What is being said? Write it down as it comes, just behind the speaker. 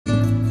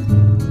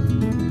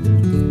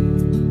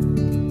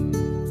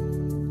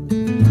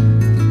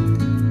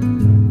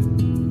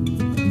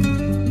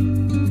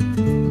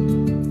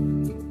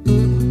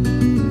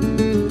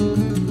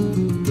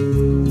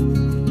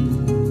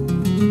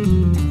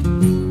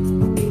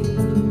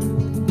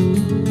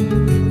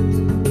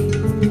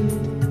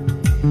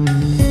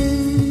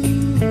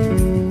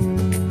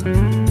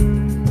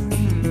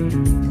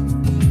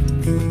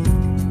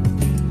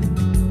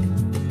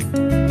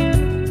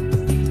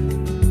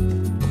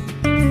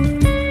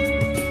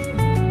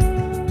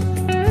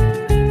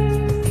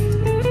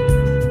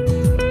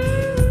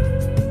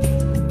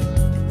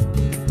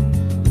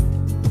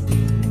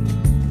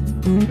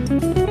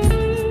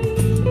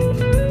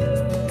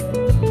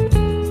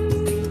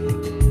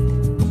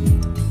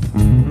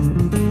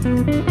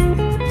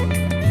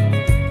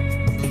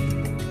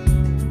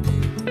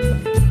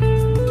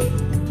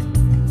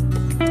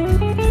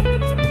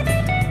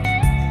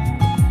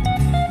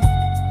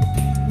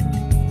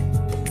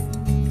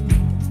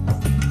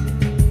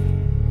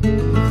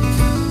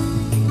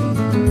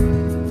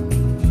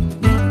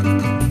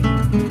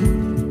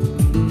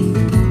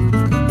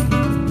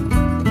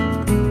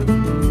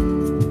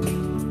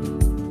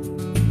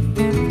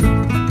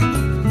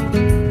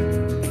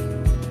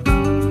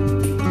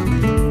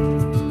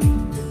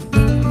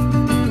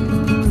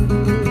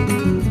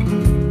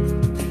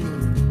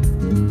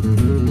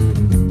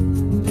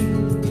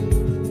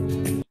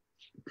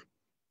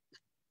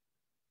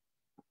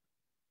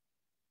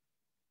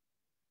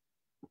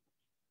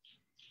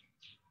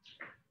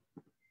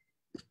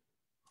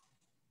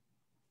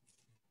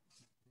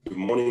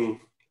morning,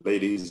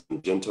 ladies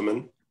and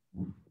gentlemen.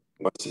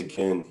 Once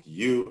again,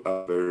 you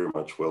are very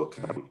much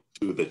welcome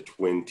to the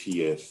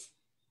 20th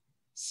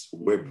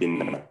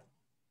webinar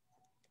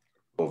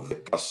of the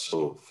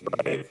Castle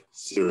 5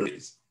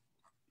 series.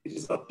 It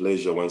is a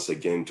pleasure once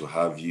again to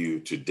have you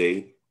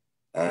today,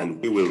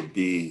 and we will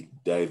be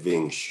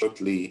diving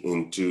shortly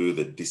into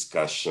the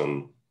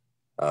discussion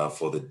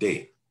for the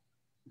day.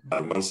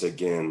 But once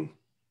again,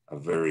 a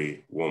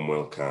very warm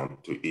welcome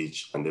to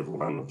each and every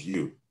one of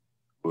you.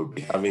 We'll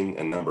be having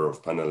a number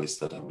of panelists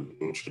that I will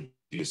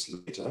introduce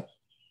later.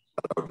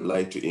 I would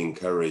like to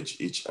encourage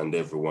each and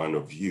every one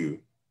of you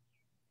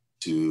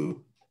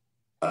to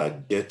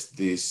get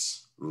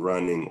this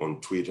running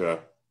on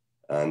Twitter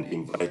and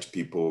invite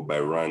people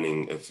by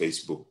running a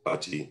Facebook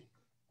party,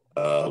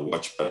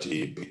 watch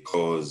party,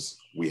 because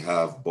we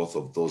have both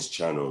of those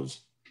channels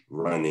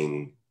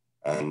running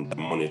and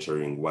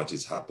monitoring what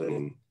is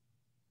happening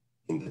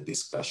in the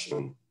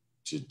discussion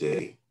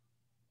today.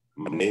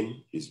 My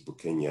name is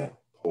Bukenya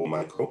Paul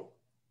Michael.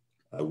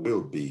 I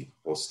will be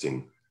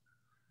hosting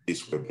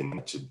this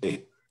webinar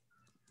today.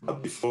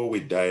 But before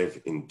we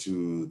dive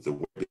into the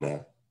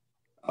webinar,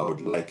 I would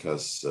like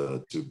us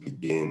to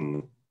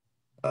begin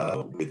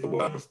with a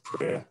word of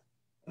prayer.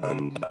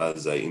 And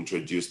as I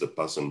introduce the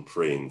person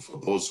praying, for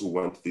those who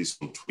want this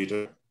on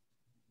Twitter,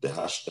 the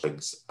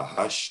hashtags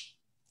are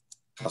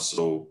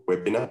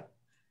 #CastleWebinar,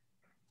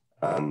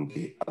 and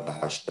the other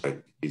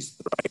hashtag is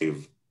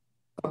Thrive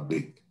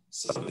Public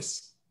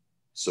Service.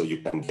 So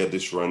you can get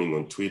this running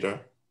on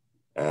Twitter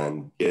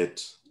and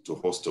get to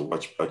host a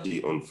watch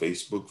party on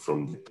Facebook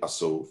from the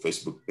Castle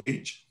Facebook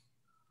page,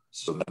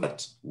 so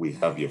that we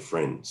have your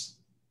friends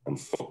and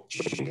folk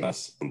joining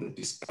us in the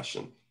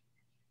discussion.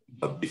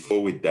 But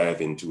before we dive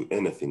into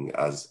anything,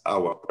 as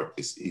our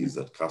practice is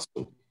at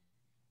Castle,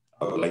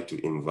 I would like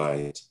to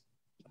invite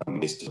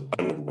Mr.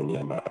 Bernard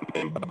Wanyama, a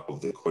member of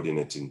the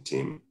coordinating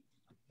team,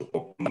 to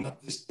open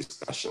up this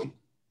discussion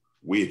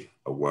with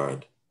a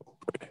word of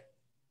prayer.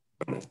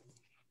 Bernard.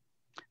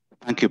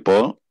 Thank you,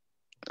 Paul.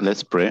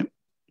 Let's pray.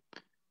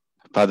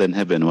 Father in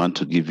heaven, I want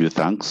to give you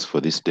thanks for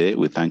this day.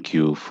 We thank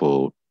you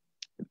for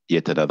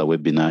yet another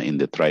webinar in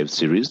the Thrive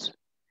series.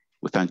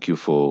 We thank you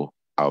for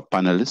our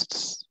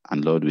panelists.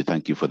 And Lord, we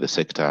thank you for the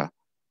sector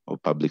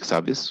of public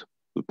service.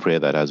 We pray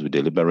that as we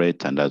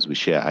deliberate and as we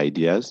share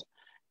ideas,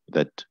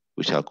 that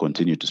we shall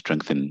continue to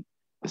strengthen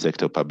the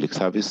sector of public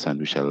service, and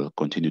we shall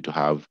continue to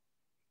have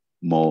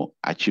more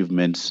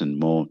achievements and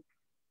more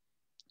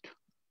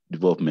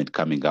development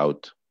coming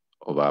out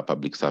of our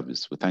public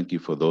service. We thank you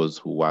for those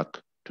who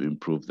work to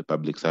improve the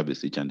public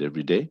service each and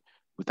every day.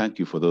 We thank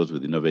you for those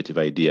with innovative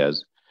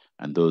ideas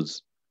and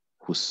those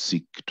who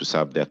seek to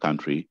serve their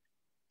country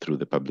through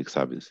the public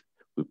service.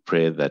 We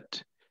pray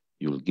that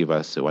you will give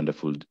us a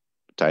wonderful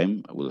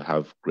time, we'll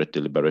have great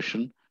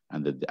deliberation,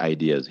 and that the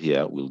ideas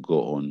here will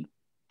go on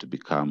to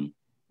become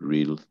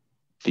real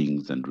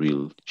things and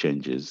real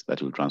changes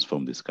that will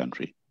transform this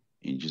country.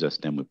 In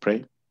Jesus' name we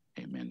pray,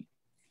 amen.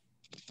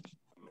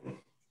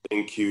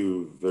 Thank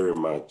you very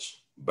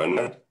much,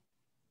 Bernard.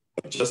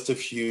 Just a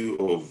few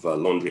of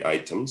laundry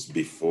items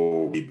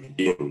before we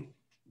begin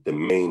the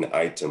main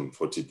item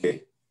for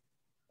today.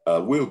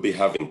 We'll be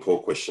having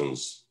poll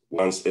questions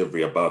once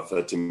every about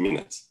 30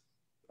 minutes.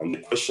 And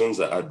the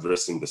questions are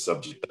addressing the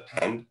subject at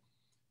hand.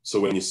 So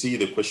when you see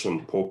the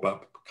question pop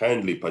up,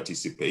 kindly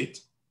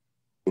participate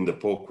in the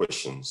poll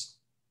questions.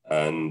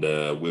 And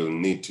we'll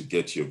need to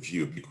get your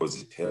view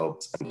because it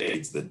helps and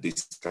aids the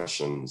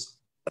discussions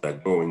that are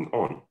going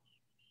on.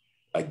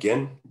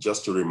 Again,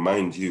 just to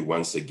remind you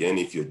once again,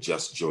 if you're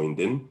just joined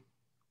in,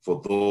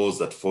 for those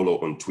that follow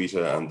on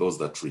Twitter and those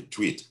that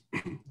retweet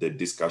the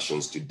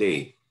discussions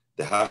today,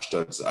 the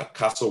hashtags are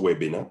Castle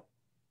Webinar,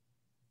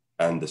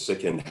 and the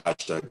second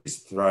hashtag is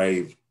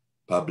Thrive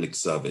Public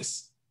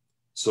Service.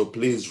 So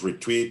please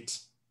retweet,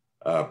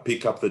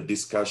 pick up the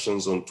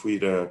discussions on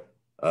Twitter,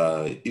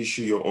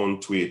 issue your own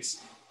tweets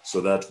so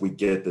that we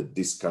get the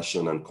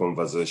discussion and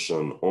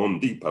conversation on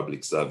the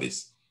public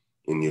service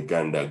in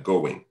Uganda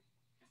going.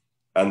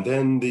 And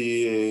then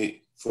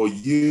for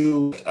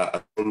you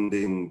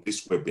attending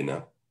this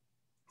webinar,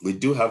 we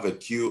do have a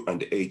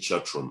Q&A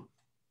chat room.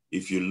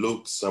 If you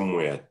look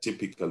somewhere,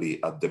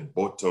 typically at the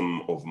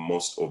bottom of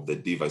most of the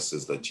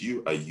devices that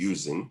you are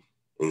using,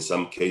 in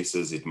some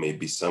cases, it may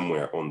be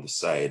somewhere on the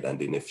side,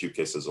 and in a few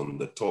cases on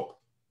the top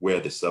where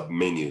the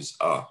submenus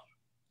are,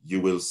 you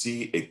will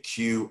see a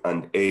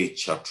Q&A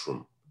chat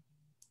room.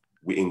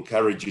 We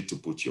encourage you to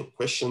put your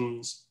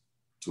questions,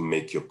 to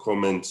make your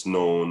comments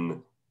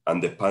known,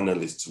 and the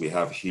panelists we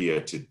have here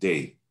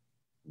today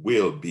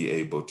will be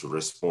able to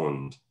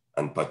respond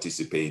and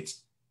participate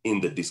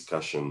in the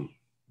discussion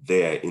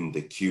there in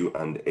the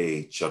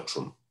Q&A chat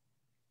room.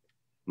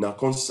 Now,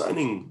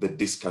 concerning the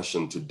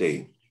discussion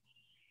today,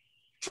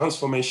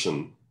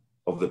 transformation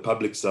of the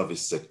public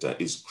service sector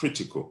is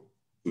critical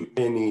to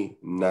any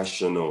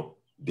national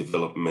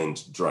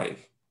development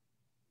drive.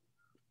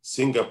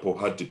 Singapore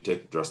had to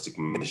take drastic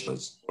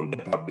measures on the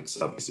public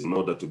service in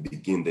order to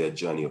begin their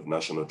journey of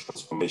national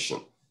transformation.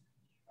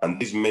 And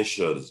these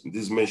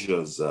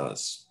measures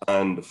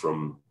spanned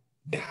from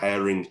the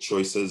hiring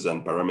choices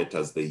and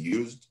parameters they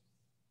used.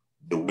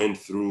 They went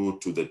through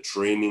to the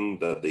training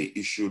that they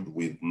issued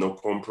with no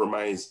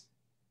compromise,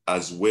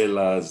 as well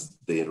as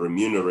the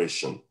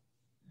remuneration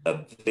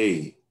that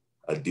they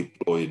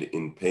deployed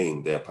in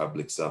paying their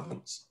public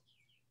servants.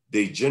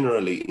 They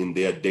generally, in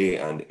their day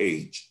and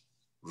age,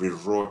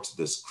 rewrote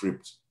the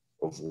script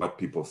of what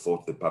people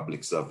thought the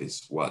public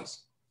service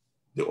was.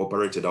 They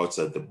operated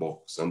outside the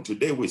box. And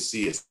today we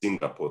see a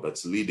Singapore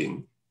that's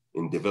leading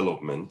in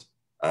development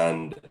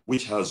and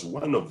which has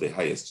one of the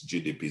highest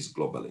GDPs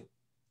globally.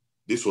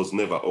 This was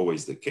never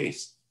always the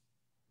case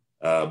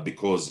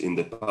because in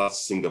the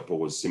past, Singapore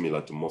was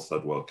similar to most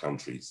third world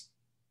countries,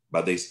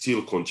 but they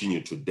still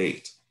continue to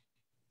date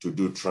to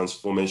do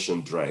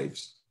transformation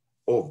drives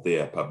of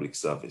their public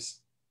service.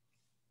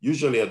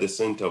 Usually at the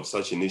center of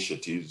such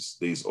initiatives,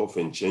 there is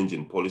often change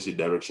in policy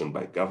direction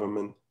by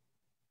government,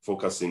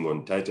 focusing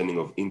on tightening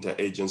of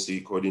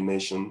interagency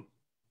coordination,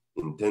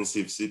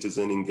 intensive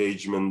citizen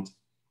engagement,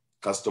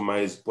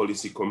 customized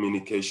policy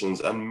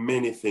communications, and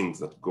many things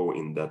that go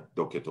in that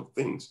docket of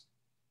things.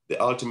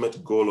 The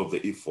ultimate goal of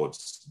the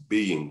efforts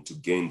being to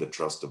gain the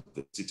trust of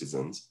the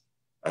citizens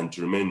and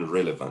to remain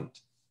relevant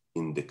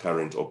in the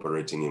current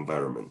operating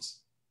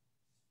environments.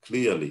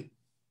 Clearly,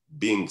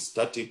 being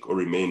static or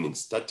remaining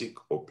static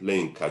or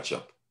playing catch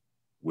up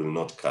will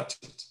not cut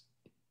it.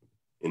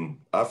 In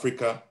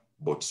Africa,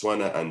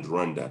 Botswana and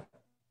Rwanda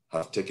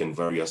have taken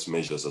various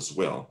measures as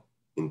well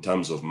in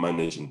terms of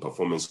managing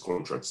performance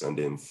contracts and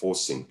the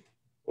enforcing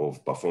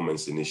of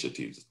performance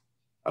initiatives.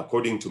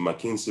 According to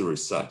McKinsey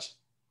research,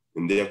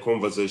 in their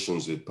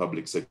conversations with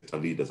public sector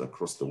leaders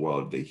across the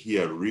world, they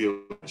hear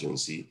real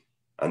urgency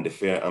and a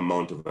fair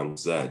amount of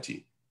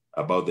anxiety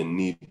about the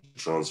need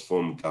to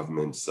transform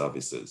government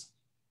services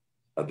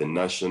at the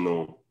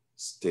national,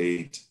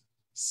 state,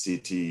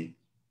 city,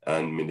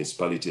 and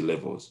municipality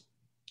levels.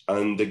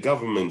 And the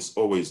governments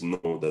always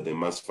know that they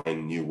must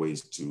find new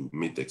ways to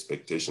meet the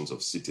expectations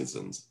of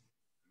citizens,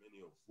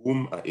 many of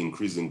whom are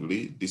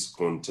increasingly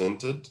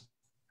discontented.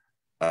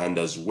 And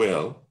as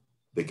well,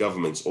 the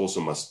governments also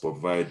must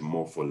provide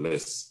more for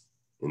less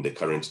in the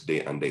current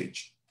day and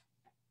age.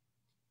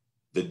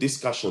 The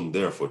discussion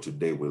therefore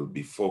today will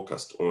be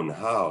focused on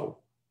how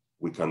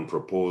we can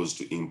propose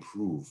to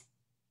improve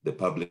the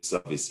public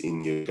service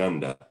in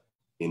Uganda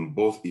in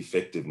both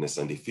effectiveness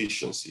and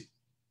efficiency,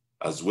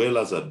 as well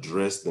as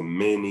address the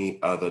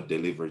many other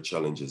delivery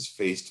challenges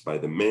faced by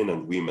the men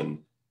and women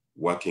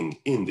working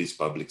in this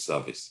public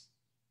service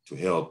to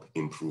help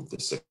improve the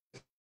sector.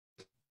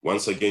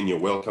 Once again, you're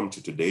welcome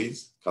to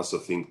today's CASO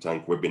Think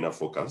Tank webinar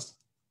focused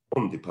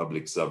on the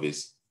public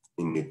service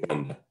in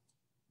Uganda.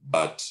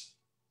 But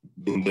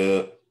in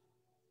the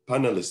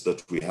panelists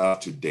that we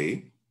have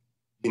today,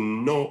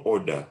 in no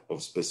order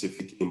of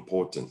specific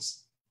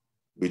importance,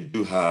 we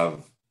do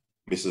have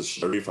Mrs.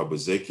 Sharifa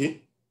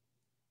Buzeki,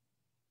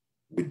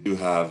 we do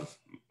have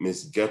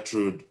Ms.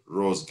 Gertrude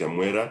Rose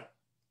Gamwera,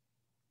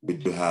 we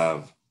do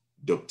have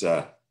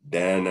Dr.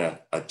 Diana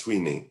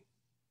Atwine,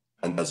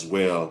 and as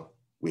well,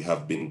 we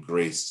have been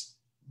graced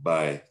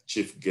by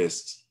chief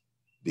guest,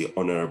 the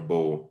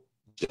Honorable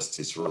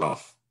Justice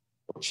Ralph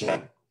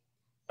Ochan.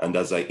 And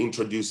as I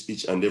introduce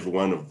each and every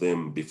one of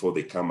them before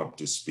they come up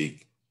to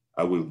speak,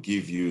 I will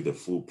give you the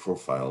full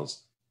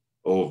profiles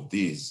of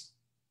these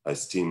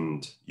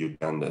esteemed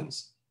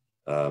Ugandans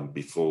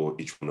before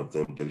each one of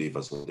them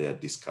delivers on their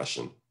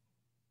discussion.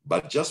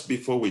 But just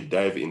before we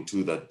dive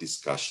into that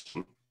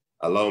discussion,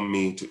 allow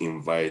me to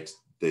invite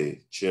the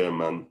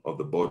chairman of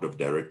the board of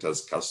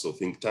directors, CASO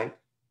Think Tank,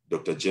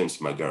 Dr. James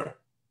Magara,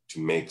 to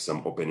make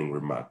some opening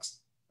remarks,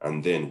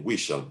 and then we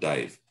shall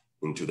dive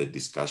into the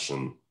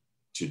discussion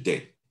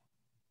today.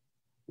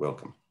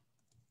 Welcome.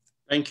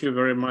 Thank you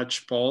very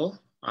much, Paul,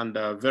 and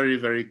a very,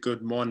 very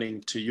good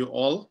morning to you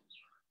all.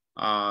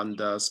 And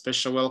a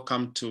special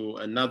welcome to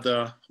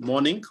another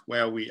morning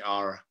where we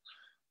are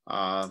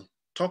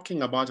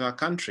talking about our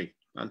country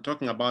and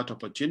talking about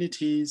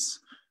opportunities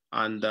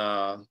and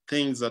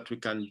things that we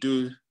can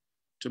do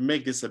to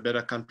make this a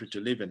better country to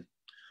live in.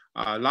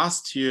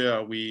 Last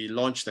year, we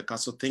launched the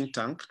CASO Think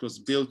Tank. It was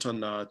built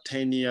on a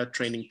 10-year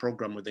training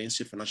program with the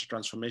Institute for National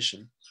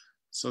Transformation.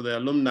 So the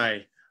alumni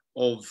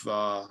of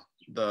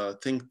the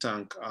think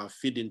tank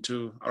feed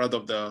into, or rather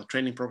of the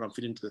training program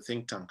feed into the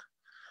think tank.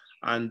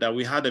 And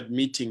we had a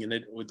meeting in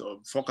it with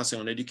focusing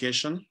on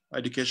education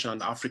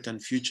and African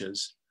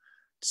futures.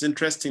 It's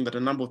interesting that a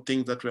number of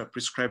things that were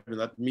prescribed in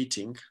that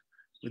meeting,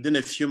 within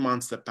a few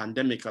months, the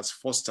pandemic has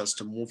forced us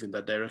to move in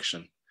that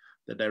direction,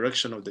 the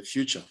direction of the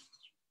future.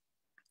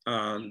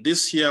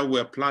 This year,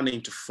 we're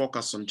planning to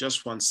focus on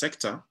just one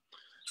sector,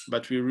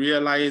 but we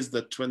realized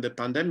that when the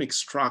pandemic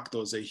struck,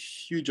 there was a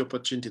huge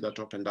opportunity that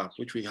opened up,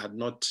 which we had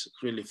not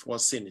really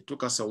foreseen. It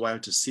took us a while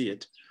to see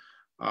it.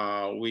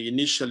 We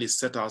initially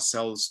set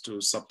ourselves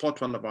to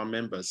support one of our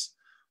members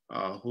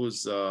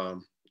who's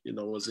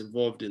was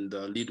involved in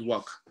the lead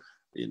work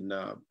in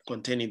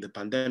containing the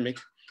pandemic.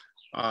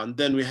 And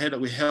then we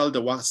held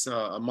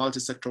a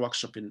multi-sector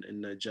workshop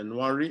in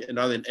January, and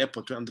rather in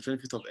April, on the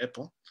 25th of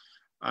April.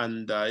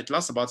 And it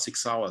lasted about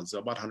 6 hours,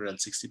 about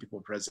 160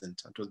 people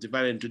present. It was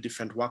divided into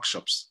different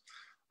workshops.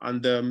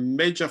 And the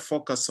major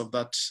focus of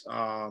that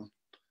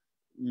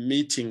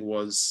meeting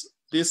was,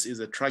 this is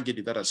a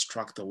tragedy that has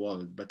struck the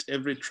world, but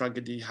every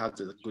tragedy has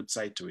a good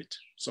side to it.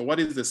 So what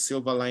is the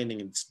silver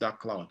lining in this dark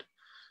cloud?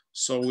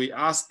 So we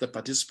asked the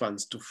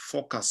participants to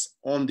focus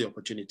on the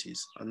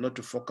opportunities and not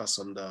to focus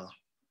on the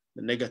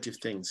negative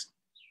things.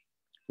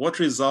 What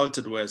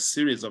resulted were a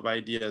series of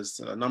ideas,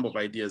 a number of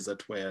ideas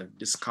that were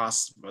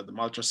discussed by the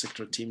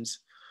multi-sector teams.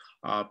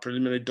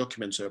 Preliminary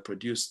documents were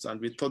produced, and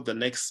we thought the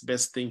next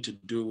best thing to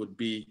do would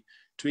be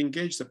to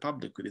engage the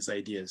public with these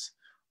ideas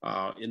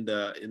in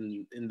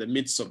the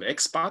midst of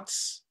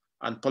experts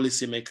and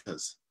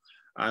policymakers.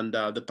 And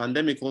the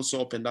pandemic also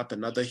opened up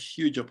another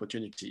huge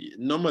opportunity.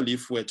 Normally,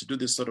 if we were to do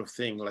this sort of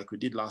thing like we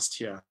did last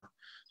year,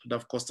 it would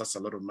have cost us a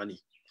lot of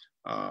money.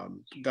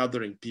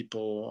 Gathering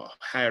people,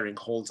 hiring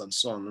halls and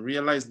so on.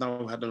 Realized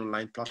now we had an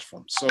online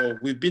platform. So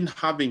we've been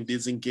having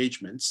these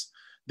engagements.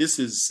 This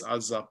is,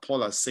 as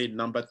Paul has said,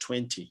 number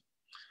 20.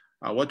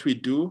 What we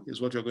do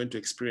is what we're going to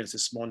experience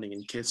this morning,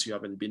 in case you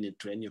haven't been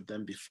into any of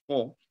them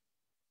before.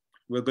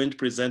 We're going to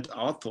present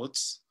our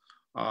thoughts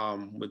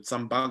with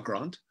some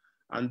background,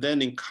 and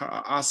then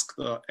ask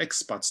the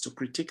experts to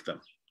critique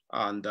them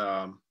and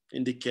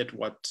indicate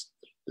what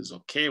is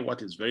okay,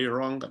 what is very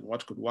wrong, and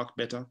what could work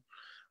better.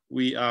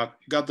 We are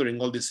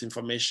gathering all this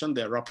information.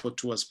 There are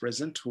rapporteurs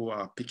present who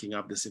are picking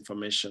up this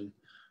information,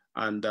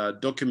 and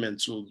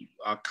documents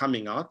are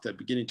coming out, they're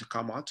beginning to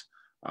come out.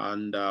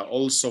 And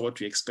also what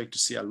we expect to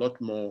see a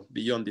lot more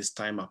beyond this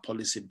time are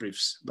policy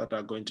briefs that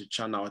are going to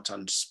churn out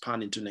and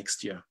span into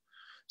next year.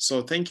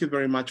 So thank you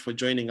very much for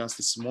joining us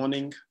this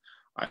morning.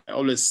 I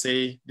always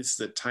say this is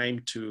a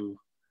time to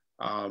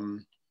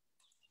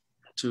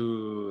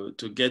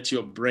get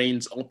your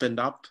brains opened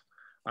up.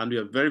 And we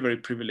are very, very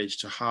privileged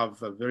to have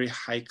a very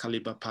high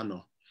caliber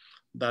panel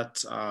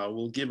that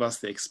will give us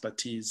the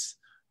expertise,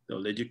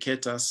 they'll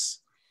educate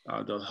us,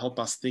 they'll help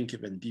us think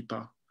even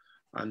deeper.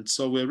 And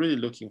so we're really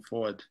looking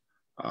forward.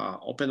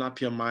 Open up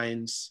your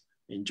minds,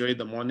 enjoy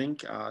the morning.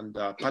 And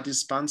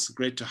participants,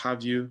 great to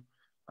have you.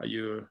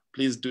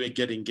 Please do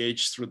get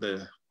engaged through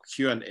the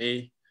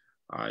Q&A.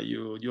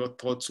 Your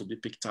thoughts will be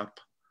picked up.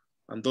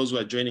 And those who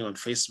are joining on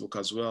Facebook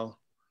as well,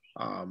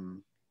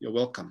 you're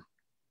welcome.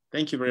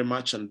 Thank you very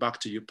much, and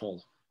back to you,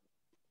 Paul.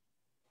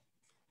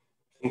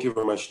 Thank you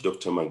very much,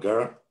 Dr.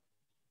 Magara.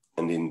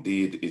 And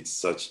indeed, it's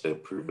such a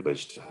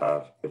privilege to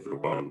have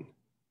everyone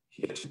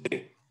here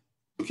today.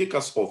 To kick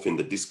us off in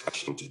the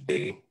discussion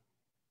today,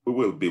 we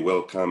will be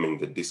welcoming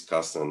the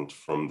discussant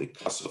from the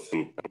Council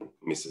think tank,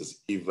 Mrs.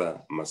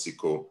 Eva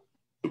Masiko,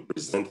 to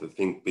present the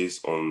think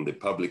piece on the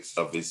public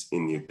service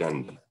in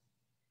Uganda.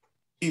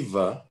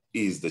 Eva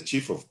is the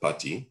Chief of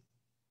Party,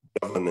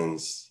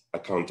 Governance,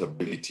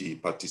 Accountability,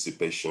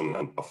 Participation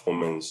and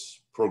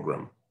Performance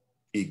Program,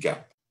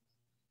 EGAP.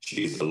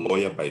 She is a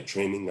lawyer by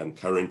training, and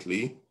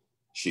currently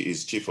she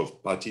is Chief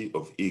of Party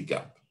of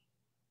EGAP,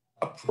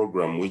 a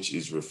program which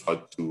is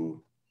referred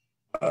to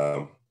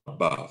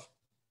above.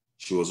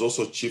 She was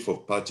also Chief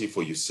of Party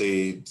for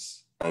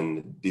USAID's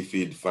and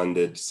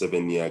DFID-funded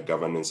 7-year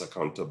Governance,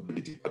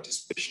 Accountability,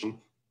 Participation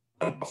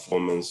and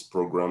Performance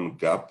Program,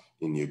 GAP,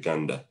 in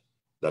Uganda,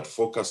 that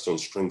focused on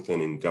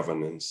strengthening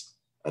governance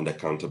and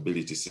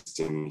accountability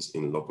systems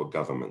in local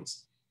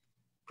governments.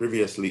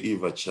 Previously,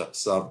 Eva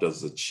served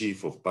as the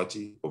Chief of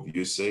Party of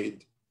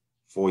USAID,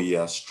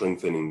 4-year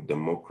Strengthening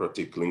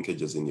Democratic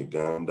Linkages in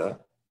Uganda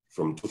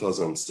from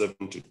 2007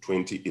 to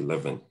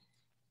 2011,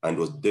 and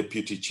was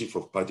Deputy Chief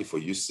of Party for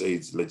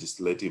USAID's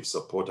Legislative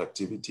Support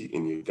Activity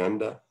in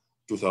Uganda,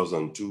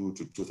 2002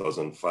 to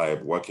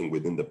 2005, working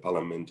within the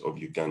Parliament of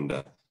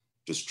Uganda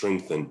to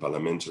strengthen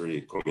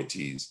parliamentary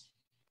committees.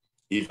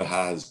 Eva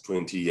has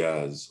 20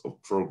 years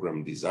of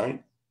program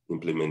design,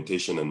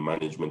 implementation and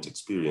management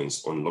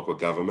experience on local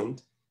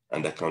government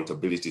and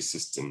accountability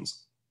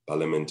systems,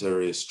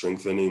 parliamentary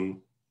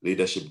strengthening,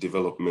 leadership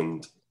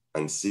development,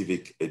 and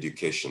civic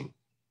education.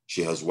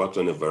 She has worked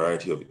on a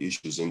variety of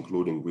issues,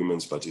 including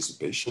women's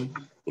participation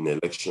in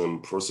election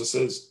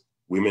processes,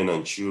 women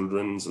and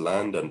children's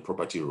land and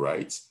property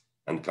rights,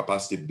 and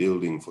capacity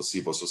building for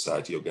civil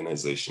society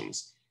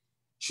organizations.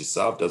 She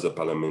served as a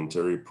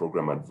parliamentary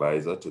program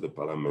advisor to the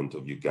Parliament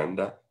of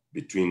Uganda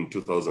between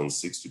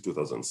 2006 to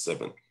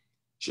 2007.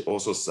 She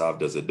also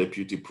served as a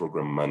deputy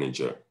program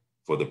manager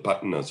for the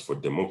Partners for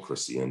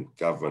Democracy and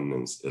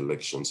Governance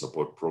Election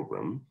Support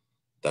Program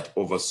that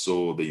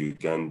oversaw the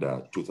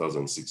Uganda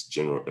 2006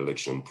 general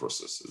election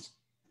processes.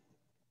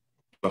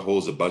 She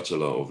holds a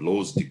Bachelor of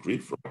Laws degree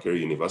from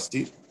Makerere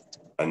University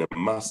and a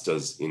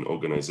Master's in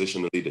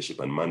Organizational Leadership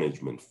and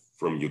Management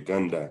from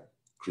Uganda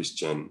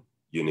Christian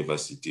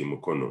University,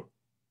 Mukono.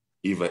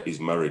 Eva is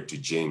married to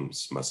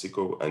James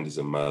Masiko and is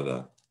a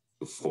mother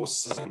to 4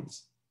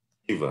 sons.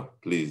 Eva,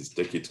 please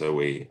take it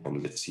away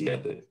and let's hear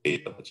the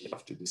data that you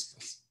have to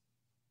discuss.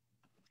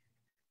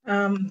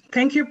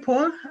 Thank you,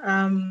 Paul.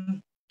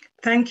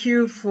 Thank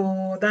you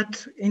for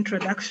that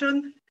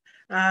introduction.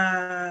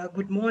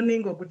 Good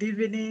morning or good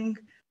evening,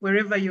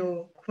 wherever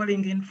you're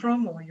calling in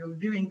from or you're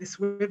viewing this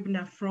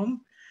webinar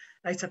from.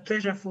 It's a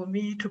pleasure for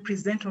me to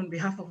present on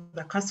behalf of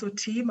the CASO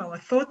team our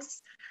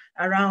thoughts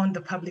around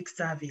the public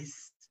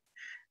service.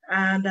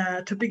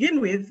 And to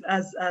begin with,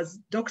 as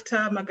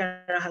Dr.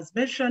 Magara has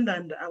mentioned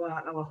and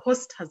our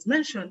host has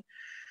mentioned,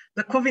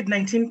 the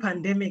COVID-19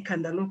 pandemic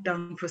and the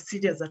lockdown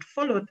procedures that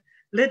followed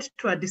led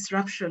to a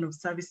disruption of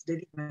service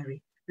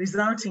delivery,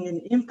 resulting in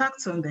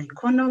impacts on the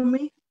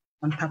economy,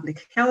 on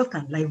public health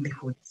and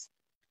livelihoods.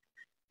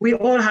 We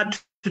all had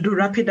to do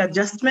rapid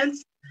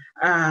adjustments,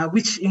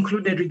 which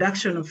included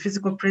reduction of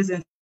physical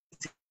presence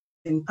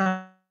in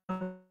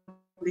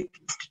public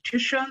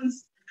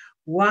institutions.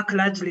 Work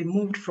largely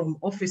moved from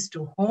office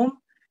to home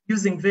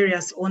using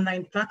various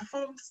online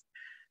platforms.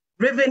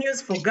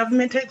 Revenues for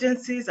government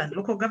agencies and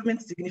local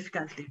governments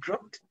significantly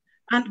dropped,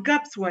 and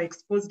gaps were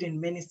exposed in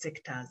many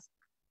sectors.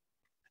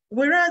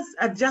 Whereas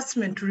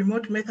adjustment to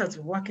remote methods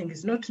of working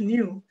is not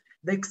new,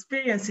 the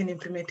experience in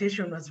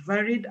implementation was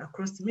varied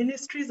across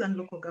ministries and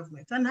local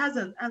governments. And as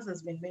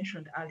has been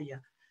mentioned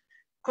earlier,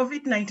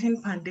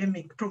 COVID-19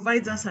 pandemic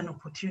provides us an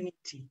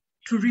opportunity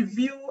to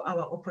review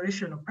our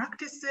operational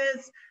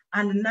practices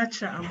and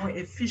nurture a more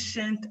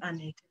efficient and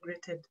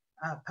integrated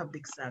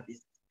public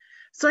service.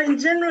 So in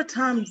general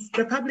terms,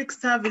 the public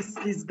service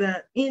is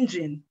the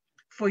engine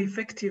for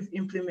effective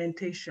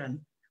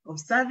implementation of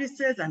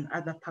services and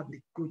other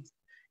public goods.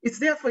 It's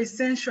therefore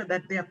essential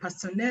that their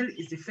personnel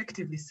is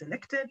effectively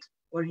selected,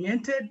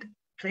 oriented,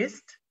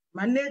 placed,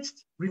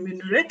 managed,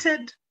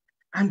 remunerated,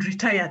 and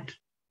retired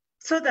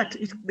so that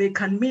they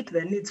can meet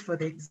the needs for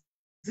the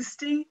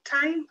existing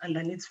time and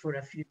the needs for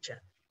a future.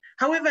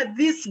 However,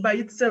 this by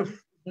itself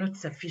is not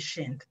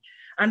sufficient.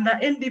 And the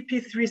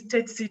NDP 3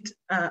 states it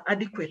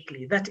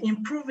adequately, that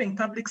improving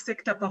public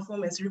sector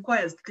performance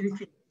requires three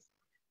things.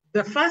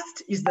 The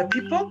first is the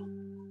people,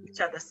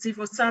 which are the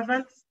civil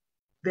servants,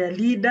 their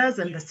leaders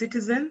and the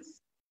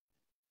citizens.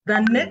 The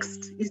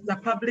next is the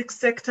public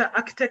sector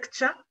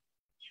architecture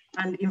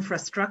and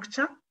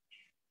infrastructure.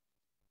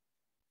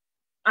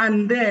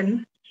 And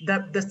then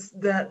the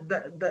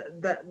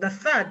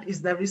third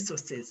is the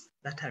resources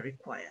that are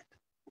required.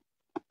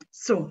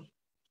 So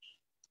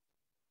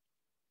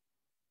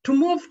to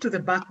move to the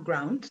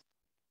background,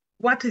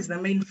 what is the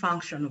main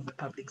function of the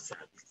public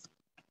service?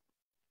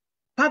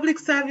 Public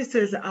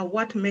services are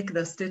what make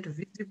the state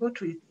visible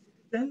to its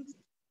citizens.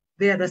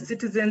 They are the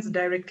citizens'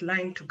 direct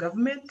line to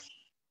government.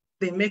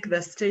 They make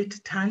the state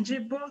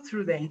tangible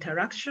through their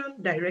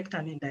interaction, direct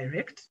and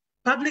indirect.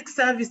 Public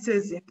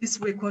services in this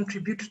way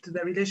contribute to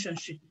the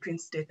relationship between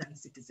state and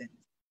citizens.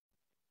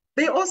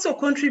 They also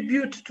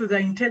contribute to the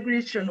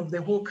integration of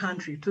the whole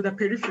country, to the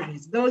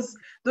peripheries, those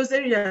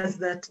areas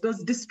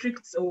those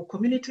districts or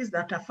communities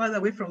that are further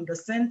away from the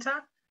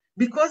center,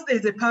 because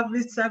there's a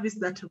public service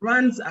that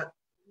runs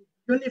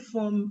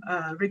uniform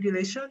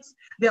regulations,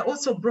 they're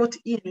also brought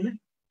in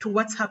to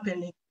what's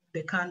happening in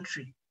the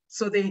country.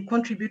 So they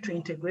contribute to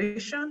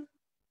integration.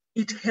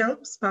 It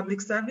helps, public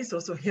service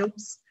also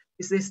helps,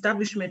 is the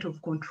establishment of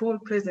control,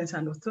 presence,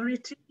 and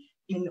authority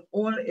in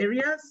all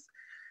areas.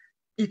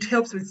 It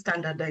helps with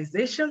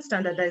standardization.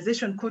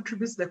 Standardization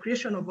contributes to the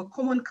creation of a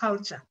common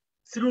culture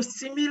through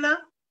similar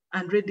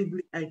and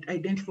readily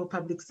identifiable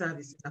public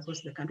services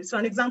across the country. So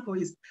an example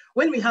is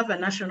when we have a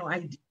national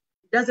ID,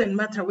 it doesn't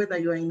matter whether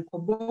you're in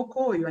Koboko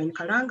or you're in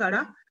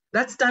Kalangala,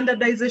 that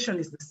standardization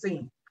is the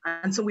same.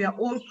 And so we are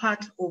all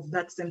part of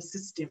that same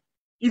system.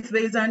 If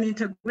there is an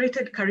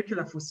integrated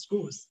curricula for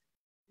schools,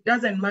 it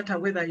doesn't matter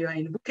whether you are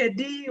in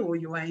Bukedi or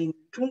you are in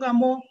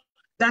Tungamo,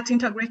 that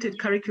integrated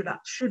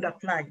curricula should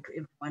apply to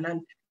everyone.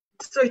 And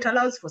so it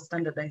allows for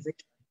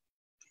standardization.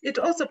 It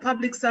also,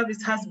 public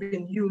service has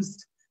been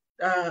used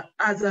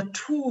as a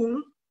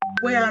tool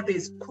where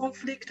there's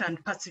conflict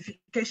and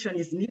pacification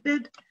is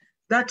needed.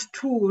 That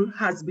tool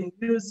has been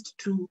used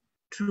to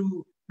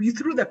be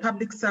through the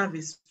public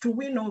service to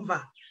win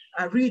over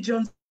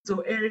regions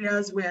or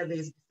areas where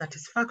there's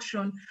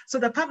satisfaction. So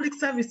the public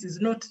service is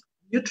not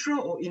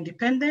neutral or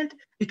independent.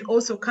 It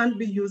also can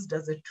be used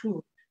as a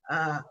tool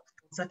for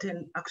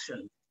certain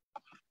actions.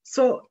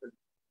 So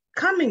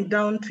coming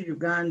down to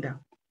Uganda,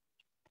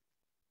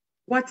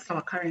 what's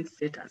our current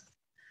status?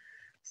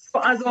 So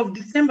as of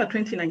December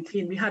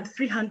 2019, we had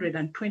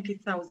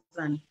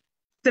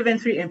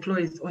 320,073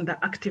 employees on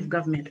the active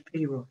government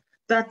payroll.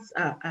 That's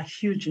a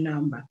huge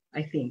number,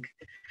 I think.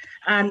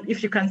 And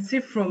if you can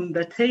see from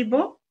the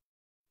table,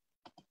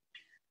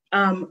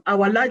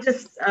 our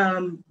largest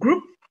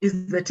group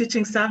is the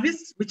teaching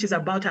service, which is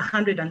about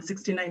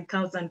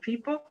 169,000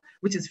 people,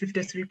 which is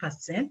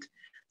 53%.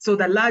 So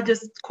the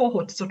largest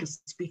cohort, so to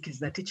speak, is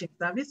the teaching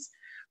service,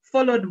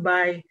 followed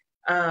by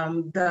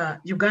the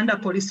Uganda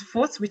Police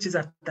Force, which is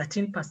at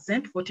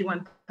 13%,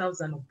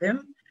 41,000 of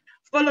them,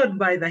 followed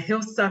by the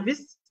health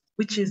service,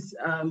 which is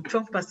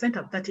 12%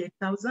 of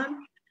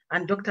 38,000,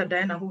 and Dr.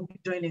 Diana, who will be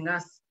joining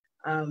us,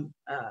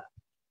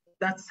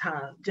 that's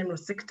her general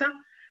sector,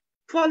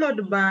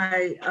 followed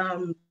by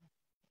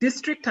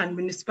district and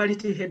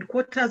municipality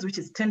headquarters, which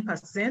is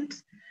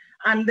 10%.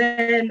 And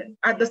then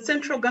at the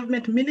central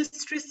government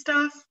ministry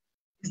staff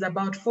is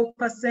about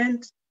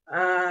 4%,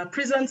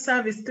 prison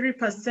service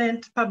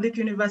 3%, public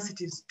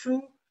universities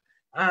 2%,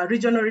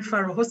 regional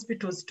referral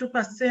hospitals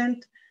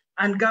 2%,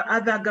 and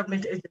other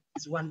government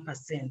agencies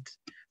 1%.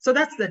 So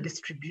that's the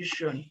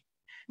distribution.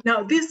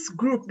 Now this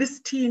group, this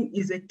team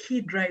is a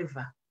key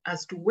driver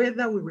as to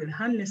whether we will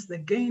harness the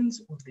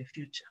gains of the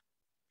future.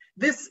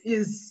 This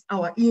is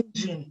our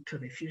engine to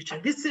the future.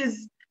 This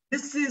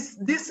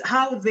is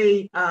how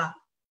they are,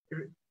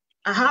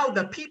 how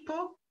the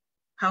people,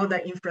 how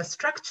the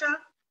infrastructure,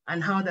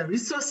 and how the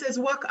resources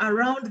work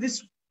around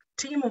this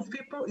team of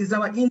people is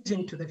our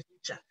engine to the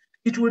future.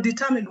 It will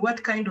determine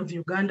what kind of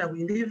Uganda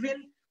we live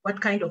in, what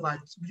kind of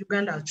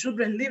Uganda our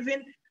children live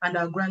in, and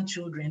our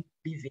grandchildren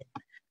live in.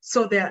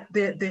 So they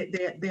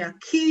are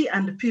key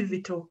and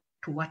pivotal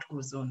to what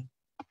goes on.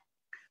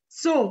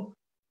 So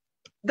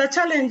the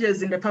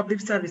challenges in the public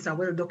service are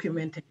well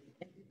documented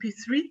in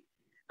NDP3,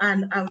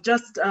 and I'll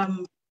just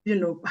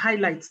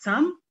highlight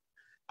some,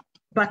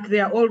 but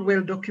they are all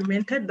well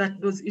documented, that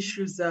those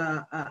issues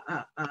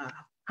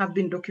have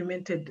been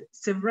documented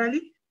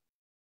severally.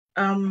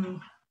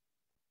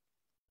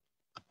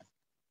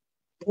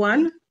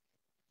 One,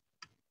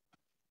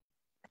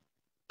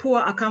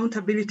 poor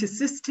accountability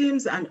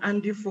systems and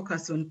undue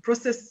focus on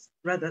process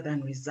rather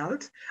than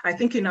result. I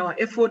think in our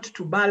effort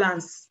to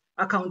balance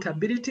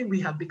accountability, we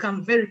have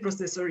become very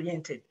process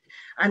oriented,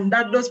 and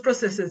that those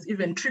processes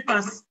even trip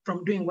us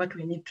from doing what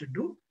we need to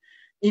do.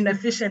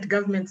 Inefficient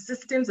government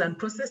systems and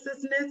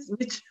processes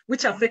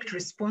which affect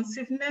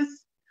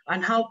responsiveness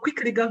and how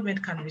quickly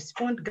government can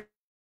respond,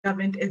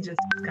 government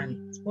agencies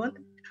can respond.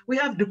 We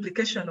have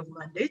duplication of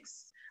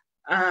mandates.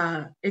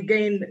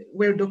 Again,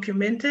 well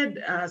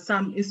documented,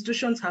 some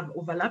institutions have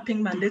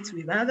overlapping mandates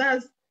with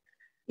others.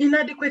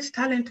 Inadequate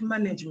talent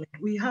management.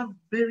 We have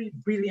very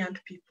brilliant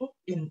people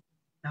in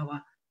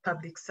our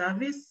public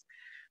service,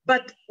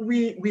 but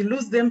we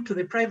lose them to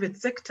the private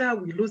sector,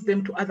 we lose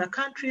them to other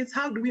countries.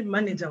 How do we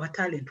manage our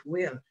talent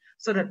well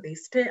so that they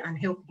stay and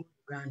help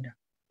Uganda?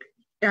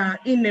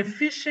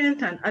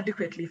 Inefficient and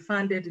adequately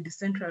funded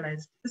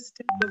decentralized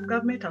systems of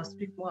government. I'll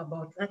speak more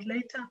about that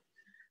later.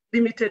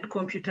 Limited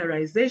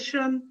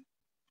computerization,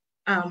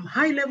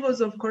 high levels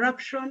of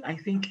corruption. I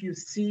think you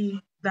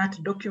see that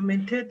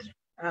documented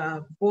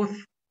both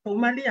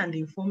formally and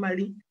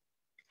informally,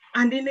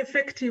 and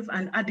ineffective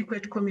and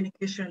adequate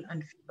communication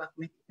and feedback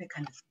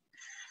mechanism.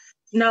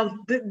 Now,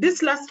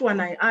 this last one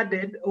I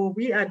added, or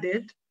we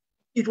added,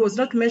 it was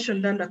not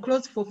mentioned under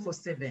clause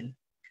 447,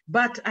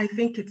 but I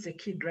think it's a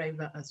key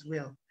driver as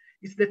well.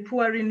 It's the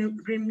poor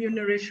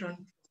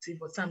remuneration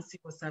for some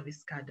civil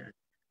service cadres.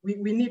 We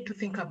need to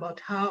think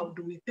about how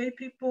do we pay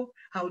people,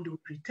 how do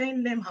we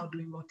retain them, how do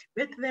we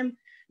motivate them.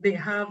 They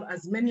have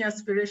as many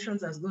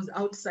aspirations as those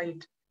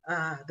outside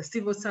the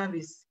civil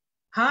service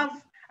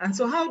have. And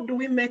so how do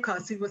we make our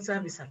civil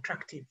service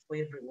attractive for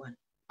everyone?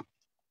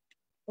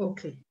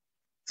 Okay,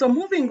 so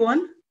moving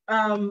on,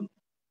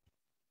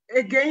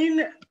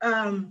 again,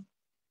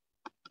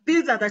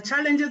 these are the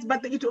challenges,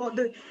 but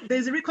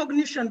there's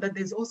recognition that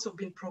there's also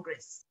been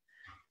progress.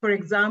 For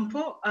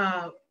example,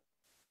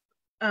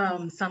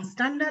 some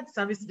standards,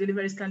 service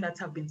delivery standards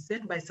have been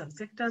set by some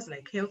sectors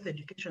like health,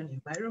 education,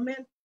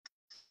 environment.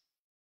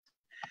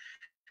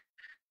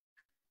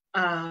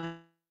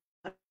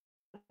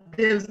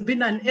 There's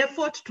been an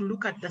effort to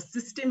look at the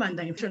system and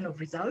the information of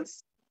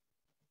results.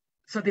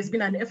 So there's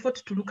been an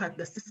effort to look at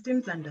the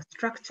systems and the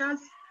structures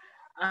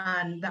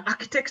and the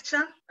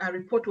architecture. A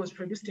report was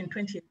produced in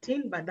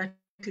 2018, but that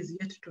is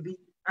yet to be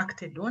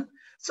acted on.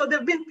 So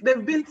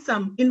there've been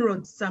some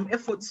inroads, some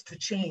efforts to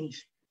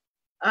change.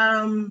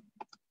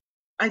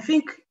 I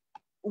think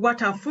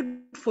what our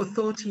food for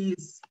thought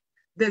is,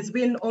 there's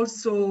been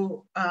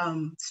also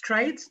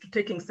strides to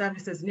taking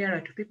services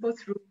nearer to people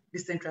through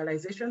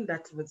decentralization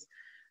that was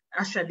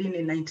ushered in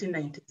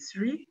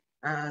 1993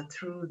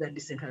 through the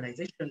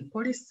decentralization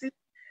policy.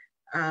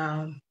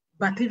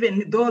 But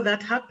even though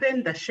that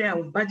happened, the share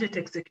of budget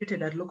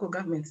executed at local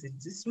governments is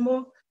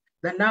dismal.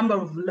 The number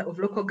of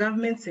local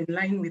governments in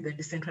line with the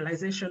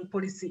decentralization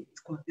policy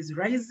is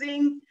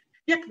rising,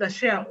 yet the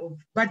share of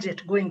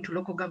budget going to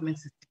local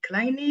governments is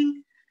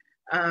declining.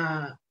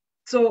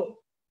 So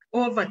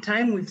over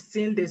time, we've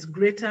seen there's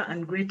greater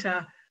and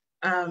greater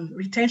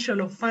retention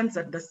of funds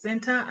at the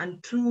center,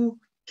 and two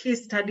key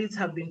studies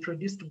have been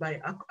produced by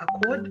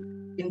Accord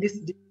in this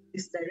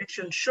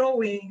direction,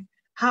 showing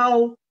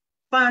how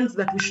funds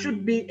that we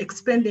should be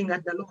expending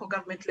at the local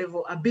government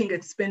level are being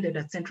expended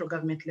at central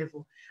government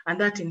level, and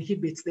that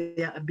inhibits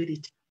their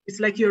ability. It's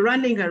like you're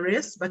running a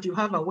race, but you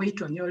have a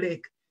weight on your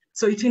leg.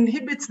 So it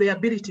inhibits their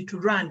ability to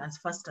run as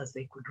fast as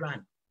they could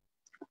run.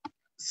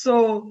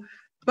 So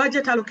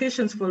budget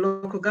allocations for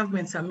local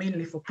governments are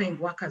mainly for paying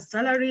workers'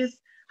 salaries.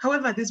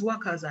 However, these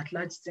workers at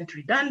large seem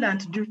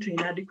redundant due to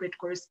inadequate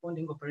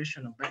corresponding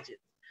operational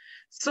budgets.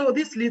 So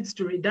this leads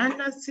to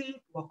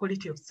redundancy, poor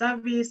quality of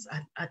service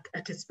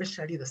at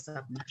especially the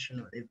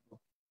subnational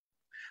level.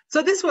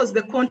 So this was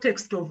the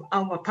context of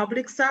our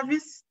public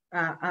service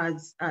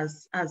as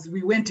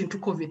we went into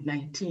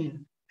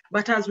COVID-19.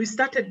 But as we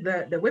started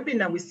the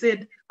webinar, we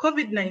said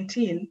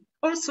COVID-19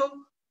 also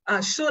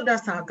showed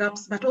us our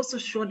gaps, but also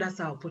showed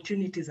us our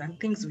opportunities and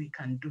things we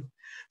can do.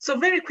 So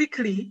very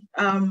quickly,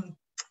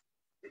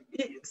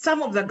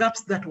 some of the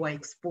gaps that were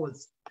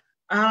exposed.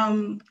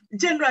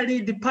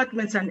 Generally,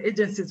 departments and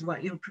agencies were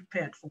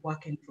ill-prepared for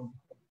working from home.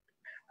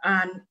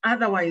 And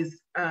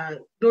otherwise,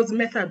 those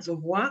methods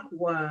of work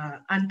were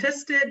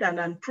untested and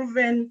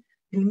unproven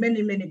in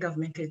many, many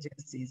government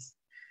agencies.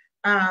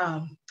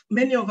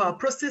 Many of our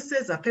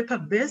processes are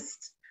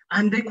paper-based,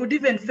 and they could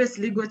even face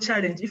legal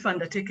challenge if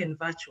undertaken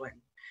virtually.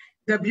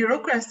 The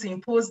bureaucracy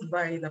imposed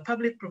by the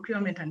Public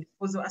Procurement and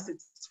Disposal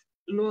Assets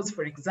laws,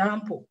 for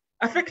example,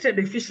 affected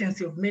the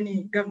efficiency of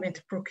many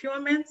government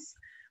procurements,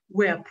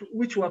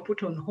 which were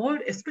put on hold,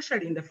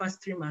 especially in the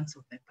first 3 months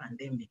of the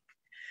pandemic.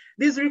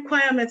 These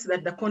requirements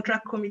that the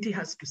contract committee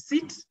has to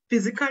sit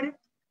physically,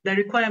 the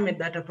requirement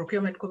that a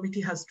procurement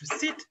committee has to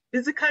sit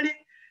physically,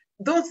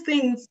 those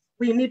things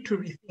we need to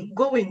rethink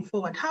going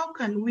forward. How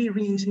can we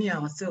re-engineer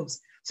ourselves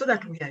so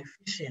that we are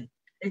efficient?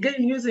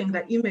 Again, using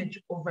the image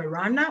of a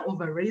runner,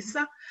 of a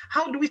racer,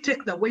 how do we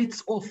take the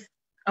weights off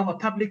our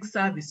public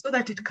service so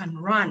that it can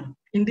run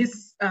in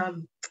this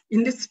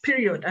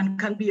period and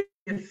can be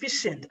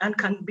efficient and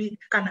can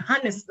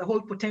harness the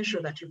whole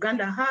potential that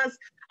Uganda has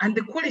and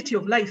the quality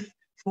of life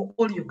for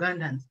all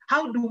Ugandans?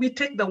 How do we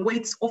take the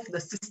weights off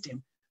the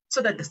system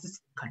so that the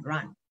system can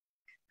run?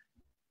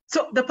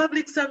 So the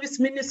Public Service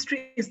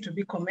Ministry is to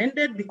be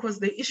commended because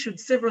they issued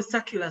several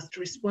circulars to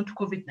respond to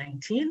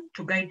COVID-19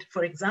 to guide,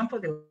 for example,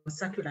 there was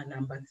circular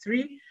number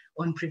 3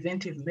 on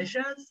preventive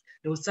measures.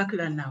 There was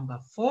circular number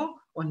 4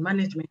 on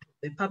management of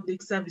the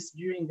public service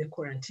during the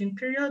quarantine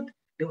period.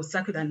 There was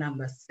circular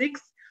number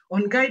 6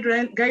 on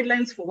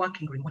guidelines for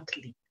working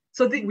remotely.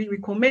 So we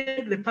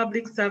commend the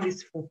public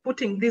service for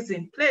putting this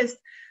in place.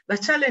 The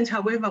challenge,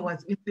 however,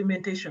 was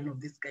implementation of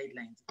these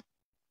guidelines.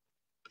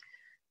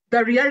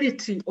 The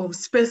reality of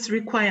space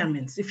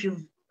requirements.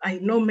 I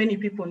know many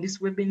people on this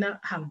webinar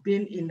have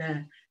been in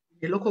a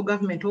local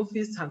government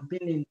office, have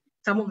been in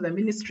some of the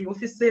ministry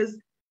offices.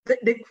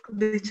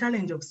 The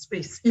challenge of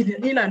space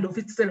in and of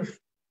itself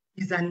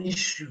is an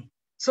issue.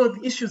 So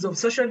the issues of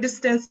social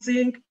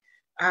distancing,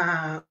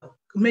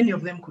 many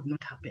of them could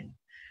not happen.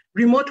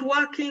 Remote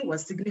working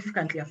was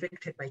significantly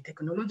affected by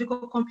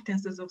technological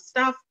competences of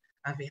staff,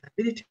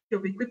 availability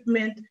of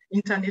equipment,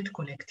 internet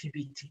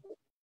connectivity.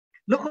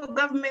 Local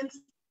governments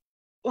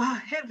are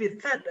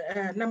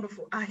number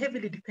 4, are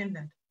heavily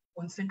dependent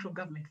on central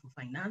government for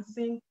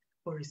financing,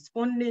 for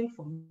responding,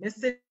 for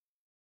messaging,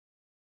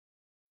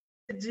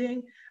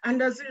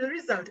 and as a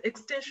result,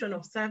 extension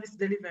of service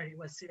delivery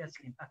was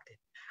seriously impacted.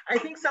 I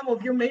think some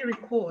of you may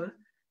recall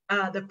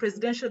the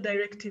presidential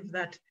directive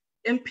that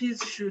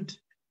MPs should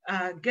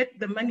get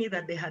the money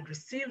that they had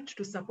received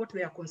to support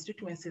their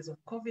constituencies of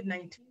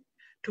COVID-19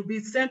 to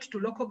be sent to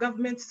local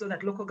governments so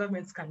that local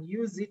governments can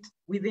use it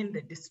within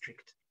the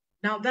district.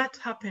 Now that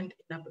happened,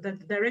 the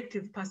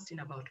directive passed in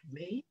about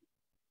May,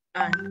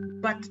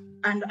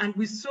 and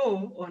we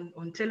saw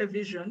on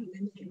television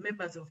many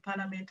members of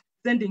parliament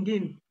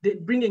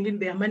bringing in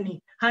their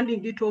money,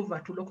 handing it over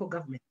to local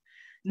government.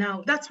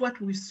 Now that's what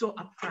we saw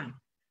up front.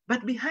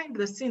 But behind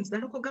the scenes, the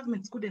local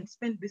governments couldn't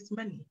spend this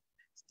money.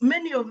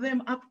 Many of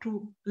them up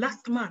to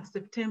last month,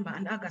 September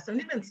and August,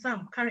 and even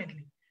some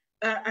currently,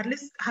 at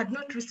least had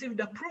not received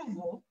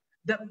approval,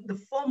 the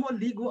formal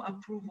legal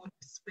approval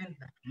to spend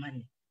that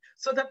money.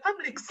 So the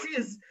public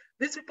sees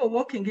these people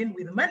walking in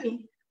with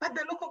money, but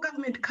the local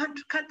government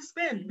can't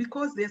spend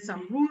because there's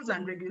some rules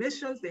and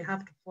regulations they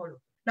have to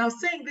follow. Now,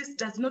 saying this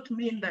does not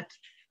mean that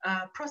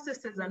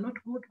processes are not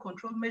good,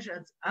 control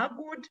measures are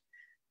good,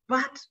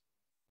 but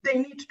they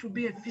need to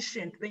be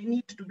efficient, they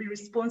need to be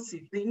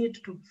responsive, they need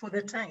to, for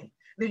the time,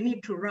 they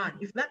need to run.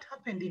 If that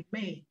happened in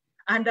May,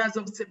 and as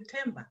of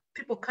September,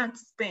 people can't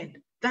spend,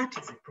 that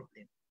is a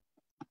problem.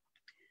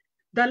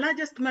 The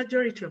largest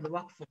majority of the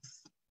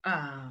workforce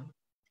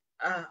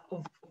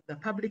of the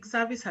public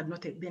service had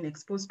not been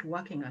exposed to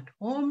working at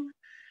home.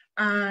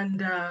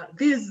 And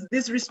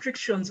these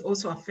restrictions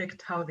also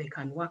affect how they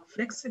can work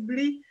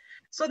flexibly.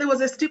 So there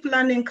was a steep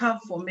learning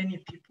curve for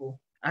many people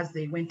as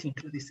they went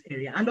into this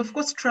area. And of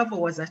course,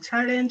 travel was a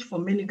challenge for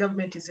many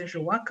government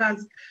essential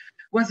workers,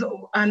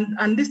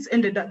 and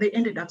they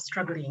ended up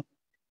struggling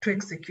to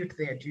execute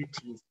their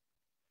duties.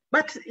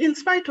 But in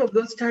spite of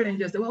those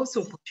challenges, there were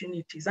also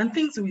opportunities and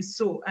things we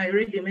saw. I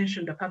already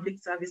mentioned the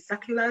public service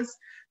circulars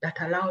that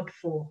allowed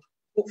for,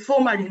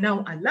 formally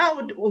now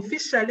allowed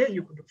officially,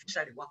 you could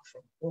officially work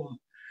from home.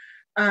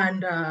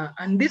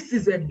 And this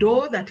is a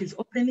door that is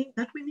opening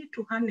that we need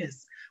to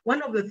harness.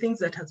 One of the things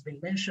that has been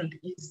mentioned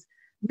is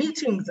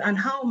meetings and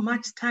how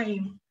much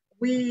time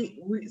the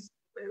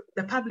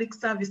public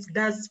service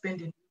does spend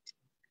in meetings.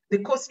 The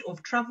cost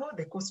of travel,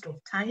 the cost of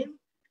time,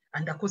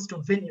 and the cost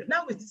of venue.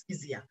 Now it's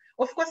easier.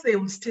 Of course, they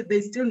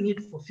still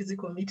need for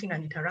physical meeting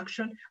and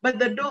interaction, but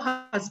the door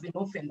has been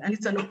opened and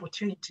it's an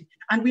opportunity.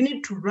 And we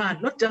need to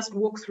run, not just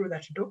walk through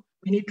that door,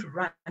 we need to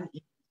run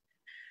it.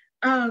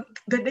 The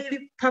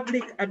daily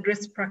public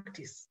address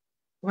practice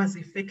was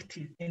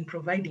effective in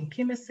providing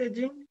key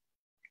messaging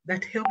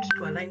that helped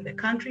to align the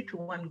country to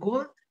one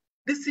goal.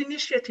 This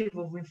initiative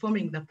of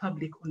informing the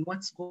public on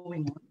what's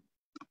going on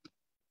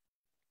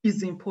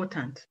is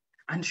important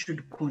and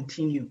should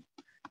continue.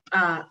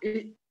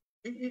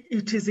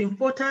 It is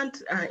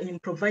important in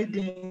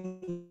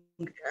providing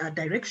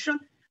direction,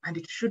 and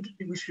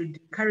we should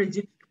encourage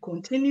it to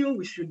continue.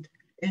 We should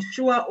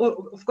ensure,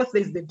 of course,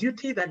 there is the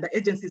duty that the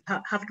agencies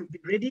have to be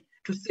ready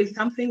to say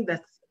something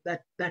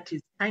that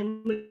is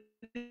timely,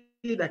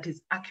 that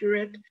is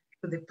accurate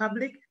to the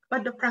public,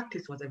 but the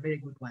practice was a very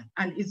good one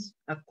and is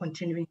a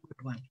continuing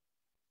good one.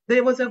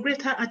 There was a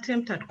greater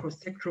attempt at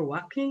cross-sectoral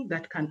working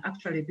that can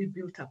actually be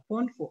built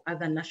upon for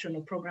other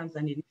national programs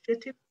and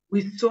initiatives.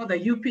 We saw the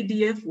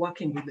UPDF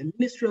working with the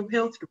Ministry of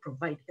Health to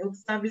provide health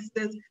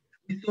services.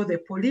 We saw the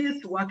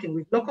police working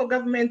with local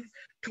governments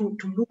to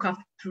look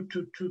after,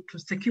 to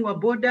secure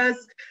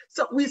borders.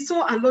 So we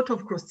saw a lot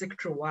of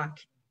cross-sectoral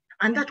working,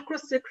 and that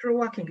cross-sectoral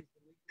working is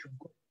the way to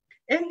go.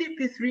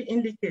 NDP3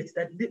 indicates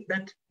that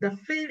the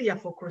failure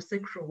for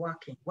cross-sectoral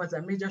working was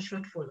a major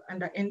shortfall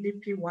under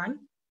NDP1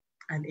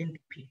 and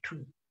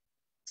NDP2.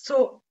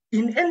 So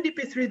in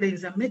NDP3, there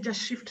is a major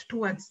shift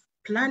towards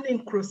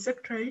planning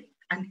cross-sectorally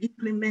and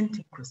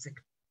implementing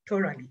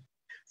cross-sectorally.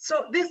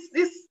 So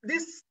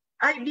this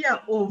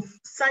idea of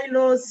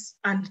silos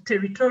and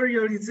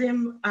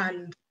territorialism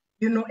and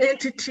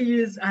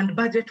entities and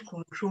budget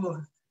control,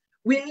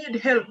 we need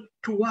help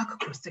to work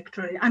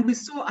cross-sectorally. And we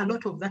saw a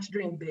lot of that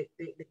during the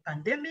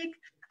pandemic,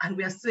 and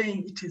we are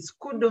saying it is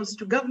kudos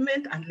to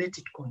government and let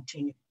it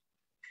continue.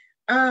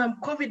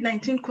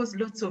 COVID-19 caused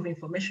lots of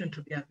information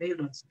to be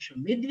available on social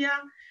media,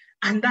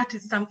 and that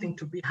is something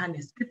to be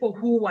harnessed. People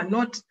who were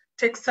not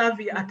tech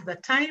savvy at the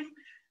time,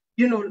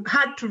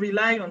 had to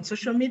rely on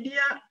social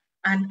media,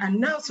 and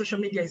now social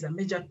media is a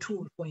major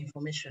tool for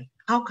information.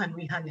 How can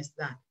we harness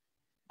that?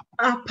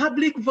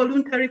 Public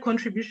voluntary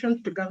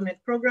contributions to government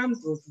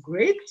programs was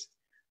great.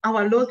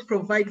 Our laws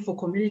provide for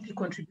community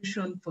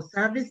contribution for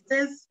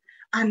services,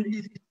 and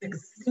it's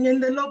existing in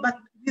the law, but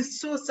we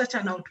saw such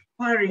an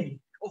outpouring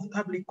of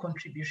public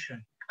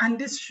contribution, and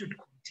this should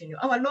continue.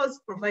 Our laws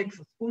provide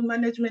for school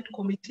management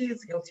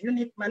committees, health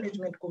unit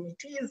management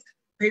committees.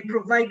 They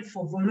provide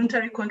for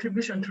voluntary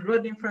contribution to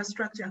road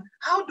infrastructure.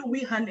 How do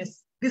we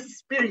harness this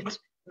spirit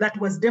that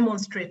was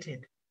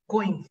demonstrated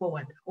going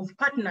forward of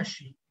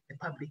partnership with the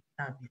public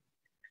service?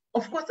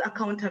 Of course,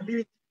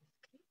 accountability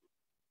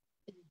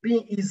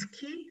is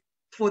key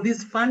for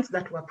these funds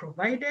that were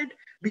provided,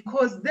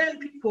 because then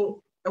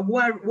people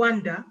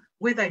wonder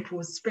whether it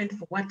was spent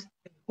for what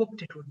they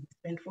hoped it would be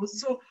spent for.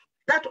 So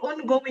that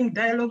ongoing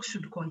dialogue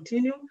should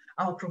continue.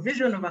 Our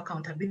provision of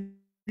accountability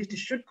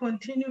should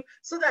continue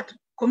so that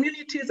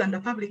communities and the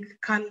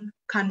public can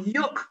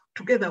yoke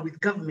together with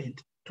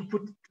government to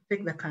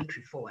take the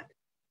country forward.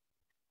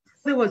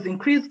 There was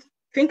increased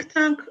think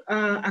tank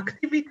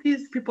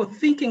activities, people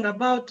thinking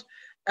about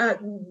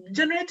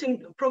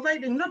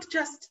providing not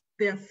just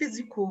their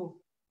physical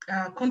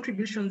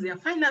contributions, their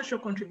financial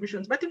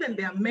contributions, but even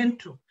their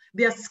mental,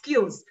 their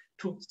skills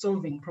to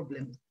solving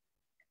problems.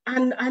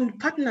 And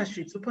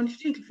partnerships,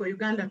 opportunity for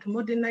Uganda to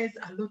modernize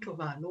a lot of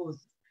our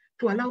laws,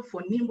 to allow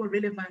for nimble,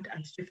 relevant,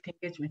 and swift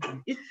engagement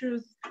on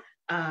issues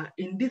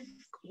in this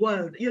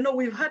world.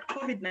 We've had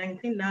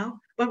COVID-19 now,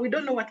 but we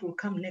don't know what will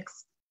come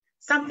next.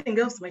 Something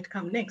else might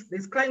come next.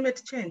 There's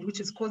climate change, which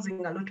is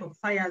causing a lot of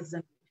fires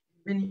in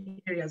many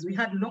areas. We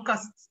had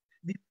locusts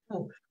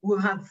before. We'll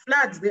have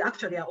floods. They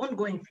actually are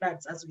ongoing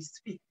floods as we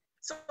speak.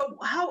 So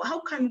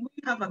how can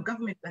we have a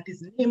government that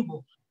is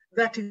nimble,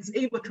 that is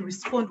able to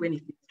respond when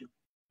it needs to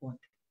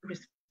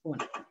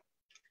respond?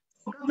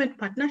 Government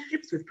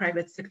partnerships with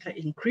private sector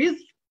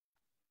increased.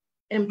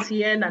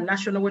 MTN and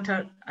National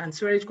Water and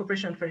Sewerage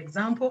Corporation, for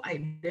example,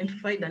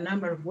 identified a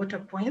number of water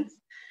points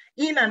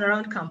in and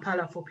around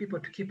Kampala for people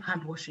to keep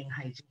hand washing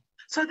hygiene.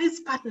 So this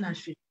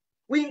partnership,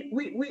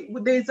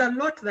 there's a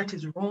lot that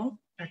is wrong,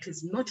 that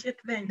is not yet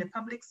there in the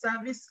public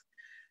service,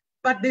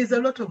 but there's a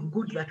lot of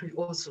good that we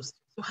also see.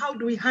 So how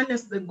do we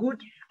harness the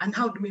good, and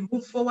how do we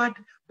move forward,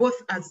 both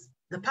as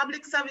the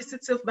public service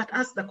itself, but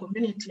as the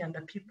community and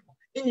the people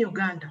in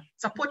Uganda,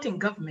 supporting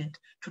government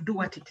to do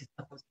what it is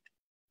supposed to do.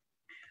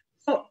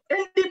 So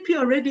NDP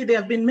already, there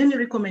have been many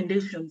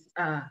recommendations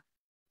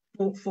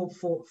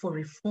for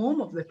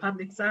reform of the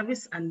public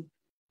service, and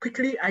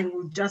quickly I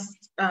will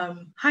just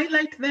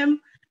highlight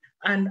them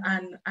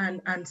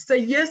and say,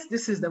 yes,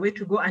 this is the way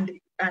to go,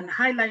 and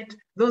highlight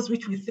those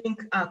which we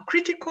think are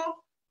critical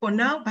for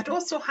now, but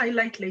also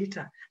highlight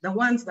later the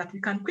ones that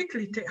we can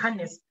quickly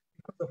harness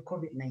because of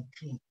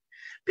COVID-19.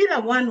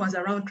 Pillar 1 was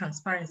around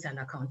transparency and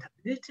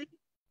accountability.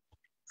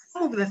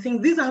 Some of the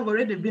things, these have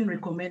already been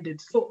recommended.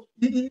 So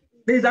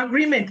there's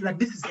agreement that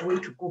this is the way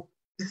to go.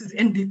 This is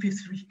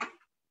NDP3.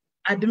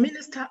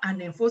 Administer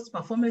and enforce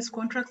performance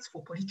contracts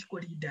for political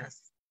leaders,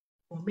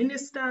 for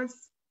ministers,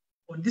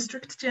 for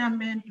district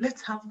chairmen.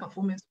 Let's have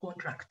performance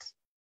contracts.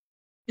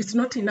 It's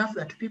not enough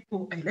that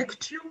people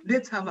elect you.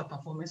 Let's have a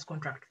performance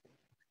contract.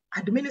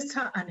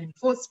 administer and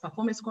enforce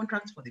performance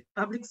contracts for the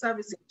public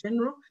service in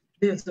general.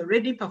 There's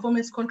already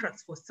performance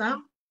contracts for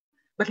some,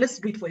 but let's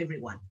do it for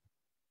everyone.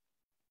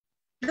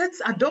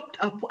 Let's adopt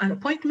an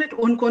appointment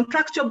on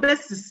contractual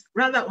basis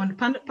rather on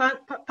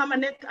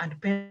permanent and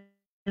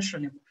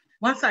pensionable.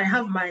 Once I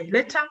have my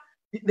letter,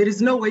 there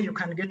is no way you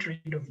can get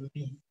rid of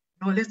me.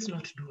 No, let's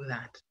not do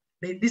that.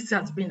 This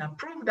has been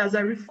approved as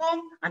a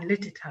reform and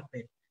let it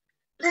happen.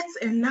 Let's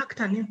enact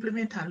and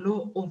implement a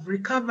law of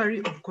recovery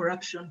of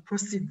corruption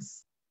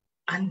proceeds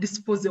and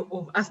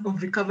disposal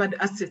of recovered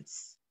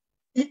assets.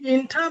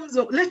 In terms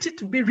of, let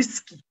it be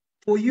risky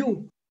for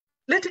you.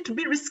 Let it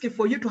be risky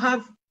for you to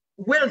have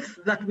wealth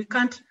that we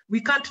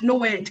can't know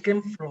where it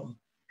came from.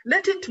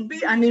 Let it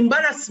be an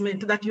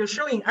embarrassment that you're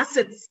showing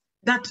assets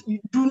that you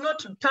do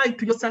not tie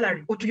to your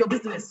salary or to your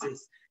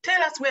businesses.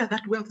 Tell us where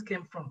that wealth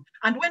came from.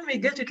 And when we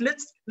get it,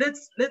 let's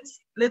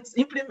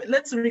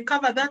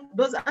recover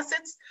those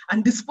assets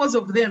and dispose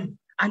of them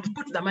and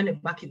put the money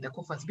back in the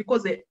coffers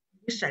because they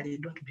initially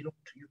don't belong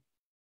to you.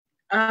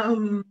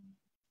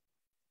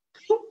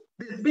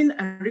 There's been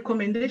a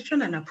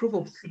recommendation and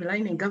approval of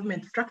streamlining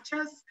government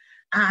structures.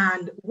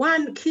 And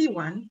one key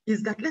one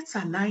is that let's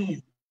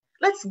align,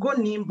 let's go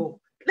nimble,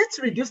 let's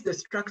reduce the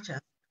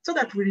structures so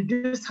that we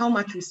reduce how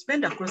much we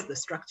spend across the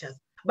structures.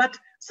 But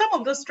some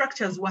of those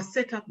structures were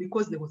set up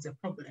because there was a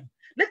problem.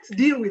 Let's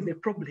deal with the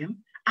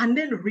problem and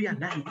then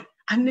realign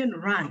and then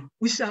run.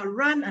 We shall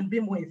run and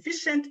be more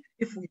efficient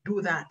if we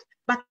do that.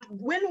 But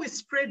when we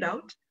spread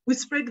out, we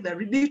spread the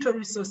little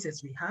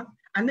resources we have,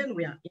 and then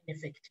we are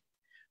ineffective.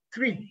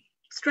 3,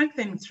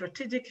 strengthening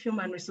strategic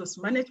human resource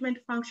management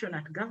function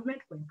at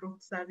government for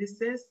improved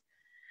services.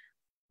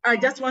 I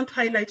just want to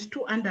highlight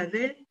 2 under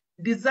there.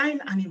 Design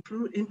and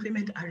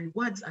implement a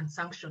rewards and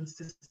sanctions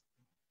system.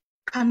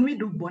 Can we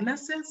do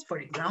bonuses, for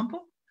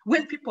example?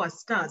 When people are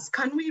stars,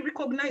 can we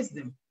recognize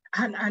them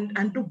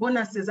and do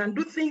bonuses and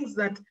do things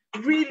that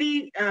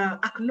really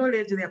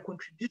acknowledge their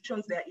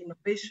contributions, their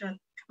innovation?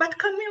 But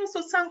can we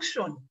also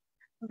sanction?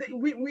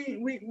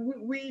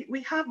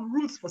 We have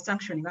rules for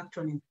sanctioning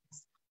actually,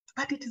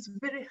 but it is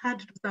very hard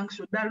to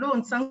sanction. The law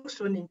on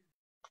sanctioning,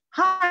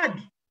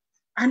 hard.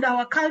 And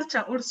our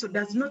culture also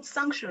does not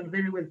sanction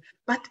very well.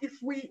 But if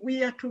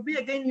we are to be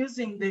again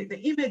using the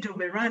image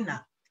of a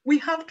runner, we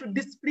have to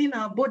discipline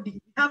our body,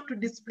 we have to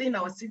discipline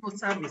our civil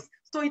service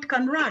so it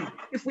can run.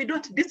 If we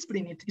don't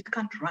discipline it, it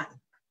can't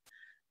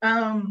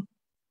run.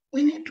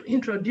 We need to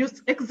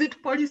introduce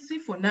exit policy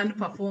for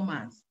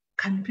non-performers.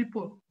 Can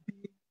people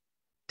be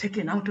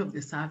taken out of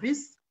the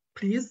service,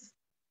 please?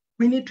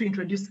 We need to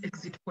introduce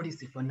exit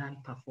policy for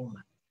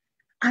non-performers.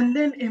 And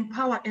then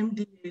empower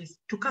MDAs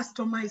to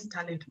customize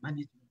talent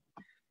management.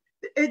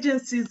 The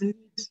agencies need,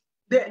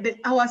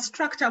 our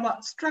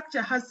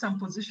structure has some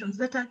positions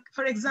that are,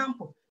 for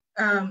example,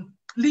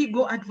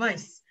 legal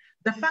advice.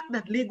 The fact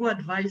that legal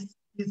advice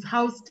is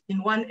housed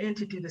in one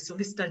entity, the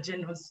Solicitor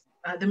General's,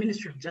 the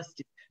Ministry of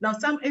Justice. Now,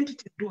 some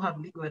entities do have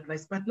legal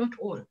advice, but not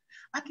all.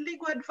 But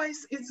legal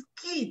advice is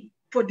key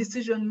for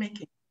decision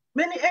making.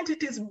 Many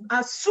entities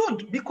are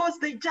sued because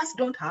they just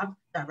don't have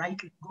the right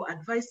legal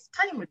advice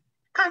timely.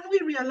 Can we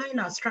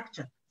realign our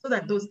structure so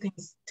that those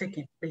things take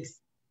place?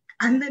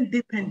 And then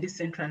deepen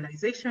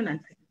decentralization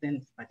and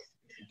citizens'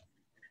 participation.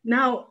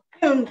 Now,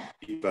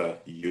 Eva,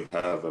 you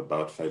have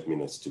about 5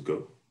 minutes to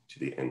go to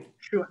the end.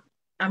 Sure,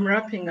 I'm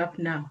wrapping up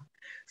now.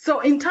 So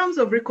in terms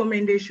of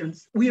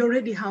recommendations, we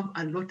already have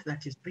a lot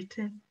that is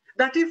written,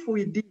 that if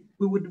we did,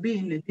 we would be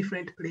in a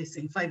different place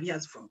in 5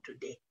 years from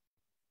today.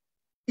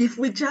 If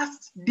we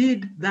just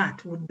did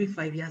that, would be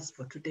 5 years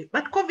for today.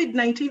 But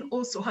COVID-19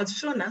 also has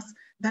shown us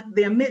that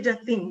there are major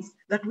things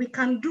that we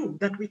can do,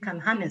 that we can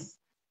harness.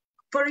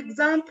 For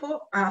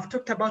example, I've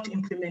talked about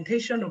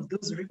implementation of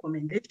those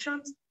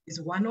recommendations is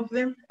one of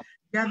them.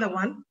 The other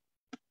one,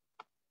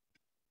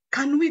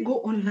 can we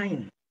go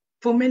online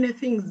for many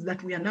things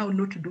that we are now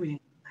not doing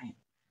online?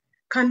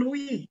 Can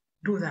we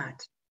do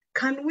that?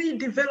 Can we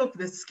develop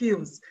the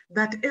skills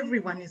that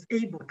everyone is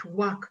able to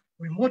work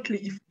remotely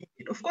if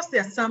needed? Of course,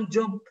 there are some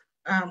job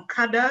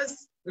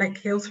cadres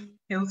like health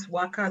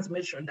workers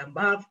mentioned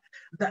above.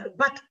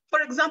 But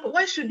for example,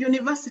 why should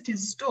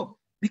universities stop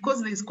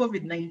because there is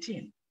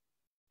COVID-19?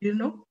 You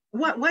know,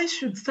 why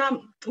should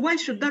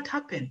that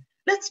happen?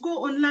 Let's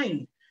go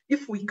online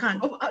if we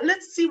can.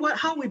 Let's see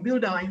how we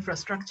build our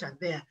infrastructure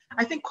there.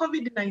 I think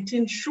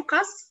COVID-19 shook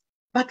us,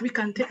 but we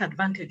can take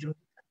advantage of it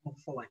and move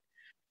forward.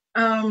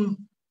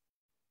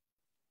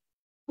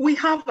 We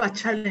have a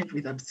challenge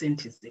with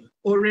absenteeism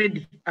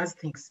already as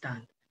things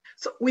stand.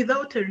 So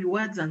without a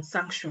rewards and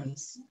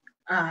sanctions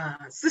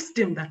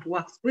system that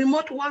works,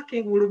 remote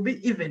working will be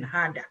even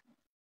harder.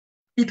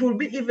 It will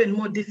be even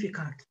more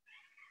difficult.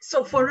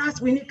 So for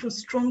us, we need to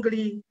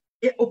strongly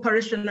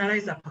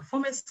operationalize a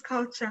performance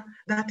culture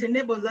that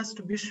enables us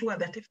to be sure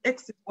that if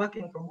X is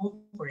working from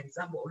home, for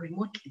example, or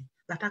remotely,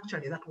 that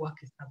actually that work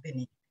is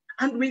happening.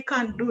 And we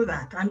can do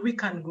that, and we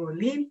can go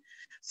lean.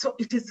 So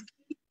it is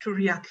key to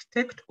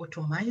re-architect,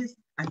 automize,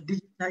 and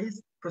digitize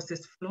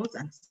process flows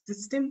and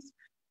systems.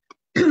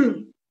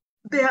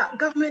 There are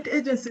government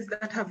agencies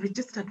that have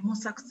registered more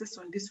success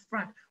on this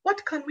front.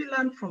 What can we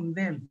learn from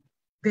them?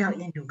 They are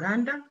in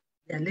Uganda,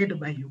 they are led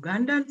by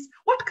Ugandans.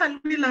 What can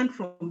we learn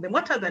from them?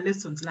 What are the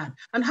lessons learned?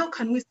 And how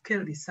can we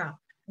scale this up?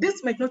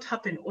 This might not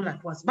happen all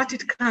at once, but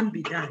it can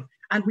be done.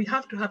 And we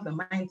have to have the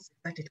mindset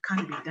that it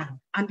can be done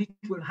and it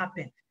will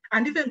happen.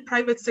 And even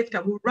private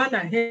sector will run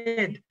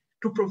ahead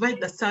to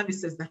provide the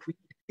services that we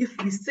need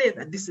if we say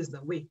that this is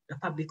the way the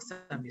public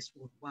service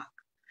will work.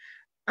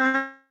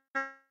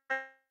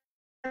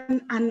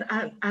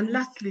 And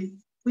lastly,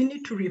 we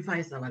need to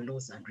revise our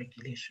laws and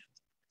regulations.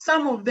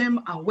 Some of them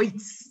are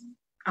weights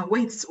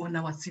on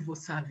our civil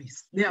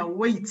service. They are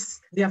weights,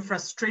 they are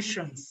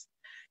frustrations.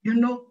 You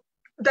know,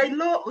 the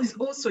law is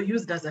also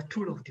used as a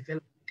tool of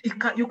development.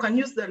 You can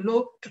use the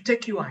law to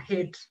take you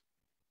ahead.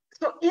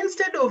 So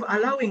instead of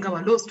allowing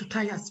our laws to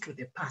tie us to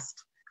the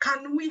past,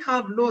 can we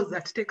have laws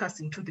that take us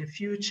into the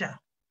future?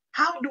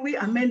 How do we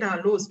amend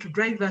our laws to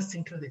drive us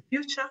into the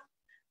future?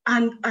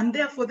 And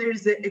therefore, there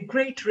is a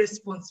great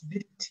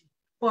responsibility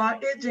for our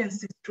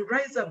agencies to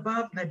rise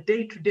above the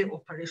day-to-day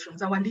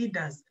operations, our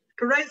leaders,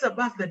 to rise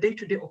above the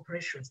day-to-day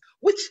operations,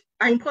 which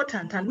are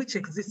important and which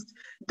exist,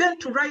 then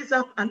to rise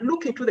up and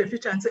look into the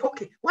future and say,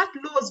 okay, what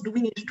laws do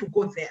we need to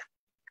go there?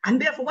 And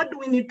therefore, what do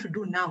we need to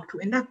do now to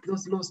enact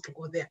those laws to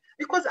go there?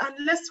 Because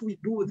unless we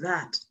do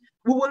that,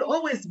 we will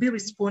always be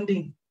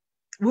responding.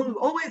 We will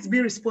always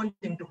be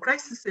responding to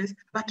crises,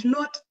 but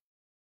not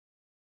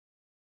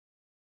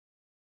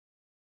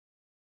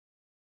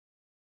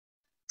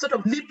sort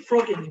of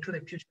leapfrogging into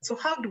the future. So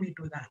how do we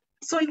do that?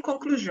 So in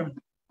conclusion,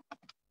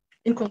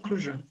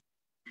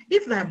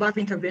 if the above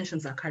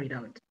interventions are carried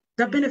out,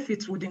 the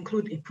benefits would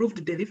include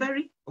improved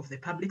delivery of the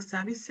public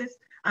services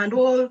and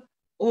all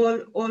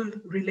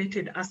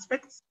related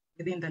aspects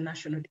within the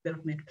national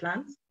development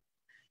plans.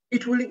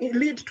 It will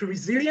lead to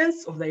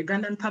resilience of the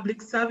Ugandan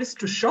public service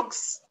to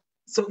shocks.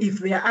 So if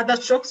there are other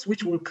shocks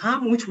which will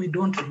come, which we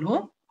don't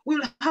know,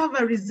 we'll have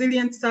a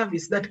resilient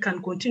service that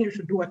can continue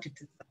to do what it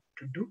is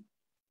to do.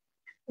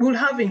 We'll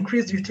have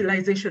increased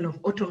utilization of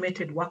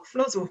automated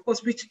workflows, of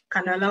course, which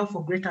can allow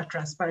for greater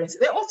transparency.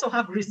 They also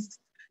have risks.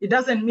 It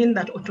doesn't mean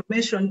that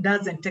automation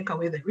doesn't take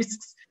away the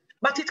risks,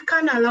 but it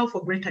can allow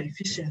for greater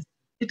efficiency.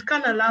 It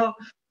can allow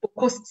for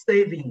cost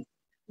savings,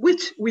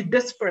 which we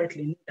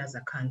desperately need as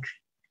a country.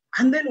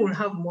 And then we'll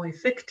have more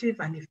effective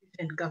and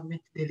efficient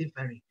government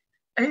delivery,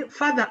 and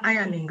further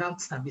ironing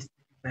out service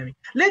delivery.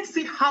 Let's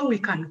see how we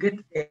can get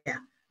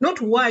there, not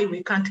why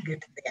we can't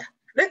get there.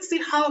 Let's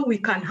see how we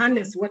can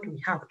harness what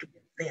we have to get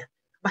there,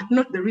 but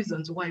not the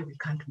reasons why we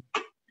can't.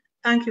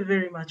 Thank you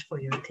very much for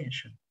your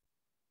attention.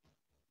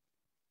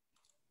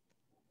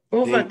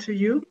 Over to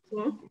you.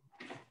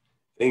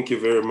 Thank you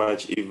very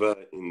much, Eva.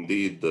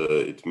 Indeed,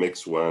 it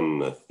makes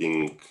one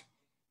think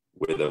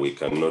whether we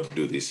cannot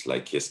do this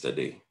like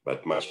yesterday,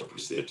 but much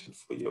appreciated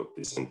for your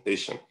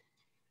presentation.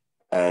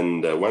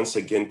 And once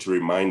again, to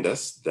remind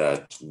us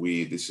that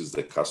this is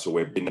the Castle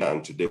webinar,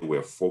 and today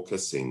we're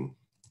focusing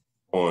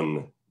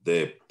on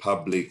the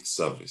public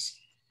service.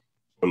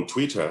 On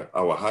Twitter,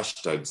 our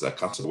hashtags are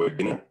Castle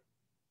webinar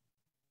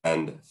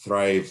and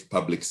Thrive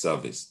Public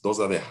Service. Those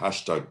are the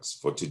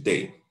hashtags for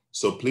today.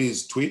 So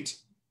please tweet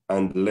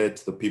and let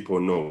the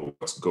people know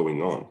what's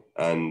going on.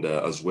 And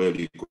as well,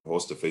 you could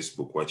host a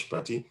Facebook watch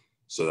party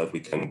so that we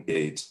can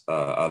get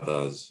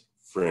others,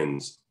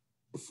 friends,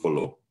 to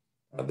follow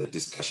the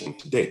discussion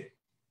today.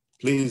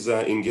 Please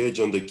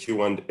engage on the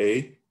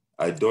Q&A.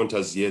 I don't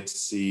as yet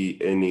see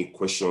any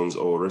questions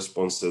or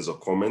responses or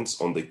comments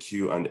on the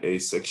Q&A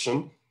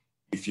section.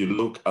 If you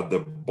look at the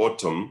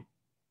bottom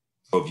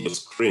of your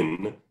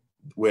screen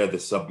where the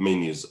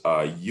submenus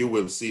are, you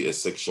will see a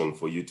section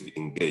for you to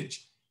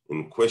engage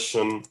in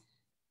question,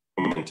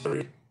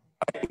 commentary.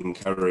 I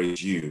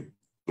encourage you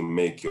to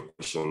make your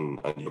question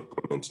and your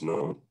comment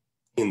known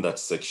in that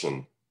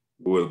section.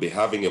 We will be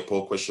having a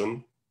poll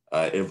question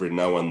every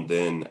now and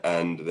then,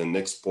 and the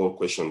next poll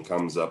question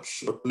comes up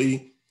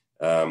shortly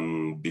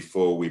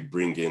before we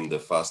bring in the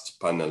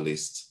first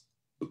panelist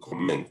to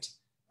comment.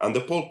 And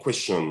the poll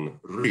question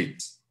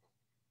reads,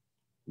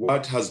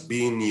 what has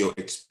been your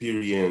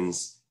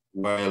experience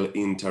while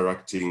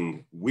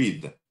interacting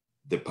with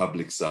the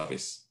public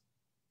service?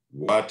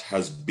 What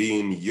has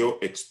been your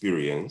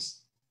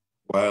experience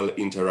while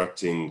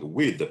interacting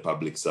with the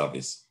public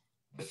service?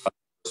 The first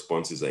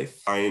response is, I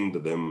find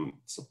them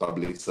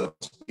public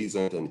service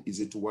pleasant and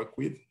easy to work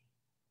with.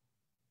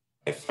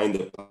 I find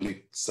the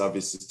public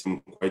service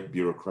system quite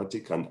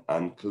bureaucratic and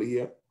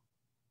unclear.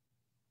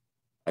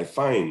 I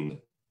find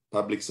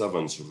public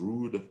servants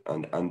rude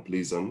and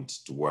unpleasant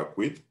to work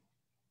with.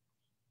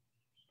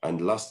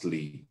 And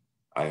lastly,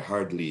 I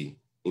hardly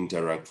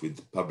interact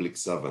with public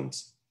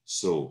servants,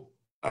 so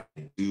I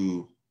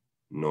do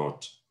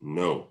not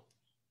know.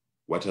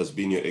 What has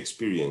been your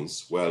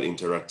experience while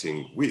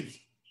interacting with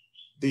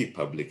the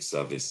public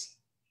service?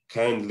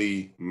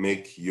 Kindly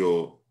make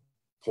your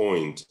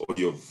point or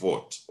your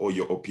vote or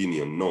your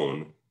opinion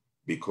known,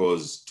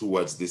 because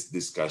towards this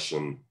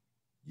discussion,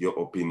 your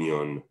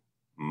opinion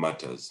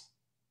matters.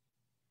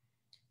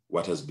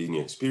 What has been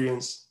your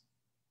experience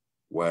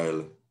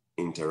while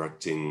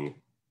interacting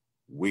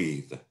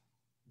with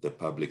the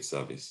public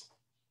service.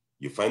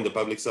 You find the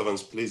public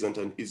servants pleasant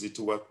and easy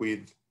to work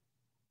with.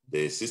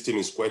 The system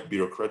is quite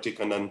bureaucratic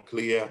and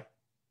unclear.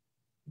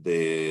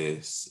 The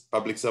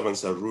public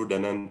servants are rude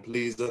and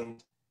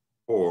unpleasant,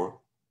 or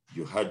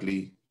you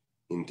hardly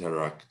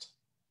interact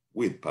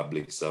with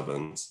public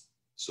servants,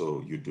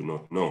 so you do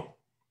not know.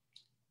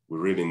 We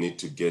really need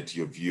to get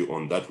your view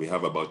on that. We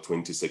have about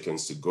 20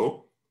 seconds to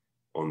go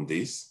on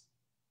this.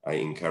 I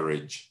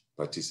encourage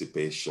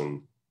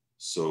participation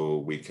so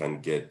we can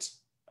get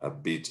a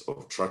bit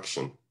of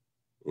traction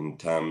in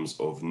terms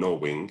of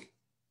knowing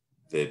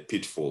the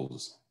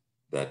pitfalls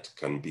that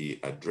can be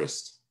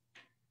addressed.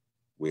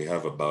 We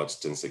have about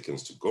 10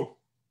 seconds to go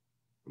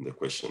on the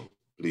question.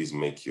 Please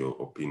make your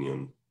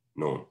opinion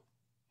known.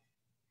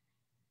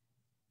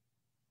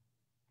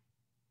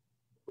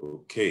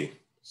 Okay,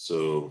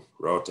 so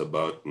right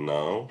about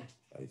now,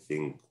 I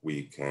think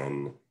we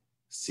can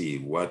see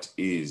what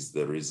is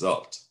the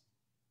result.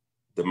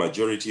 The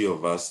majority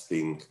of us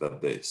think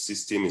that the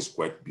system is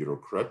quite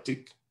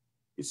bureaucratic.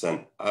 It's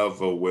an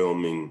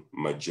overwhelming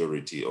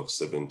majority of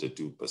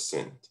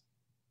 72%,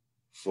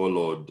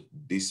 followed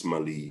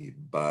dismally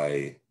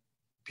by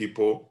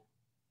people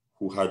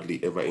who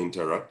hardly ever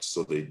interact,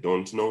 so they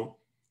don't know,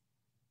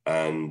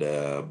 and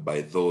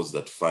by those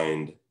that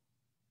find,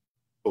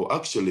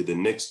 actually the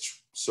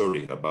next,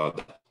 sorry about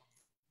that.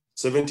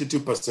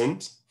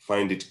 72%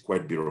 find it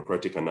quite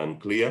bureaucratic and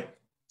unclear.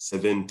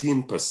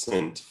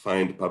 17%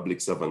 find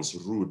public servants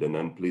rude and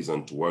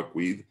unpleasant to work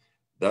with.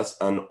 That's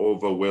an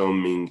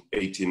overwhelming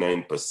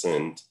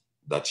 89%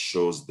 that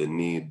shows the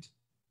need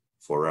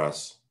for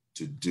us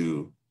to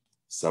do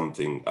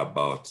something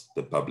about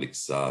the public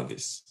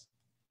service.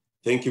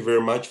 Thank you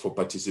very much for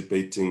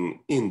participating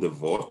in the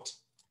vote.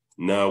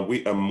 Now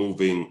we are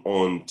moving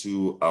on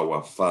to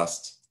our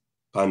first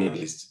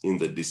panelist in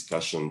the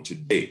discussion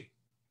today.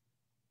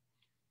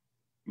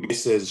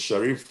 Mrs.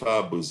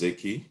 Sharifa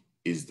Buzeki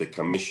is the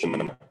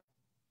Commissioner,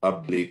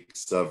 Public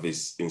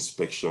Service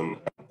Inspection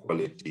and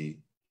Quality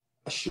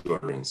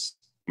Assurance,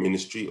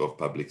 Ministry of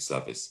Public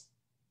Service.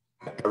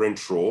 Her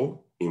current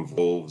role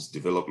involves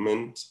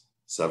development,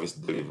 service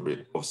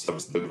delivery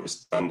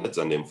standards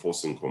and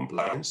enforcing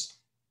compliance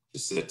to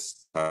set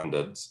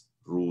standards,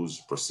 rules,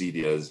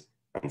 procedures,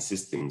 and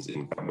systems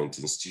in government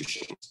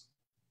institutions.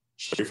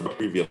 Sharifa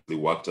previously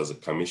worked as a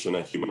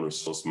Commissioner, Human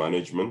Resource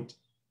Management,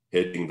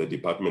 heading the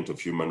Department of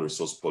Human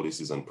Resource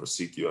Policies and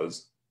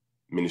Procedures,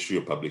 Ministry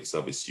of Public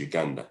Service,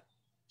 Uganda.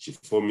 She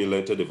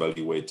formulated,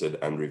 evaluated,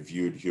 and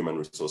reviewed human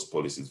resource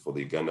policies for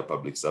the Uganda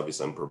Public Service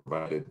and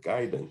provided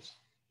guidance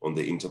on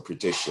the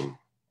interpretation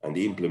and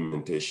the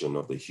implementation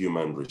of the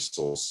human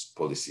resource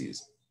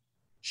policies.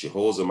 She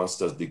holds a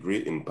master's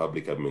degree in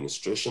public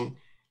administration,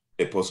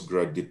 a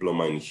postgrad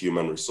diploma in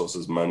human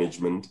resources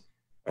management,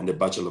 and a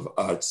Bachelor of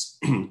Arts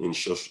in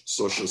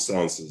social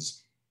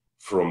sciences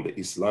from the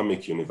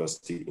Islamic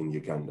University in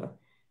Uganda.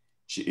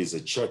 She is a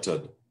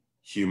chartered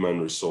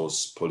human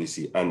resource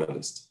policy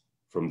analyst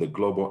from the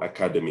Global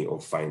Academy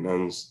of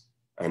Finance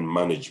and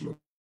Management.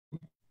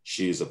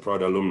 She is a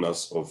proud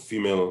alumnus of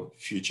Female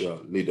Future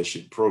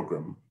Leadership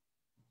Program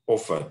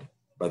offered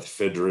by the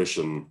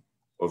Federation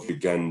of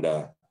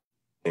Uganda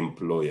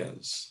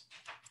Employers.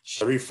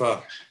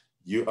 Sharifa,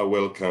 you are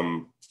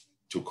welcome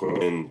to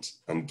comment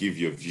and give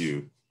your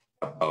view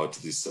about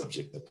this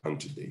subject at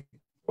hand today.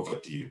 Over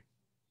to you.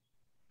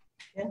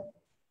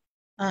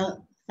 Yeah.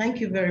 Thank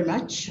you very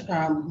much,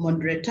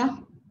 moderator.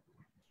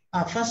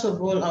 First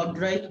of all, I would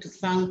like to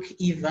thank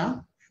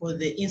Eva for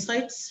the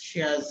insights she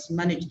has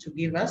managed to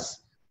give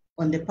us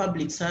on the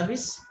public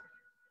service.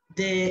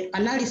 The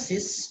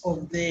analysis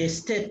of the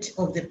state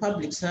of the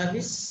public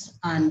service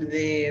and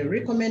the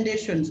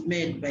recommendations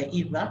made by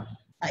Eva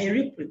are a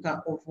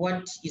replica of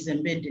what is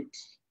embedded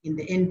in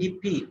the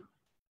NDP.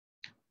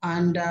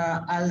 And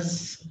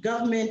as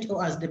government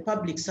or as the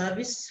public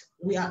service,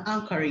 we are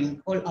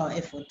anchoring all our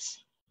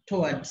efforts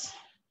towards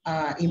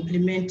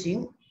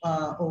implementing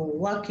or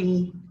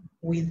working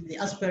with the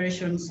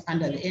aspirations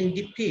under the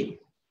NDP.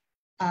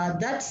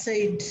 That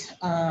said,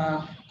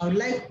 I would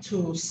like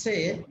to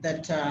say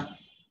that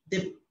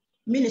the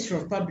Ministry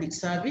of Public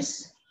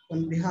Service,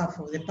 on behalf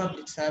of the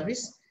public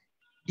service,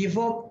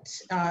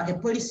 developed a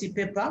policy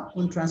paper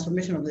on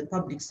transformation of the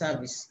public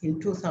service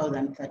in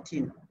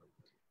 2013.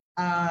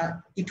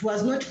 It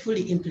was not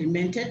fully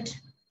implemented.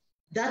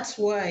 That's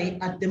why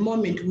at the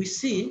moment we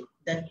see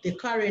that the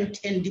current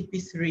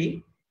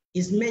NDP3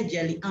 is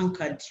majorly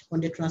anchored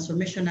on the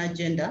transformation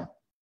agenda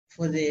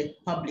for the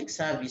public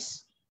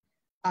service.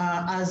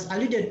 As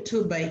alluded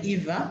to by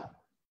Eva,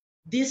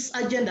 this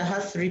agenda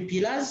has 3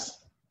 pillars.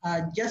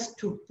 Just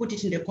to put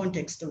it in the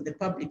context of the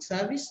public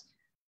service,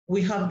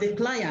 we have the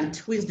client,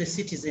 who is the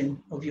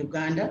citizen of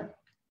Uganda.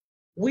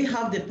 We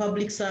have the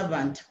public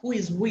servant, who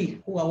is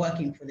we who are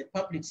working for the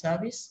public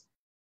service.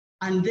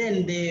 And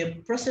then the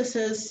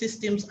processes,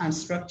 systems, and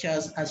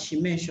structures, as she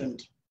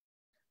mentioned.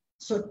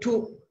 So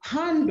to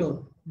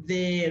handle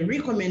the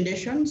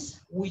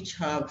recommendations which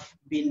have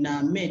been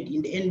made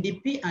in the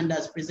NDP and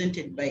as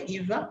presented by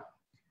Eva,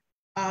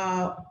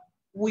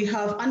 we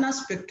have an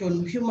aspect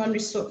on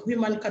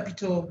human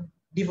capital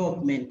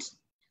development,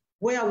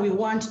 where we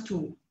want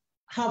to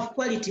have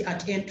quality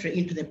at entry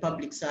into the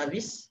public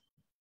service.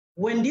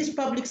 When these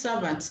public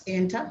servants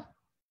enter,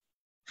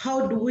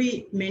 how do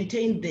we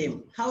maintain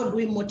them? How do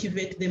we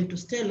motivate them to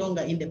stay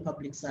longer in the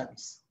public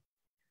service?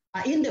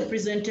 In the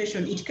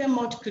presentation, it came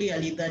out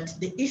clearly that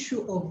the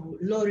issue of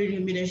low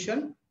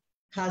remuneration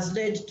has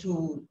led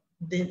to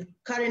the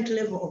current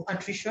level of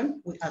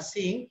attrition we are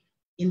seeing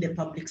in the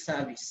public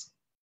service.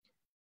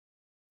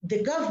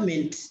 The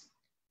government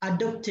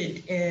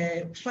adopted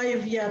a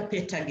 5-year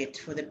pay target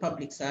for the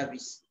public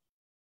service.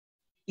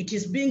 It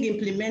is being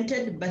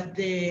implemented, but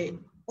the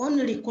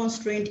only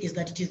constraint is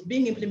that it is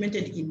being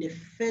implemented in a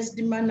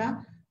phased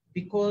manner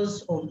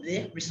because of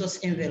the resource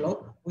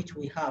envelope which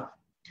we have.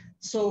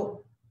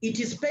 So it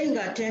is paying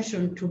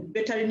attention to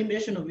better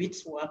remuneration of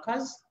its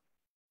workers,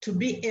 to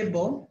be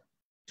able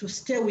to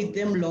stay with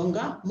them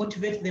longer,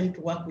 motivate them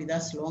to work with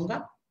us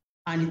longer,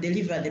 and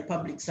deliver the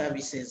public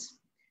services.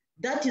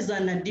 That is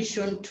an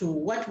addition to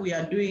what we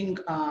are doing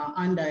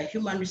under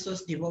human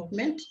resource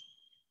development.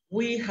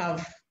 We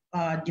have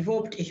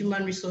developed a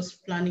human resource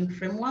planning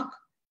framework.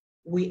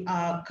 We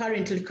are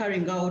currently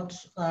carrying out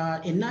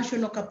a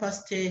national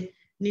capacity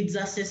needs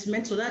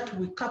assessment so that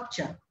we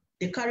capture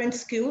the current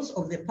skills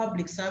of the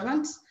public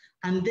servants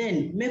and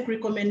then make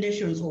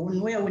recommendations on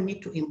where we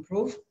need to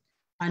improve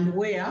and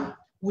where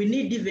we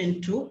need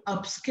even to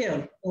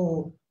upscale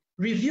or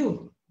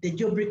review the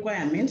job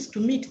requirements to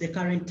meet the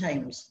current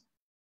times.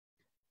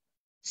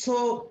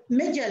 So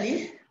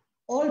majorly,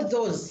 all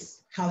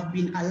those have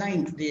been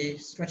aligned to the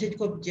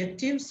strategic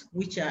objectives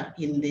which are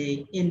in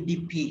the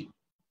NDP.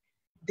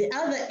 The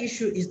other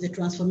issue is the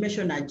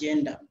transformation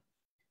agenda.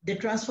 The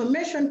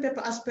transformation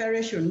paper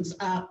aspirations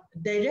are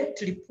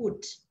directly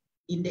put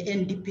in the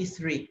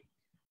NDP3.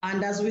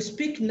 And as we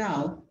speak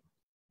now,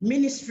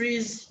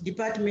 ministries,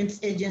 departments,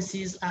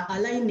 agencies are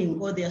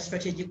aligning all their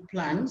strategic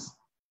plans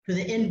to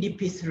the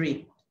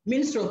NDP3.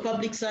 Ministry of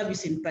Public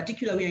Service in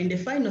particular, we are in the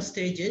final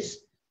stages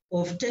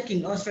of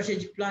taking our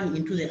strategic plan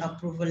into the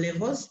approval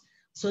levels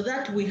so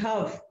that we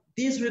have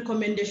these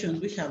recommendations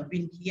which have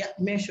been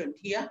mentioned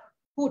here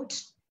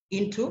put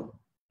into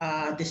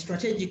the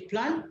strategic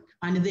plan,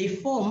 and they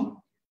form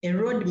a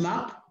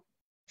roadmap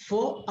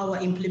for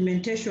our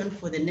implementation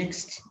for the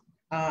next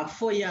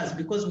 4 years,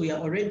 because we are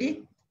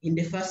already in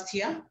the first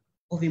year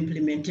of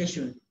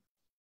implementation.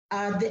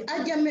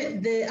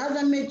 The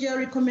other major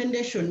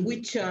recommendation,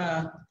 which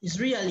is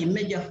really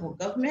major for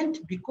government,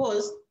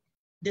 because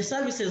the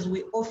services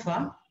we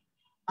offer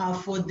are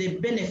for the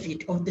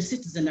benefit of the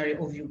citizenry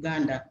of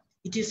Uganda.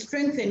 It is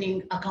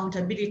strengthening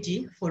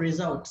accountability for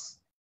results.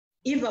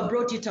 Eva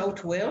brought it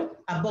out well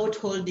about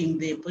holding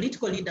the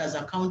political leaders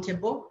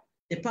accountable,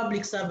 the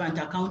public servant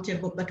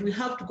accountable, but we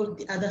have to go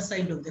to the other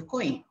side of the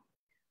coin.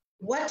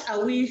 What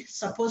are we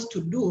supposed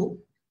to do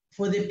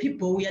for the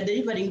people we are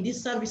delivering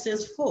these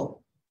services for?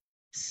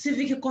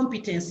 Civic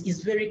competence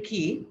is very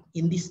key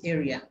in this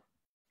area.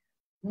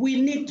 We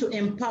need to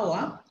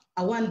empower,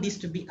 I want this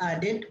to be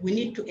added, we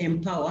need to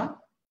empower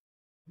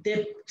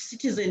the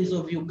citizens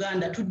of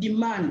Uganda to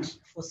demand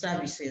for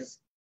services.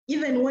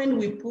 Even when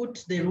we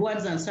put the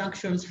rewards and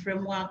sanctions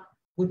framework,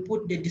 we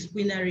put the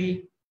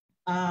disciplinary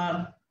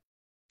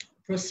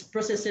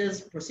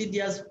processes,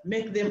 procedures,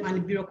 make them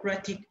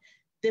unbureaucratic,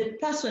 the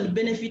person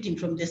benefiting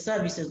from the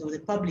services of the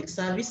public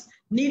service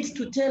needs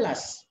to tell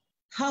us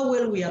how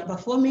well we are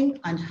performing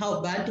and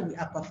how bad we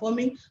are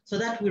performing so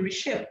that we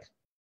reshape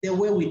the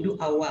way we do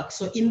our work.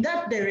 So in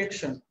that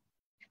direction,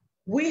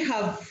 we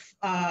have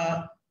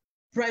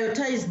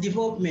prioritized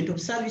development of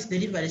service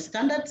delivery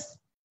standards.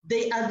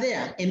 They are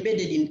there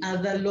embedded in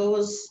other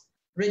laws,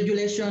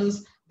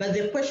 regulations, but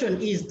the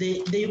question is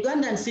the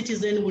Ugandan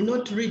citizen will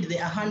not read the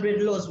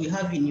 100 laws we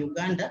have in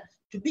Uganda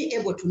to be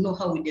able to know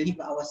how we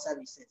deliver our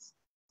services.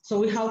 So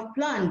we have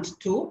planned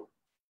to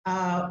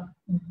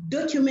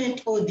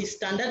document all these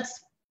standards,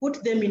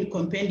 put them in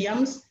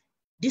compendiums,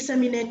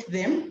 disseminate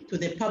them to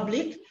the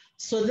public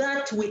so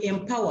that we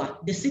empower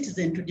the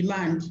citizen to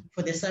demand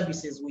for the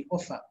services we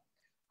offer.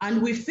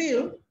 And we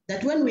feel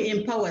that when we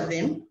empower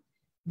them,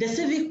 the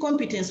civic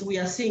competence we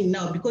are seeing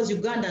now, because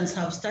Ugandans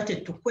have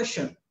started to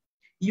question.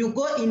 You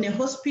go in a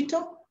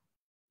hospital,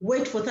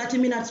 wait for 30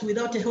 minutes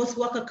without a health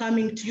worker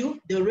coming to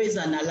you, they'll raise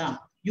an alarm.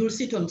 You'll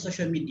see it on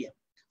social media.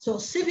 So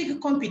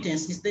civic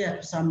competence is there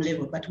to some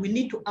level, but we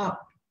need to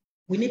up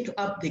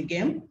the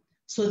game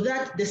so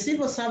that the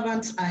civil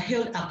servants are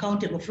held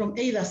accountable from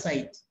either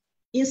side,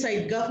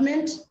 inside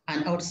government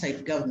and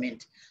outside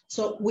government.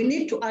 So we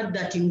need to add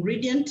that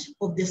ingredient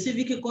of the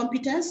civic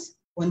competence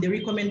on the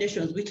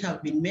recommendations which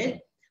have been made,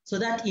 so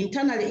that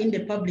internally in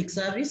the public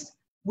service,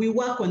 we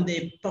work on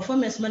the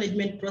performance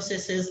management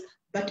processes,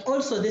 but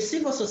also the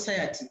civil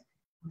society,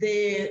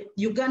 the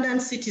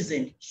Ugandan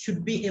citizen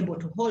should be able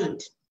to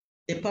hold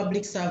the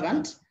public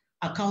servant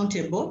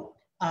accountable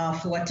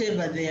for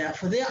whatever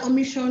for their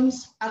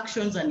omissions,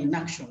 actions, and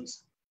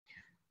inactions.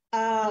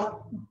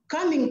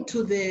 Coming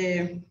to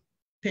the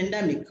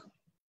pandemic,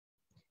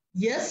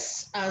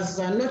 Yes, as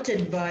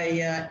noted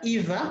by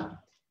Eva,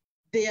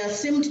 there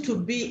seemed to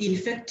be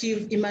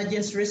effective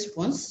emergency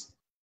response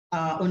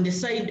on the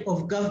side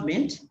of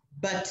government,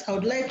 but I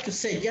would like to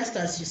say, just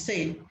as you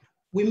said,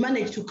 we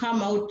managed to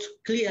come out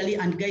clearly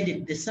and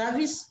guided the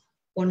service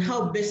on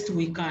how best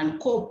we can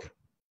cope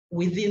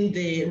within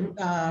the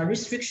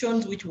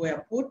restrictions which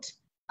were put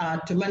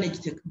to manage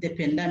the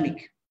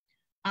pandemic.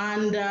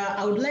 And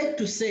I would like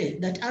to say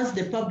that as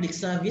the public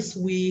service,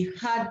 we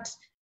had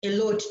a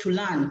lot to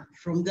learn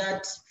from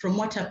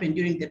what happened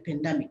during the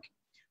pandemic.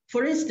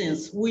 For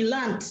instance, we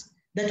learned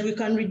that we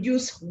can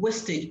reduce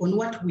wastage on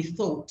what we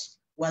thought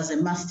was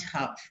a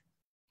must-have.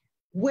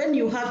 When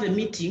you have a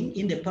meeting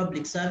in the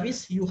public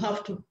service, you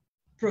have to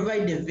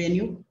provide a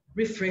venue,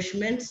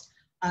 refreshments,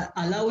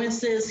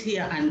 allowances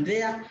here and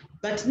there,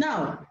 but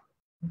now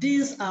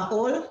these are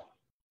all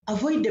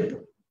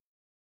avoidable.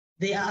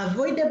 They are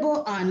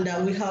avoidable,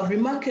 and we have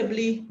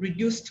remarkably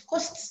reduced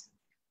costs.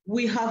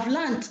 We have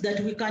learned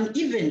that we can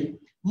even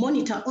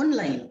monitor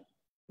online.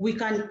 We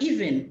can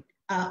even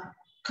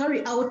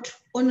carry out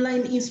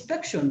online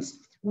inspections.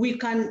 We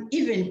can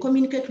even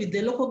communicate with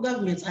the local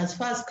governments as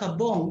far as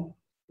Kabong,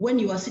 when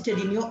you are seated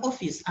in your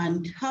office,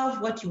 and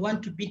have what you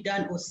want to be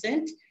done or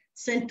sent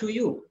to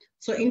you.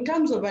 So in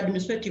terms of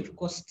administrative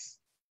costs,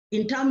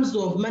 in terms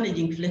of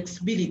managing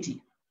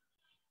flexibility,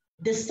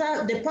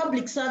 the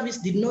public service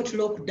did not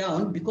lock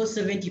down because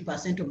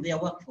 70% of their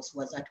workforce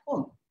was at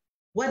home.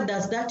 What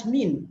does that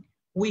mean?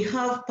 We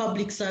have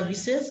public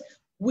services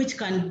which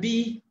can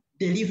be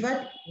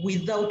delivered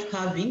without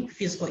having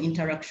physical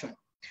interaction.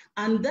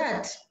 And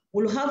that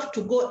will have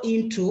to go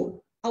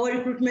into our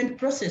recruitment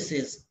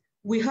processes.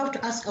 We have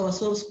to ask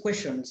ourselves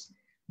questions.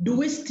 Do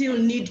we still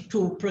need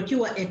to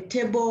procure a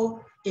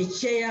table, a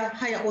chair,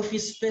 hire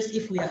office space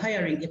if we are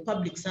hiring a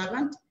public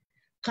servant?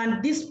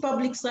 Can this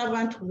public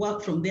servant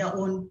work from their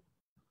own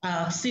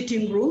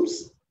sitting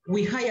rooms?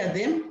 We hire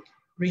them,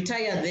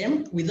 retire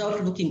them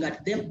without looking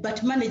at them,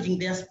 but managing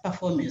their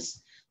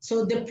performance.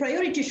 So the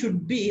priority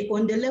should be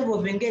on the level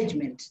of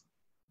engagement.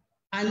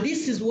 And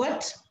this is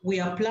what we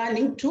are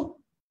planning to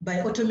by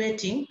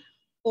automating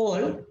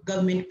all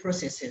government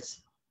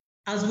processes.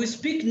 As we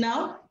speak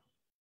now,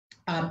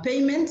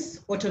 payments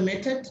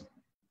automated,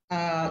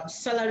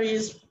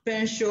 salaries,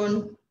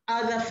 pension,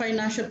 other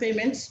financial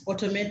payments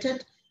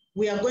automated.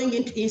 We are going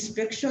into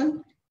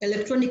inspection,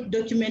 electronic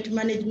document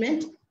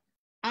management,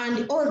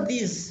 and all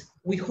these,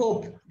 we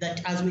hope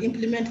that as we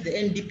implement the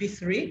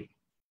NDP3,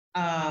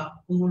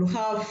 we will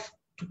have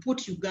to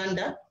put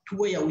Uganda to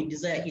where we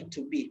desire it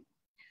to be.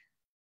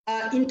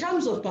 In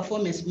terms of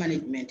performance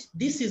management,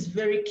 this is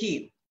very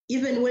key.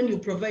 Even when you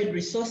provide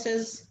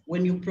resources,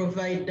 when you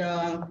provide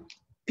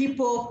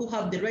people who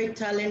have the right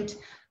talent,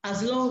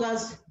 as long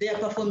as their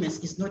performance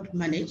is not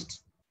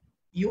managed,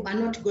 you are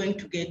not going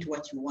to get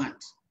what you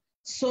want.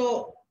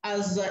 So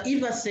as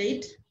Eva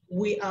said,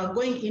 we are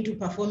going into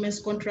performance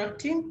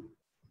contracting,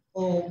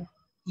 or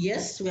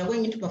yes, we are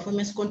going into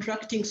performance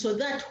contracting so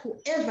that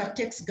whoever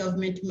takes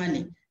government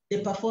money,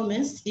 the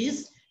performance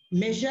is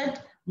measured,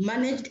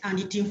 managed, and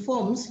it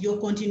informs your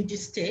continued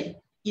stay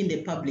in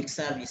the public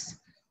service.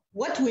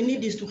 What we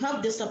need is to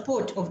have the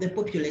support of the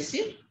populace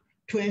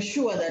to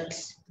ensure that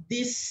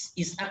this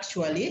is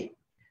actually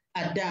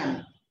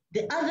done.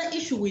 The other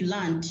issue we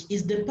learned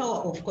is the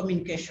power of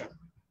communication.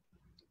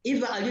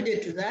 Eva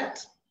alluded to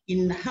that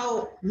in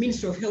how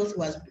Ministry of Health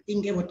was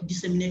being able to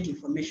disseminate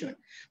information,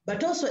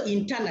 but also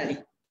internally,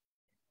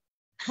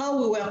 how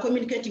we were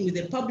communicating with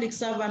the public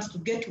servants to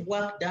get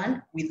work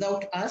done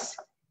without us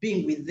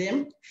being with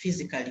them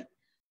physically.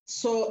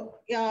 So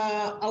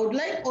I would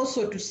like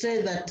also to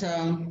say that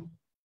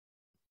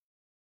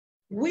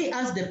we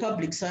as the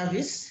public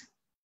service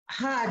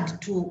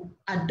had to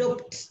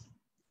adopt,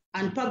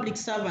 and public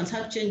servants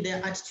had changed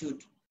their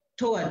attitude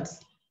towards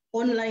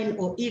online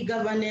or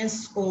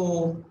e-governance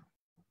or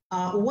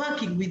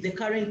working with the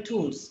current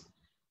tools,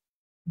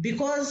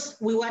 because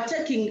we were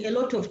taking a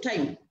lot of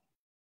time.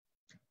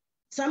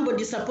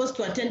 Somebody is supposed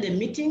to attend a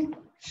meeting,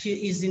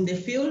 she is in the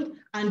field,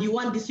 and you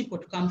want these people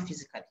to come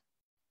physically.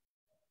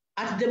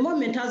 At the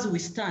moment as we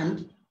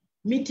stand,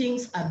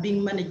 meetings are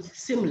being managed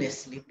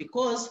seamlessly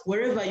because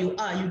wherever you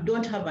are, you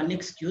don't have an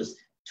excuse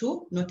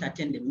to not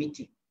attend a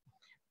meeting.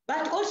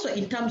 But also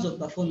in terms of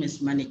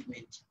performance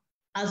management,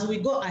 as we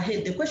go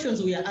ahead, the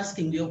questions we are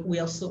asking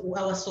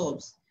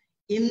ourselves,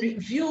 in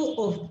view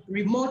of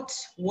remote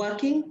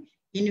working,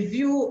 in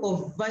view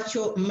of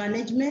virtual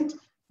management,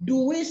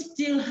 do we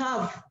still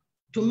have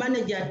to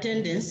manage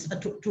attendance,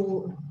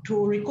 to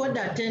record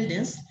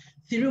attendance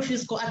through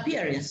physical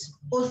appearance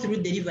or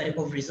through delivery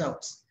of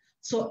results?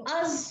 So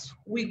as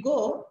we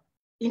go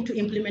into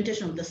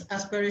implementation of the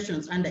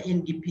aspirations under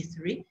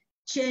NDP3,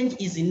 change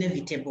is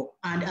inevitable.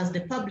 And as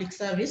the public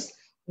service,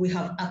 we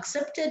have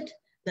accepted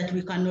that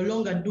we can no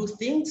longer do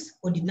things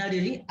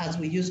ordinarily as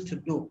we used to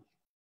do.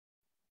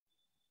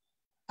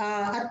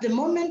 At the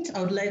moment,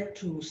 I would like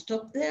to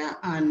stop there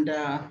and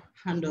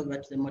hand over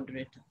to the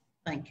moderator.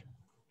 Thank you.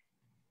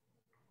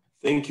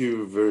 Thank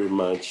you very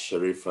much,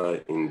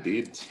 Sharifa,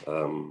 indeed,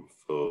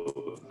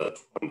 for that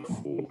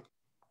wonderful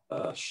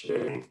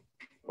sharing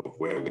of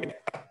where we're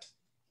at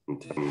in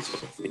terms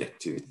of the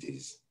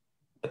activities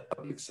that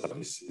public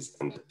service is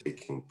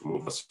undertaking to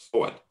move us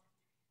forward.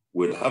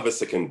 We'll have a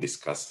second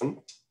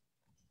discussant,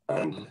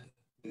 and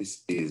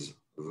this is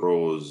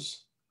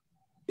Rose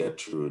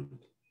Gertrude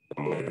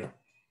Amwera.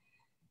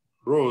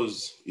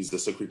 Rose is the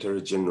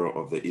Secretary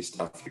General of the East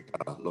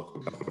Africa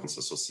Local Governments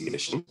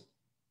Association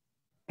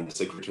and the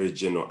Secretary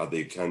General at the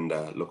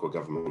Uganda Local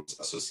Governments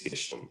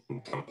Association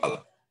in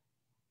Kampala.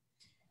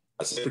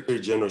 As Secretary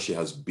General, she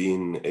has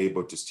been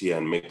able to steer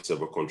and make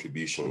several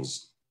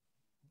contributions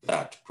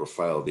that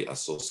profile the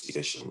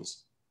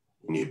associations.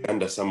 In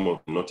Uganda, some of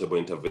the notable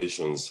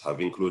interventions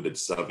have included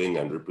serving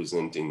and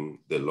representing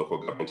the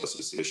Local Government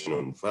Association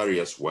on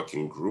various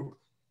working group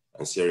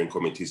and steering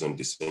committees on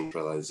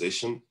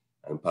decentralization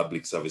and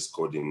public service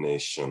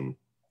coordination.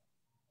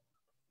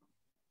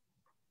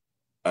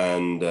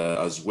 And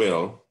as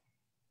well,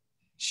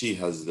 she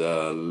has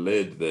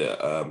led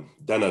the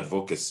done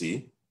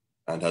advocacy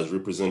and has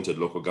represented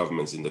local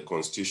governments in the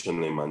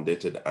constitutionally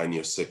mandated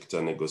annual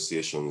sector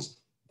negotiations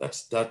that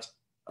start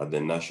at the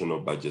national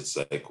budget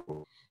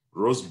cycle.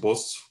 Rose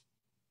boasts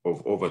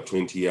of over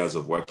 20 years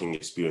of working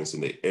experience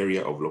in the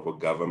area of local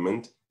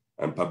government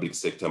and public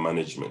sector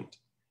management.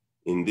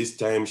 In this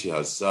time, she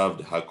has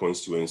served her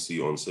constituency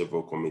on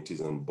several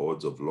committees and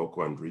boards of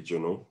local and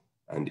regional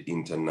and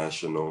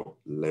international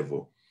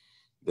level.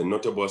 The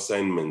notable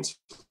assignments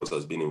Rose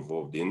has been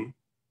involved in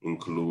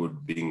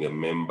include being a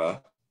member,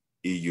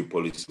 EU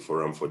Policy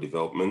Forum for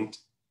Development,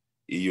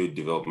 EU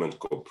Development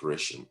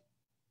Cooperation,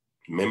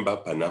 member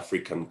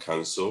Pan-African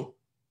Council,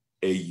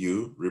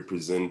 AU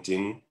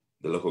representing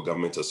the Local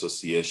Government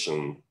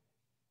Association,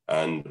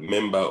 and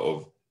member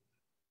of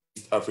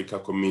East Africa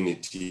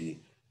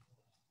Community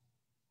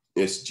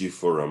SG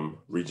Forum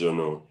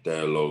Regional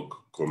Dialogue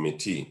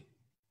Committee,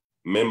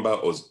 member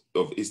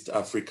of East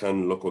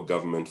African Local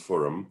Government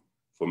Forum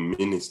for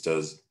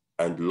Ministers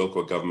and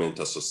Local Government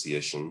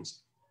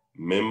Associations,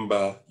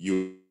 member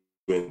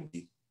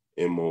UND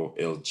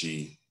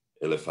MOLG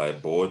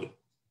LFI Board,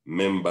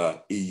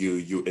 member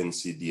EU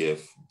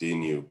UNCDF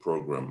DNU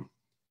Program,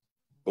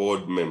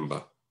 board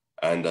member,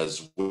 and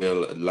as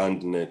well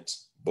LandNet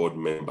board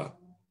member,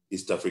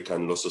 East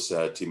African Law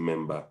Society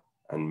member,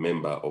 and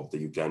member of the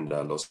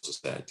Uganda Law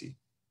Society.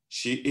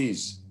 She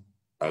is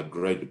a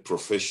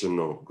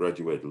professional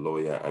graduate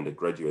lawyer and a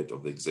graduate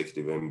of the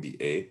Executive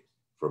MBA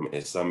from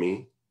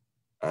ESAMI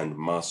and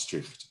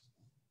Maastricht,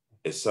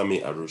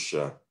 ESAMI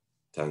Arusha,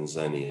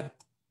 Tanzania.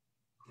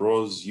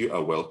 Rose, you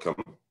are welcome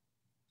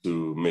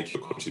to make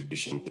your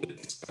contribution to the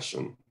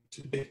discussion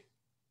today.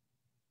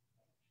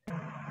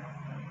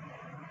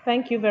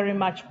 Thank you very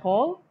much,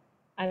 Paul,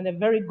 and a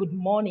very good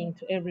morning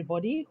to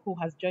everybody who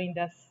has joined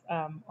us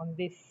on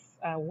this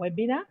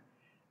webinar.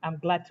 I'm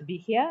glad to be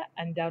here,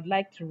 and I would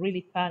like to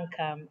really thank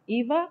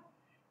Eva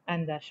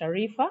and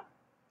Sharifa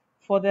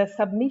for the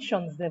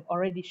submissions they've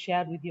already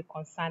shared with you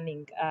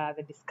concerning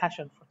the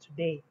discussion for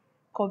today.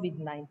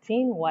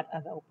 COVID-19, what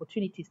are the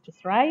opportunities to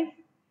thrive?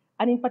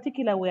 And in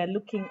particular, we are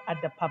looking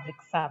at the public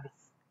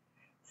service.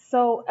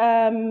 So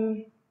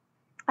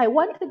I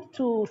wanted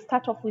to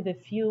start off with a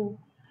few,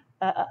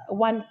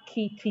 one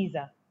key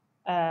teaser.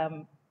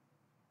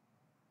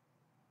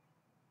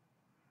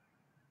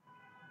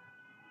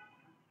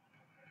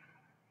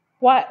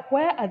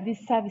 Where are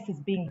these services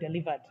being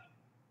delivered?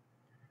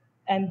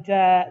 And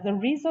the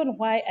reason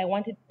why I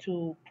wanted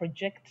to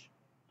project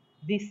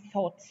this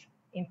thought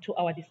into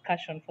our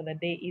discussion for the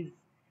day is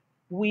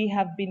we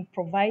have been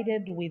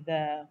provided with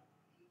a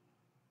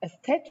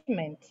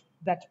statement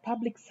that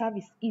public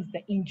service is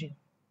the engine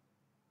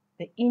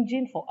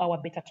for our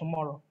better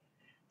tomorrow.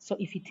 So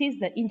if it is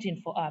the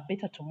engine for our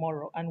better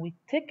tomorrow, and we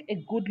take a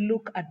good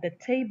look at the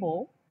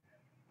table,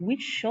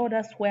 which showed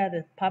us where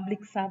the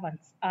public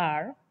servants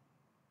are,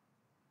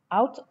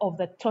 out of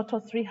the total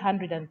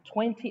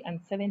 320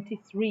 and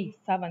 73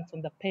 servants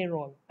on the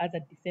payroll as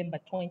of December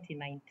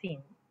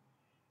 2019,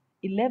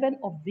 11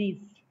 of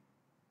these,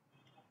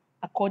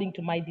 according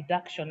to my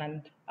deduction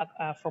and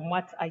from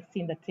what I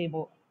see in the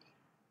table,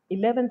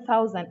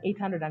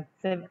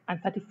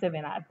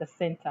 11,837 are at the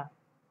center.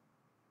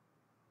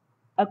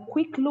 A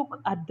quick look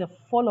at the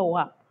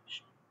follow-up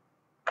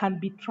can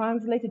be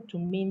translated to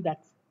mean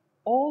that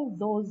all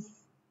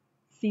those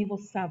civil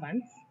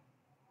servants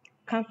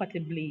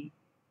comfortably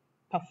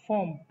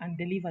perform and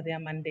deliver their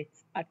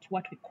mandates at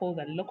what we call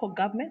the local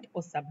government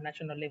or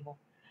subnational level.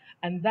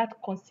 And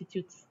that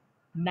constitutes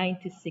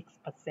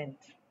 96%.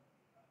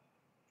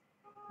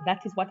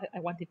 That is what I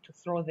wanted to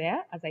throw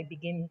there as I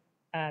begin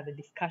the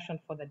discussion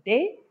for the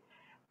day.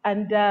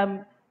 And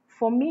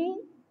for me,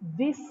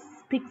 this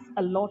speaks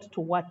a lot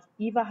to what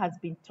Eva has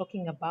been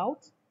talking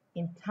about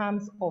in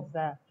terms of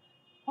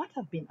what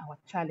have been our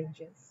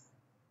challenges.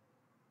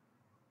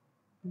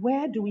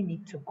 Where do we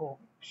need to go?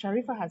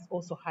 Sharifa has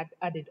also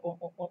added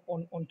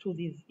onto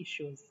these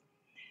issues.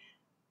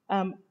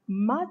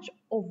 Much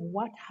of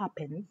what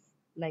happens,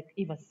 like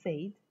Eva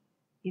said,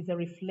 is a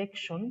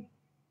reflection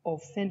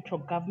of central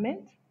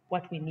government,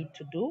 what we need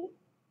to do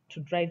to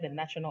drive the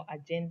national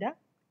agenda,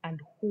 and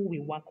who we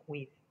work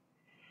with.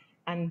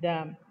 And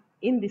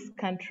in this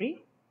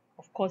country,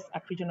 of course,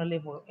 at regional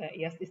level,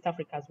 yes, East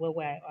Africa as well,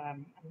 where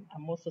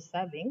I'm also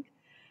serving,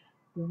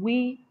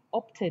 we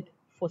opted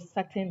for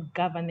certain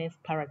governance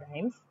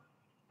paradigms,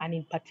 and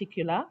in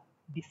particular,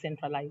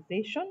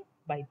 decentralization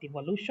by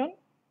devolution,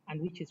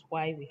 and which is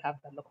why we have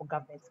the local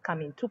governments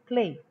come into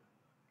play.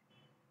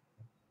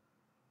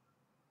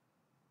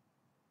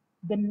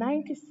 The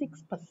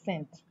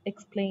 96%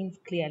 explains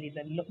clearly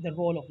the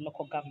role of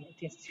local government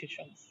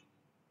institutions.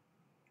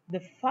 The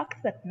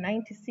fact that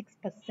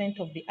 96%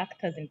 of the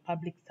actors in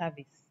public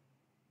service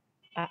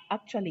are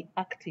actually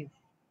active,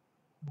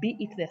 be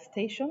it their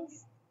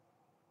stations,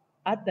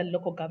 at the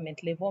local government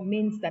level,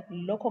 means that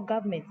local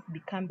governments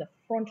become the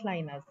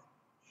frontliners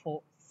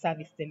for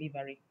service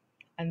delivery.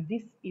 And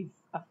this is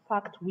a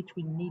fact which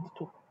we need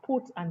to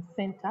put and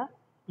center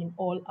in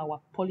all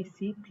our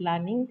policy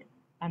planning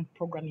and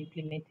program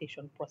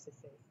implementation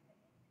processes.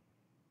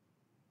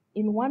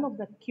 In one of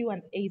the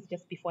Q&As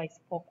just before I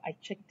spoke, I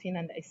checked in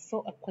and I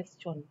saw a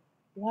question: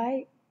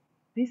 why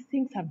these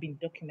things have been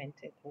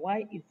documented?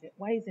 Why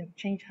isn't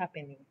change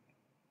happening?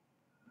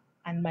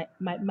 And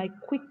my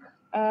quick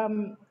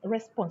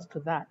response to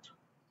that,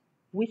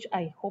 which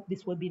I hope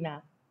this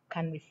webinar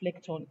can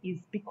reflect on, is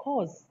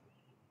because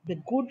the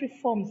good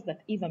reforms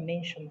that Eva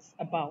mentions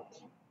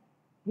about,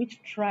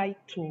 which try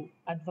to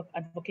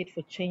advocate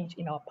for change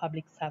in our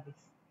public service,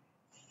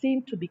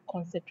 seem to be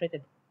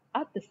concentrated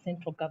at the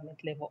central government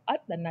level,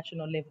 at the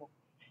national level.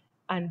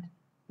 And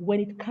when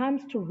it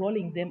comes to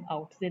rolling them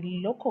out, the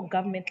local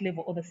government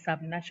level or the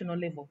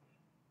subnational level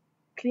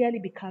clearly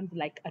becomes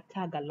like a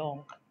tag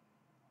along.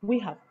 We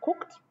have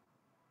cooked,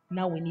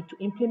 now we need to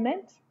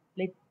implement.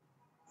 Let's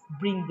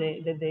bring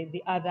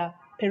the other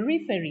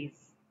peripheries,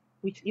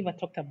 which Eva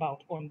talked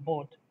about, on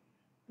board,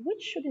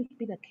 which shouldn't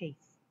be the case.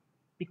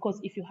 Because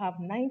if you have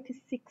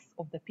 96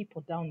 of the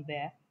people down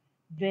there,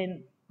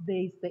 then there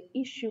is the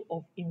issue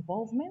of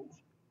involvement,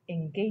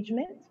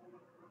 engagement,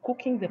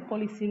 cooking the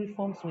policy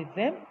reforms with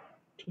them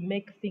to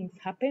make things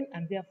happen,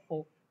 and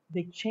therefore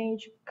the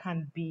change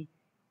can be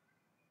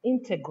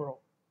integral.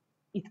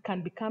 It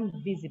can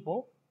become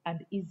visible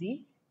and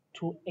easy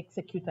to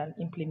execute and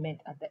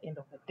implement at the end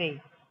of the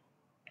day.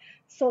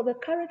 So the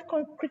current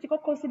critical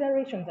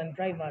considerations and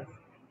drivers,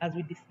 as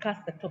we discuss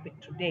the topic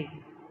today,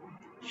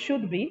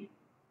 should be: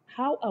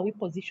 how are we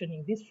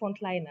positioning these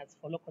frontliners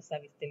for local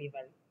service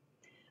delivery?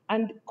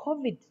 And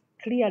COVID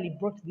clearly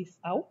brought this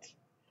out,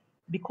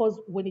 because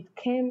when it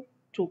came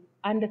to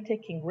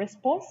undertaking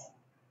response,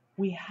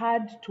 we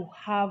had to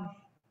have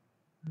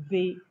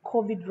the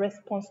COVID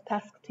response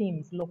task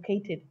teams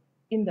located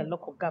in the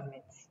local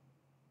governments.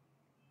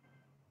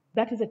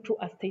 That is a true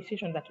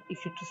attestation that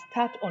if you're to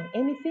start on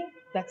anything,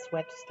 that's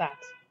where to start.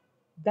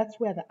 That's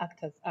where the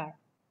actors are.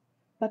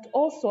 But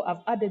also,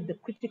 I've added the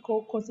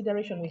critical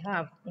consideration we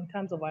have in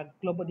terms of our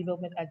global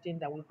development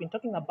agenda. We've been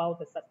talking about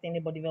the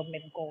sustainable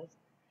development goals.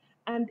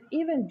 And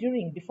even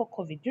before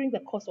COVID, during the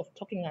course of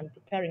talking and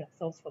preparing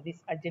ourselves for this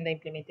agenda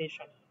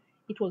implementation,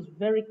 it was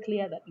very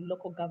clear that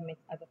local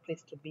governments are the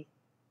place to be.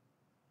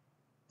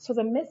 So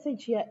the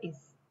message here is,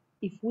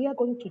 if we are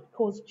going to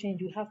cause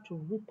change, we have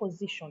to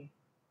reposition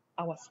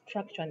our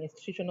structure and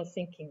institutional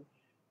thinking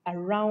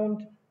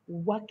around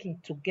working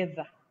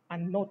together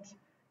and not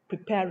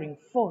preparing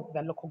for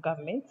the local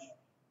governments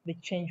the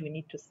change we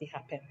need to see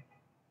happen.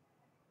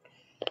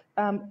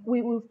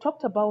 We've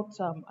talked about,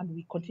 and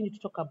we continue to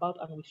talk about,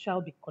 and we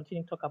shall be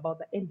continuing to talk about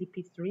the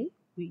NDP3,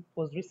 which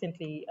was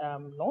recently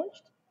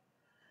launched.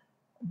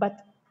 But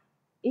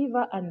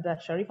Eva and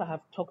Sharifa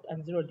have talked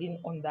and zeroed in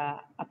on the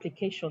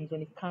applications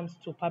when it comes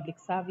to public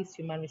service,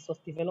 human resource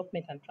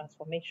development, and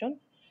transformation.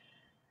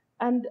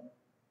 And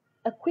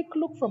a quick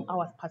look from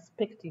our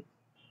perspective,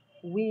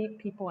 we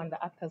people and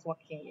the actors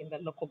working in the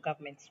local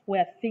governments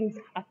where things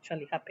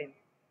actually happen,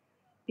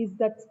 is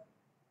that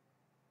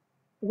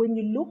when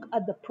you look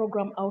at the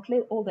program outlay,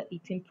 all the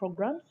 18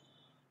 programs,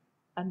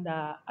 and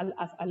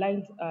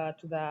aligned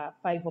to the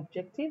 5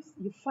 objectives,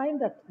 you find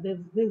that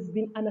there's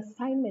been an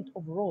assignment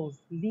of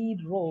roles, lead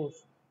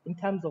roles, in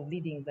terms of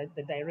leading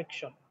the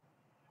direction.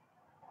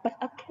 But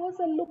a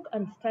closer look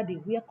and study,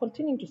 we are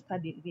continuing to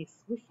study this,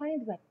 we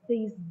find that there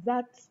is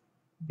that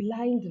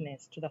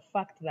blindness to the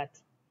fact that,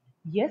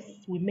 yes,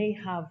 we may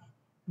have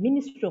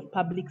Ministry of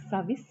Public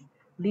Service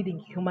leading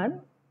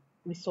human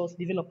resource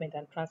development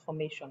and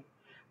transformation,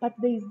 but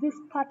there is this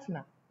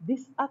partner,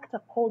 this actor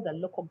called the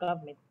local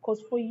government,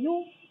 because for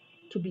you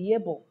to be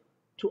able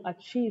to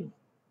achieve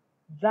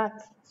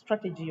that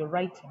strategy you're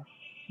writing,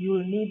 you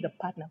will need the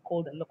partner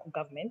called the local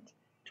government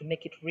to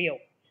make it real.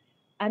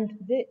 And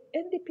the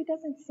NDP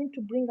doesn't seem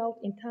to bring out,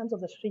 in terms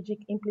of the strategic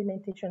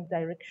implementation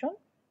direction,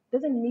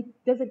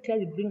 doesn't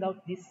clearly bring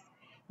out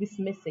this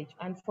message.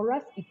 And for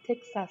us, it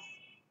takes us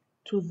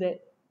to the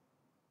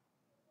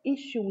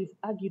issue we've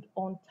argued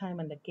on time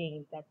and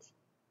again, that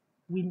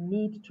we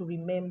need to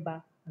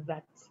remember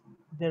that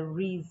there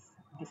is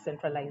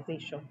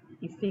decentralization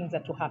if things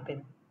are to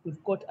happen.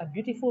 We've got a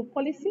beautiful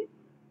policy,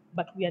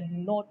 but we are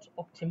not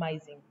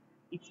optimizing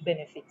its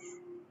benefits.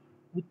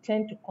 we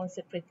tend to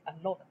concentrate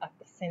a lot at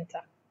the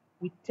center.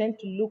 We tend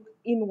to look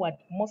inward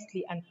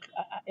mostly and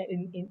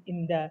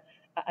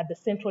at the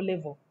central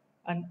level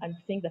and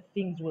think that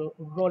things will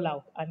roll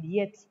out. And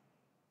yet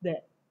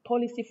the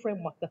policy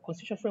framework, the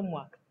constitutional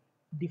framework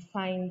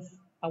defines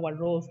our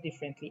roles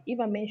differently.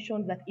 Eva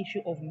mentioned that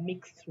issue of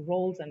mixed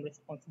roles and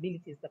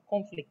responsibilities, the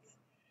conflicts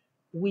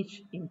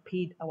which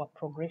impede our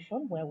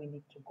progression where we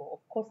need to go.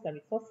 Of course, the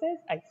resources,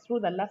 I threw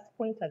the last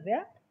pointer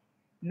there,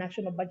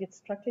 national budget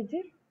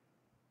strategy.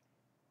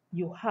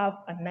 You have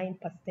a 9%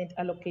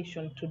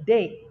 allocation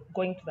today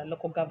going to the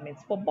local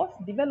governments for both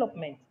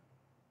development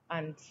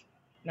and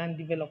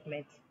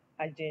non-development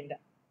agenda.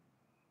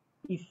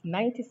 If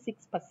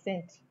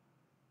 96%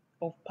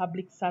 of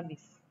public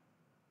service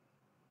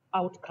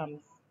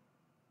outcomes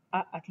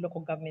are at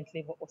local government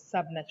level or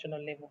sub-national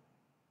level,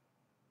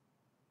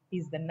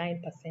 is the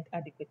 9%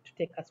 adequate to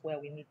take us where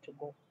we need to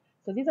go?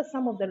 So these are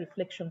some of the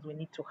reflections we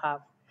need to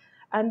have.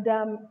 And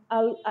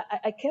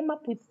I came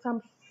up with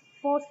some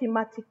 4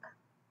 thematic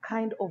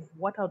kind of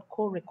what I would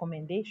call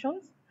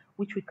recommendations,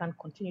 which we can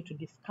continue to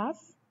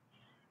discuss.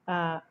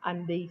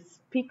 And they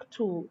speak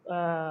to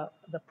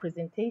the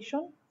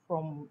presentation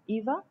from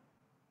Eva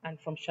and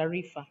from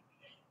Sharifa.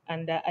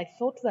 And I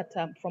thought that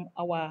from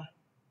our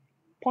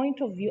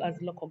point of view as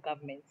local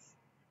governments,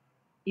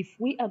 if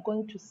we are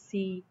going to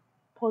see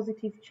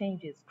positive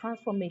changes,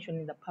 transformation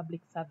in the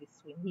public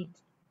service we need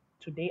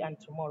today and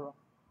tomorrow,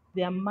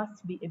 there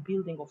must be a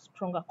building of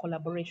stronger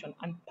collaboration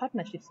and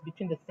partnerships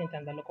between the center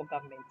and the local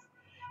governments.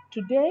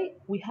 Today,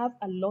 we have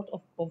a lot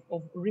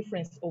of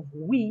reference of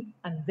we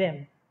and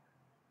them.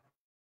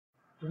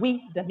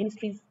 We, the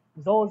ministries,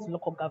 those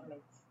local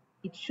governments.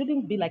 It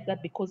shouldn't be like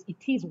that because it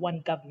is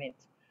one government.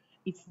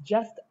 It's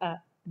just a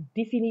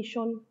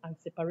definition and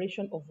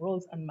separation of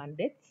roles and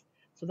mandates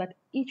so that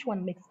each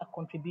one makes a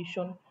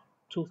contribution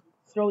to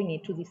throwing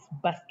into this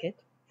basket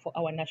for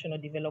our national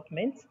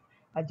development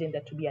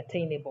agenda to be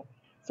attainable.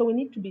 So we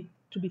need to be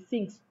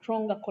seeing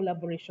stronger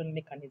collaboration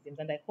mechanisms,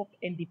 and I hope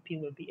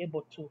NDP will be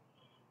able to,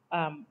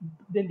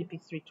 the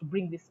NDP3, to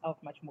bring this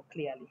out much more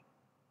clearly.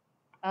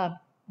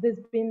 There's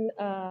been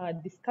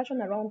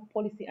discussion around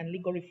policy and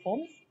legal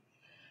reforms.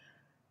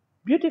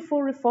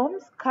 Beautiful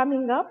reforms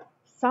coming up.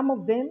 Some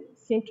of them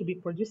seem to be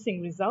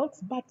producing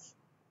results, but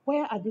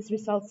where are these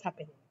results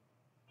happening?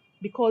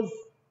 Because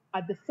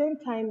at the same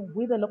time,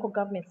 we the local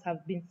governments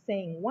have been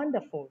saying,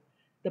 wonderful.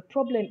 The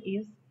problem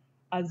is,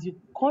 as you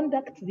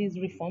conduct these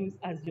reforms,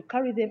 as you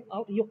carry them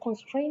out, you're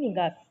constraining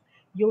us,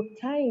 you're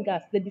tying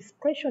us. The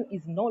discretion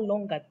is no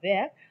longer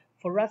there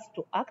for us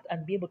to act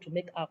and be able to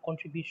make our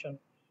contribution,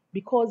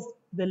 because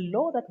the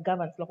law that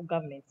governs local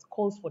governments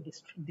calls for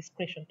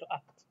discretion to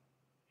act.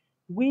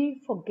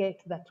 We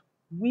forget that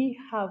we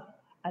have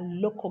a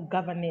local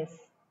governance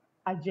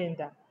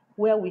agenda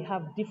where we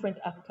have different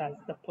actors,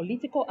 the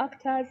political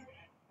actors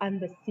and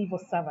the civil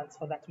servants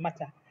for that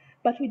matter.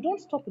 But we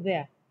don't stop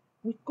there.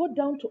 We go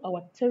down to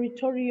our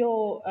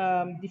territorial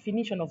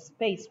definition of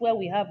space where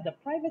we have the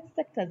private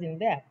sectors in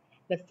there,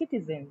 the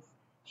citizens.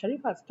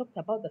 Sharif has talked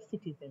about the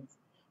citizens.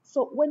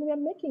 So when we are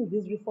making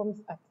these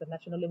reforms at the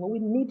national level, we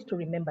need to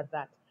remember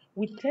that.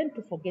 We tend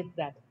to forget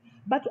that.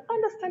 But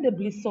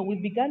understandably so,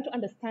 we've begun to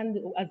understand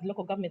as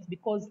local governments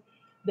because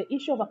the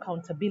issue of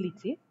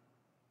accountability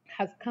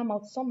has come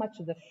out so much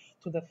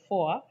to the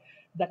fore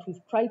that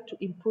we've tried to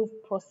improve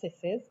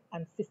processes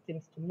and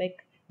systems to make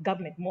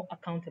government more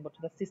accountable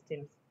to the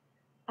systems.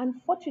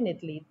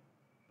 Unfortunately,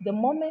 the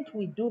moment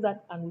we do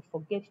that and we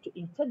forget to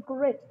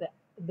integrate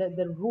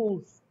the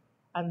rules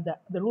and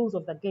the rules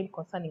of the game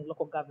concerning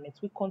local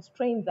governments, we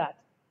constrain that.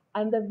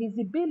 And the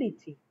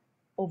visibility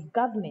of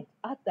government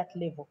at that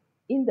level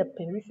in the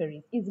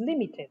peripheries is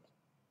limited.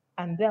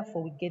 And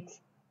therefore, we get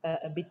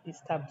a bit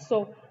disturbed.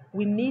 So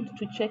we need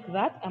to check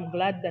that. I'm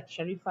glad that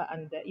Sharifa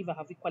and Eva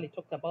have equally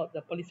talked about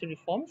the policy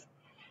reforms.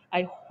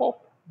 I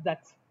hope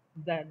that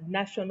the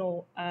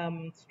national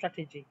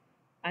strategy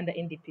under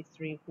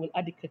NDP3 will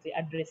adequately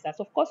address us.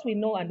 Of course, we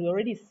know and we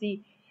already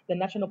see the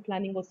National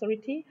Planning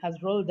Authority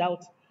has rolled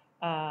out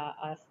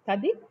a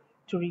study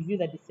to review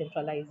the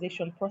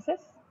decentralization process,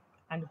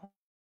 and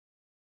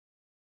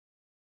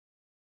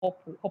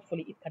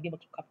hopefully it can be able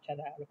to capture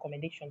the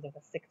recommendations of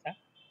the sector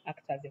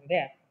actors in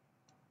there.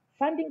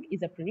 Funding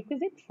is a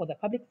prerequisite for the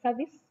public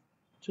service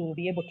to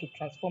be able to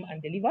transform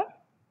and deliver,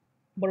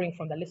 borrowing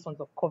from the lessons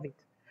of COVID.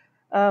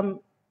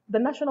 The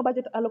national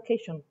budget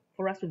allocation,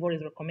 for us, we've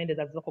always recommended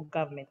as local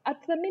government,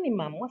 at the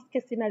minimum, worst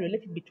case scenario,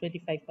 let it be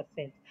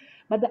 25%.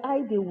 But the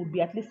ideal would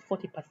be at least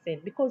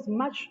 40%, because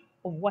much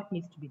of what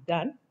needs to be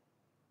done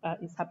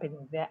is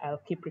happening there.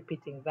 I'll keep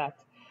repeating that.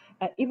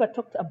 Eva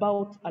talked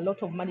about a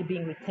lot of money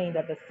being retained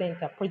at the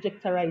center,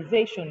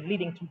 projectorization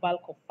leading to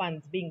bulk of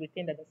funds being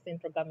retained at the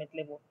central government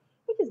level,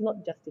 which is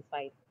not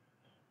justified.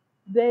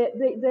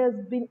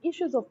 There's been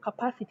issues of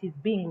capacities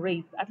being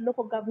raised. At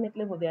local government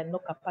level, there are no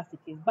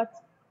capacities. But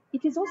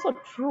it is also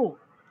true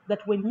that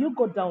when you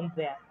go down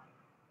there,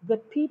 the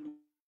people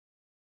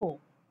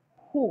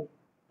who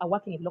are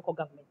working in local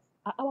governments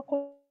are our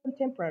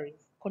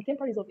contemporaries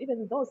of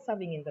even those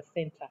serving in the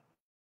center.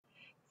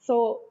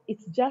 So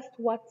it's just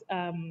what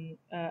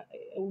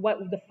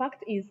the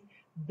fact is,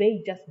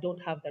 they just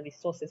don't have the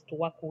resources to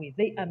work with.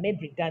 They are made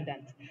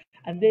redundant,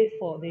 and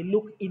therefore they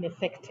look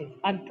ineffective,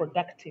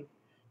 unproductive.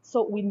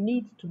 So we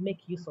need to make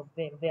use of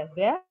them. They are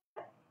there.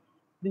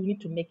 We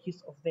need to make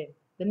use of them.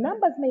 The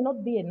numbers may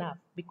not be enough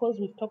because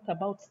we've talked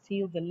about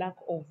still the lack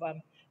of,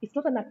 it's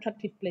not an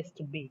attractive place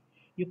to be.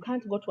 You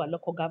can't go to a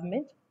local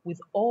government with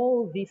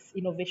all this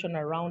innovation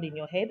around in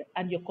your head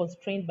and you're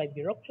constrained by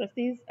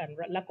bureaucracies and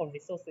lack of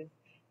resources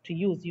to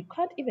use. You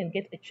can't even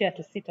get a chair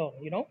to sit on,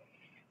 you know?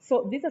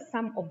 So these are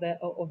some of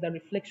the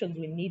reflections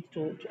we need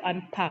to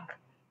unpack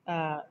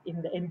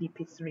in the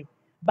NDP3.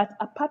 But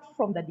apart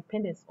from the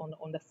dependence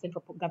on the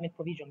central government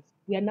provisions,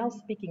 we are now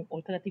speaking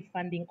alternative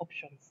funding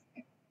options.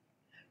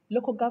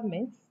 Local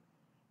governments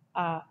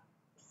are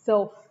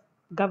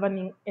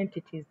self-governing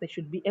entities. They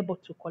should be able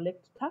to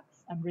collect tax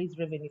and raise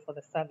revenue for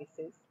the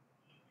services.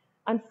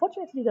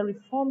 Unfortunately, the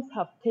reforms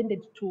have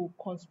tended to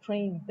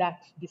constrain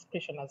that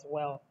discretion as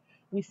well.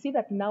 We see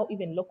that now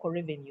even local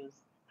revenues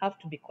have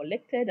to be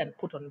collected and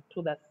put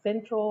onto the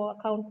central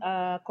account,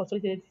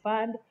 consolidated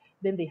fund.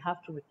 Then they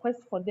have to request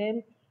for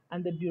them,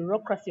 and the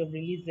bureaucracy of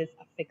releases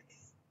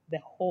affects the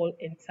whole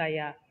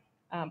entire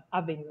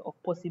avenue of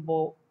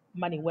possible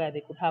money where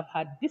they could have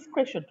had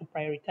discretion to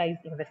prioritize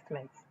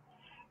investments.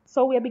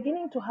 So we are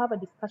beginning to have a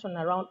discussion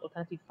around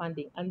alternative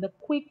funding. And the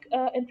quick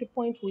entry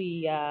point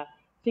we are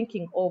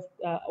thinking of,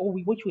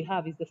 which we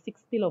have, is the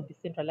sixth pillar of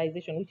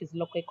decentralization, which is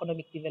local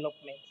economic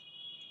development.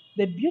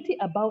 The beauty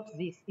about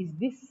this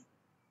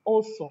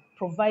also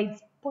provides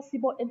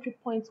possible entry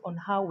points on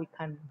how we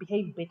can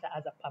behave better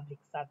as a public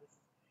service,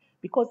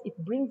 because it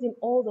brings in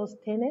all those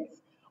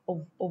tenets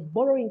of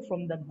borrowing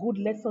from the good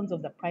lessons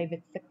of the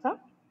private sector,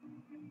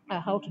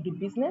 how to do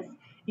business,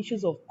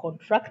 issues of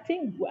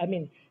contracting. I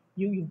mean,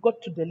 you've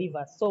got to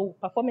deliver. So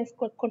performance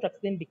contracts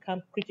then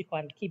become critical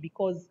and key,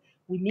 because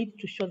we need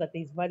to show that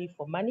there is value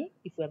for money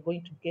if we are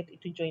going to get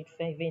into joint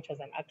ventures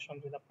and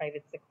actions with the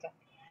private sector.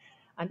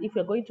 And if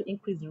we're going to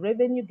increase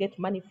revenue, get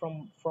money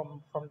from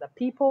the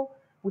people,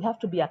 we have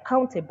to be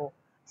accountable.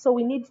 So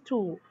we need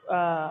to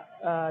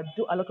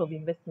do a lot of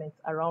investments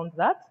around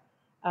that.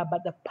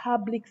 But the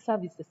public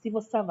service, the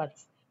civil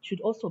servants,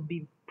 should also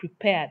be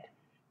prepared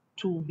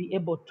to be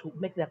able to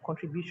make their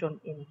contribution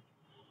in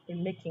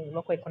making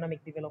local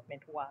economic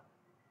development work.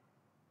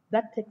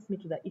 That takes me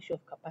to the issue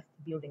of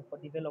capacity building for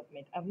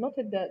development. I've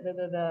noted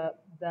the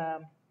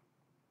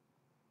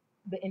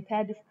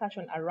entire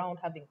discussion around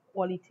having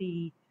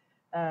quality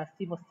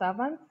civil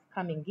servants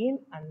coming in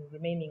and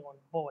remaining on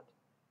board.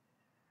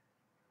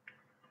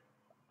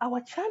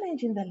 Our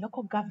challenge in the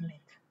local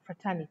government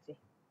fraternity,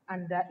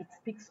 and it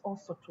speaks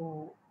also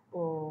to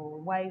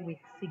why we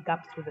see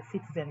gaps with the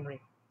citizenry,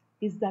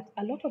 is that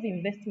a lot of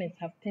investments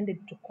have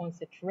tended to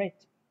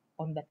concentrate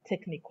on the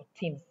technical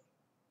teams,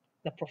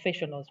 the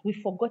professionals.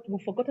 We've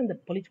forgotten the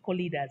political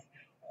leaders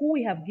who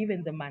we have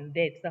given the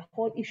mandate, the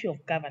whole issue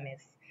of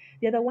governance.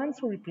 They're the ones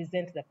who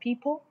represent the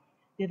people.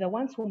 They're the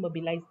ones who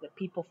mobilize the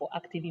people for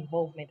active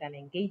involvement and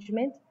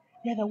engagement.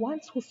 They're the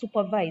ones who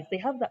supervise. They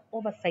have the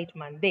oversight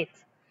mandate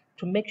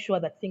to make sure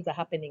that things are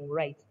happening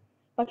right.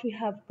 But we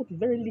have put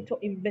very little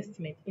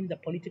investment in the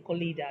political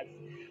leaders.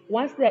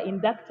 Once they're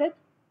inducted,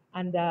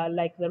 and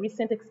like the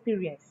recent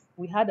experience,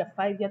 we had a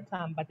 5-year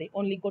term, but they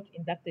only got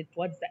inducted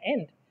towards the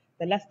end,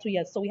 the last 2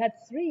 years. So we had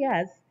 3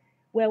 years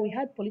where we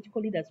had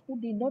political leaders who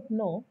did not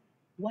know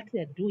what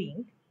they're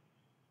doing,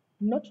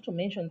 not to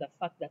mention the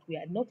fact that we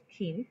are not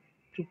keen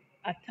to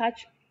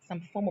attach some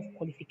form of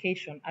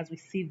qualification as we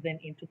see them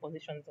into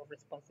positions of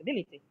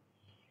responsibility.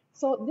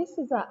 So this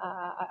is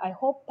I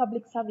hope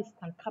public service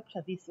can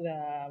capture this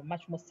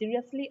much more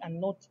seriously,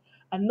 and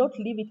not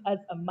leave it as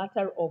a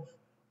matter of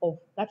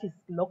that is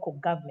local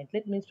government.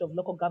 Let Ministry of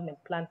Local Government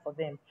plan for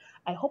them.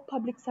 I hope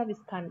public service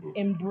can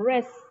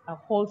embrace a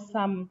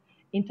wholesome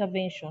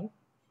intervention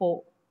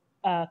for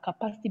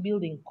capacity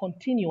building,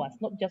 continuous,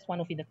 not just one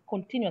of it,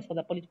 continuous for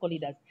the political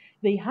leaders.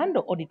 They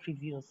handle audit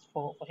reviews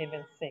for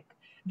heaven's sake.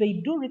 They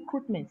do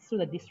recruitment through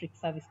the District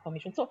Service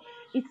Commission. So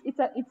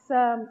it's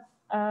a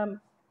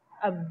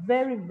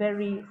very,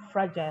 very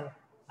fragile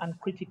and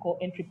critical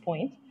entry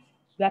point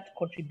that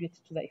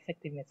contributes to the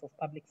effectiveness of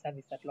public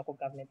service at local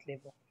government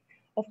level.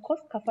 Of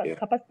course,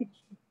 capacity.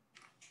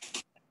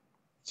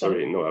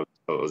 Sorry, no,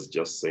 I was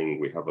just saying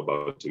we have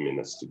about 2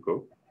 minutes to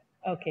go.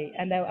 Okay,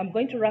 and I'm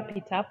going to wrap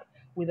it up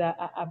with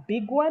a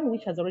big one,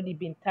 which has already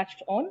been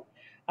touched on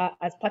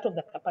as part of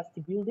the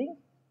capacity building,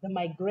 the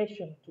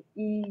migration to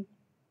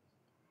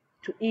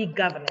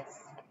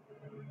e-governance.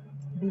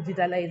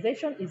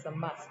 Digitalization is a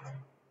must.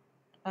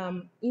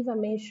 Eva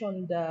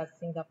mentioned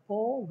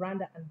Singapore,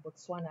 Rwanda, and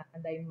Botswana,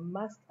 and I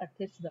must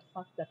attest to the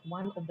fact that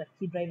one of the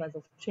key drivers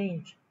of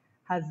change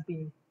has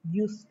been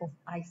use of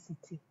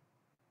ICT.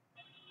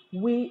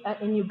 We are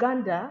in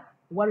Uganda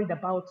worried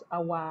about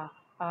our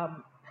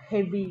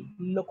heavy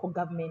local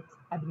government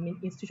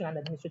institution and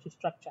administrative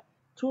structure.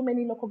 Too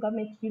many local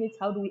government units.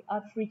 How do we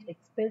outreach?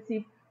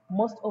 Expensive.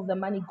 Most of the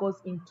money goes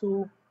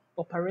into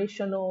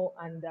operational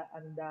and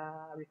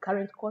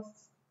recurrent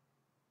costs.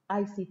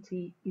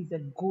 ICT is a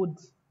good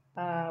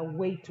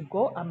way to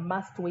go, a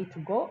must way to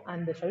go.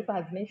 And the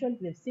Sharifa has mentioned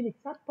they've seen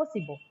it's not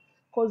possible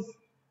because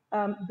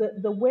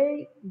the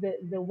way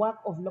the work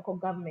of local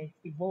government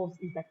evolves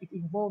is that it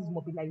involves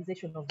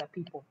mobilization of the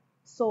people.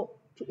 So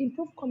to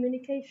improve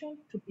communication,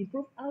 to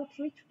improve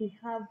outreach, we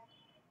have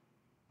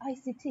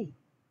ICT.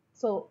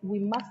 So we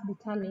must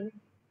determine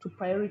to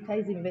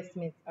prioritize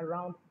investments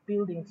around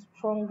building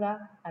stronger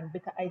and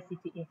better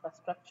ICT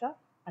infrastructure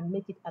and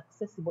make it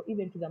accessible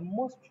even to the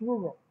most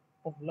rural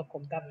of local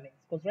governments.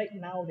 Because right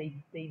now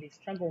they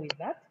struggle with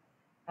that.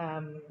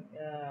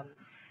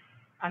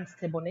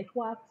 Unstable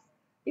networks,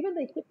 even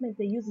the equipment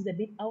they use is a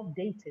bit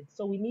outdated.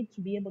 So we need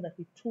to be able that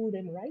we tool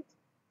them right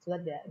so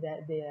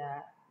that they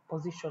are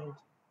positioned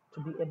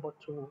to be able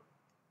to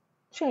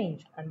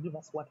change and give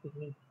us what we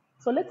need.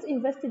 So let's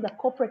invest in the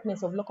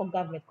corporateness of local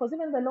government, because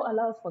even the law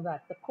allows for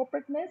that. The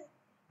corporateness,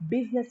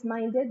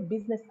 business-minded,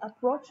 business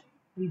approach.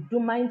 We do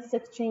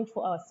mindset change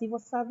for our civil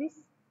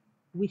service.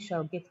 We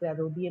shall get there.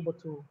 They'll be able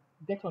to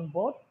get on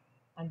board,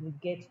 and we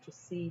get to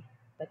see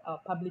that our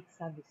public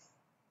service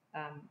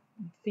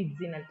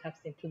feeds in and taps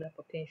into the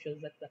potentials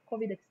that the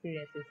COVID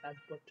experiences has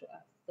brought to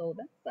us. So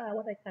that's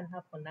what I can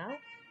have for now.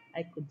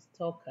 I could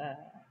talk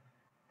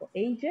for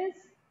ages.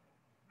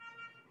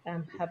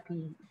 I'm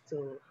happy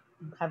to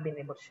have been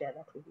able to share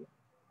that with you.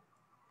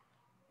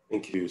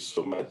 Thank you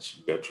so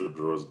much, Gertrude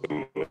Rose.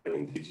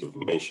 Indeed, you've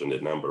mentioned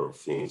a number of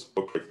things: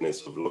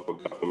 corporateness of local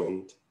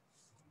government.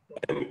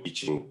 I'm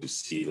itching to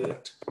see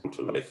that come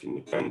to life in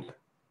Uganda,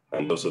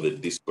 and also the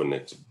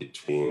disconnect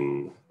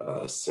between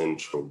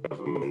central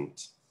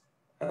government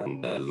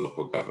and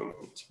local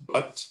government.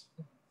 But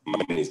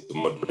mine is to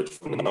moderate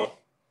for now.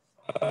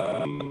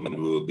 And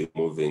we'll be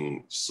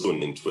moving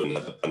soon into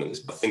another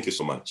panelist. But thank you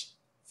so much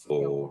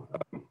for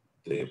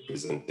the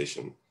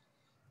presentation.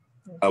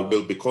 I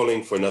will be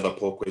calling for another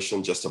poll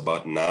question just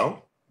about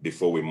now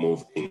before we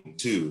move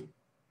into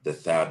the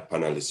third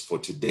panelist for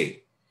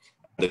today.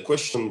 The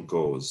question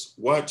goes,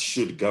 what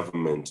should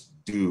government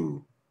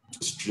do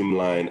to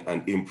streamline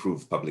and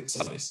improve public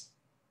service?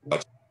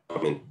 What should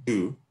government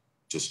do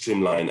to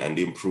streamline and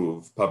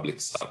improve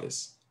public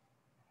service?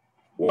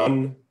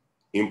 1,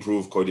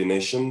 improve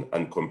coordination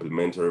and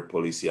complementary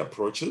policy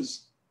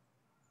approaches.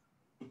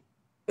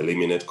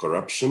 Eliminate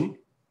corruption.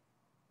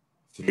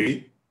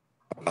 3,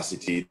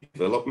 capacity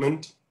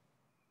development.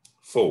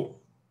 4,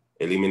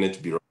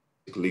 eliminate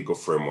bureaucratic legal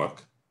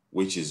framework,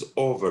 which is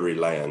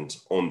over-reliant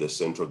on the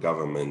central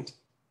government,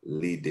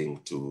 leading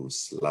to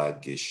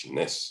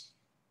sluggishness.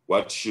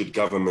 What should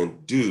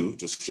government do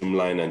to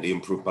streamline and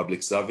improve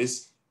public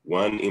service?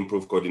 1,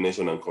 improve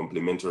coordination and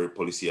complementary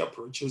policy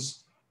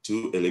approaches.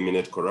 2,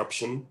 eliminate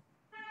corruption.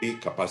 3,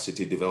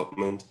 capacity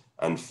development.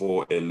 And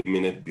 4,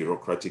 eliminate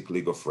bureaucratic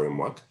legal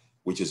framework,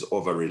 which is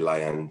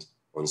over-reliant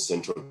on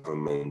central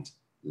government,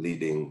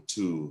 leading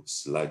to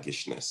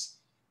sluggishness.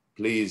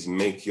 Please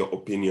make your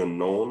opinion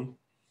known.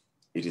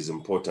 It is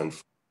important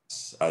for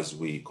us as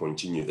we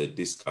continue the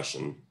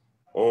discussion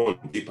on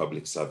the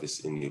public service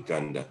in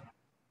Uganda.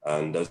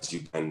 And as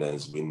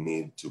Ugandans, we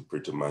need to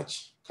pretty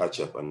much catch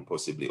up and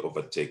possibly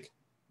overtake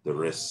the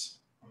rest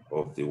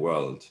of the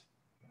world.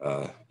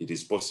 It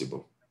is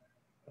possible.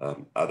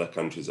 Other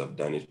countries have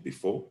done it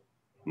before.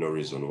 No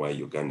reason why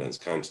Ugandans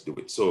can't do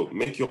it. So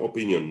make your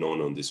opinion known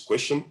on this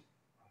question.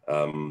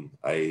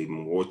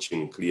 I'm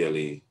watching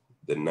clearly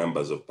the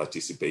numbers of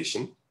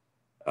participation.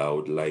 I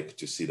would like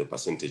to see the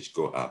percentage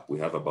go up. We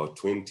have about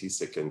 20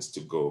 seconds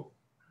to go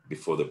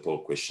before the poll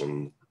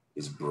question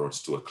is brought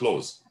to a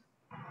close.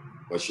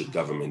 What should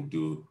government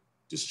do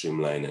to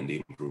streamline and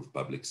improve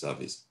public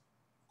service?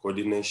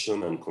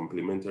 Coordination and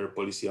complementary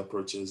policy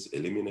approaches,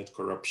 eliminate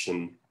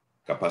corruption,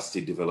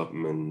 capacity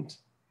development,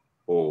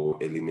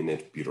 or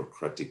eliminate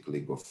bureaucratic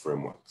legal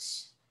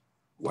frameworks.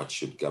 What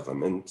should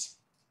government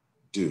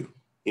do?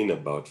 In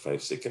about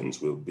 5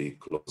 seconds, we'll be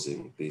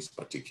closing this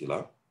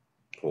particular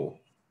poll.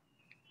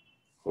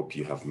 Hope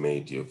you have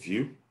made your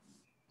view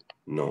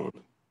known.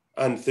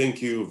 And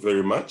thank you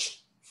very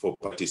much for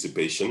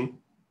participation.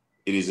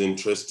 It is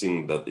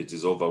interesting that it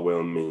is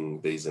overwhelming.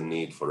 There is a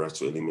need for us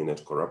to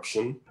eliminate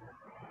corruption.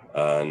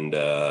 And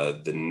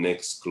the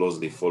next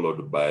closely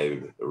followed by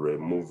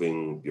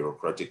removing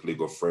bureaucratic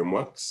legal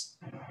frameworks.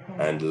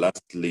 And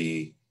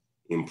lastly,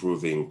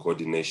 improving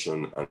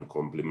coordination and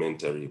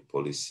complementary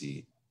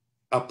policy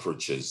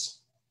approaches.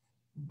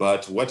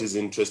 But what is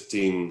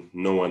interesting,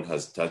 no one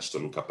has touched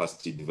on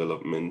capacity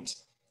development.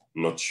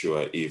 Not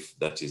sure if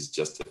that is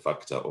just a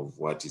factor of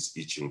what is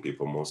itching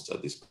people most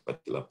at this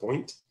particular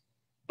point,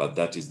 but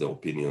that is the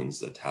opinions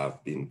that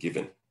have been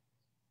given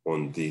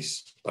on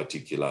this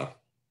particular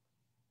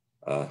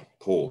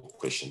poll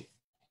question.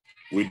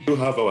 We do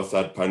have our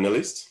third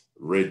panelist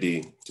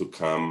ready to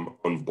come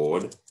on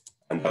board,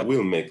 and I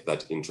will make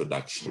that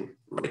introduction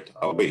right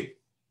away.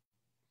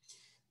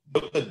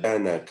 Dr.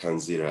 Diana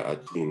Kanzira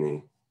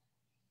Atwini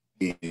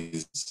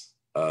is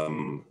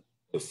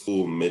a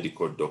full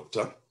medical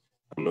doctor.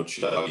 I'm not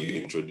sure how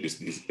you introduce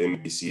this,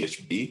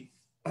 MBCHB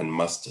and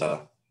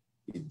Master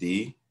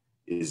ED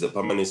is a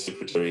permanent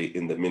secretary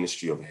in the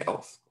Ministry of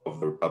Health of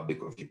the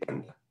Republic of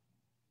Uganda.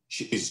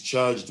 She is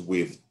charged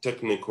with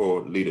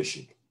technical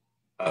leadership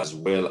as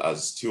well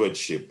as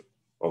stewardship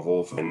of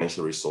all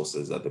financial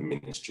resources at the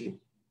ministry.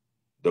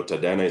 Dr.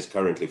 Diana is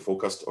currently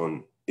focused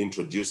on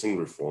introducing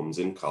reforms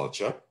in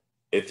culture,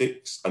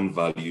 ethics, and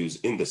values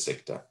in the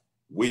sector,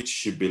 which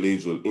she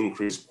believes will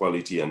increase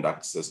quality and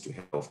access to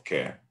health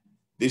care.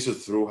 This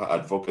is through her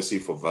advocacy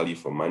for value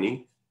for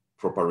money,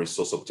 proper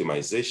resource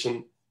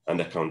optimization, and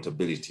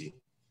accountability.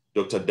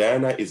 Dr.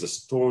 Diana is a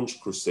staunch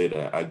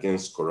crusader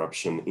against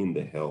corruption in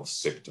the health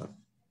sector.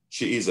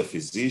 She is a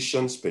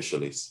physician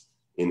specialist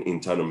in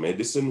internal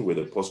medicine with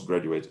a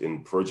postgraduate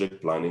in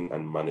project planning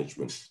and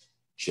management.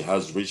 She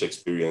has rich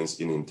experience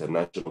in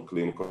international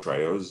clinical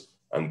trials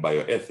and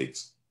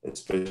bioethics,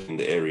 especially in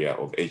the area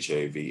of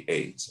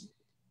HIV/AIDS.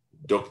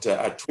 Dr.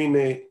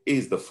 Atwine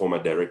is the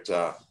former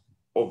director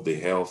of the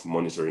Health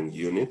Monitoring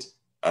Unit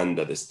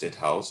under the State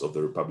House of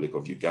the Republic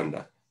of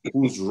Uganda,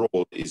 whose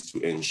role is to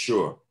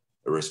ensure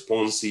a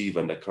responsive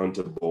and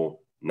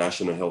accountable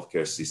national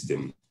healthcare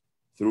system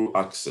through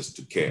access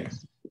to care.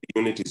 The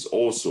unit is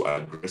also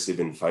aggressive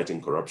in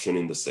fighting corruption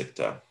in the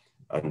sector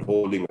and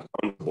holding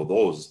accountable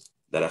those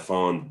that are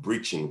found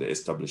breaching the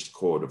established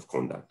code of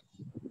conduct.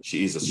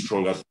 She is a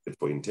strong advocate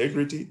for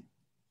integrity,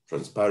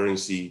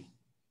 transparency,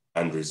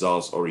 and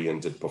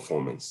results-oriented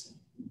performance.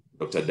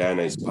 Dr.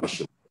 Diana is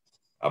passionate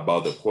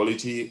about the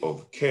quality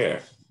of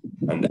care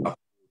and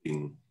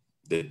upholding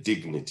the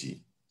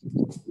dignity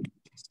of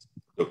patients.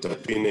 Dr.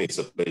 Atwine, it's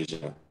a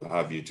pleasure to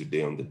have you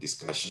today on the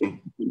discussion.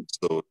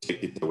 So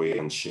take it away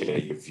and share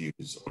your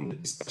views on the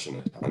discussion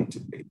at hand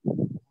today.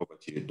 Over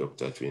to you,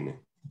 Dr. Atwine.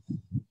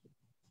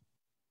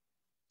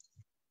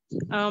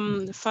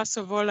 First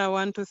of all, I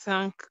want to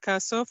thank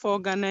CASO for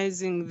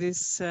organizing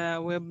this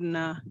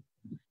webinar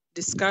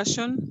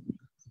discussion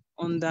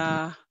on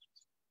the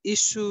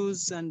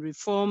issues and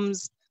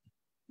reforms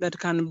that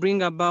can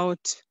bring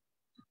about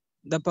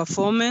the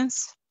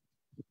performance,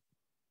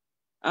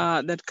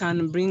 that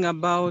can bring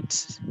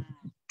about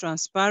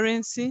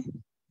transparency,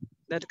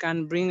 that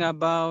can bring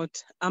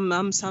about,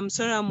 I'm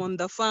sorry, I'm on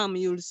the farm.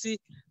 You'll see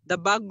the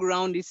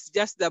background, it's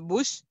just the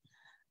bush.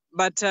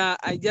 But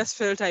I just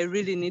felt I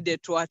really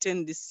needed to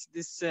attend this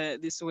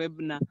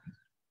webinar.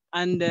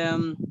 And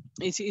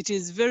it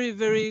is very,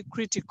 very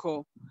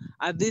critical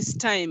at this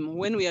time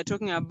when we are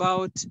talking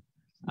about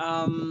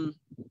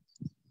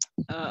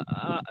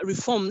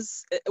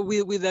reforms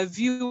with a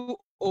view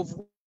of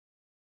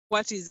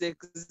what is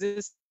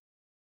existing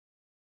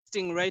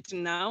right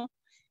now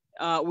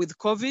with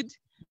COVID.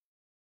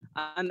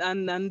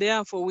 And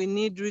therefore we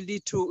need really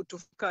to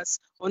focus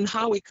on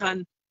how we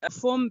can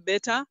perform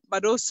better,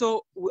 but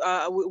also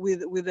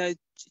with the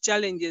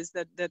challenges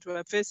that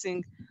we're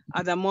facing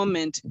at the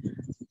moment.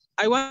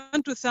 I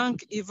want to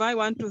thank Eva, I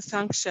want to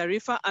thank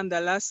Sharifa, and the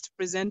last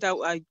presenter,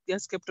 I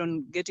just kept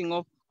on getting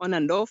off, on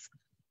and off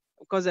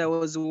because I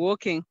was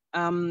walking.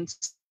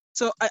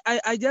 So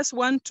I just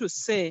want to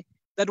say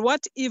that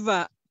what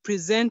Eva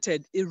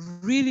presented, it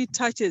really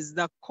touches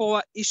the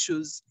core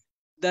issues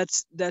that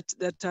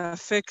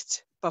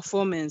affect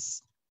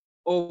performance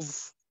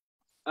of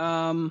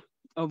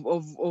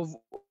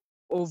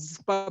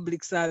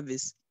public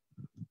service.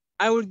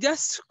 I will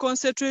just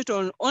concentrate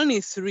on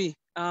only three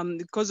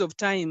because of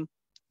time.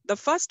 The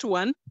first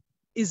one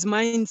is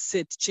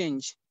mindset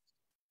change.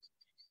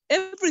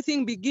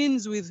 Everything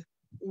begins with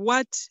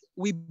what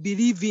we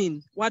believe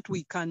in, what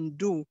we can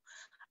do,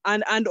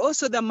 and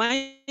also the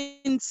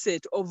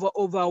mindset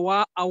of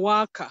a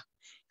worker.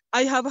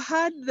 I have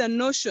heard the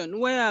notion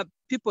where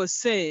people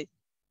say,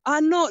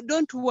 no,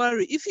 don't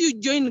worry. If you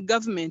join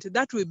government,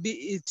 that will be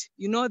it.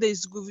 You know,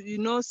 there's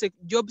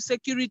job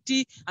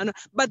security,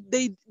 but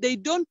they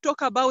don't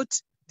talk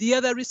about the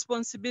other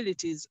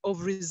responsibilities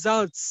of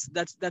results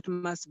that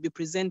must be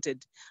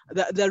presented,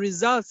 the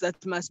results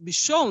that must be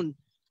shown.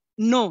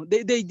 No,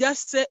 they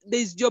just say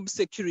there's job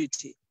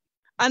security.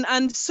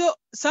 And so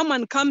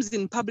someone comes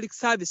in public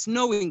service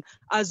knowing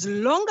as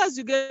long as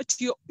you get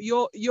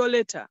your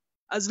letter,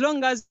 as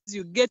long as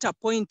you get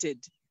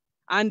appointed,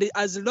 and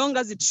as long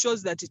as it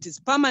shows that it is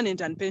permanent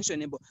and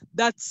pensionable,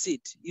 that's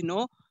it, you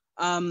know.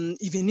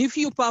 Even if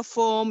you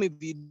perform, if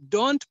you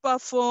don't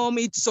perform,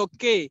 it's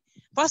okay.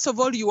 First of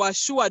all, you are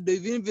assured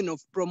even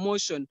of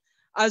promotion,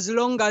 as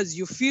long as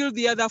you fill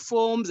the other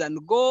forms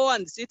and go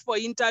and sit for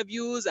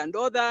interviews and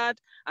all that.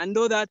 And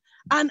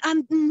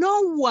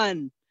no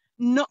one,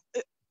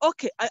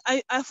 okay,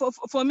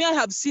 for me, I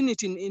have seen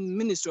it in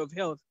Ministry of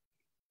Health.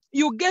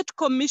 You get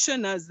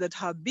commissioners that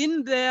have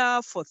been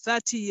there for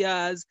 30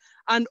 years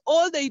and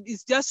all they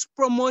is just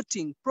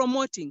promoting.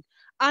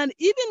 And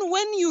even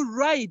when you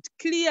write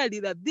clearly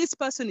that this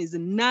person is a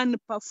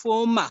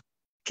non-performer,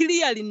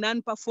 clearly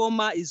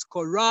non-performer is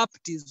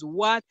corrupt, is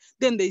what,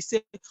 then they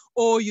say,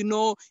 oh, you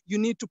know, you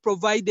need to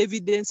provide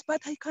evidence,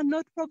 but I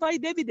cannot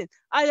provide evidence.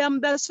 I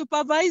am the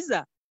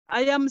supervisor.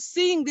 I am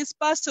seeing this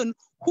person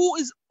who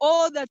is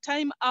all the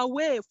time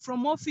away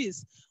from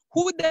office,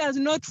 who does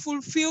not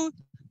fulfill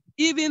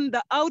even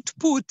the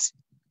output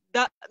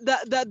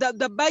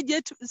the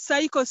budget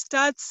cycle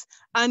starts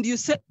and you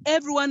say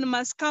everyone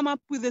must come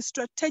up with the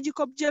strategic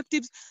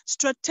objectives,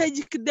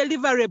 strategic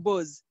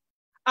deliverables.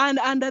 And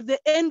at the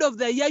end of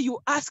the year, you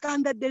ask,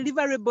 and the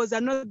deliverables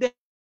are not there.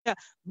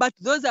 But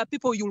those are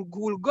people you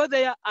will go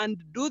there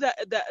and do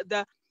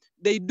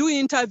they do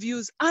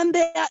interviews and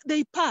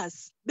they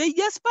pass. They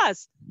just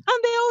pass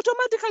and they are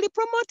automatically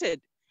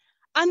promoted.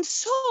 And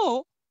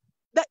so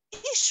the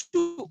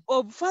issue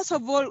of, first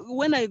of all,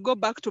 when I go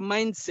back to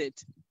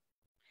mindset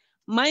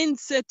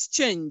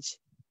change,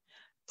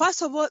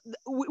 first of all,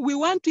 we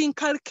want to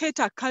inculcate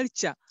a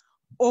culture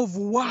of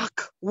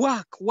work,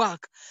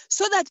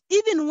 so that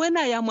even when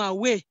I am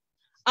away,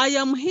 I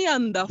am here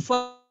on the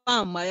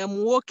farm, I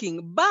am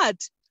working,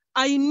 but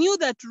I knew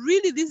that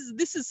really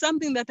this is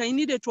something that I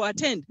needed to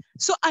attend.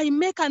 So I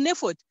make an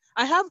effort.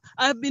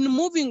 I've been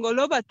moving all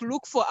over to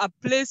look for a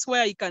place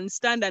where I can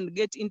stand and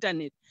get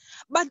internet.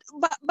 But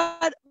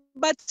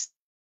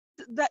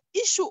the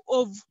issue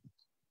of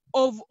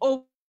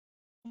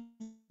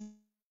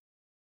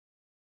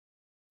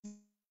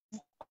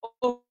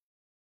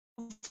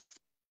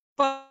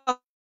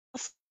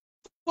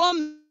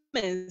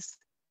performance,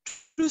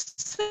 to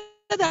say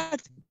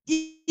that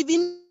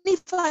even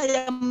if I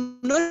am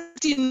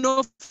not in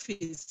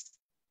office,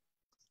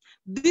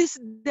 this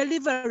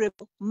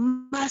deliverable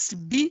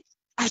must be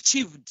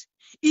achieved.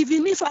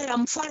 Even if I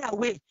am far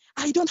away,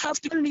 I don't have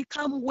to only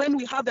come when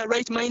we have the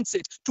right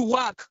mindset to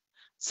work.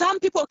 Some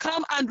people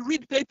come and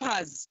read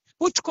papers,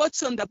 put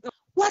quotes on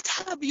what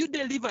have you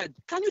delivered?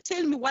 Can you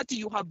tell me what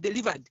you have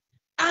delivered?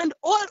 And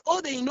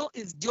all they know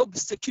is job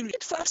security.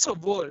 First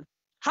of all,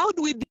 how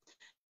do we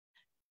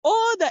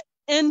all the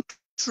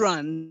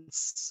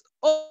entrants,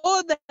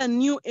 all the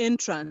new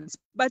entrants,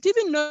 but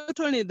even not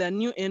only the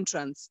new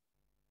entrants.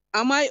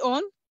 Am I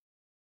on?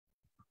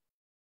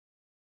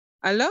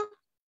 Hello?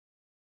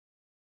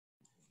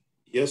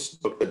 Yes,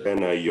 Dr.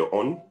 Dana, you're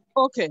on.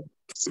 Okay.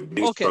 We've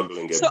been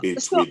struggling a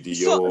bit with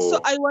your... So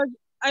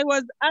I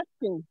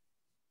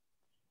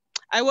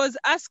was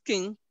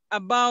asking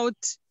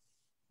about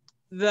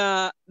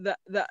the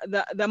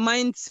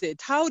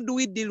mindset. How do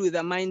we deal with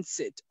the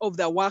mindset of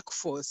the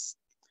workforce?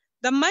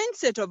 The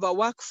mindset of a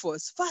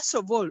workforce, first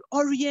of all,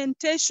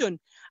 orientation.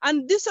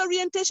 And this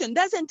orientation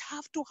doesn't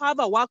have to have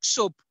a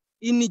workshop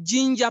in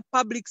Ginger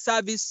Public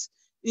Service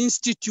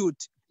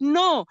Institute.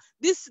 No,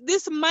 this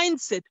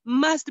mindset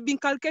must be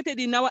inculcated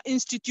in our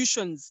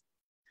institutions.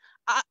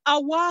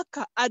 A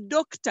worker, a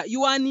doctor,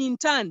 you are an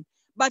intern,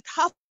 but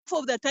half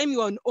of the time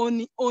you are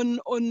on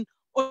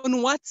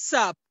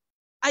WhatsApp.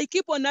 I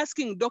keep on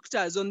asking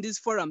doctors on these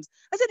forums.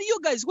 I said, you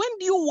guys, when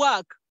do you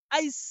work?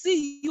 I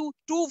see you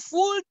do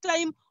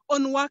full-time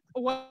on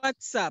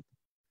WhatsApp.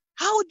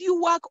 How do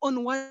you work on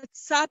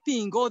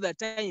WhatsApping all the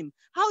time?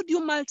 How do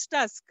you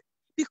multitask?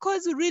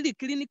 Because really,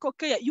 clinical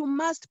care, you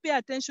must pay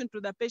attention to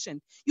the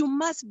patient. You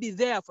must be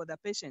there for the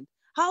patient.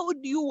 How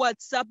do you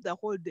WhatsApp the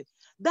whole day?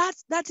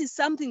 That is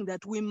something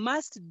that we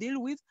must deal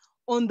with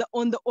on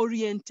the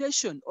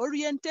orientation.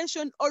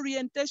 Orientation.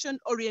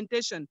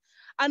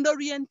 And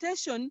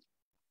orientation,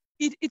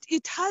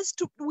 it has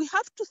to, we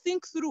have to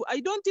think through. I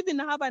don't even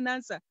have an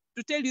answer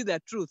to tell you the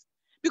truth.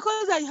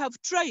 Because I have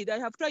tried,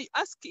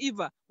 ask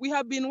Eva, we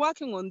have been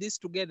working on this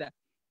together.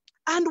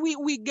 And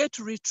we get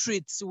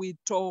retreats, we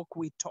talk,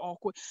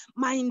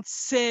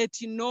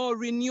 mindset,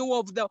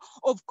 renewal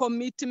of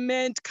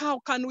commitment. How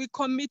can we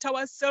commit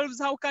ourselves?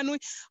 How can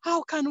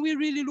we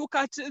really look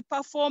at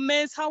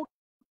performance? How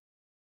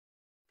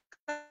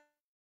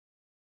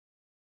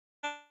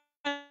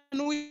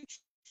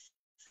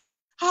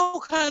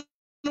can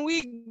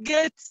we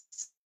get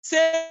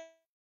saved,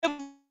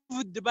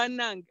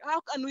 Banang?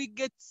 How can we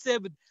get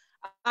saved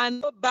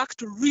and go back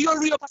to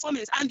real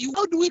performance? And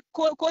how do we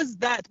cause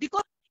that?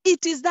 Because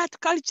it is that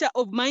culture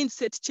of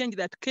mindset change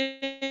that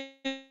came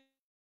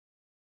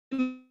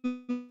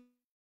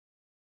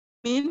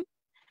in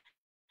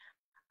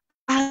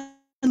and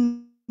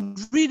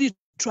really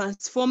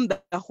transform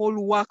the whole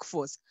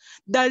workforce.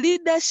 The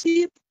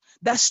leadership,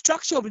 the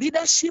structure of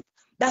leadership,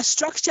 the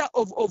structure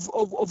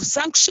of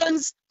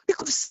sanctions.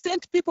 Because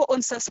sent people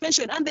on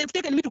suspension and they've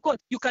taken me to court.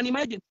 You can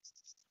imagine.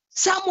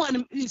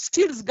 Someone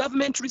steals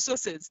government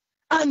resources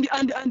and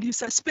you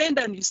suspend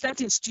and you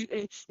start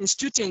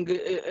instituting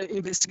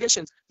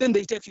investigations. Then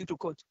they take you to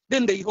court.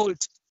 Then they hold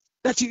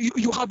that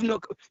you have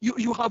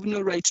no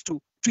right to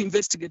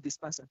investigate this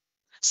person.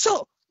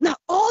 So now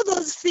all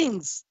those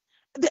things,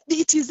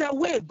 it is a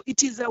web.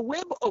 It is a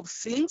web of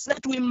things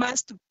that we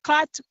must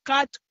cut.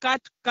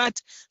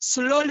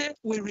 Slowly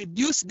we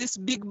reduce this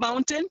big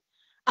mountain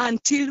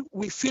until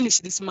we finish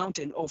this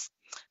mountain off.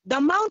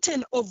 The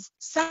mountain of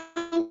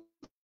sanctioning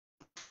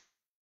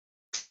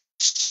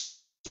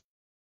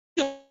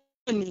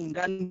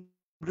and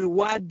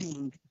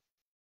rewarding,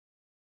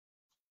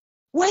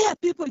 where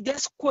people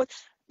just quote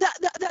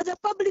the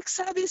public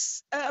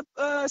service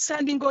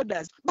standing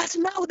orders, but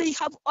now they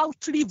have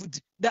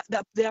outlived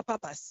their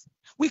purpose.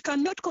 We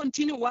cannot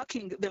continue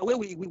working the way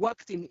we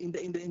worked in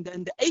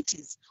the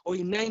 80s or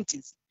in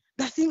 90s.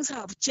 The things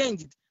have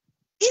changed.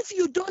 If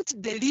you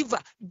don't deliver,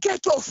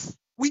 get off.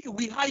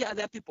 We hire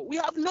other people. We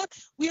are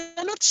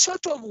not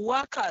short of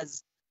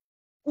workers.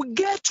 We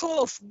get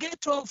off.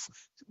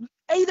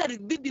 Either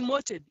be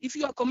demoted. If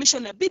you are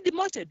commissioner, be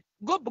demoted.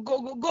 Go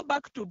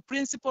back to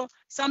principal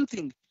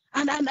something,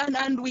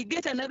 and we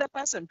get another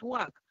person to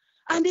work.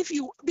 And if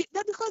you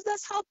because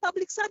that's how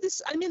public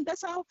service. I mean,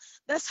 that's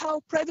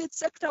how private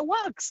sector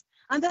works,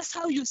 and that's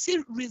how you see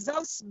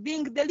results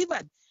being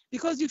delivered.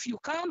 Because if you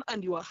come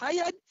and you are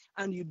hired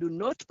and you do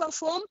not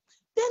perform,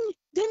 then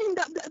in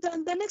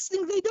the next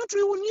thing, they don't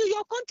renew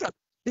your contract.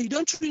 They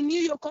don't renew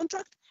your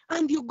contract,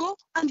 and you go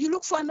and you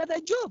look for another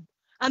job.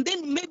 And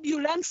then maybe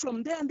you learn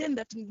from there, and then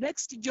that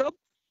next job,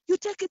 you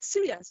take it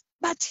serious.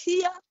 But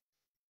here,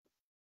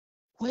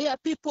 where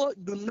people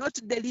do not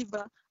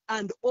deliver,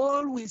 and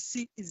all we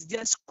see is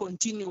just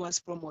continuous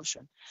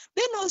promotion.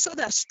 Then also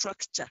the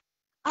structure.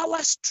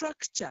 Our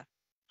structure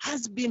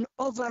has been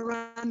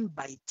overrun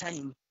by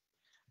time.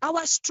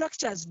 Our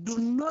structures do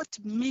not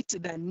meet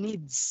the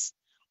needs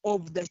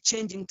of the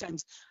changing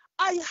times.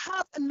 I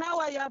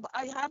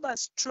have a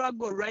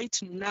struggle right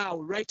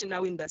now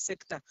in the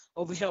sector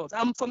of health.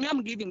 For me,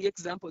 I'm giving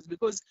examples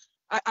because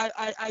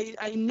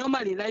I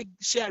normally like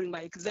sharing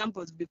my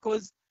examples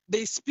because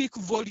they speak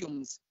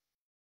volumes.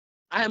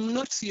 I am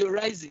not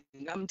theorizing.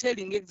 I'm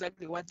telling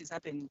exactly what is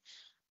happening.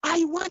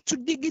 I want to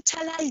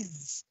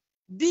digitalize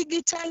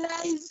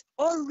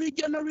all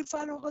regional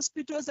referral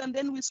hospitals, and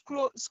then we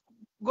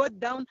go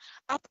down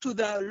up to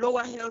the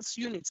lower health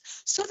units,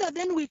 so that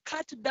then we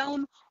cut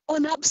down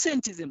on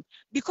absenteeism.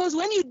 Because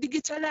when you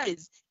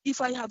digitalize,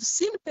 if I have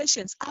seen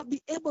patients, I'll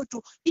be able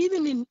to,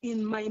 even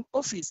in my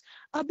office,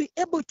 I'll be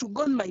able to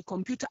go on my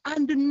computer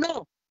and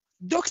know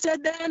Dr.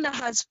 Diana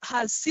has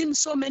seen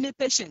so many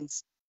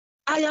patients.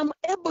 I am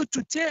able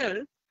to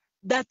tell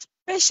that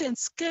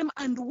patients came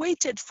and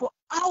waited for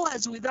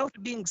hours without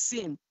being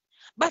seen.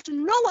 But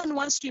no one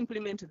wants to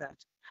implement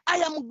that. I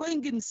am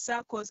going in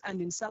circles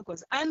and in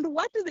circles. And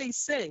what do they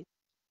say?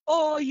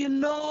 Oh, you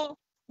know,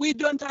 we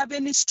don't have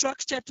any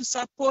structure to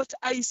support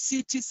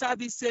ICT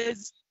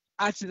services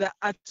at the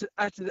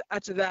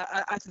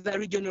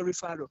regional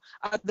referral,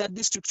 at the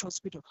district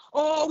hospital.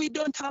 Oh, we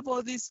don't have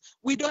all this.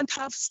 We don't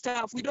have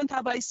staff. We don't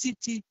have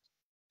ICT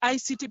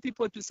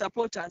people to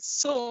support us.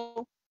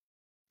 So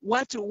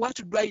what do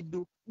I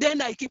do?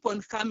 Then I keep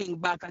on coming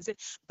back and say,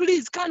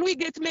 please, can we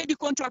get maybe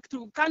contract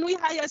to, can we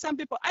hire some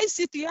people?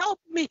 ICT, help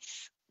me,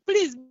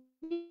 please.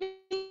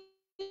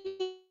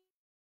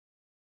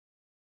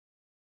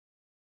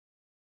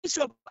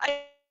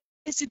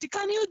 ICT,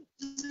 can you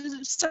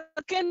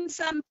second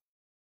some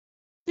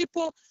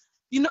people?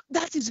 You know,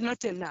 that is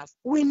not enough.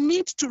 We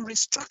need to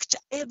restructure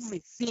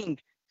everything.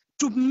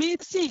 To me,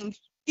 thing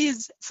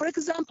is, for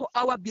example,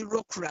 our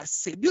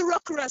bureaucracy,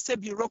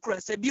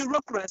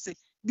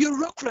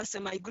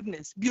 my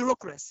goodness,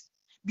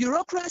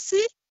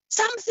 bureaucracy,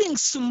 something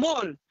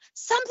small,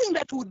 something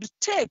that would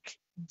take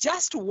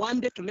just one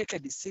day to make a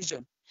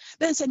decision.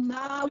 Then say,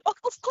 now,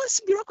 of course,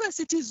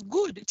 bureaucracy, it is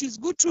good. It is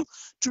good to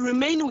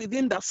remain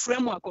within the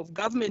framework of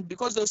government,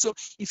 because also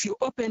if you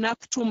open up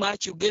too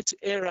much, you get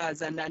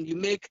errors, and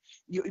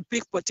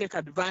people take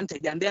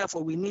advantage. And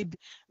therefore we need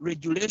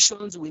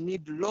regulations, we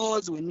need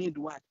laws, we need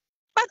what?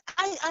 But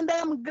I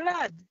am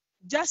glad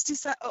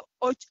Justice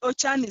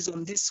Ochan is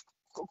on this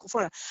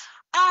forum.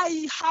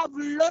 I have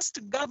lost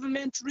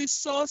government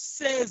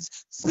resources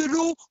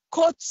through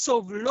courts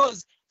of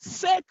laws,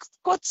 fake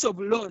courts of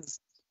laws.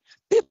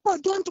 People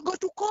don't go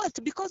to court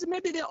because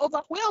maybe they're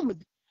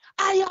overwhelmed.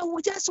 I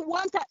just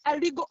want a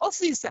legal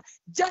officer.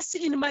 Just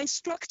in my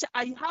structure,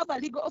 I have a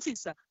legal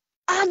officer,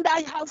 and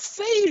I have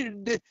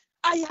failed.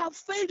 I have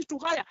failed to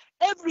hire.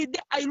 Every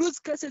day I lose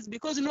cases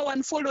because no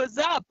one follows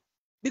up.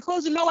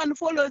 Because no one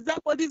follows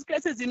up all these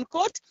cases in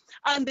court,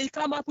 and they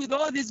come up with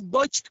all these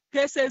botched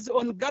cases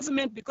on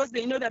government because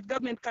they know that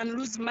government can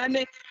lose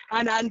money,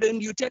 and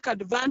then you take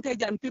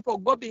advantage, and people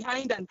go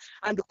behind and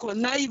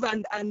connive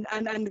and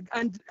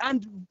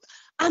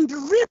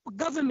rip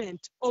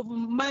government of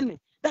money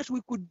that we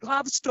could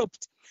have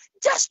stopped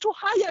just to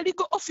hire a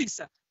legal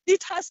officer.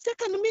 It has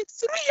taken me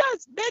 3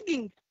 years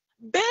begging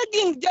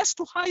just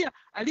to hire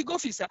a legal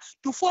officer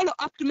to follow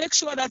up, to make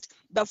sure that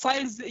the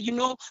files, you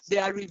know, they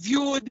are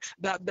reviewed,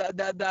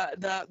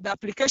 the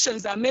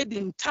applications are made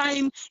in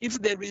time.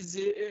 If there is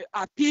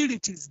appeal,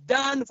 it is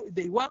done.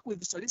 They work with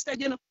the Solicitor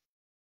General.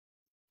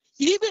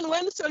 Even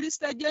when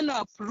Solicitor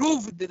General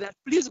approved that,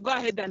 please go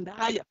ahead and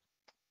hire,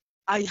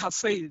 I have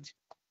failed.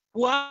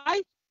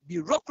 Why?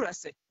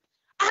 Bureaucracy.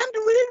 And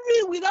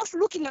really, without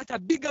looking at a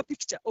bigger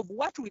picture of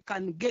what we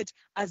can get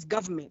as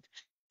government.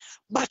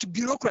 But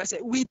bureaucracy,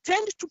 we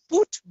tend to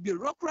put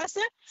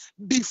bureaucracy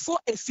before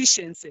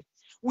efficiency.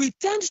 We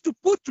tend to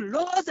put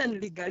laws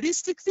and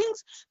legalistic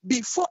things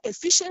before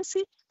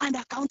efficiency and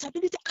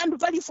accountability and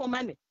value for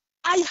money.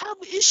 I have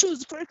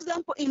issues, for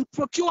example, in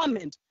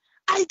procurement.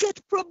 I get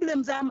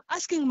problems. I'm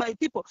asking my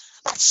people,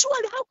 but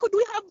surely how could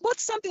we have bought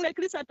something like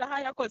this at a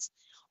higher cost?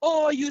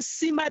 Oh, you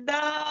see,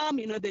 madam,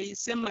 you know, they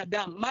say,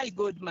 madam, my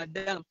God,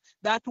 madam,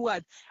 that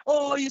word.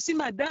 Oh, you see,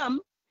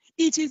 madam,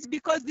 It is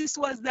because this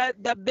was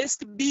the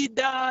best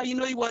bidder, you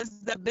know, it was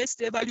the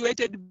best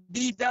evaluated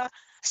bidder.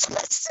 So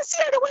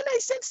sincerely, when I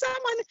sent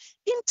someone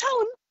in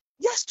town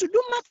just to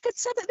do market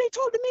survey, they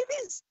told me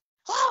this.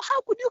 Oh,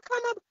 how could you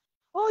come up?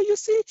 Oh, you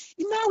see,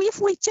 now if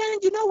we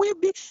change, you know, we'll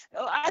be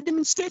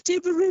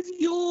administrative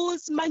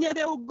reviews, money,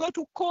 they will go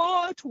to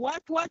court,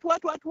 what.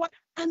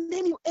 And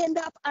then you end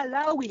up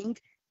allowing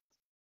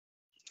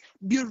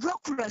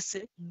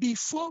bureaucracy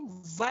before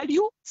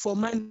value for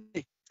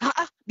money.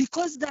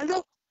 Because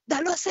the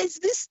law says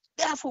this,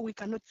 therefore we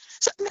cannot.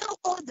 So now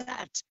all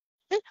that,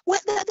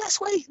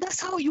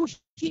 that's how you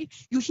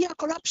hear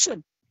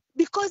corruption,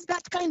 because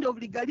that kind of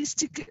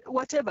legalistic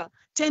whatever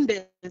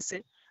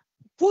tendency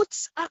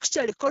puts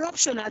actually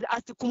corruption at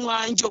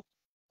kumwanjo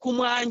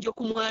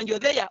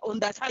there on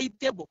that high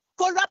table.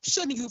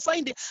 Corruption, you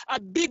find a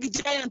big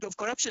giant of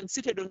corruption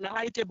seated on a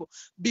high table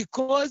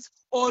because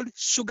all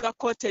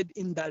sugar-coated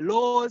in the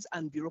laws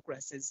and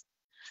bureaucracies.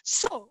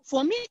 So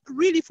for me,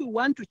 really, if we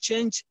want to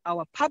change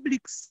our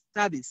public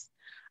service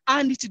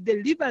and it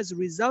delivers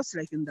results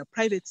like in the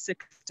private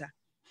sector,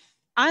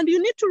 and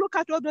you need to look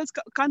at all those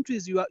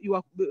countries you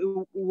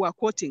are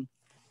quoting.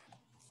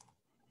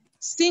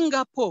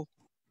 Singapore,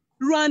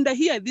 Rwanda,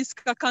 here, this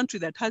country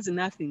that has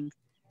nothing.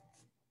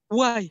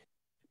 Why?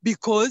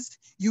 Because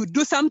you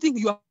do something,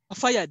 you are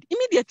fired.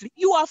 Immediately,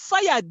 you are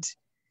fired.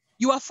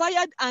 You are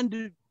fired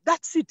and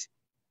that's it.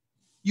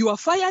 You are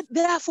fired.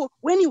 Therefore,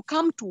 when you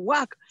come to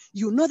work,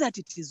 you know that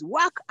it is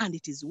work and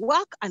it is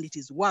work and it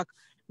is work.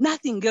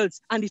 Nothing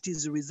else, and it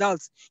is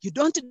results. You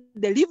don't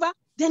deliver,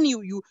 then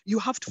you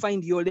have to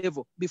find your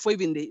level before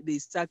even they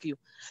sack you.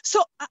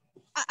 So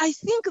I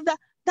think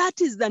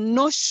that is the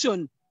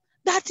notion.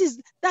 That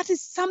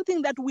is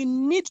something that we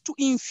need to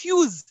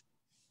infuse.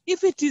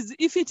 If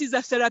it is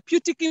a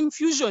therapeutic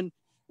infusion,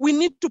 we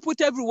need to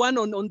put everyone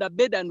on the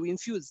bed and we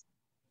infuse.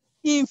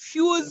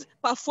 Infuse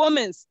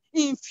performance,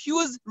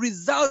 infuse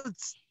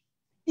results,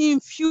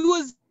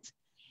 infuse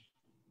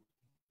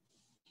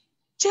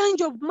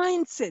change of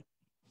mindset,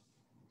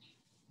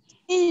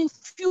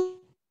 infuse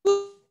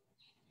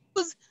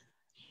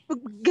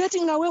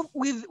getting away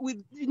with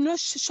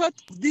short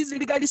these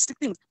legalistic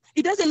things.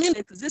 It doesn't mean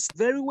it exists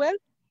very well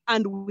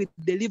and we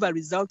deliver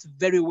results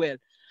very well.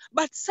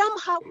 But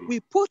somehow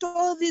we put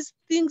all these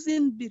things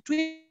in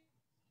between.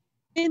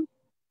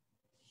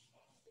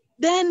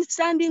 Then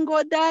standing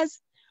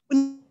orders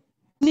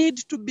need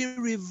to be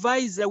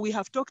revised. We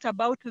have talked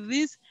about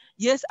this.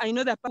 Yes, I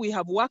know that we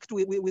have worked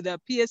with the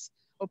PS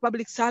of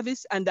public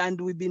service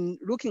and we've been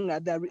looking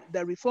at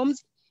the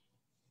reforms.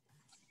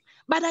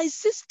 But I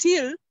see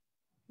still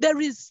there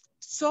is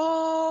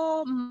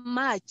so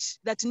much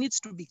that needs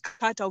to be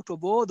cut out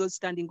of all those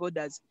standing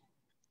orders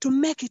to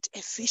make it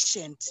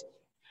efficient.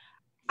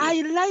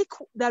 I like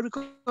the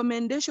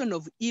recommendation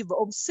of Eva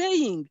of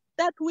saying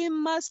that we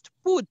must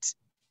put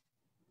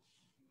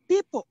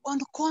people on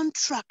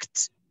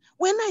contract.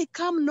 When I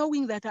come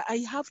knowing that I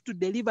have to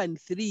deliver in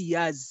 3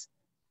 years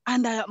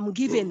and I am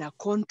given a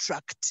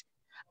contract,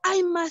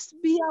 I must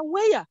be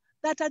aware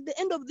that at the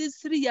end of these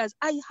 3 years,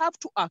 I have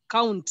to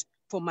account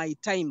for my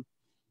time.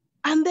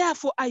 And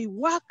therefore I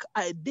work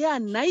day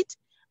and night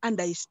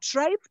and I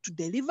strive to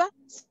deliver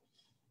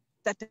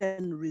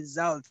certain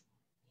results.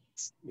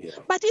 Yeah.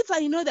 But if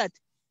I know that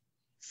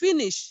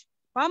finish,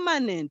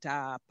 permanent,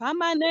 I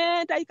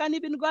can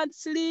even go and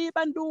sleep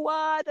and do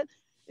what,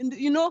 and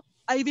you know,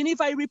 even if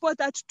I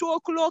report at 2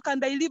 o'clock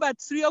and I leave at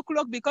 3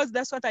 o'clock because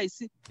that's what I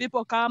see.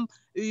 People come,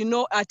 you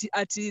know, at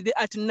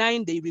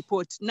 9 they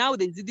report. Now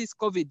there's this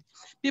COVID.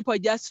 People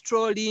just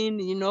stroll in,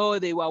 you know,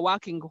 they were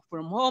working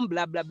from home,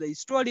 blah, blah, blah, they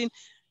stroll in.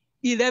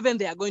 11,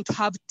 they are going to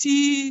have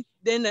tea.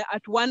 Then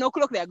at 1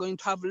 o'clock, they are going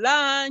to have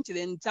lunch.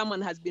 Then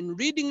someone has been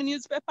reading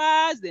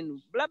newspapers, then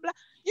blah, blah,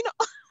 you know.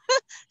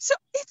 So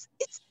it's,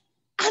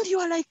 and you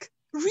are like,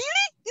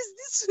 really? Is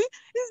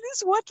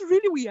this what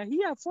really we are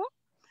here for?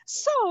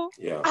 So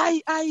yeah.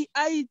 I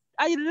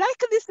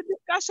like this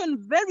discussion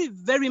very,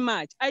 very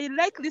much. I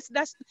like this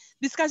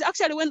discussion.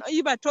 Actually, when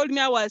Eva told me,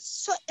 I was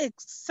so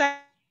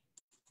excited.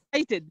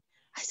 I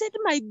said,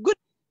 my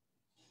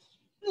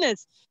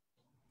goodness.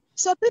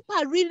 So people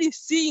are really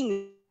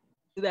seeing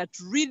that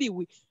really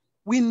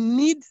we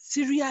need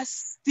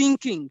serious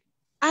thinking.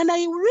 And I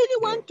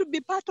really want to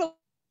be part of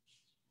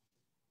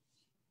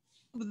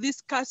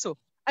this castle.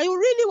 I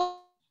really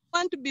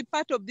want to be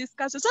part of this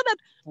castle so that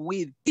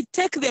we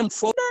take them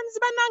forward.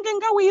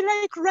 We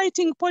like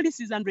writing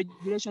policies and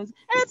regulations.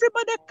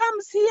 Everybody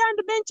comes here and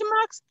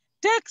benchmarks,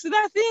 takes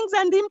the things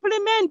and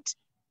implement.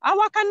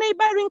 Our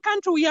neighboring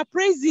country we are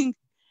praising.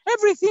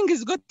 Everything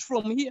is got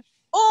from here.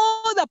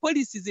 All the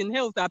policies in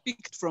health are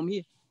picked from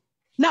here.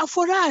 Now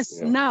for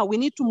us, now we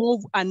need to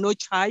move a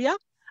notch higher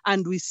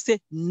and we say,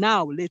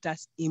 now let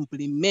us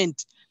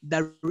implement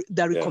the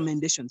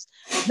recommendations.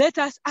 Let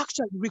us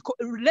actually,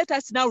 let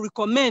us now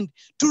recommend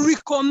the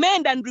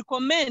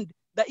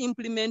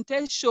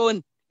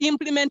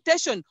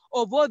implementation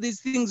of all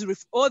these things,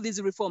 all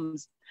these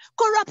reforms.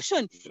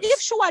 Corruption,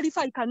 if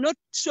I cannot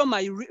show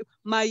my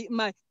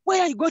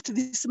where I got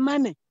this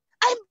money,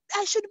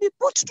 I should be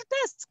put to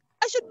test.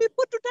 I should be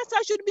put to test.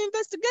 I should be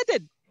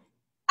investigated.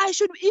 I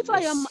should, if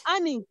I am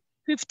earning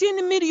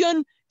 15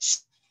 million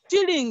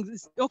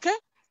shillings, okay,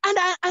 and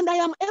I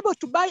am able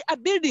to buy a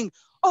building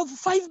of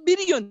 5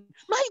 billion.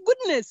 My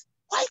goodness,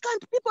 why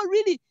can't people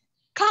really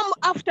come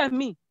after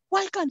me?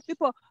 Why can't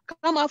people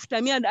come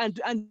after me and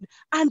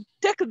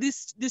take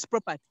this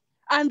property?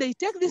 And they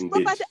take this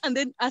property and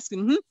then ask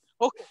him,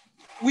 okay,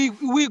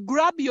 we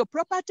grab your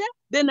property,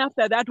 then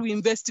after that we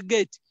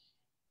investigate.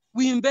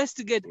 We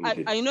investigate.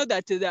 I know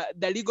that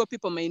the legal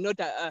people may not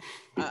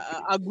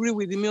agree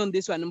with me on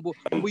this one,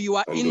 but you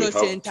are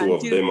innocent. We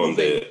have two of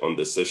them on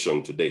the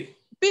session today.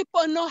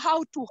 People know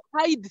how to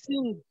hide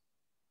things.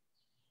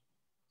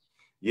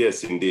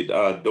 Yes, indeed.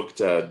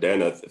 Dr.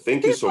 Diana,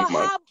 thank you so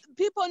much.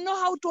 People know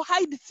how to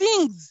hide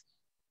things.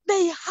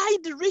 They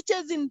hide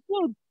riches in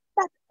things.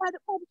 But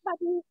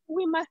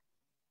we must.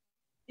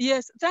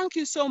 Yes, thank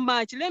you so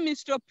much. Let me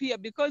stop here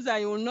because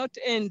I will not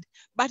end.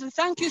 But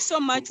thank you so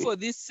much for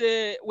this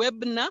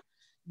webinar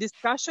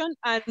discussion.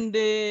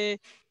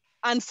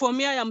 And for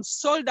me, I am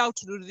sold out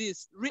to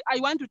this. I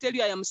want to tell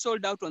you I am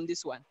sold out on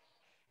this one.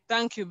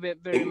 Thank you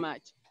very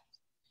much.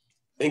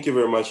 Thank you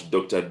very much,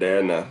 Dr.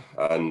 Diana.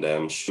 And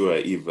I'm sure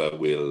Eva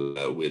will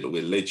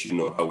let you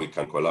know how we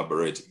can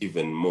collaborate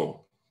even more.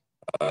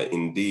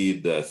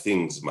 Indeed,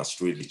 things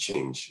must really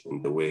change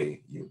in the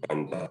way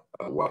Uganda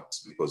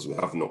works, because we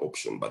have no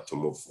option but to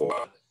move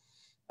forward.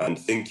 And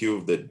thank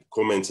you. The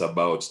comments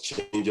about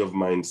change of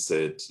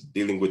mindset,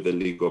 dealing with the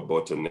legal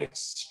bottlenecks,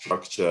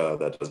 structure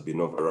that has been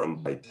overrun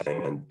by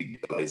time, and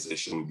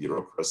digitalization,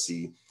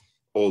 bureaucracy,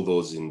 all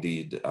those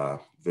indeed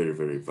are very,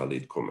 very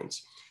valid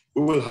comments.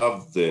 We will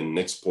have the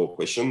next poll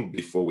question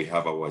before we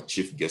have our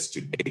chief guest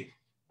today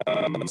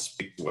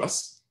speak to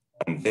us,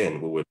 and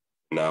then we will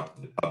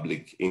up the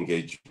public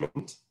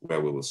engagement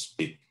where we will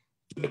speak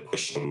to the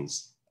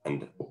questions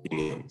and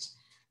opinions.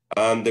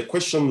 And the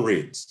question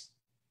reads,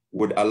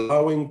 would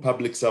allowing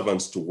public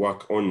servants to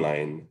work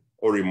online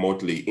or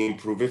remotely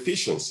improve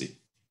efficiency?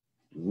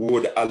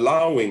 Would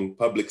allowing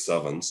public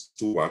servants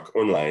to work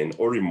online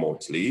or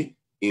remotely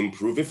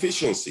improve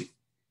efficiency?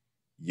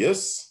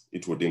 Yes,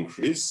 it would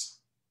increase.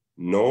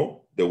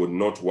 No, they would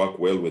not work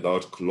well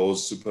without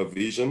close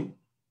supervision.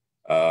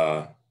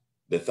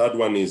 The third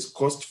one is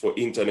cost for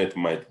internet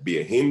might be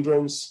a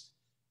hindrance.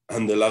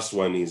 And the last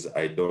one is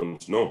I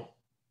don't know.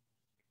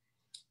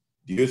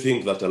 Do you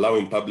think that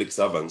allowing public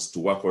servants to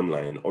work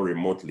online or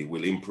remotely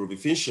will improve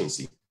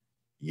efficiency?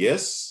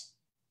 Yes.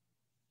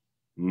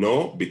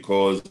 No,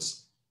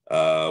 because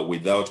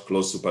without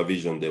close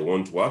supervision, they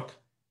won't work.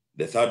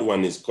 The third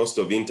one is cost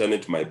of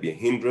internet might be a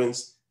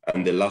hindrance.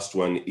 And the last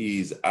one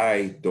is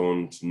I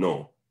don't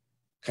know.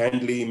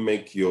 Kindly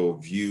make your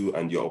view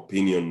and your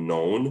opinion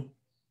known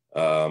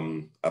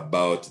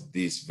about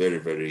this very,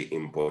 very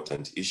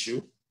important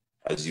issue.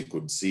 As you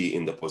could see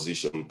in the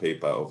position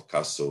paper of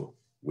CASO,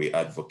 we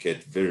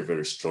advocate very,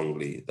 very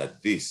strongly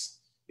that this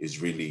is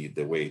really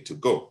the way to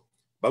go.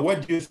 But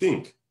what do you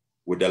think?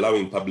 Would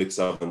allowing public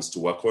servants to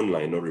work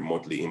online or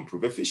remotely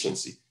improve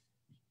efficiency?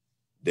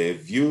 The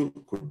view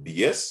could be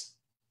yes,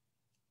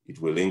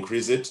 it will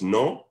increase it.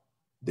 No,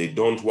 they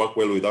don't work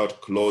well without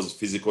close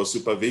physical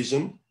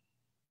supervision.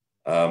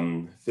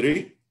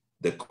 3,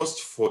 the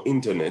cost for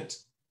internet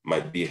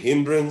might be a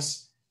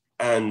hindrance.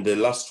 And the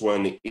last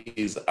one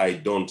is I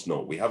don't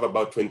know. We have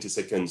about 20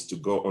 seconds to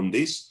go on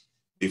this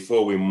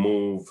before we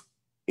move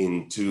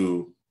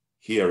into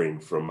hearing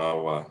from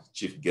our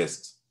chief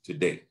guest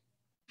today.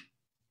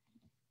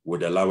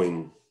 Would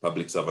allowing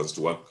public servants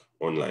to work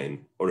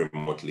online or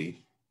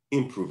remotely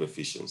improve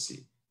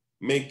efficiency?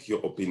 Make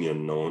your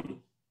opinion known.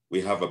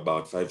 We have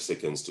about 5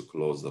 seconds to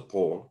close the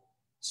poll,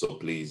 so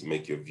please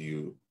make your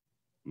view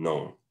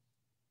known.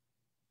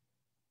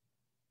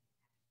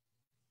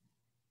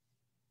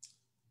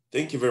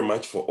 Thank you very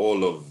much for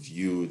all of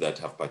you that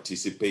have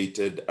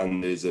participated.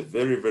 And there's a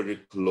very, very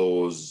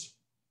close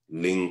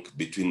link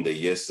between the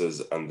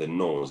yeses and the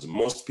nos.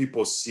 Most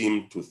people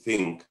seem to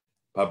think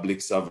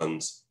public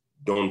servants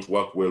don't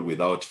work well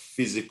without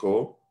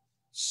physical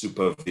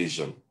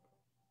supervision.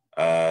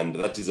 And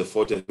that is a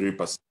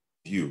 43%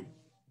 view.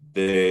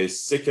 The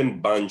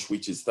second bunch,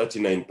 which is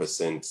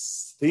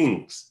 39%,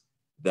 thinks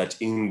that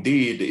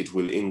indeed it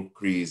will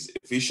increase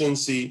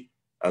efficiency,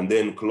 and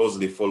then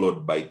closely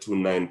followed by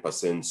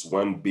 29%,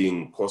 one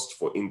being cost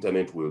for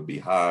internet will be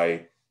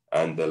high,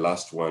 and the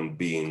last one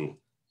being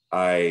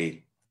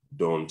I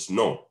don't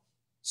know.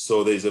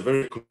 So there's a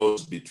very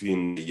close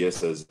between the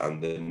yeses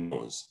and the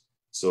nos.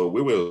 So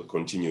we will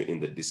continue in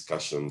the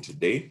discussion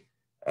today.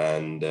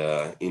 And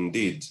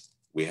indeed,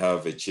 we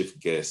have a chief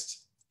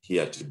guest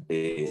here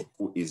today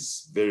who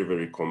is very,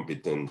 very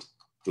competent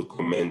to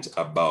comment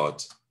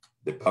about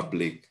the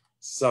public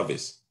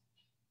service.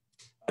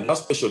 And our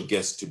special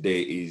guest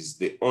today is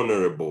the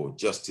Honorable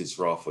Justice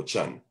Ralph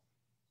Ochan,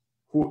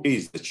 who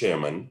is the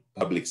Chairman,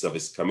 Public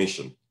Service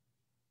Commission.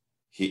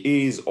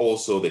 He is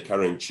also the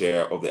current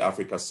chair of the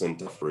Africa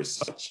Center for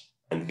Research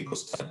and Legal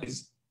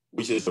Studies,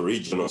 which is a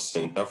regional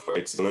center for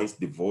excellence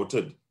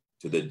devoted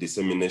to the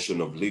dissemination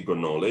of legal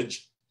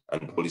knowledge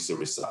and policy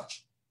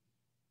research.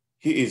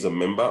 He is a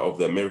member of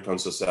the American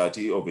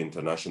Society of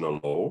International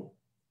Law,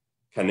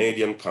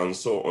 Canadian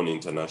Council on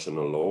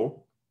International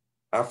Law,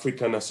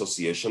 African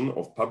Association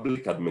of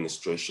Public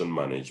Administration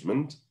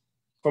Management,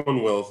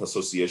 Commonwealth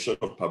Association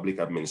of Public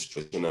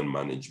Administration and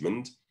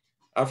Management,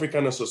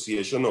 African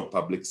Association of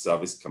Public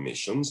Service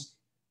Commissions,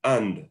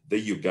 and the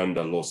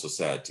Uganda Law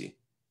Society.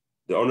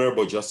 The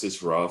Honorable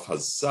Justice Ralph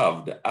has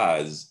served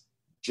as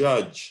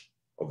Judge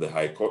of the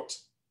High Court,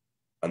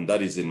 and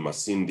that is in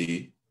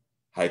Masindi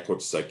High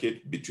Court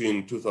Circuit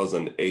between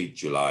 2008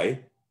 July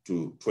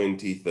to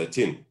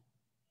 2013.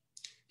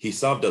 He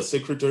served as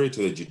Secretary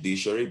to the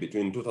Judiciary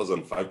between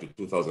 2005 to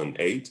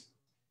 2008.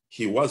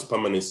 He was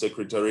Permanent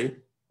Secretary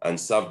and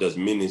served as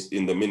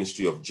in the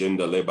Ministry of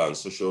Gender, Labor and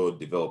Social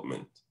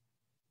Development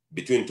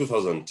between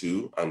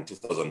 2002 and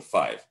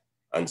 2005,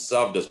 and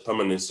served as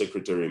Permanent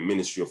Secretary in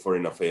Ministry of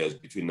Foreign Affairs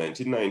between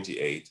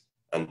 1998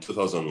 and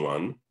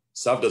 2001,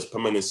 served as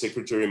Permanent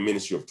Secretary in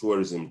Ministry of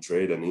Tourism,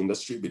 Trade and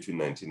Industry between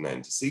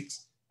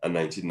 1996 and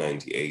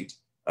 1998,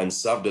 and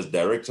served as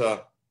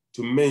Director,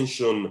 to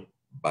mention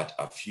but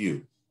a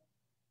few.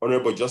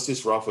 Honorable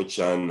Justice Ralph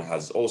Ochan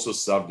has also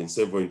served in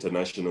several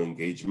international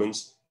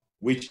engagements,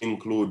 which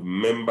include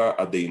member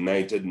at the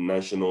United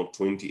Nations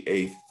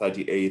 28th,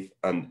 38th,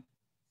 and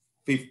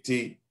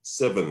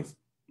 57th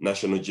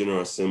National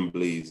General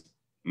Assemblies,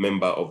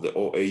 member of the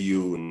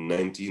OAU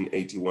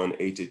 1981,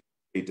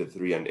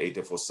 83, and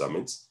 84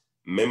 summits,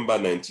 member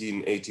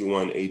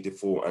 1981,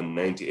 84, and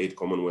 98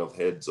 Commonwealth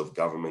Heads of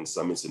Government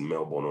Summits in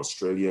Melbourne,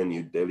 Australia,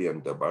 New Delhi,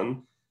 and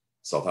Durban,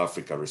 South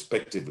Africa,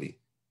 respectively,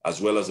 as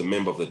well as a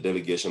member of the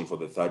delegation for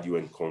the Third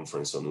UN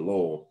Conference on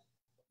Law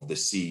of the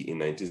Sea in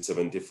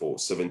 1974,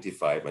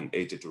 75, and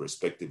 82,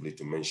 respectively,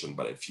 to mention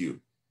but a few.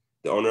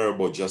 The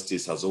Honorable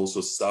Justice has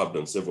also served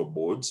on several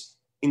boards,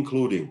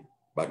 including,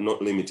 but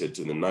not limited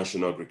to, the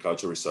National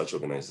Agricultural Research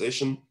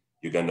Organization,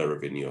 Uganda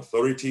Revenue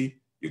Authority,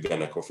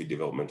 Uganda Coffee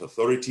Development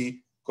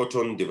Authority,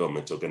 Cotton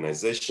Development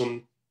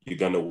Organization,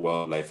 Uganda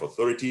Wildlife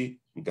Authority,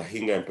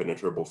 Gahinga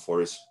Impenetrable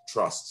Forest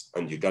Trust,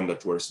 and Uganda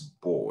Tourist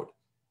Board.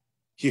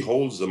 He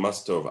holds a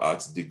Master of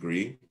Arts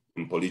degree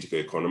in Political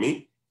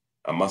Economy,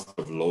 a Master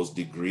of Laws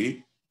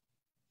degree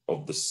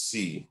of the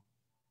Sea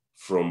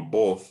from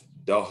both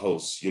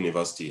Dalhousie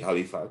University,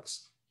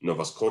 Halifax,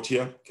 Nova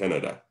Scotia,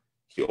 Canada.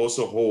 He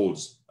also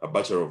holds a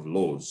Bachelor of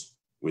Laws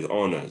with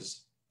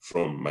honors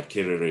from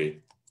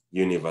Makerere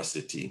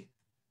University.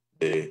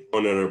 The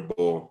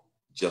Honorable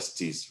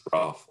Justice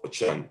Ralph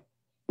Ochan,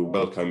 we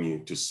welcome you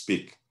to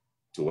speak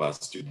to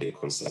us today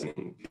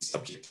concerning the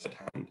subject at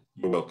hand.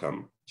 You're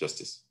welcome,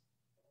 Justice.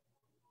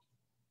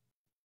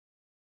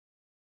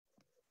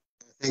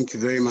 Thank you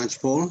very much,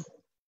 Paul.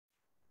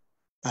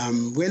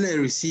 When I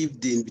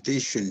received the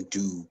invitation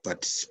to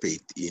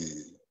participate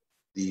in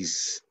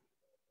this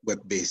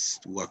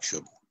web-based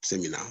workshop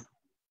seminar,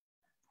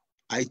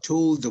 I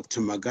told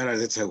Dr. Magara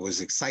that I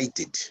was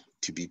excited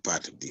to be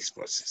part of this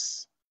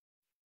process.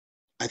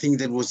 I think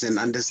that was an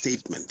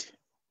understatement.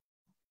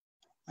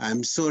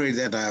 I'm sorry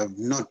that I have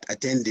not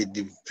attended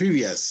the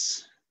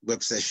previous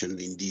web session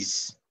in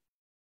this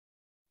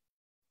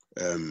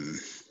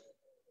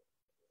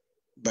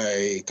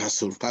by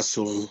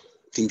Castle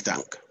think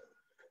tank.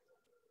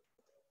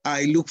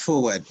 I look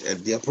forward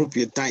at the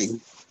appropriate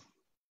time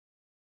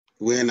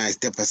when I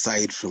step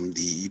aside from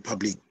the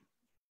public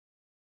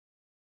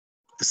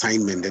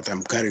assignment that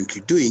I'm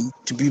currently doing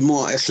to be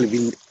more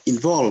actually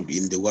involved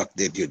in the work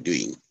that you're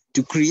doing,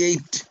 to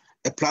create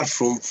a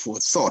platform for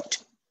thought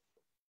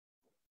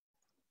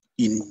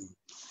in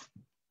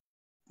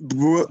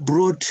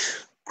broad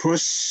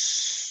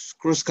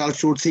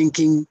cross-cultural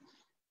thinking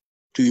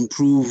to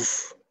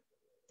improve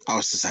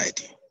our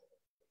society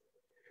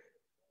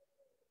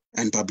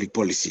and public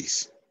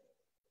policies.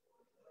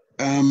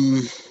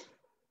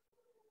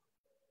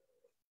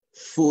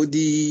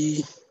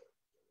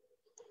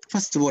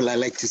 First of all, I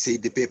like to say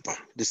the paper,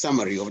 the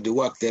summary of the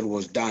work that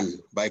was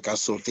done by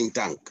Castle Think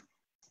Tank,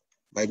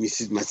 by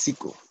Mrs.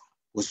 Masiko,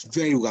 was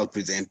very well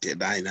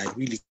presented, and I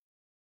really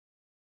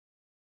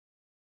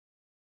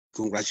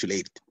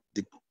congratulate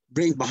the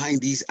brain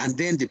behind these and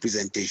then the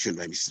presentation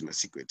by Mrs.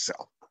 Masiko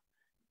itself.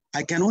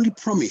 I can only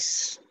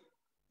promise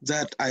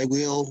that I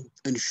will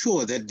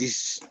ensure that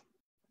this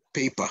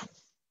paper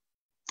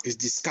is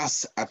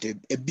discussed at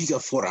a bigger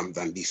forum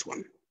than this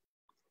one.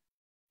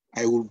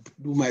 I will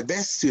do my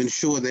best to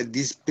ensure that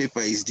this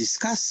paper is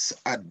discussed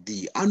at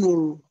the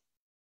annual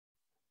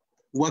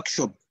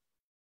workshop,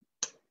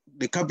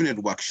 the cabinet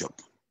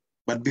workshop.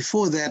 But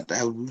before that,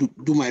 I will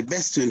do my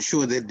best to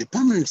ensure that the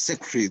permanent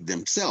secretaries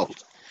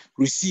themselves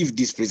receive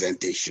this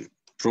presentation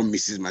from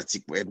Mrs.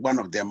 Masiko at one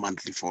of their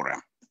monthly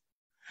forums.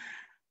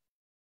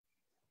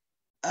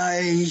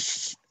 I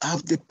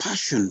have the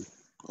passion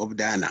of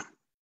Diana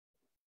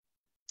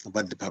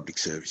about the public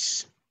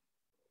service.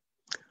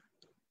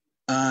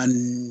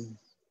 And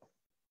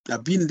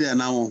I've been there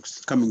now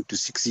coming to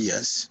 6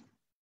 years.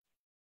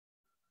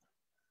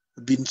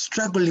 I've been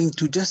struggling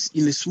to just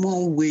in a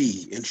small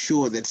way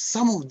ensure that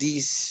some of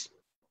these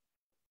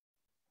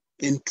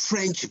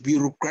entrenched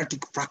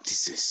bureaucratic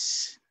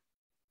practices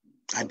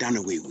are done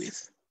away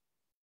with.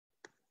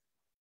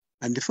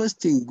 And the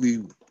first thing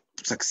we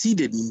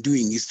succeeded in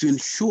doing is to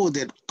ensure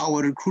that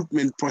our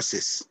recruitment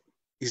process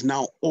is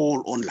now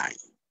all online.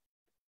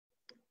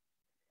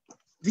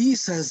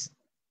 This has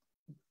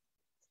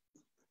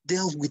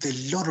dealt with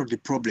a lot of the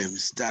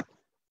problems that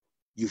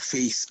you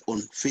face on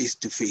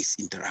face-to-face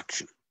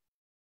interaction.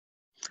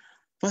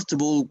 First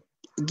of all,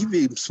 I'll give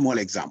you a small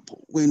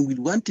example. When we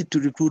wanted to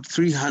recruit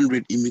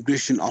 300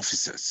 immigration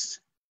officers,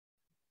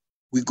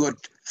 we got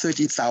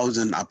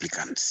 30,000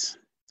 applicants.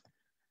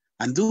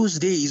 And those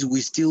days,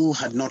 we still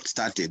had not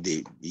started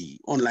the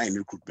online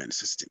recruitment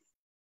system.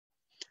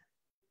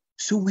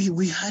 So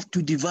we had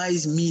to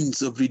devise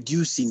means of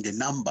reducing the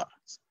numbers.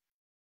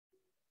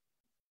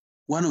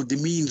 One of the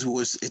means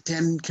was a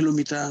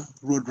 10-kilometer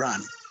road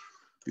run,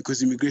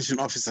 because immigration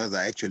officers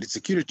are actually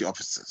security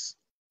officers.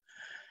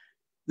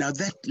 Now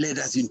that led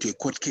us into a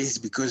court case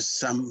because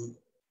some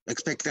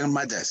expectant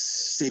mothers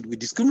said we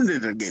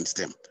discriminated against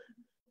them.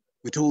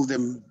 We told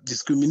them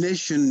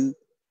discrimination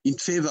in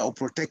favor of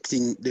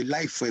protecting the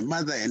life for a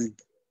mother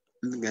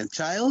and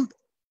child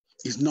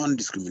is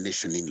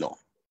non-discrimination in law.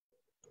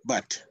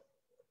 But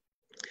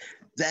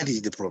that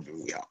is the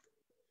problem we have.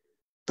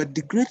 But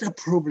the greater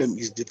problem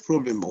is the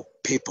problem of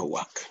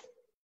paperwork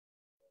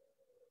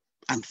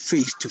and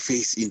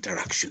face-to-face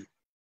interaction.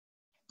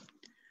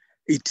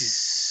 It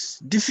is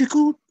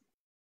difficult,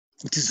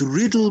 it is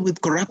riddled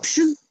with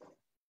corruption,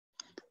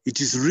 it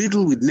is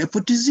riddled with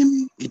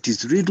nepotism, it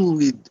is riddled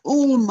with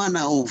all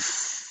manner of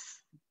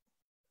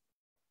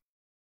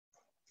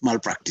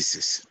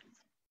malpractices.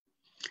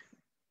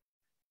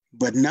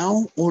 But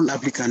now all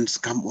applicants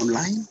come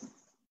online.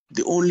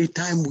 The only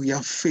time we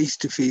have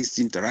face-to-face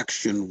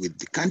interaction with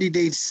the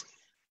candidates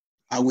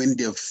are when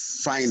they've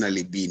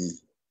finally been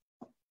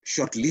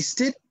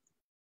shortlisted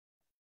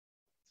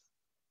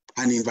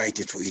and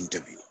invited for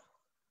interview.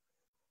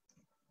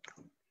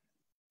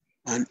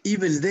 And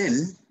even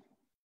then,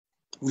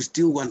 we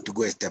still want to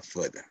go a step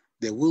further.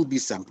 There will be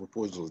some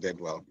proposals that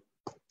we'll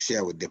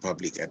share with the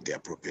public at the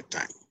appropriate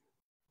time.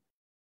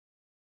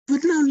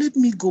 But now let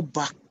me go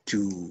back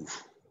to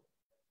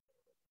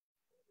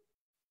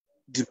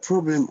the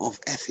problem of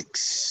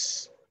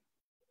ethics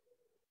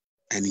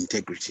and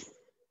integrity.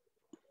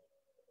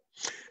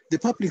 The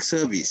public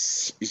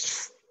service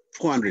is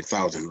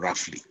 400,000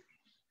 roughly,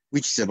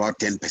 which is about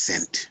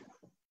 10%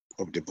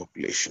 of the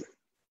population.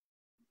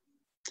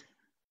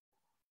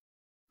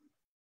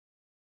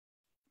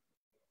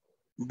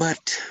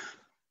 But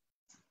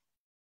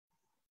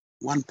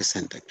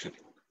 1% actually.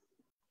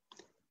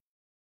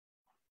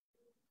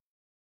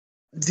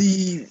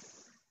 The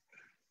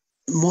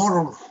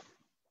moral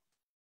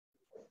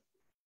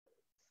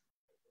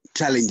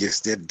challenges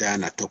that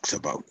Diana talks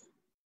about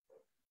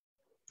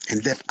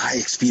and that I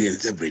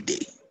experience every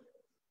day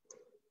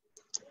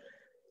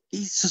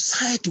is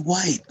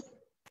society-wide.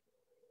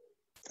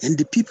 And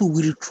the people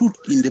we recruit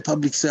in the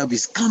public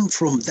service come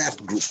from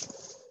that group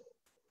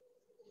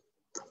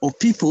of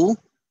people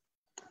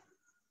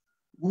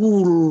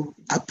who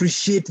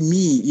appreciate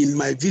me in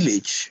my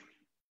village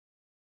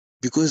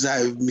because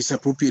I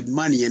misappropriated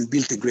money and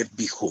built a great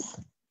big home.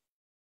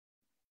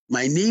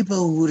 My neighbor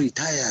who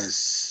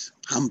retires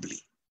humbly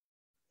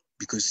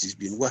because he's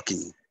been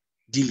working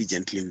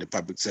diligently in the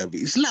public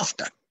service is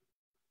laughed at.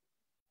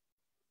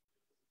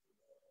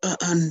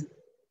 And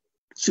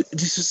so the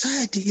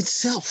society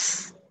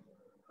itself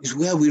is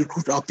where we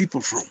recruit our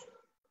people from.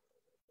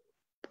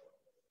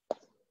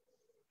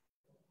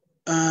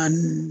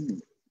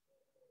 And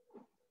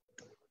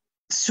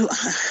so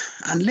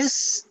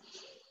unless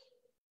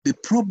the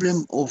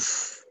problem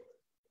of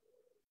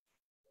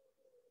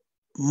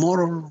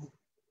moral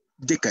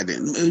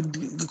decadence,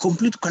 the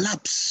complete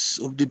collapse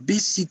of the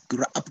basic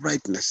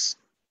uprightness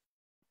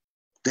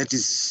that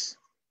is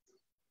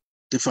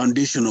the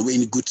foundation of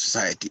any good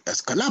society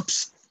has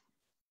collapsed.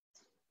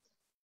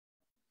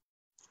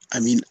 I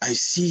mean, I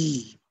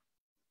see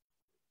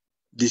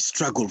the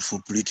struggle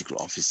for political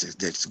offices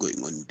that's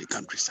going on in the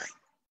countryside.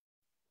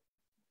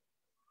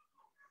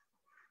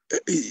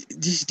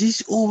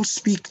 These all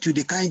speak to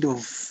the kind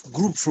of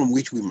group from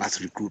which we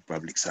must recruit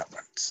public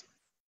servants.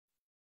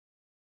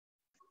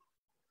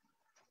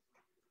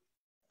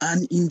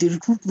 And in the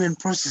recruitment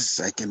process,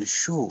 I can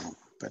assure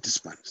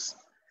participants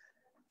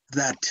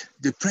that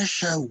the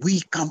pressure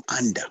we come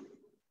under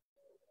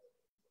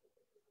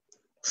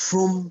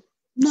from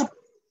not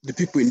the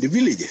people in the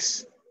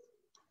villages,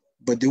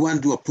 but the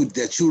ones who have put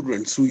their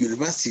children through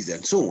universities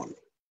and so on,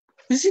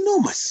 is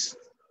enormous.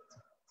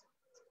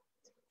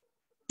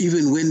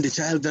 Even when the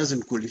child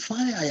doesn't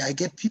qualify, I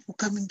get people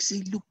coming to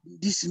say, look,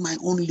 this is my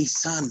only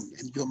son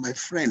and you're my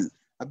friend.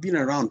 I've been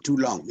around too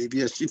long,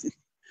 maybe I shouldn't.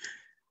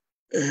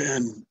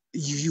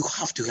 You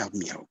have to help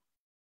me out.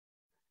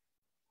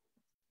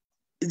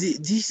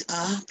 These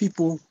are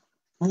people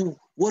who,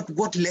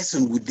 what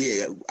lesson would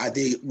they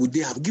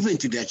have given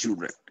to their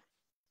children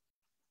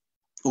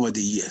over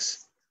the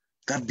years?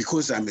 That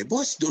because I'm a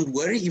boss, don't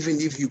worry,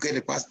 even if you get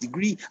a past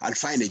degree, I'll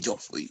find a job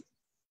for you.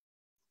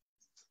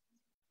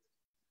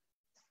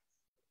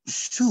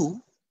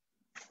 So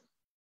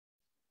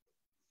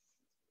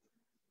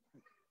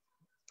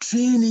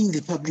training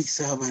the public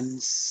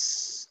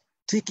servants,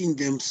 taking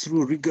them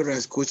through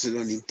rigorous courses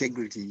on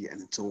integrity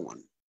and so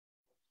on.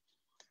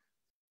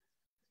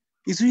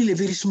 It's really a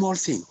very small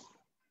thing.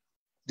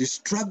 The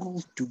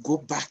struggle to go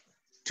back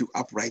to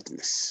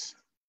uprightness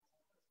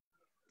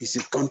is a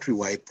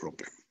countrywide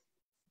problem.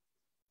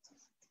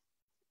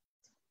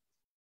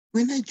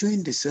 When I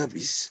joined the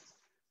service,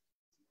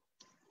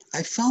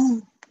 I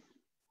found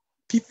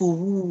people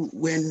who,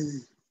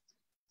 when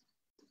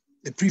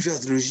the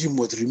previous regime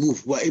was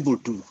removed, were able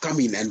to come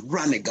in and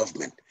run a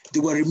government. They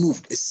were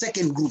removed. A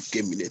second group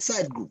came in, a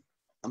third group.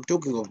 I'm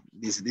talking of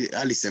the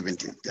early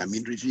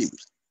 70s,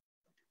 regimes.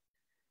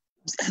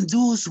 And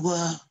those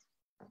were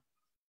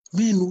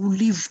men who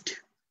lived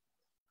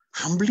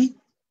humbly.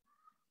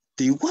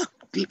 They worked.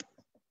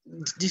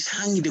 This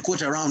hanging the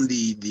coat around on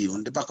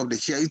the back of the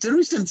chair, it's a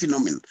recent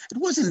phenomenon. It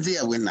wasn't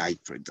there when I,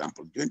 for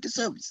example, joined the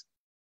service.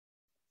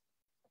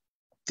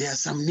 There are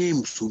some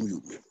names whom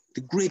you remember.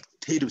 The great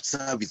head of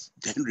service,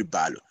 Henry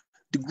Barlow,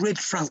 the great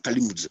Frank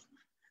Kalimudze.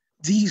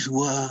 These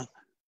were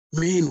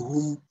men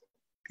whom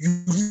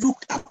you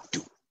looked up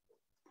to.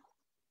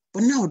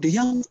 But now the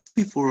young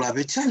people have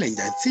a challenge,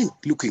 I think,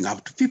 looking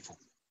up to people.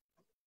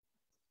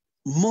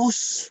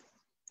 Most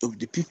of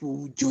the people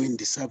who join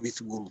the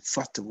service will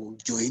first of all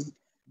join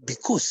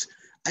because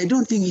I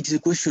don't think it's a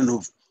question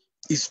of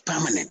it's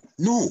permanent.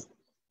 No,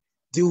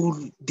 they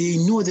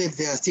know that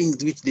there are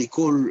things which they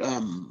call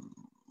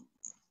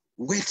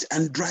wet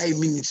and dry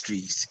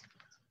ministries.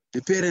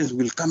 The parents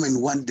will come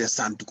and want their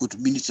son to go to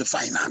Ministry of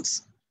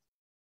Finance,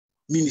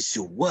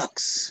 Ministry of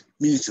Works,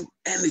 Ministry of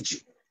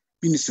Energy,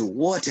 Ministry of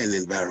Water and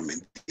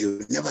Environment. They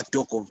will never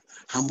talk of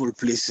humble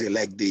places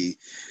like the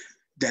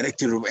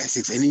Director of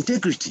Ethics and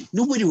Integrity.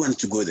 Nobody wants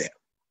to go there.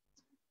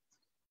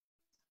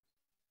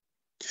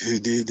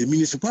 The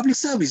Ministry of Public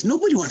Service,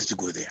 nobody wants to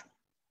go there.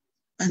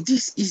 And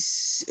this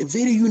is a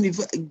very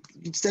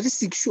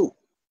statistics show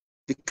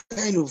the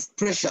kind of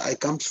pressure I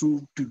come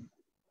through to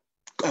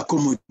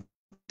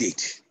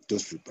accommodate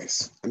those people.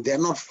 And they are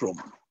not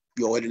from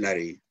your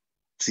ordinary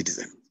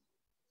citizen.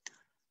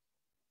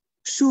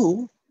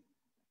 So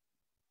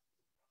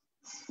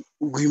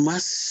we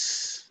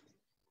must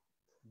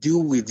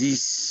deal with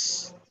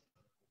this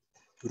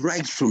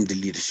right from the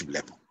leadership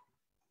level.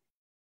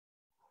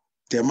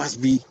 There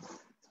must be,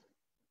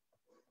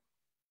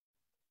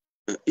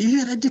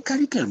 even at the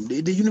curriculum,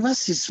 the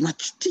universities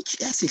must teach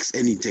ethics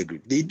and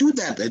integrity. They do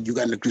that at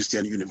Uganda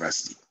Christian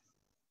University.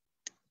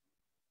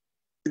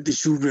 The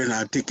children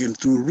are taken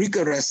through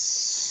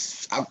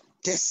rigorous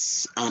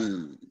tests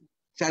and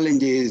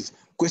challenges,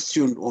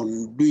 questions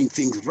on doing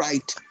things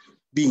right,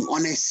 being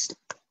honest,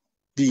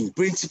 being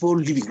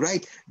principled, living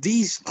right.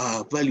 These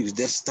are values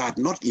that start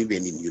not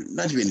even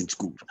in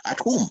school, at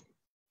home.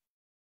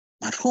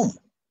 At home.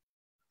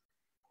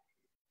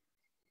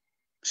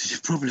 So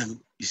the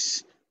problem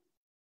is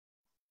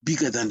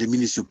bigger than the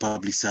Ministry of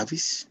Public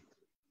Service.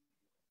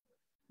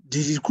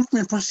 The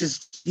recruitment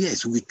process,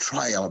 yes, we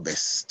try our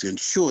best to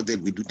ensure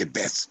that we do the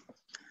best.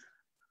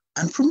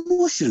 And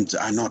promotions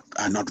are not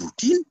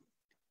routine.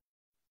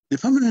 The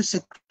permanent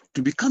secretary,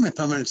 to become a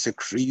permanent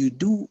secretary, you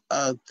do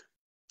a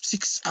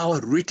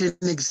 6-hour written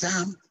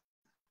exam,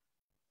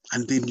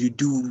 and then you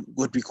do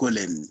what we call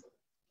an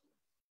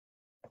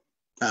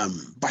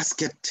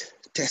basket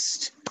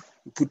test.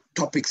 You put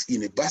topics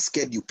in a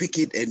basket, you pick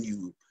it, and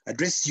you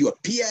address your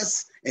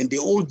peers, and they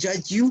all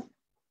judge you.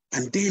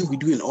 And then we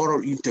do an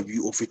oral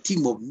interview of a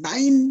team of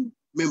 9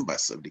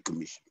 members of the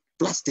commission,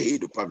 plus the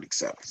head of public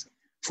service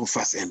for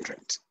first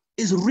entrance.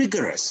 It's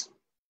rigorous.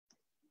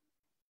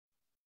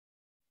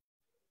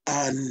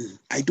 And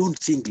I don't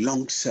think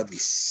long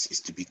service is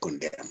to be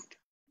condemned.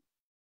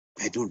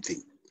 I don't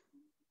think.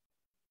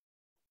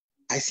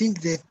 I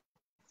think that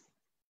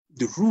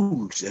the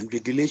rules and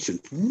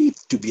regulations need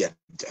to be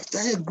adjusted.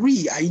 I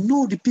agree. I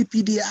know the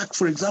PPD Act,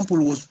 for example,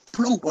 was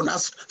plonked on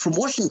us from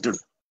Washington.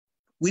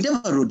 We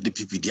never wrote the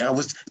PPD. I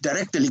was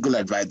Director Legal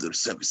Advisor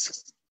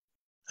Services.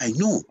 I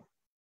know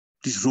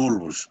this law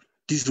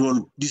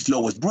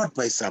was brought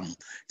by some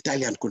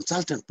Italian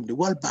consultant from the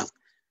World Bank.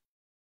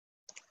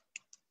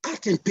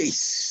 Cut and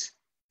paste.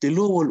 The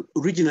law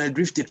originally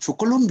drafted for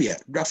Colombia.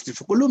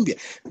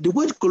 The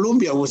word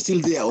Colombia was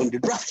still there on the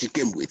draft she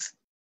came with.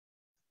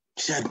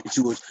 She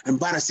was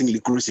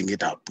embarrassingly crossing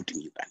it out,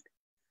 putting it back.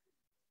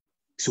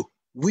 So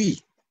we,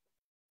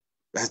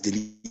 as the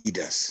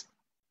leaders,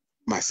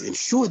 must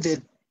ensure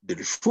that the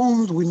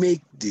reforms we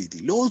make, the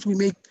laws we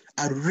make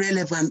are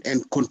relevant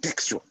and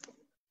contextual.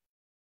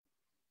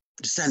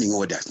 The standing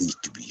orders need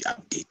to be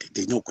updated.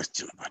 There's no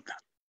question about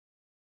that.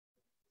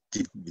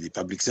 The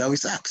Public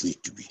Service Acts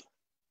need to be.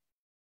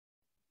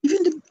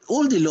 Even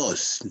all the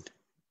laws,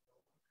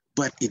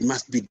 but it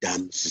must be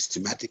done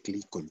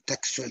systematically,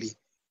 contextually,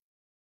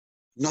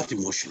 not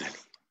emotionally.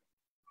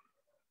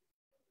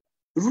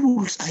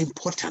 Rules are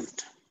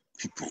important,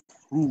 people.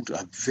 Rules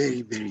are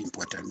very, very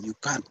important. You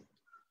can't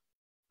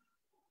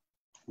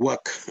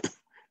work.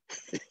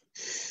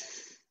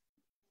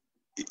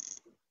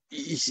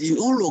 In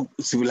all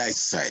civilized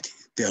society,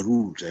 there are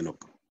rules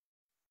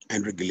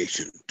and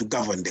regulations to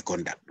govern the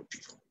conduct of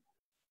people.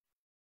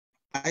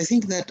 I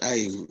think that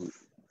I'm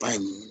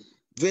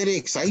very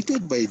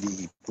excited by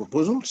the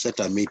proposals that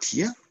are made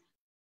here.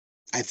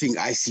 I think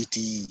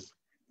ICT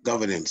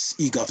governance,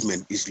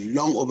 e-government is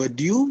long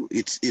overdue.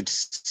 There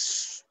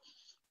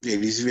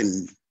is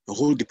even a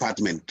whole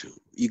department,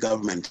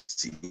 e-government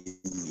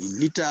in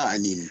NITA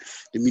and in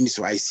the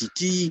Ministry of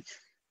ICT,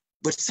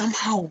 but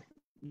somehow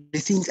the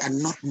things are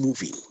not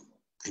moving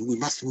and we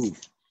must move.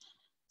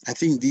 I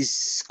think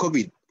this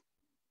COVID,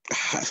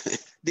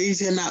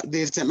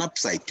 there's an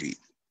upside to it.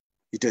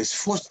 It has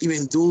forced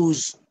even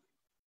those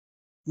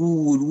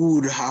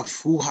who have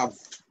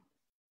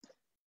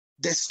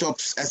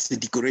desktops as a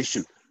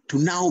decoration to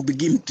now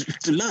begin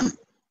to learn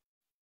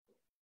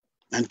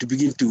and to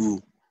begin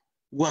to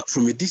work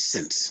from a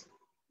distance.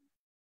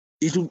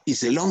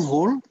 It's a long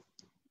haul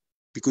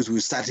because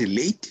we started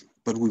late,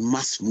 but we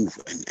must move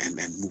and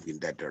move in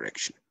that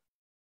direction.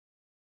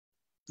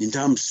 In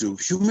terms of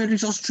human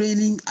resource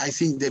training, I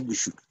think that we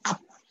should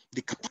up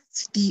the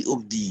capacity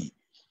of the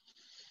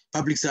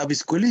public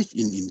service college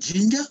in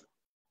Jinja.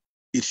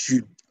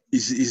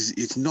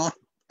 It's not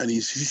an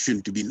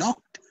institution to be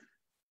knocked,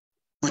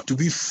 but to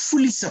be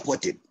fully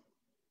supported.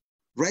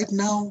 Right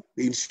now,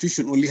 the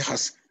institution only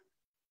has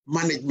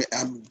management,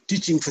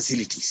 teaching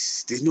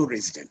facilities. There's no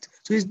resident.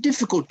 So it's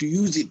difficult to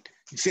use it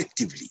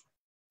effectively.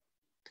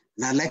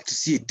 And I'd like to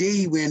see a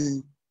day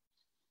when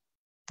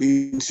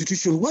the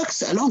institution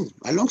works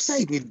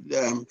alongside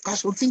with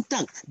Castle Think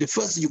Tank, the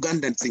first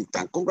Ugandan think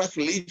tank.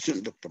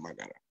 Congratulations, Dr.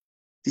 Magara.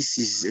 This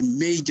is a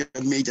major,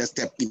 major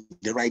step in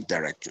the right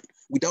direction.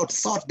 Without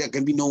thought, there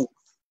can be no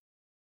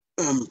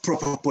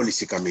proper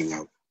policy coming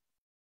out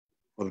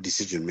of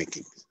decision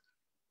making.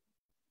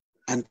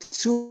 And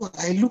so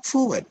I look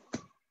forward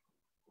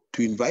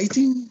to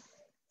inviting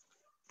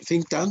the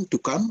think tank to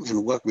come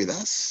and work with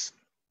us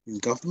in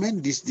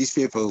government. This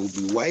paper will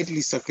be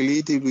widely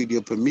circulated with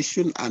your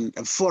permission, and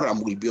a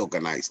forum will be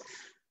organized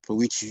for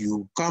which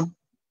you come.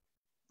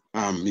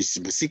 Ms.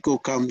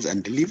 Masiko comes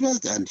and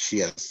delivers, and she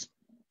has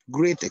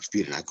great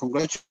experience. I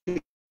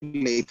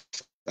congratulate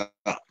her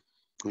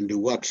on the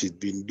work she's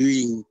been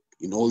doing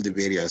in all the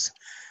various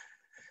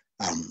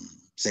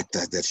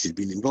sectors that she's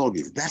been involved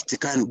in. This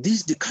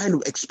is the kind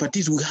of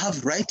expertise we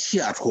have right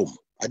here at home.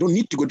 I don't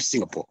need to go to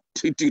Singapore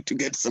to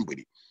get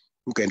somebody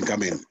who can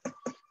come and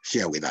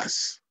share with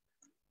us.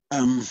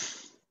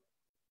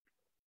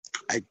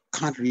 I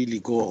can't really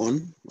go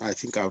on. I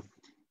think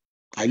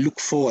I look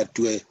forward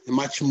to a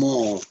much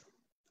more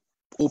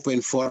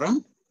open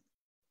forum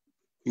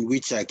in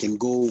which I can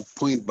go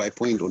point by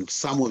point on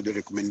some of the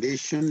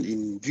recommendations.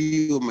 In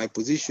view of my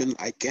position,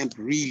 I can't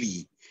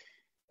really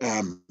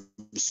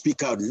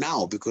speak out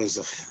now because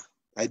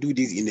I do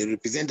this in a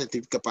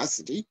representative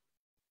capacity,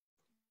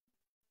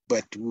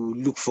 but we'll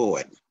look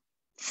forward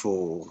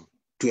to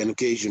an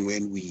occasion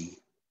when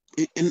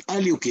an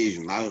early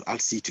occasion, I'll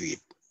see to it.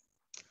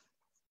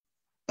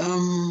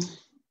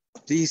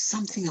 There is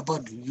something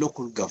about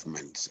local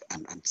governments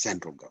and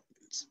central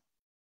governments.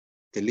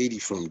 The lady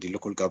from the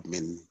local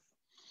government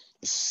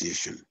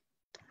association,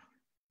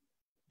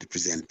 the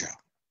presenter,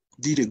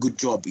 did a good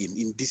job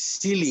in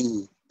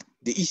distilling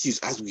the issues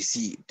as we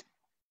see it.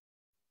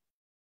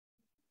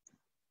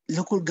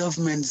 Local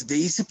governments, there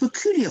is a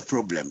peculiar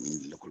problem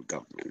in local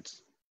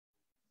governments.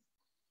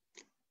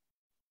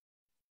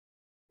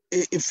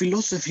 A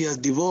philosophy has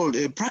devolved,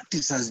 a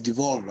practice has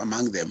devolved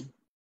among them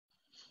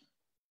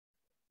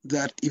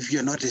that if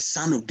you're not a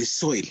son of the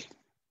soil,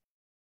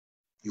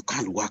 you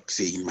can't work,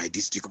 say, in my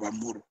district of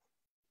Amuru,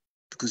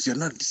 because you're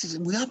not,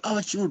 we have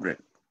our children.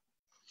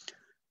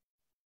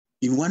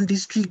 In one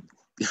district,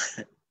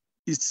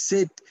 it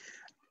said,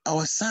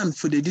 our son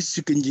for the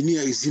district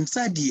engineer is in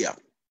third year.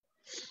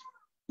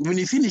 When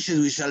he finishes,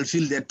 we shall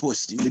fill that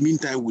post. In the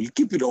meantime, we'll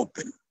keep it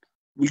open.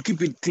 We'll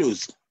keep it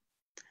closed.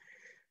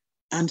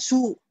 And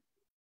so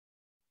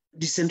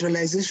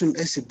decentralization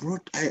as a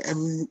broad,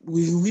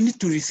 we need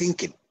to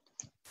rethink it.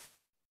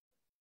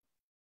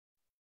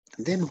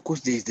 And then, of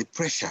course, there is the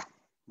pressure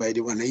by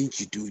the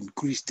Wananchi to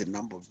increase the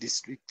number of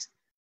districts.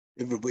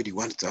 Everybody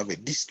wants to have a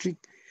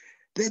district.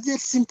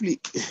 That's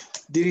simply,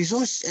 the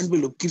resource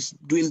envelope keeps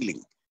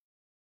dwindling.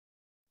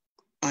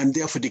 And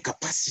therefore, the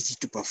capacity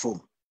to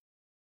perform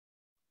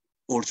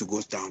also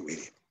goes down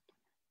with it.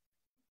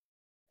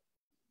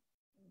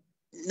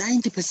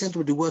 90%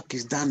 of the work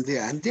is done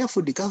there, and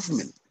therefore the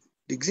government,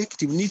 the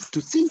executive, needs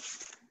to think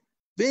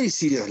very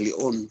seriously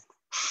on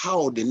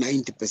how the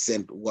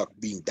 90% work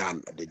being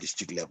done at the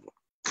district level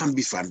can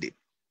be funded.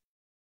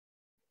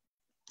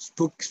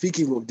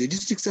 Speaking of the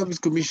District Service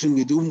Commission,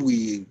 with whom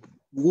we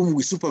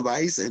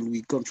supervise and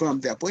we confirm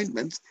the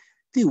appointments,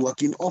 they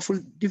work in awful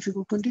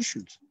difficult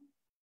conditions.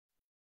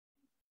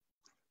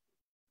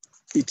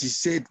 It is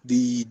said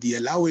the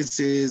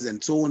allowances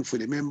and so on for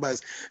the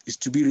members is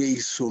to be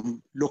raised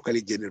from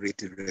locally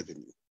generated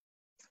revenue.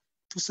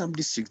 For some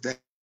districts,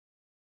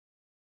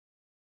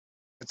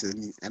 that's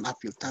an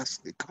uphill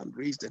task. They can't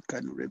raise that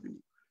kind of revenue.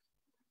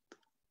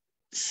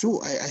 So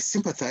I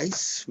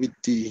sympathize with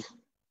the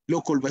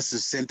local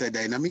versus center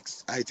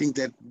dynamics. I think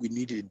that we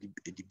need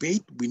a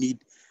debate. We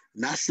need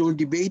national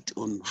debate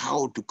on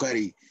how to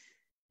carry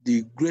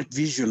the great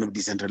vision of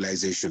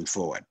decentralization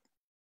forward.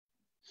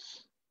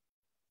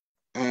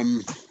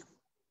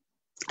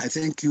 I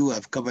thank you.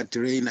 I've covered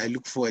terrain. I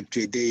look forward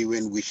to a day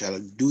when we shall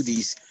do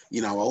this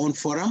in our own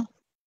forum,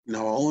 in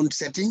our own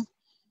setting,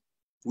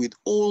 with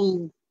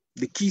all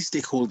the key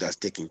stakeholders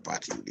taking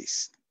part in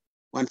this.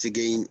 Once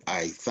again,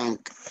 I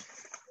thank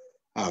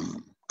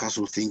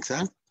Castle Think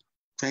Tank.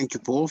 Thank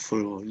you, Paul,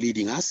 for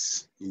leading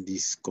us in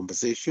this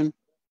conversation.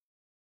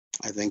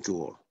 I thank you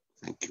all.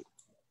 Thank you.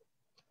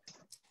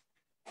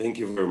 Thank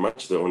you very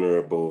much, the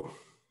Honorable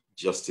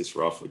Justice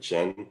Rafa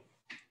Chan,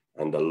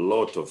 and a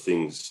lot of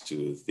things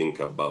to think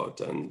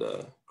about, and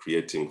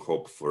creating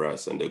hope for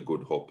us, and a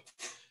good hope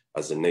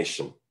as a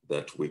nation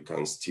that we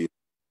can still do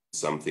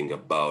something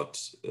about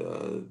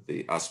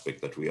the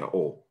aspect that we are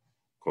all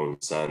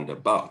concerned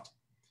about.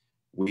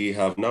 We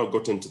have now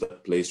gotten to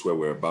that place where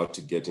we're about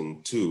to get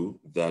into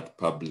that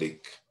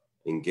public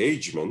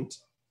engagement.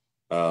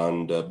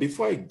 And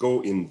before I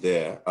go in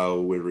there, I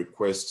will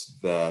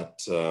request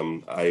that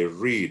I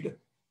read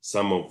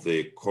some of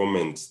the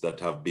comments that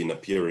have been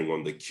appearing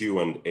on the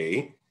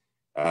Q&A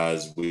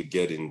as we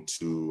get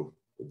into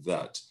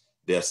that.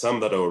 There are some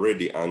that are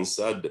already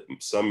answered.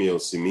 Samuel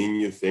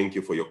Siminyu, thank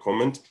you for your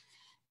comment.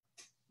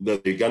 The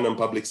Ugandan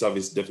Public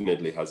Service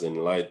definitely has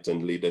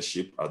enlightened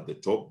leadership at the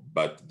top,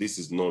 but this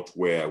is not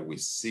where we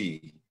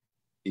see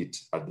it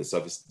at the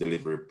service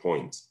delivery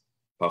points.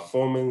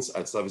 Performance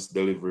at service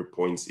delivery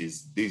points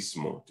is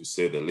dismal, to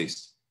say the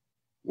least.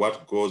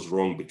 What goes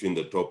wrong between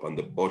the top and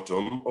the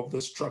bottom of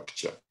the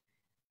structure?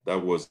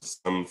 That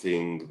was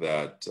something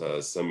that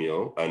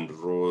Samuel and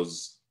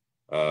Rose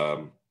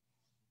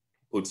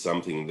put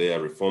something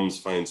there. Reforms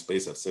find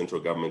space at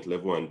central government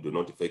level and do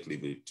not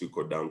effectively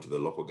trickle down to the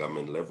local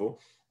government level.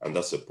 And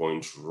that's a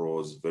point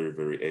Rose very,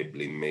 very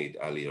ably made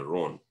earlier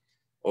on.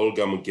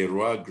 Olga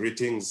Mugerwa,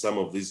 greetings. Some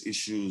of these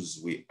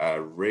issues we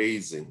are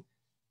raising,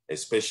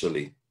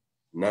 especially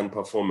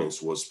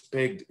non-performance, was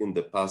pegged in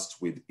the past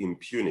with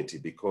impunity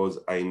because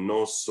I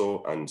know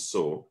so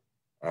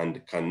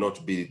and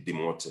cannot be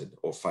demoted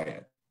or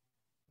fired.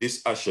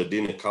 This ushered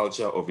in a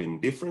culture of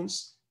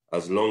indifference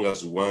as long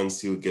as one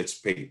still gets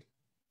paid.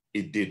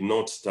 It did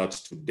not start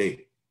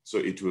today, so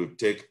it will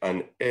take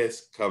an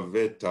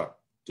excavator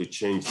to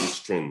change this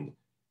trend.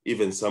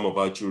 Even some of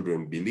our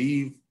children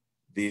believe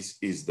this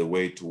is the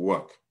way to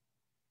work.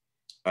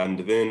 And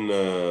then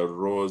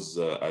Rose,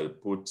 I'll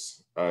put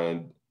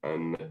an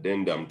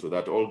addendum to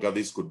that. Olga,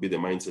 this could be the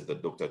mindset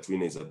that Dr.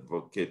 Twine is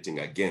advocating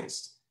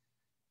against.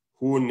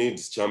 Who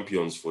needs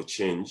champions for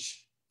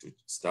change to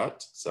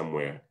start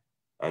somewhere?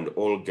 And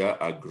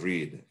Olga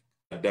agreed.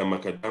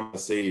 Kadama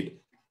said,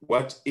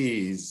 what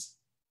is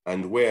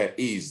and where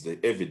is the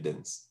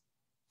evidence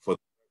for the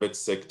private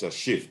sector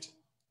shift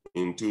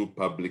into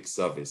public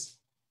service,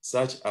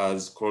 such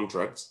as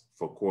contracts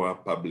for core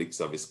public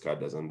service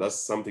cadres? And that's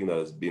something that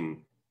has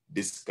been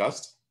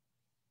discussed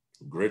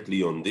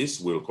greatly on this.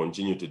 We'll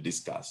continue to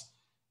discuss.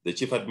 The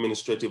chief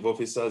administrative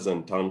officers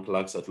and town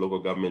clerks at local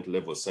government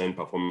level sign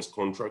performance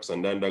contracts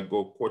and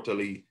undergo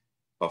quarterly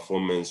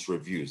performance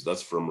reviews.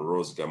 That's from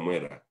Rose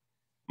Gamwera.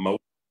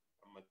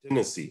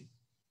 Tennessee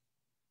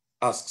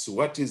asks,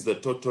 what is the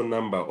total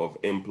number of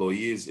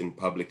employees in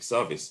public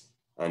service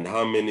and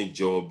how many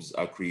jobs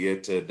are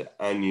created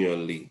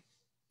annually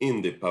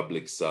in the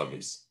public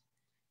service?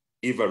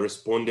 Eva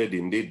responded,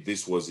 indeed,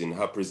 this was in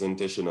her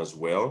presentation as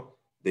well.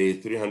 There are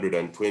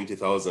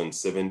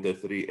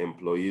 320,073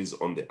 employees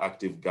on the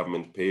active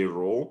government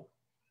payroll.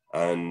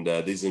 And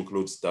these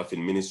include staff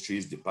in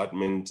ministries,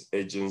 department,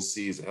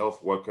 agencies,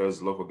 health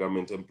workers, local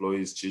government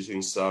employees,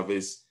 teaching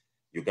service,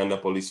 Uganda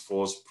Police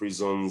Force,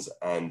 prisons,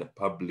 and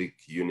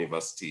public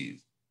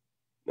universities.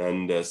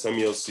 And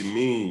Samuel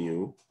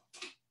Siminyu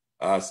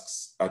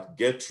asks, at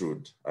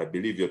Gertrude, I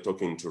believe you're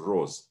talking to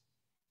Rose,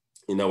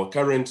 in our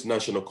current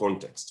national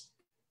context,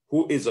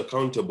 who is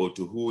accountable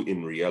to who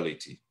in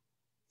reality?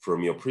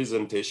 From your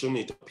presentation,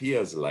 it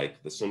appears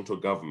like the central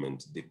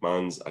government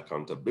demands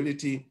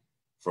accountability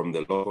from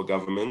the local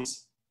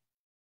governments,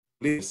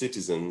 leave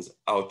citizens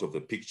out of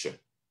the picture.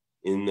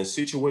 In a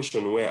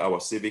situation where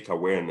our civic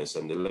awareness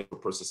and electoral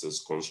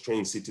processes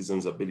constrain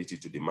citizens' ability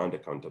to demand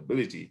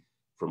accountability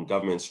from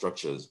government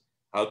structures,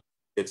 how to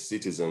get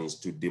citizens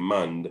to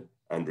demand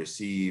and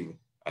receive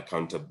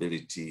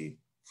accountability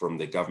from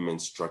the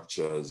government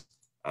structures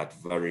at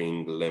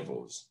varying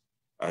levels?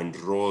 And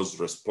Rose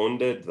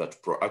responded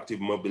that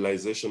proactive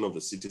mobilization of the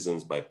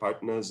citizens by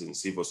partners in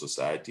civil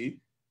society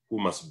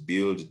who must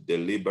build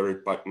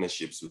deliberate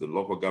partnerships with the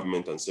local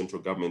government and central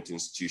government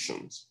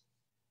institutions.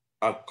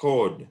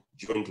 Accord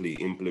jointly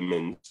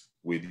implement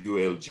with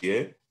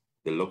ULGA,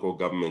 the local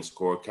government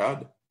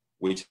scorecard,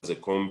 which has a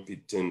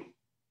competent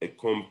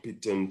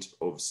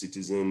of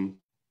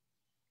citizen,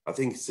 I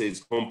think it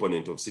says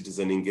component of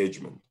citizen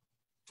engagement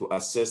to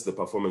assess the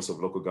performance of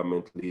local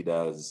government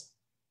leaders.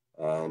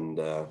 And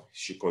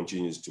she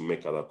continues to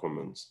make other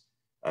comments.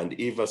 And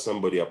Eva,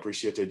 somebody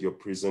appreciated your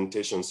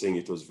presentation, saying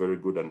it was very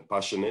good and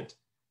passionate,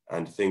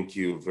 and thank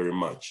you very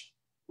much.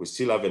 We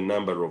still have a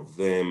number of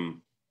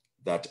them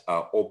that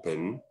are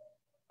open.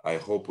 I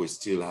hope we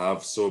still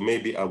have. So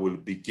maybe I will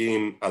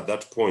begin at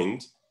that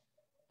point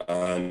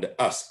and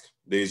ask.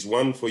 There's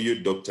one for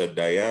you, Dr.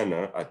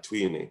 Diana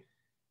Atwine,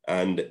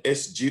 and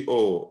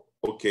SGO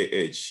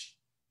OKH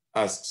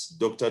asks,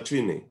 Dr.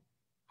 Atwine,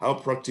 how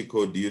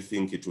practical do you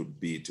think it would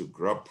be to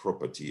grab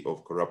property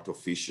of corrupt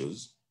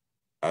officials,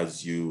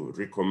 as you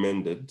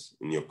recommended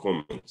in your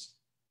comments,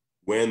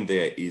 when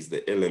there is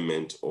the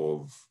element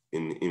of,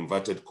 in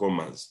inverted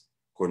commas,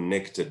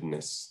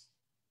 connectedness?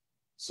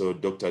 So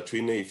Dr.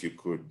 Atwine, if you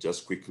could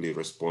just quickly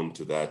respond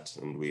to that,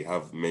 and we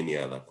have many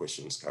other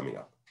questions coming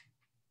up.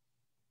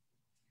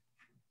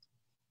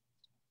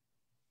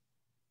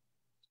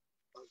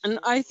 And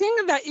I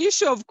think the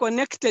issue of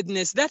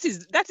connectedness, that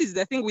is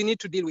the thing we need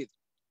to deal with.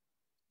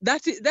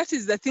 That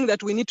is the thing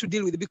that we need to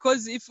deal with,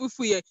 because if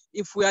we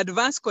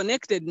advance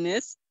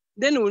connectedness,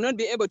 then we will not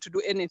be able to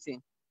do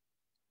anything.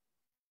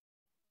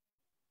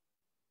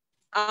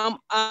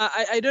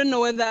 I don't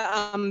know whether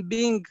I'm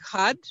being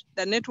heard.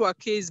 The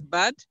network is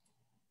bad.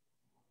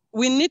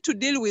 We need to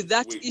deal with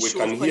that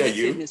issue of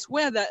connectedness,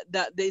 where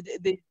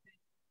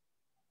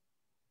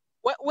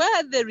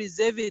where there is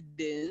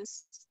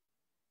evidence.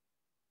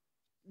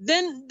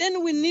 Then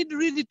we need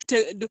really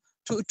to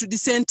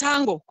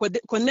disentangle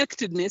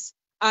connectedness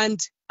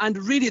and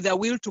really the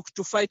will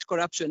to fight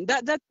corruption.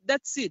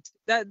 That's it.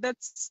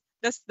 That's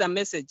the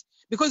message.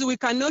 Because we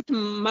cannot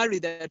marry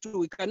the two.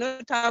 We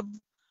cannot have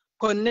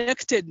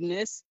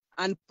connectedness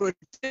and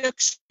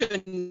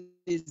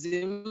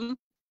protectionism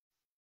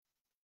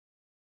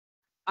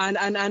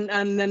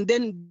and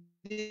then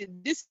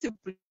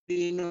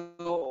discipline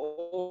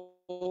or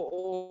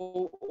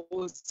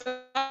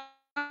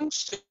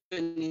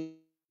sanctioning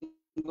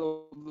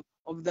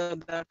of the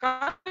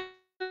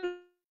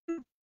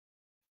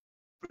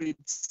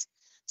culprits.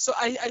 So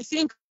I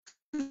think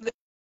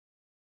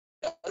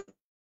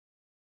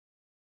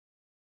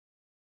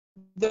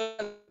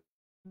the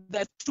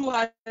two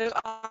are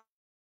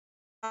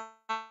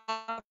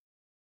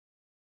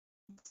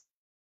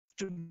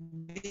to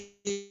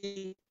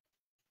be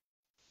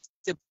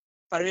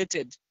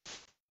separated.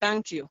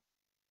 Thank you.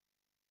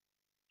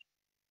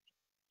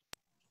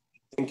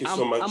 Thank you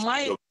so much.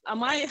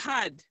 Am I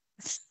heard?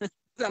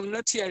 I'm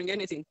not hearing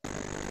anything.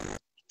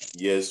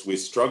 Yes, we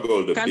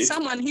struggled a bit. Can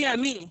someone hear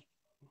me?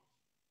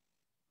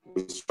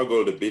 We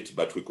struggled a bit,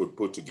 but we could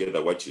put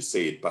together what you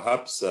said.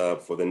 Perhaps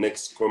for the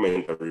next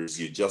commentaries,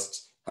 you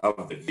just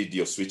have the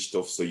video switched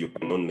off so you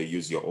can only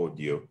use your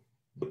audio.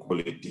 The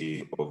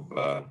quality of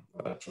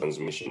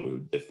transmission will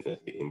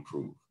definitely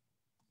improve.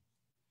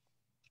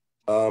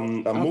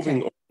 I'm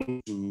moving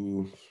on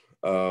to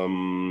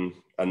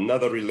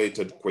another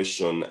related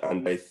question,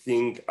 and I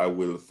think I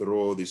will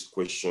throw this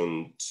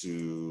question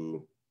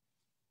to,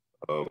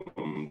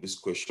 this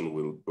question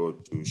will go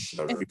to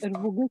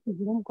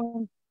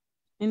Sharifa.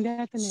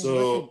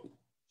 So,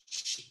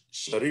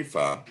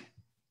 Sharifa,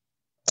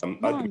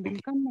 admin,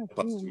 help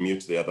us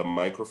mute the other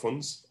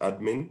microphones.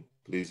 Admin,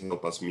 please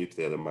help us mute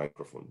the other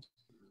microphones.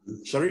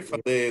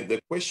 Sharifa,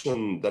 the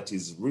question that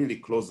is really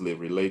closely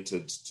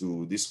related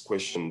to this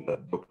question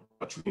that Dr.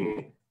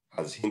 Atwine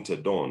has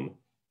hinted on,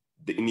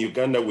 in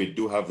Uganda, we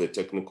do have the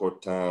technical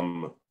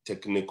term,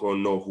 technical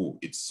know-who.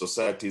 It's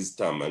society's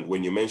term. And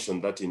when you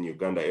mention that in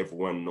Uganda,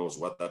 everyone knows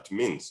what that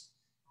means.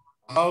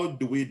 How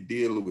do we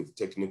deal with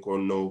technical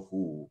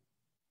know-who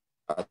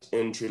at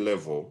entry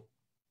level,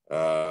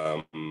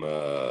 compared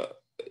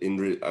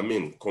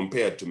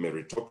to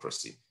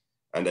meritocracy?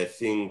 And I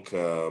think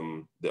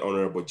the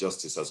Honorable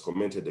Justice has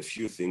commented a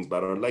few things,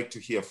 but I'd like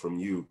to hear from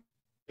you.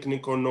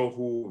 Technical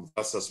know-who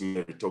versus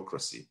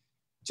meritocracy.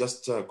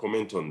 Just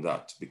comment on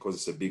that, because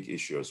it's a big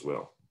issue as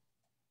well.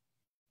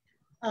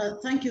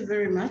 Thank you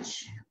very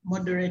much,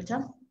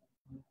 moderator.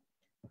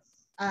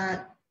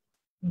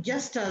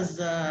 Just as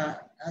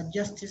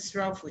Justice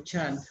Ralph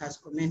Ochan has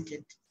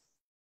commented,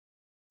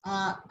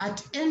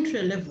 at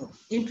entry level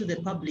into the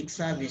public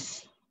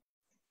service,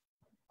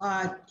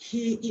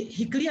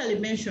 he clearly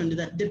mentioned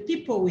that the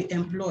people we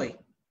employ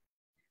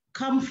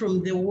come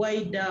from the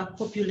wider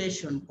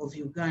population of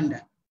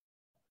Uganda,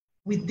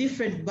 with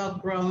different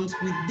backgrounds,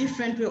 with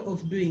different way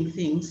of doing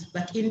things,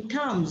 but in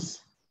terms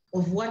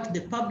of what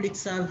the public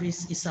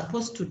service is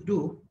supposed to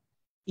do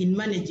in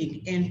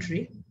managing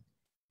entry,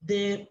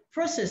 the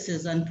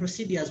processes and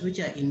procedures which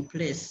are in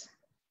place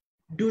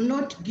do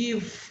not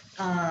give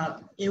a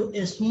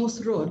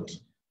smooth road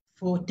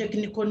for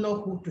technical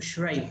know-who to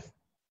thrive.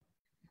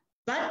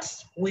 But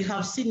we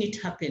have seen it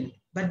happen,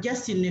 but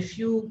just in a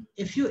few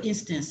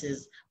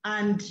instances.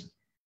 And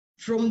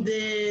from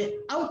the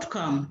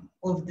outcome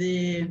of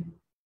the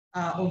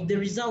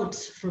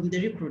results from the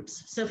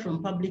recruits, say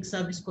from Public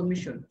Service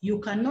Commission, you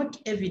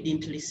cannot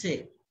evidently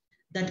say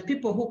that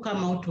people who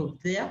come out of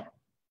there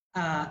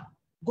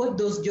got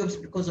those jobs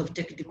because of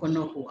technical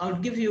know-who. I'll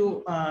give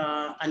you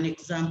an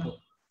example.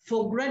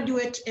 For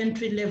graduate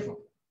entry level,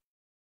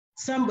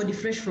 somebody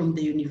fresh from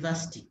the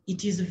university,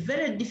 it is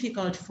very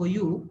difficult for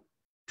you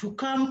to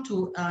come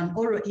to an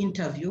oral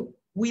interview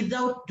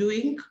without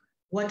doing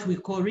what we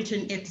call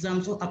written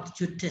exams or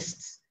aptitude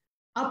tests.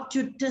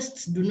 Aptitude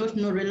tests do not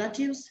know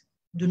relatives,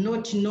 do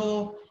not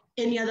know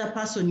any other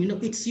person. You know,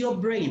 it's your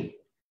brain,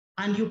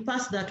 and you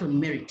pass that on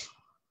merit.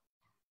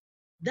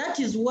 That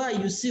is why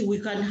you see we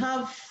can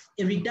have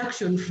a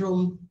reduction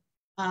from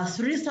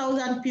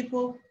 3,000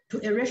 people to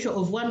a ratio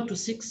of 1 to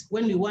 6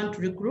 when we want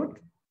to recruit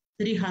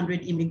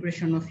 300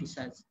 immigration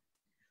officers.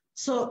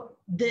 So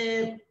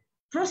the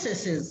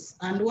processes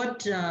and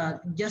what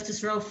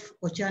Justice Ralph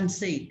Ochan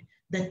said,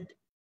 that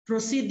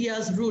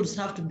procedures, rules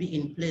have to be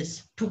in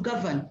place to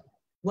govern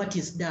what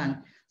is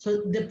done.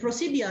 So the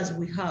procedures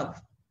we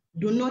have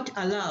do not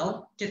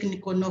allow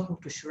technical know-how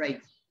to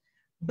shrive.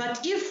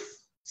 But if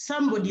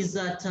somebody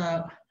that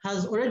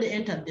has already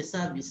entered the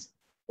service,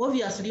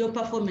 obviously your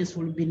performance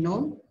will be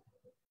known.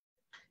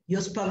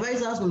 Your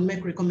supervisors will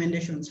make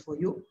recommendations for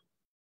you.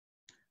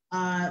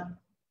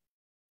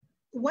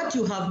 What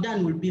you have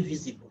done will be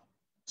visible.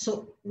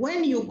 So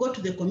when you go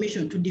to the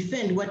commission to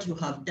defend what you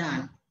have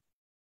done,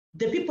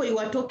 the people you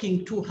are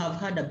talking to have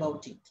heard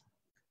about it.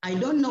 I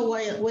don't know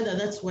whether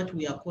that's what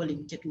we are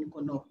calling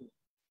technical know-how,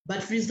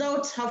 but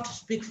results have to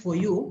speak for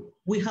you.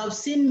 We have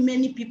seen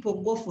many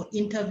people go for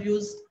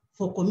interviews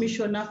for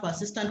commissioner, for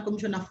assistant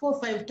commissioner 4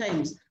 or 5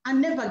 times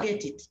and never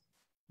get it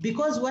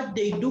because what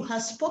they do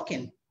has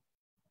spoken.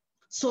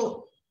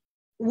 So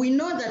we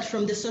know that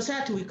from the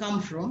society we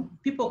come from,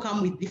 people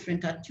come with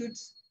different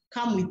attitudes,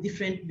 come with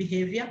different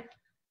behavior,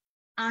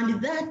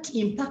 and that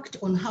impact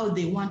on how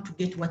they want to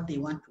get what they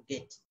want to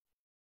get.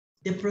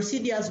 The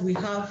procedures we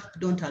have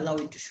don't allow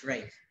it to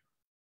shrive.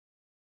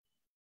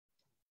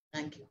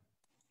 Thank you.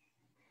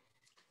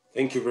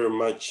 Thank you very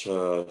much,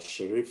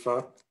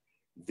 Sharifa.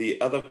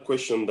 The other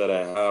question that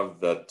I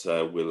have that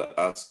I will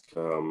ask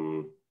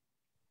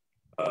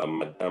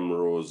Madame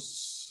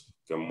Rose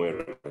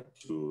Gamwera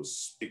to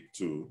speak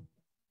to,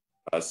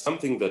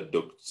 something that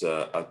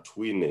Dr.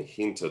 Atwine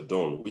hinted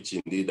on, which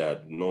indeed I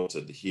had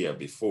noted here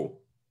before,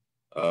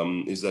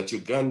 is that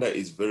Uganda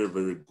is very,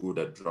 very good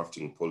at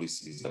drafting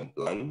policies and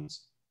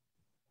plans.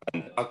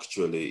 And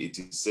actually, it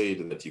is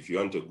said that if you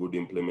want a good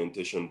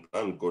implementation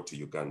plan, go to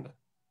Uganda.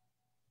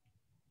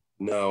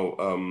 Now,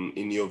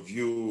 in your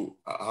view,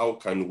 how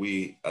can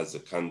we as a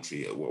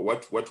country,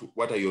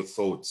 what are your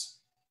thoughts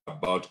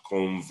about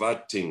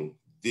converting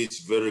this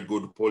very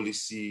good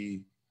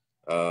policy,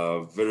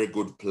 very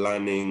good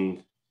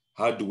planning?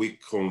 How do we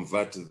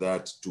convert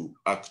that to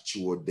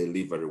actual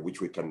delivery, which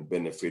we can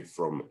benefit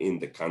from in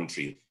the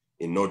country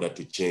in order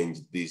to change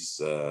this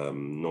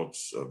not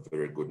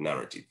very good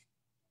narrative?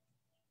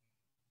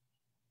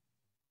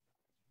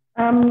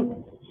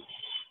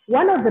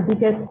 One of the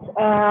biggest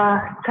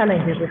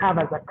challenges we have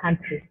as a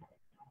country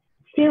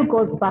still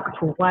goes back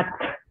to what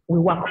we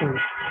work with.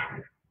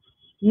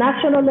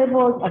 National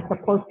levels are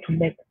supposed to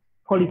make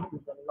policies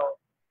and laws.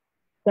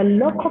 The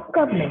local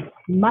government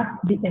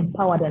must be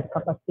empowered and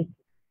capacitated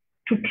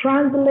to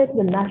translate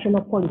the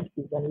national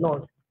policies and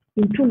laws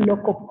into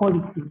local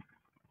policies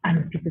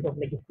and pieces of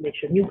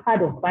legislation. You've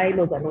heard of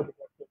bylaws and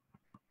ordinances.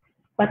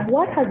 But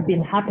what has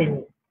been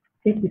happening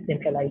since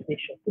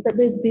decentralization is that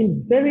there's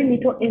been very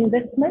little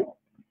investment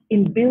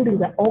in building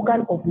the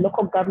organ of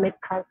local government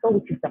council,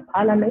 which is the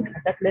parliament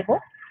at that level,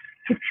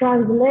 to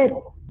translate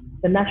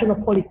the national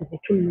policies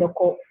into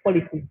local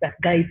policies that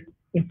guide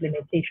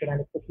implementation and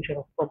execution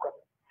of programs.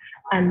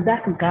 And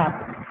that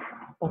gap,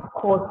 of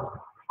course,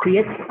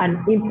 creates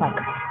an impact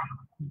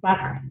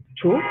back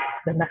to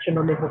the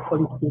national level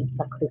policy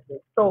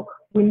successes. So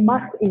we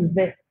must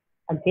invest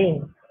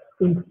again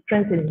in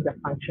strengthening the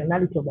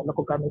functionality of the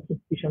local government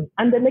institutions,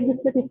 and the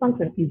legislative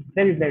function is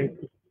very, very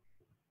key.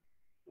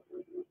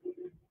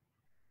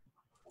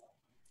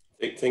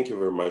 Thank you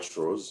very much,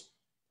 Rose.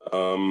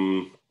 I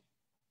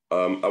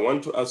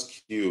want to ask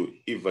you,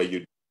 Eva,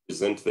 you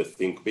present the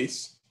Think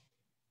Piece,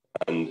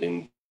 and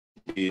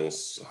indeed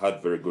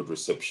had very good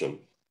reception.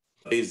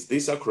 Is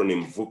this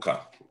acronym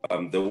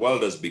VUCA? The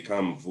world has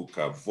become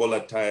VUCA: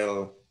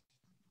 volatile,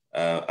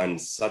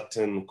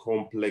 uncertain,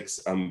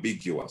 complex,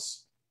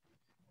 ambiguous.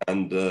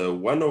 And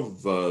one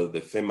of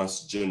the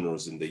famous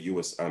generals in the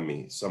US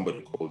Army,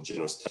 somebody called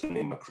General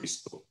Stanley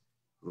McChrystal,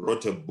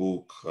 wrote a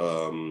book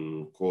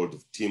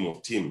called Team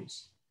of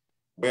Teams,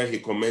 where he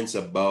comments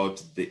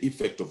about the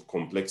effect of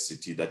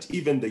complexity, that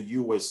even the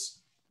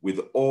US, with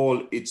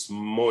all its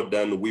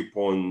modern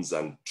weapons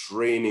and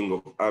training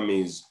of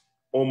armies,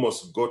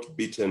 almost got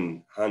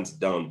beaten hands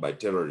down by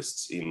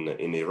terrorists in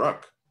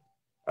Iraq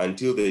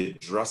until they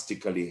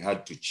drastically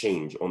had to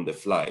change on the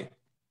fly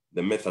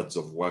the methods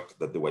of work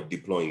that they were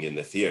deploying in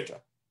the theater.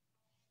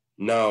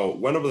 Now,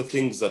 one of the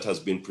things that has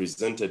been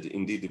presented,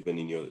 indeed, even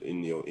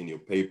in your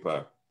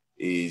paper,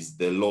 is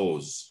the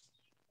laws.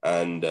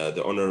 And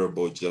the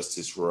Honorable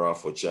Justice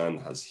Ralph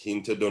Ochan has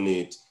hinted on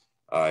it.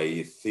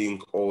 I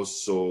think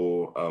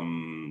also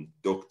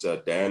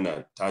Dr.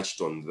 Diana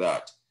touched on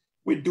that.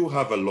 We do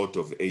have a lot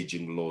of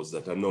aging laws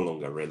that are no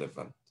longer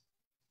relevant.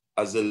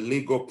 As a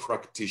legal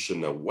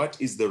practitioner, what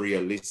is the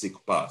realistic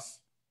path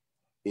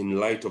in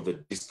light of the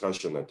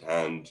discussion at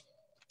hand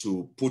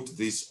to put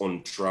this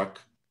on track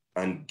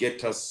and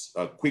get us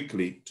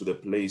quickly to the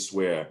place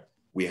where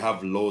we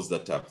have laws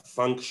that are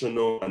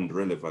functional and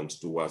relevant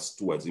to us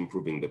towards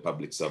improving the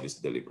public service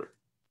delivery?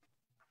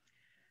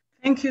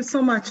 Thank you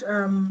so much,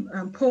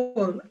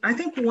 Paul. I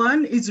think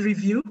one is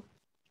review.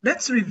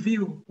 Let's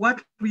review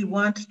what we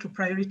want to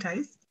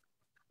prioritize.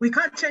 We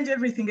can't change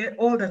everything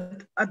all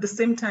that at the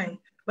same time,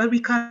 but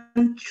we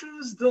can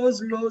choose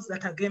those laws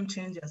that are game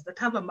changers, that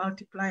have a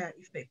multiplier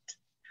effect.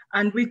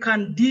 And we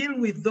can deal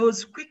with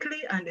those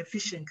quickly and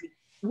efficiently.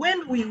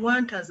 When we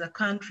want as a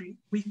country,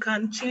 we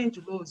can change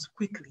laws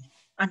quickly,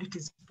 and it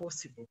is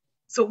possible.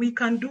 So we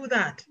can do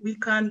that. We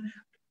can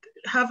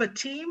have a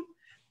team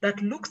that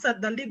looks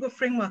at the legal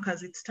framework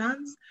as it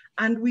stands,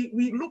 and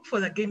we look for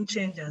the game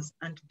changers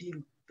and deal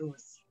with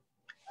those.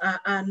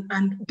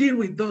 And deal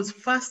with those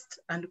fast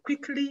and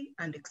quickly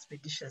and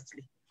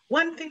expeditiously.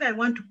 One thing I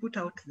want to put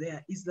out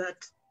there is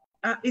that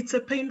it's a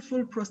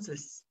painful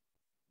process.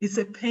 It's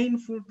a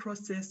painful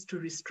process to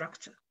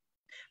restructure.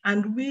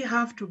 And we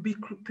have to be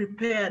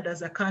prepared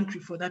as a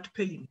country for that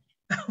pain,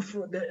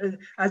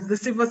 as the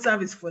civil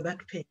service for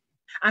that pain.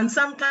 And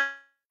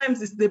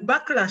sometimes it's the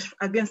backlash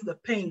against the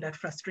pain that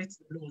frustrates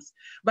the laws.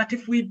 But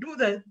if we do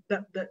the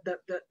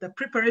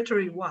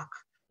preparatory work,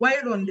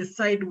 while on the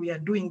side we are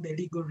doing the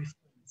legal reforms,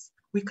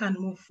 we can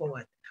move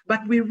forward.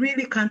 But we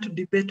really can't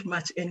debate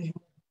much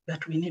anymore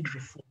that we need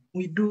reform.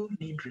 We do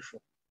need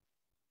reform.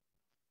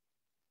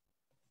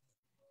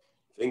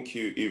 Thank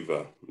you,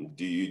 Eva.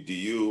 Do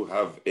you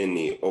have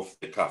any off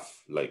the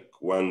cuff, like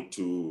 1,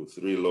 2,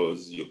 3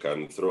 laws you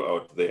can throw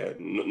out there?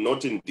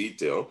 Not in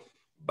detail,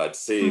 but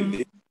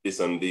say this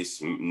and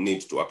this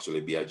needs to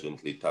actually be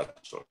urgently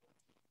touched on.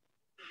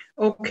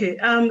 Okay,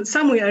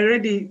 some we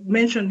already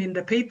mentioned in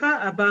the paper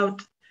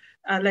about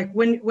like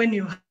when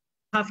you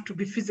have to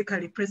be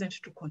physically present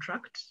to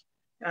contract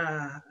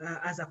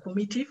as a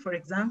committee, for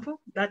example,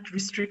 that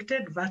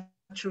restricted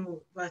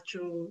virtual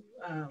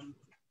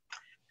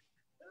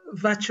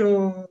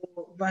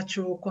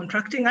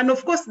contracting. And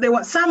of course, there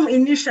were some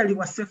initially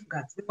were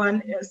safeguards. There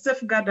were a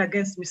safeguard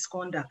against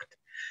misconduct.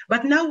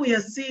 But now we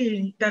are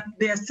seeing that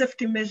there are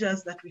safety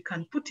measures that we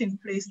can put in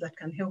place that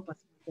can help us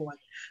move forward.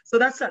 So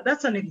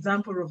that's an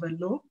example of a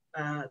law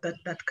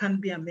that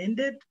can be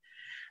amended.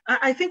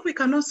 I think we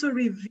can also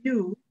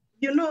review,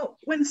 you know,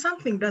 when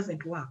something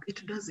doesn't work,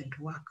 it doesn't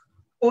work.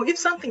 Or if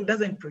something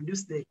doesn't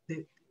produce the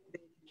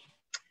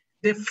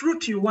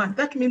fruit you want,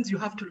 that means you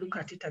have to look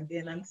at it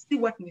again and see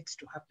what needs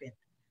to happen.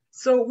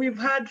 So we've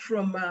heard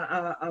from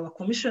our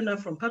commissioner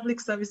from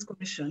Public Service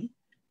Commission,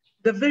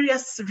 the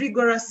various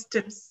rigorous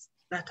steps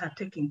that are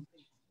taking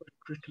place for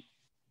recruitment.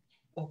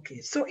 Okay,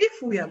 so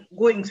if we are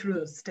going through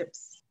those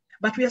steps,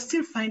 but we are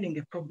still finding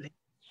a problem,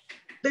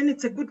 then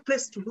it's a good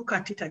place to look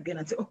at it again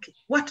and say, okay,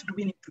 what do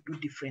we need to do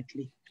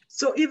differently?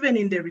 So even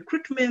in the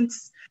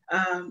recruitments,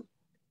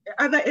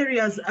 other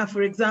areas are,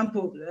 for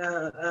example,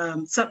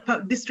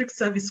 district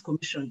service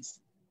commissions.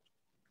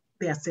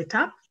 They are set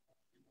up,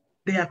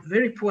 they are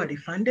very poorly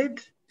funded,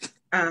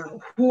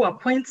 who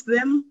appoints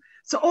them?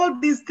 So all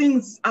these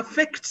things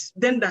affect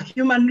then the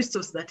human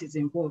resource that is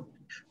involved.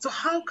 So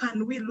how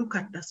can we look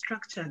at the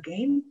structure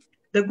again?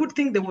 The good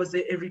thing, there was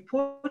a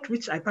report,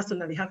 which I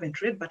personally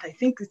haven't read, but I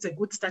think it's a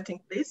good starting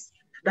place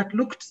that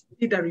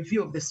did a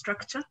review of the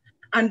structure.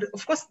 And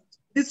of course,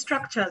 these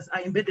structures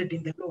are embedded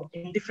in the law,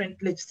 in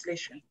different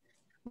legislation.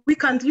 We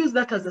can use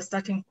that as a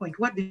starting point.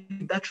 What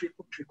did that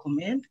report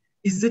recommend?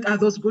 Are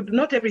those good?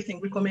 Not everything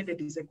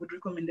recommended is a good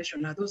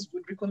recommendation. Are those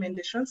good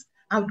recommendations?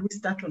 How do we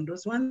start on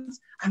those ones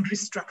and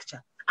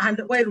restructure? And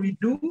while we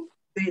do,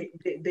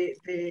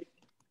 the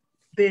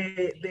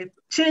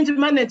change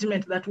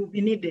management that will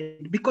be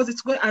needed, because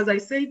it's going, as I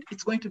said,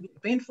 it's going to be a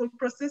painful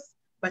process,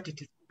 but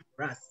it is good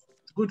for us.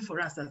 It's good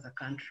for us as a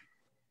country.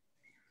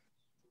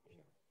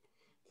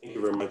 Thank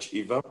you very much,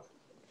 Eva.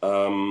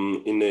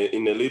 In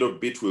a little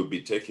bit, we'll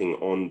be taking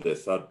on the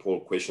third poll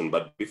question,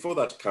 but before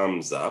that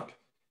comes up,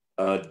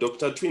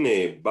 Dr.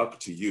 Twine, back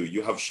to you.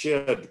 You have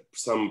shared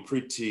some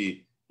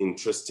pretty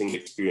interesting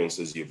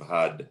experiences you've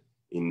had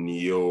in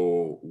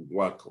your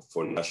work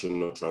for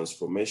national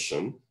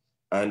transformation.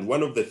 And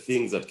one of the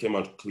things that came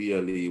out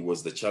clearly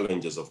was the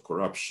challenges of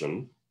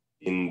corruption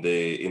in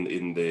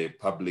the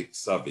public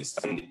service.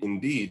 And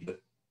indeed,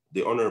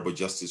 the Honorable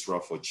Justice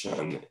Raffo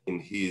Chan, in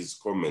his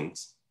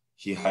comments,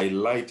 he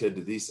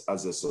highlighted this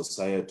as a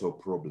societal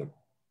problem.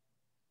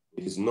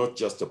 It is not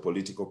just a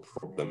political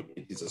problem,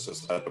 it is a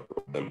societal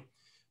problem.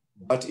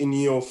 But in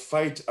your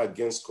fight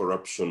against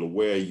corruption,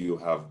 where you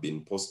have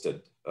been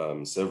posted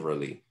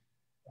severally,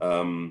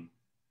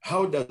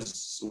 how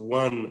does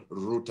one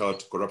root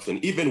out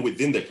corruption, even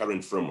within the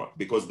current framework?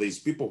 Because there's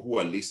people who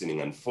are listening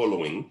and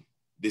following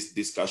this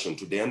discussion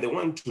today, and they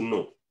want to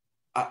know,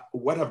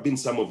 what have been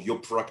some of your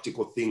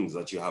practical things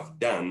that you have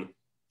done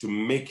to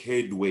make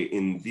headway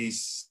in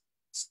this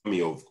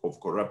army of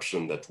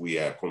corruption that we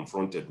are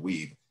confronted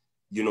with?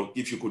 You know,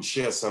 if you could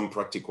share some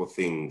practical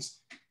things,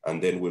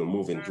 and then we'll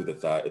move into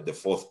the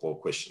fourth poll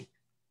question.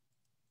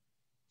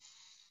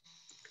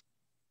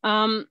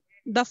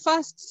 The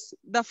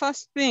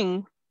first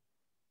thing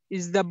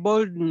is the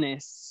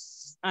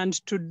boldness and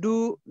to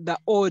do the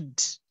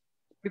odd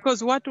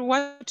Because what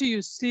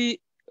you see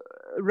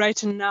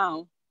right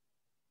now,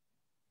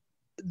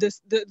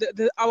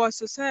 our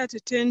society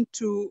tend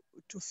to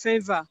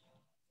favor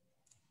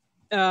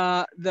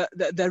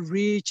the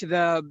rich,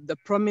 the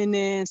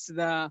prominence,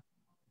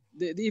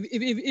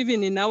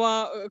 even in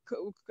our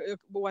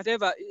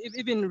whatever,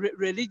 even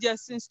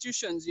religious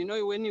institutions, you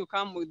know, when you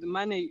come with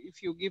money,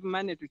 if you give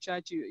money to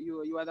church,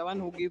 you are the one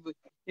who give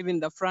even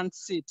the front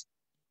seat.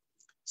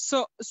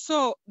 So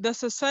the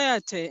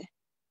society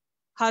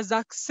has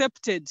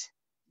accepted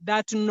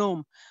that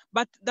norm,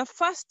 but the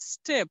first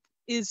step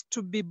is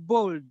to be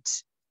bold,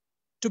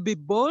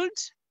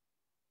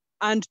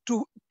 and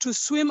to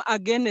swim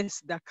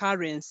against the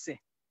currency.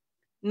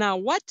 Now,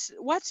 what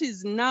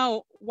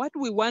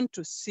we want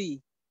to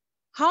see,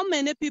 how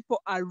many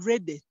people are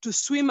ready to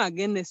swim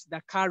against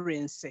the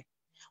currency,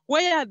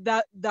 where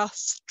the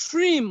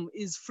stream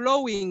is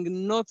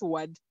flowing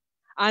northward,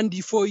 and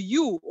for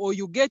you, or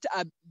you get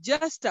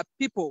just a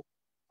people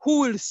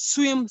who will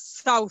swim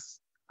south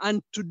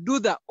and to do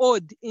the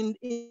odd in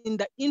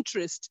the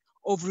interest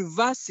of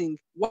reversing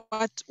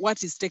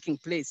what is taking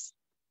place.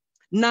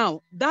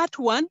 Now, that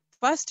one,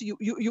 first, you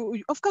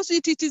of course,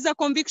 it is a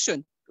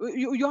conviction.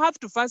 You have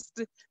to first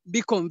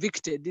be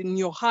convicted in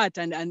your heart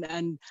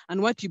and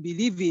what you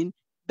believe in,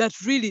 that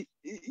really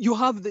you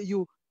have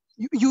you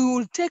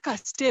will take a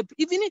step.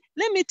 Even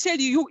let me tell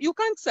you, you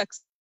can't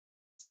succeed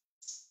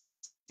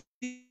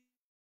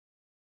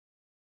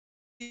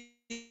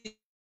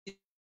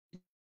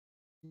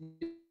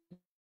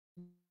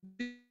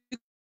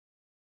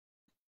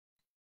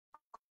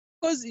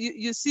because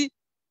you see,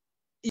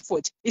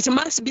 it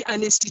must be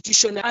an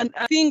institution and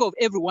a thing of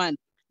everyone.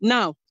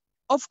 Now,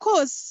 of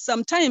course,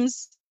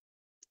 sometimes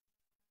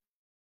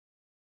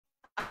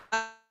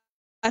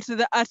at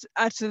the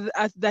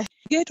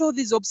get all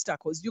these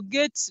obstacles, you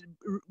get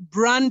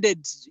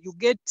branded, you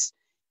get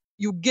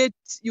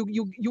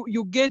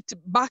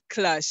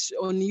backlash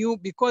on you,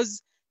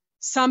 because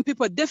some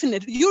people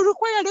definitely, you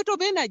require a lot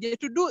of energy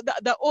to do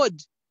the odd.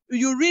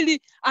 You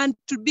really, and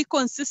to be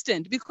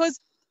consistent, because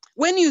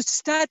when you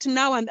start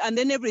now and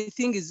then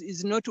everything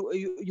is not,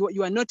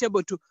 you are not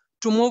able to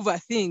move a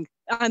thing,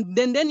 and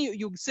then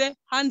you say,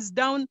 hands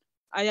down,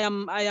 I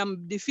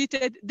am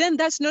defeated, then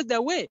that's not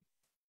the way.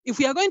 If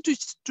we are going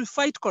to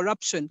fight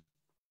corruption,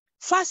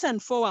 first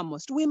and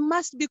foremost, we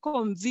must be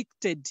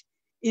convicted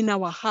in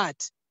our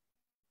heart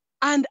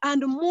and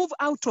move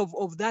out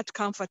of that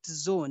comfort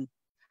zone,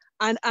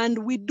 and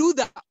we do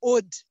the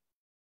odd.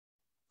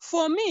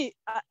 For me,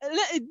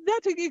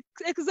 that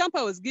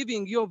example I was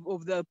giving you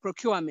of the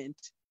procurement,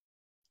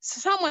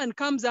 someone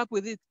comes up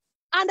with it,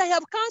 and I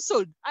have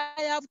cancelled.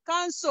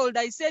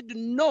 I said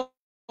no.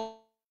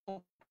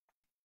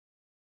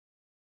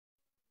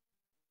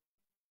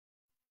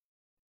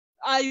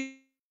 I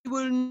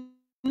will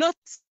not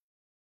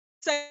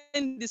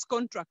sign this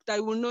contract.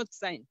 I will not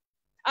sign.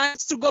 And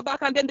to go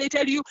back, and then they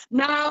tell you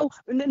now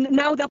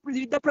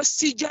the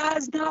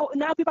procedures, now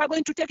people are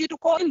going to take you to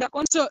court.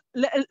 So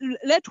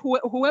let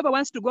whoever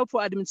wants to go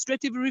for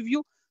administrative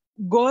review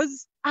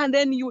goes, and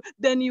then you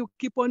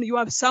keep on. You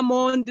have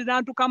summoned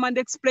now to come and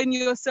explain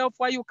yourself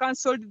why you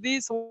cancelled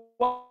this,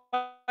 why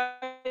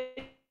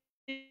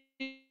you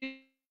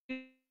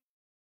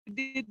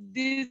did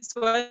this,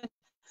 why.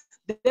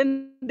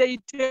 Then they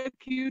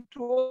take you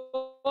to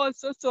all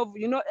sorts of,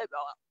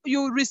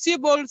 you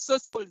receive all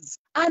sorts of,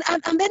 and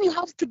then you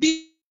have to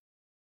be,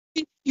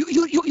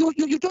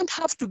 you don't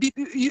have to be,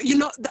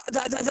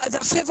 the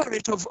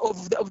favorite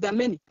of the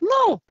many.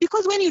 No,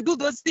 because when you do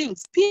those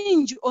things,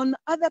 pinch on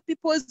other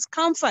people's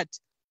comfort.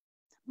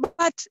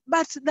 But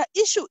the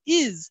issue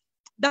is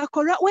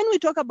when we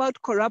talk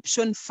about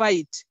corruption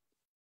fight,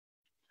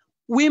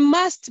 we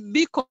must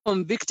be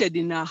convicted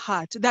in our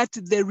heart that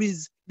there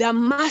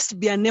must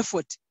be an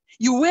effort.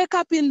 You wake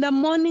up in the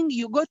morning,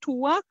 you go to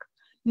work,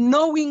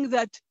 knowing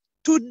that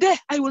today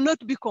I will not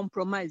be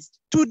compromised.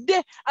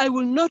 Today I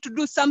will not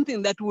do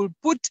something that will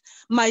put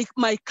my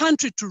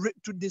country to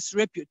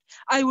disrepute.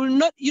 I will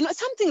not,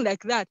 something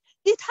like that.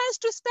 It has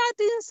to start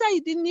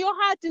inside, in your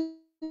heart,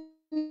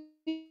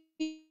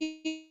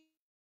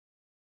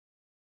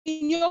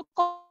 in your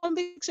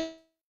conviction.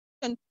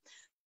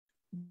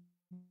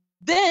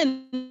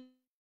 Then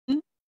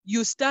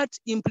you start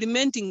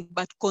implementing,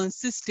 but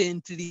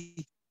consistently.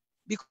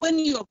 Because when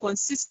you are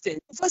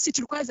consistent, first it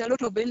requires a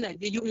lot of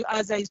energy.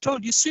 As I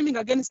told you, swimming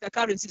against the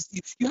currents,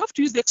 you have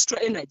to use extra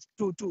energy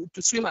to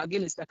swim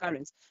against the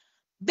currents.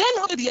 Then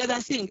all the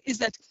other thing is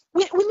that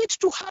we need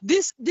to have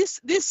this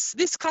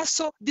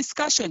castle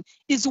discussion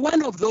is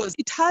one of those.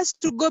 It has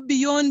to go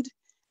beyond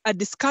a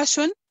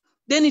discussion.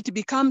 Then it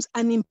becomes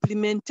an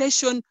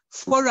implementation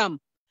forum.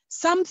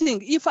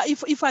 Something. If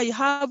I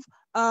have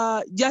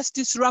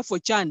Justice Rafo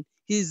Chan,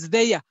 he's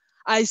there.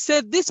 I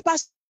said this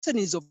person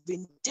is of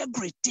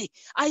integrity.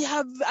 I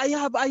have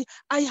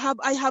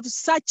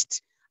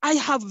searched. I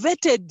have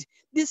vetted.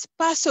 This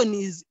person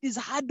is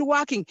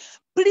hardworking.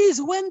 Please,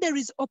 when there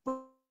is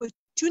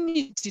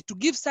opportunity to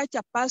give such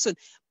a person,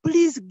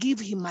 please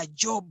give him a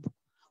job.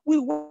 We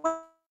want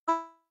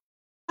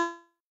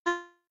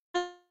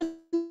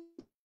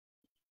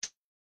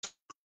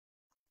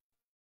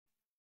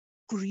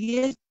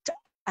create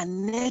a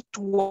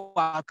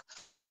network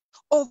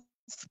of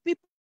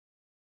people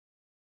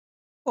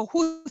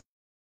who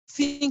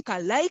think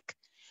alike,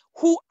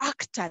 who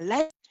act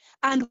alike,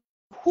 and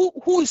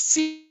who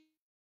see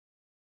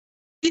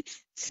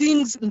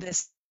things in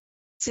the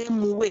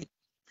same way.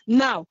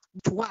 Now,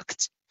 it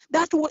worked.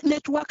 That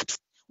networked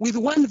with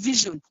one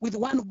vision, with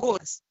one goal.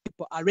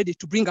 People are ready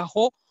to bring a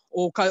hoe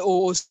or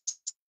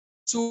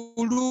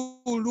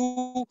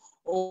sululu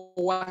or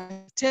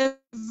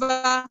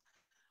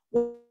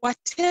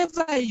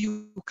whatever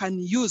you can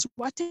use,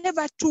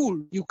 whatever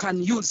tool you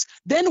can use.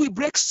 Then we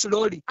break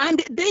slowly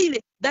and daily.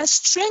 The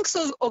strength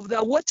of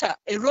the water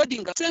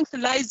eroding, the strength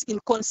lies in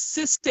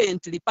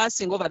consistently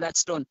passing over that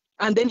stone,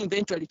 and then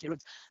eventually it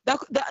erodes.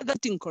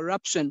 That in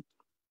corruption,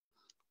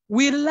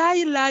 we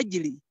rely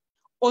largely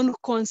on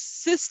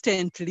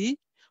consistently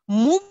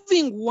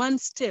moving one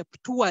step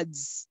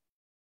towards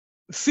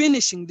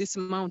finishing this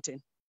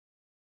mountain.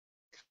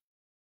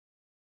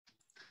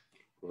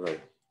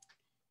 Right.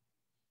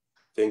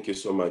 Thank you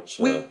so much.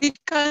 We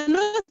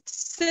cannot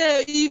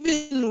say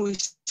even we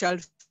shall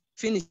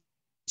finish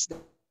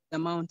the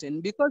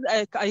mountain, because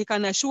I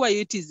can assure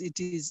you it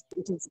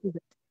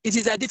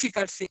is a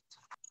difficult thing.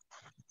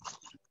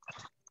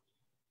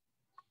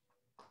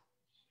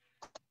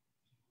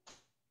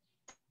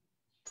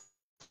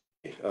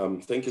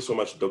 Thank you so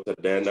much, Dr.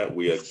 Diana.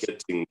 We are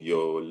getting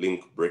your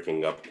link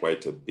breaking up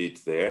quite a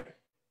bit there,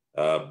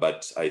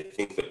 but I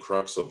think the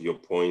crux of your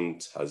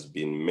point has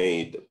been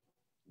made.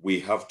 We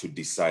have to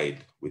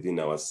decide within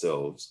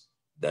ourselves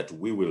that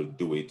we will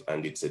do it,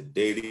 and it's a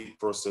daily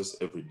process.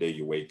 Every day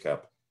you wake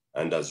up,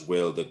 and as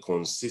well the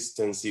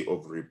consistency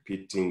of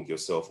repeating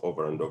yourself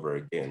over and over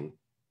again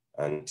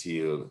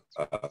until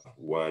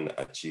one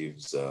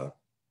achieves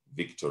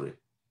victory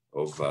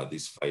of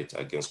this fight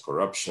against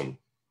corruption.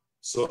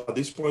 So at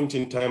this point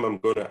in time, I'm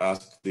going to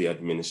ask the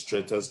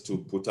administrators to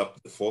put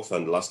up the fourth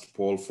and last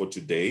poll for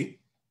today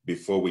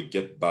before we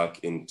get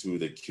back into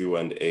the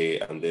Q&A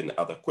and then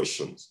other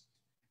questions.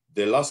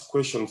 The last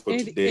question for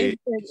today,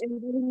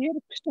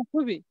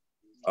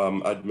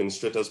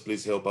 administrators,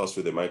 please help us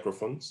with the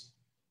microphones.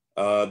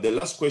 The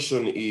last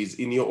question is,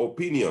 in your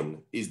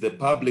opinion, is the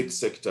public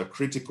sector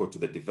critical to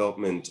the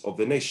development of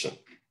the nation?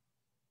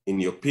 In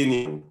your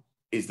opinion,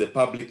 is the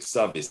public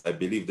service, I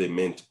believe they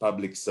meant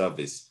public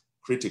service,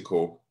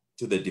 critical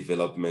to the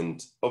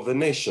development of the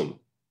nation?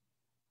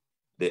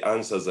 The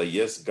answers are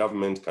yes,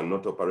 government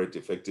cannot operate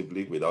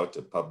effectively without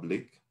a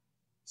public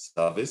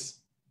service.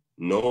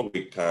 No,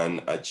 we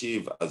can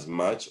achieve as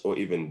much or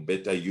even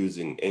better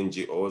using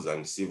NGOs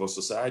and civil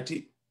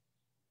society.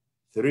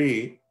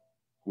 3,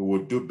 we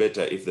would do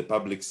better if the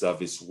public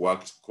service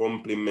worked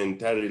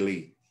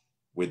complementarily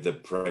with the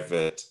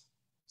private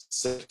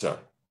sector.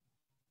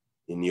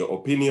 In your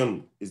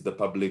opinion, is the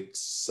public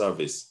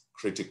service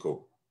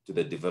critical to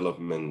the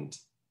development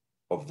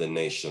of the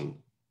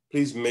nation?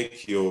 Please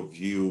make your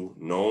view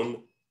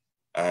known,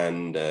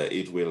 and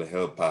it will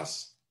help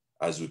us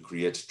as we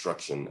create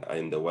traction.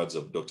 In the words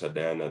of Dr.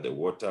 Diana, the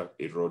water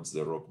erodes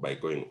the rock by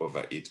going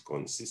over it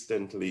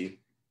consistently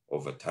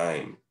over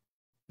time.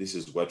 This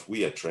is what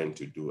we are trying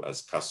to do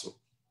as CASO.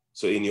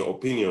 So in your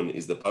opinion,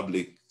 is the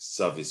public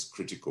service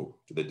critical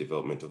to the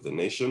development of the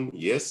nation?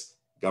 Yes,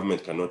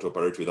 government cannot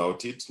operate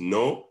without it.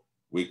 No,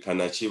 we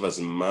can achieve as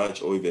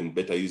much or even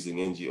better using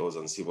NGOs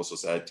and civil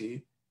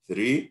society.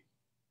 3,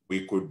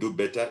 we could do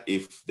better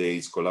if there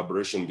is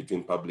collaboration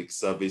between public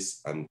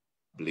service and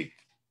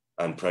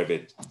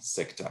private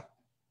sector.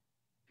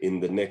 In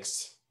the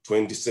next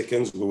 20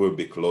 seconds, we will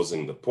be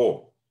closing the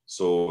poll.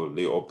 So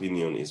the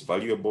opinion is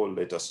valuable.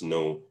 Let us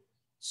know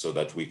so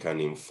that we can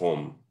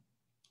inform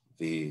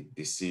the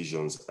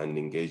decisions and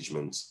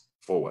engagements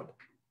forward.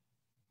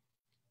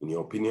 In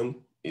your opinion,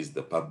 is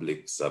the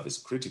public service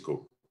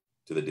critical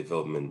to the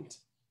development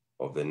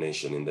of the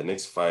nation? In the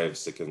next 5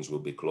 seconds, we'll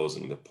be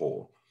closing the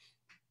poll.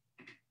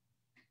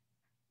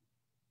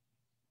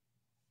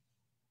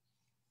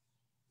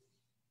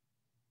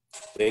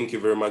 Thank you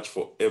very much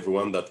for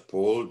everyone that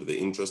polled. The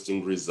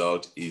interesting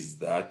result is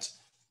that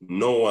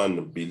no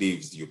one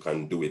believes you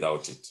can do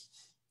without it.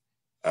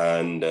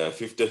 And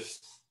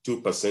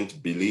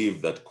 52%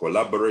 believe that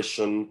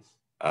collaboration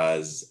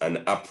as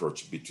an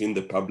approach between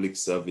the public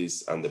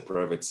service and the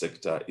private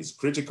sector is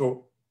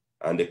critical.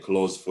 And a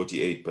close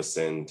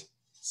 48%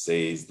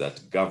 says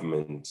that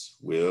government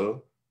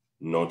will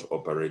not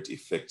operate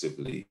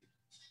effectively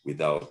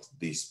without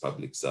this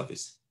public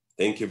service.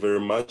 Thank you very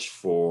much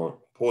for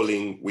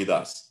polling with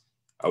us.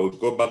 I will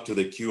go back to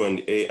the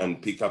Q&A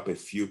and pick up a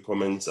few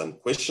comments and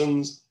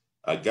questions.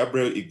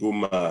 Gabriel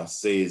Iguma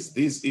says,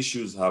 these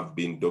issues have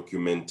been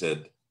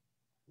documented.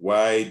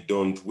 Why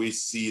don't we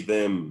see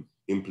them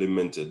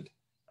implemented?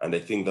 And I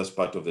think that's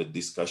part of the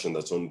discussion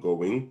that's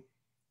ongoing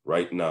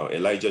right now.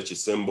 Elijah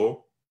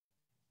Chisembo,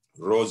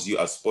 Rose, you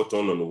are spot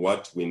on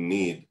what we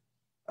need.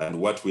 And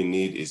what we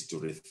need is to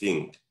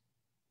rethink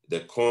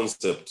the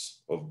concept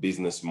of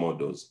business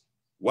models.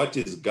 What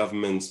is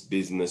government's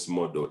business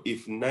model?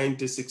 If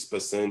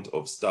 96%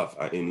 of staff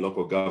are in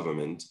local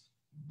government,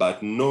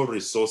 but no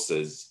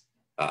resources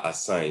are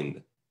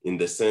assigned, in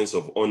the sense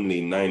of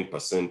only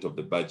 9% of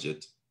the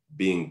budget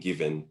being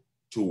given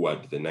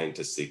toward the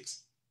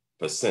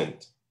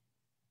 96%.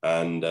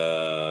 And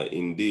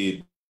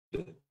indeed,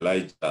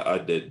 Elijah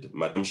added,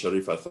 Madam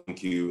Sharifa,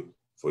 thank you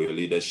for your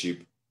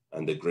leadership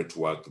and the great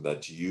work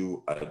that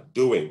you are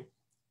doing.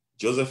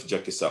 Joseph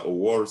Jakisa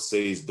Owor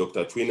says,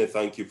 Dr. Twine,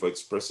 thank you for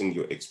expressing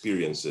your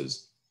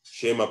experiences.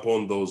 Shame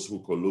upon those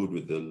who collude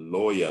with the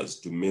lawyers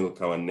to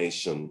milk our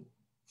nation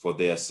for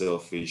their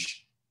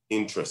selfish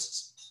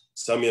interests.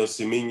 Samuel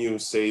Siminyu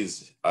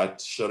says, at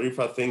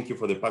Sharifa, thank you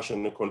for the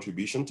passionate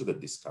contribution to the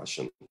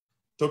discussion.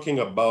 Talking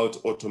about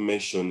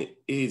automation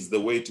is the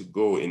way to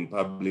go in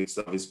public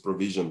service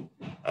provision.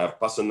 I've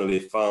personally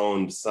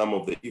found some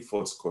of the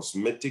efforts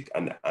cosmetic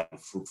and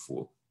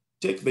unfruitful.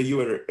 Take the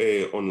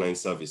URA online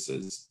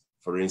services,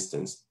 for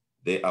instance.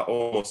 They are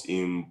almost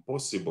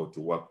impossible to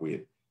work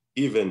with,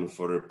 even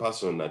for a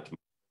person at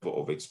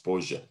level of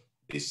exposure.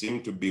 They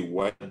seem to be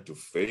wired to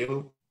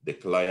fail the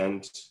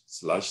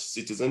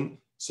client/citizen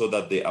so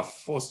that they are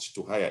forced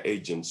to hire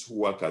agents who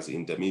work as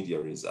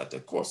intermediaries at a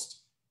cost.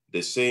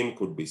 The same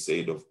could be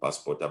said of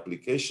passport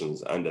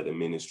applications under the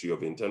Ministry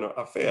of Internal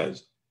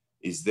Affairs.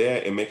 Is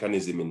there a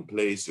mechanism in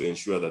place to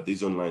ensure that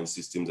these online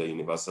systems are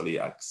universally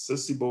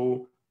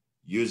accessible,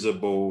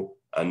 usable,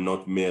 and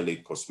not merely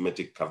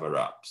cosmetic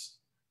cover-ups?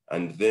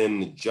 And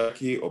then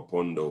Jackie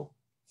Opondo,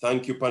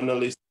 thank you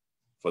panelists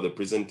for the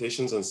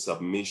presentations and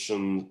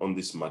submissions on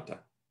this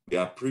matter. We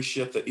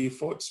appreciate the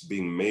efforts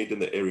being made in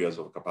the areas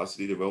of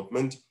capacity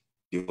development,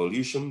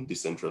 devolution,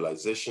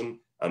 decentralization,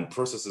 and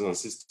processes and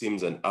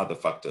systems and other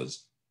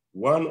factors.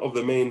 One of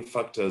the main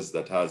factors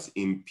that has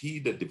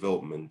impeded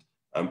development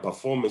and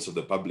performance of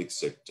the public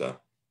sector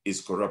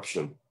is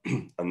corruption.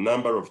 A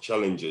number of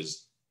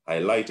challenges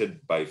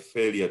highlighted by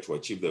failure to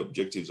achieve the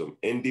objectives of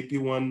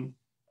NDP-1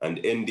 and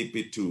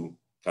NDP-2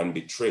 can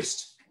be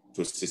traced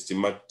to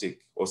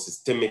systematic or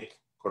systemic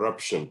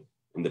corruption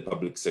in the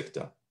public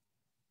sector.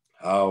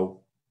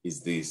 How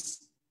is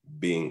this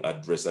being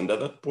addressed? And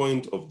at that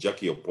point of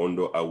Jackie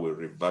Opondo, I will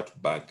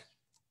revert back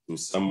to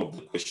some of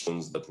the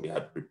questions that we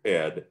had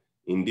prepared.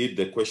 Indeed,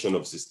 the question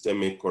of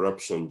systemic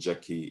corruption,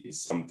 Jackie,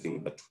 is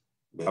something that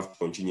we have to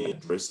continue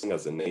addressing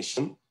as a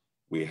nation.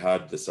 We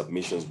had the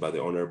submissions by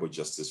the Honorable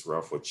Justice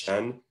Ralph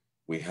Ochan.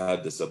 We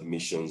had the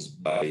submissions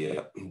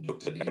by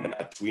Dr. Diana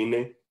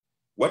Atwine.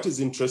 What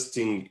is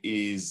interesting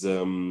is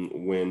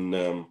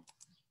when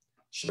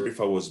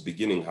Sharifa was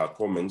beginning her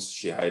comments,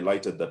 she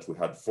highlighted that we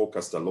had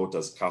focused a lot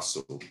as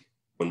CASO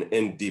on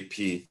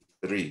NDP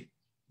 3.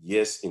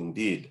 Yes,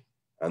 indeed.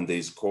 And there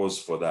is cause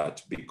for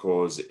that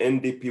because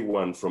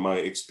NDP-1, from our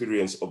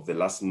experience of the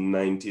last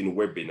 19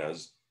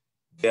 webinars,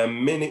 there are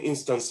many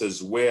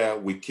instances where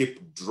we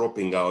keep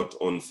dropping out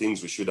on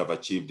things we should have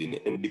achieved in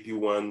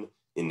NDP-1,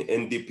 in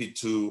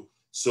NDP-2.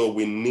 So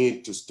we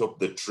need to stop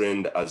the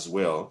trend as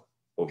well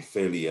of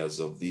failures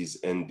of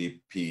these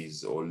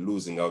NDPs or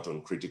losing out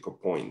on critical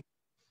points.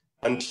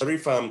 And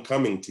Sharifa, I'm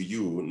coming to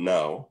you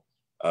now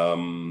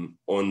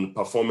on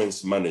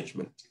performance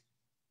management.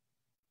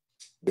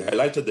 We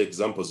highlighted the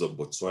examples of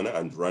Botswana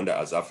and Rwanda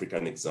as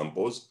African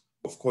examples.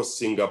 Of course,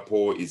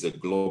 Singapore is a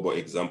global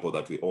example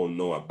that we all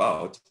know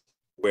about,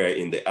 where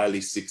in the early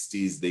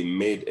 60s, they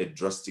made a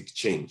drastic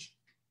change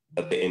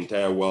that the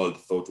entire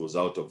world thought was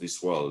out of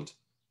this world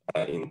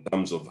in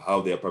terms of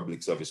how their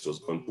public service was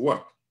going to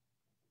work.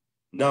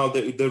 Now,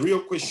 the real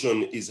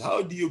question is,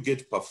 how do you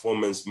get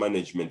performance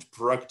management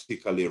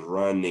practically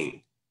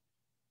running?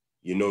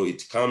 You know,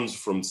 it comes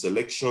from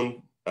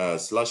selection /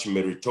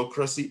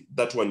 meritocracy.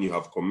 That one you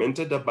have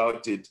commented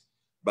about it.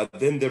 But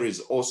then there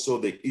is also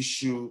the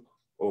issue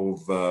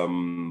of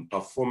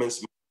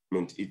performance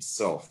management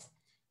itself.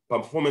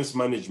 Performance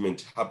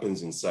management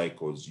happens in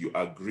cycles. You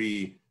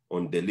agree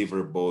on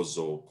deliverables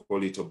or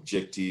call it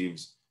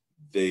objectives.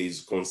 There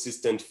is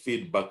consistent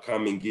feedback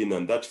coming in,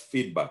 and that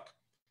feedback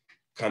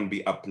can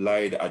be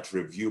applied at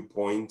review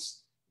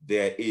points.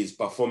 There is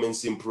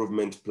performance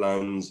improvement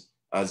plans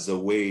as a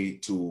way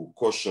to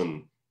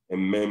caution a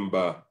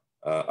member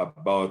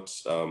about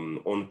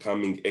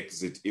oncoming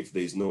exit if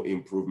there is no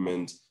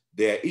improvement.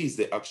 There is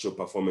the actual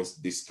performance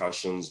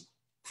discussions.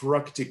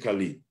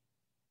 Practically,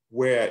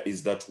 where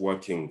is that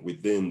working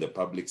within the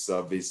public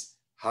service?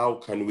 How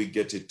can we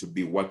get it to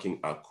be working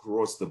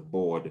across the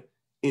board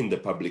in the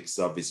public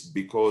service?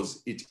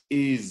 Because it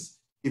is,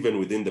 even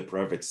within the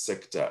private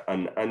sector,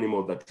 an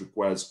animal that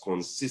requires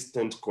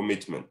consistent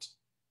commitment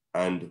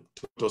and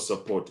total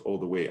support all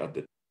the way at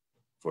the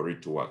for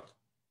it to work.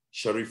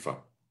 Sharifa,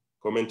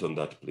 comment on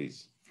that,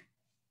 please.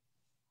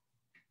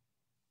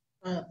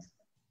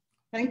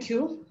 Thank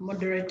you,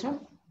 moderator.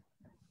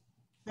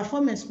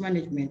 Performance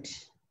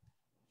management.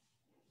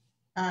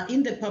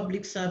 In the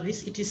public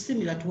service, it is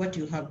similar to what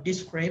you have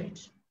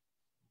described.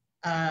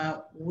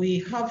 We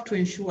have to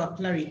ensure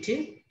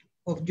clarity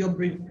of job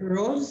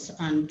roles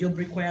and job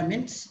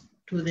requirements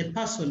to the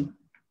person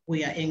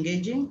we are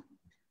engaging.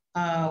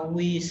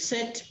 We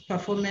set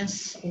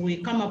performance, we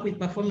come up with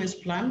performance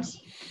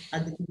plans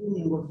at the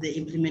beginning of the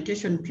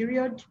implementation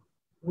period.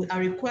 we are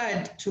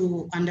required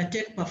to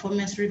undertake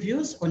performance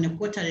reviews on a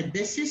quarterly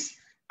basis.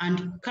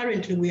 And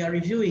currently we are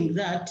reviewing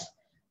that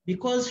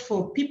because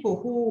for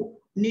people who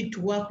need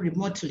to work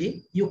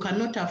remotely, you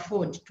cannot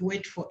afford to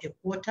wait for a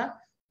quarter.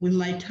 We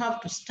might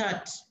have to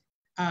start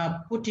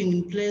putting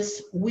in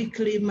place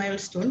weekly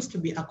milestones to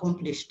be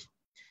accomplished.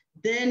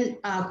 Then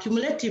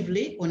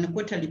cumulatively on a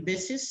quarterly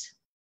basis,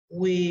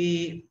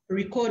 we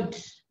record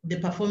the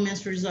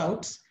performance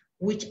results,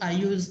 which are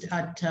used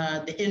at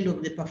the end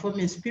of the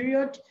performance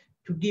period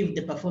to give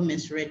the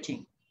performance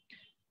rating.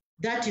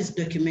 That is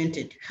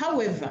documented.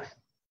 However,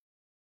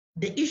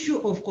 the issue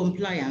of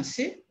compliance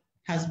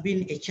has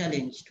been a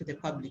challenge to the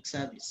public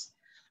service.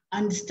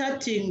 And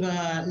starting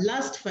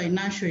last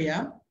financial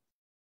year,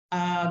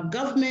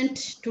 government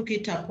took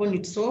it upon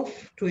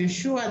itself to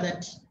ensure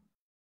that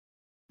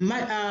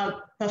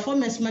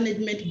performance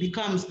management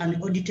becomes an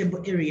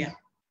auditable area.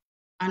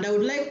 And I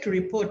would like to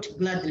report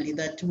gladly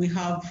that we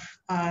have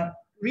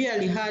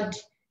really had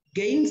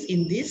gains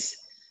in this,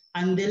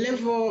 and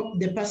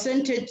the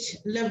percentage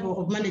level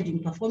of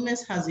managing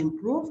performance has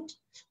improved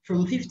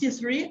from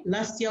 53.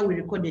 Last year we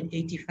recorded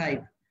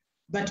 85.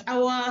 But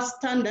our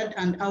standard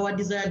and our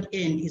desired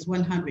end is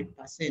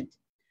 100%.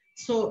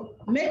 So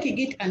making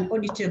it an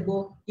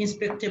auditable,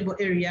 inspectable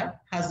area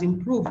has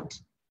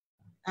improved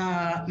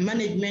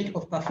management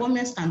of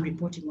performance and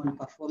reporting on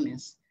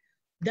performance.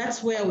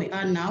 That's where we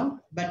are now.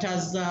 But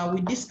as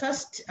we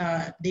discussed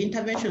the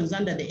interventions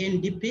under the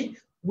NDP,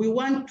 we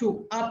want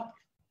to up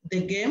the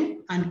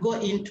game and go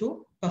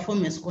into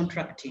performance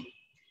contracting.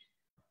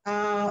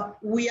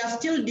 We are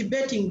still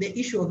debating the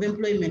issue of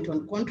employment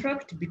on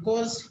contract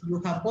because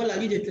you have all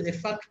alluded to the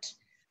fact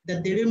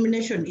that the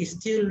remuneration is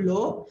still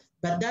low,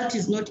 but that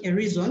is not a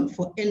reason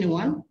for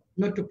anyone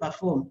not to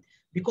perform.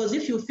 Because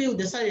if you feel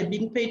the salary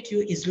being paid to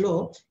you is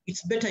low,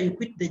 it's better you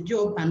quit the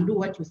job and do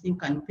what you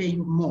think can pay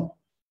you more.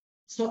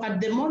 So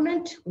at the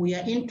moment, we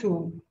are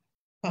into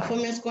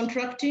performance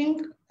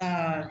contracting,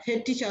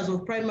 head teachers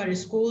of primary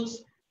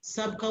schools,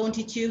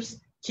 sub-county chiefs,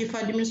 chief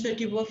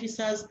administrative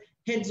officers,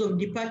 heads of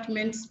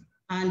departments,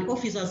 and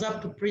officers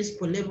up to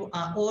principal level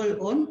are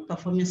all on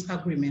performance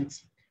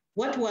agreements.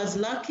 What was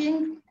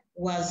lacking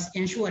was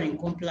ensuring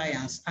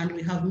compliance, and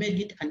we have made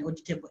it an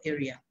auditable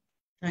area.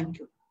 Thank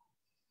you.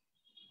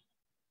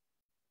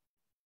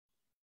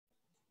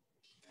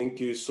 Thank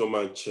you so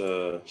much,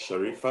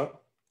 Sharifa.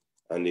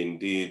 And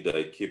indeed,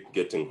 I keep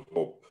getting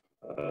hope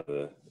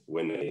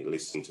when I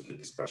listen to the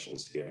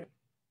discussions here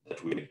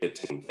that we're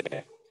getting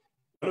there.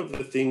 One of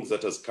the things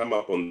that has come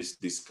up on this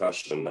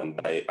discussion,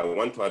 and I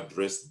want to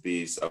address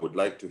this, I would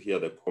like to hear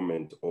the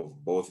comment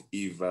of both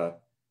Eva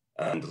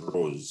and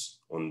Rose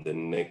on the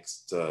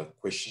next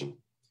question.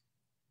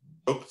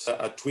 Dr.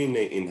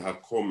 Atwine in her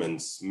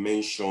comments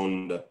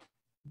mentioned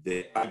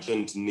the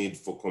urgent need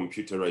for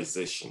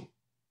computerization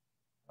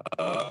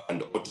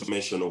and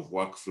automation of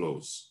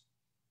workflows,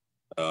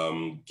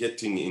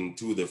 getting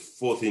into the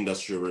fourth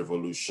industrial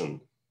revolution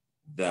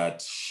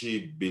that she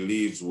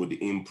believes would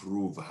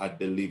improve her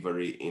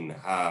delivery in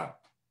her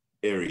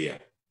area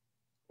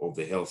of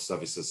the health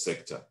services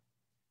sector.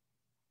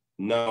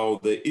 Now,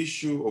 the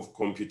issue of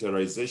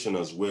computerization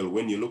as well,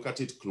 when you look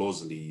at it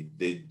closely,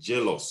 the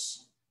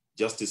jealous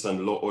justice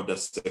and law order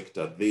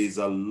sector, there is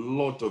a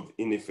lot of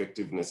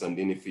ineffectiveness and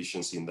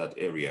inefficiency in that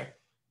area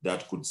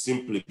that could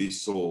simply be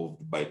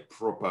solved by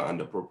proper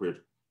and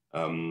appropriate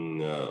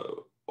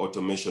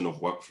automation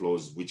of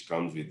workflows, which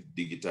comes with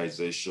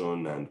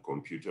digitization and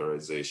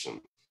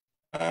computerization.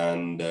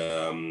 And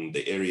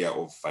the area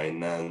of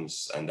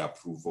finance and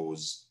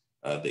approvals,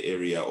 the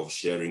area of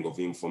sharing of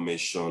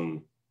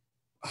information.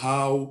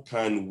 How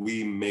can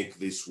we make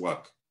this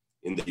work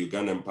in the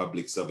Ugandan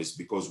public service?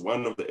 Because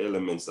one of the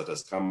elements that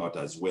has come out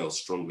as well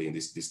strongly in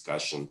this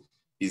discussion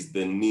is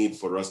the need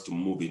for us to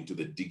move into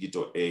the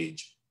digital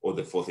age or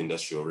the fourth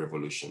industrial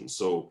revolution.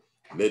 So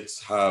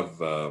let's have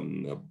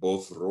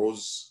both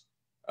Rose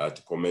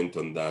to comment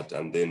on that,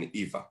 and then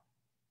Eva.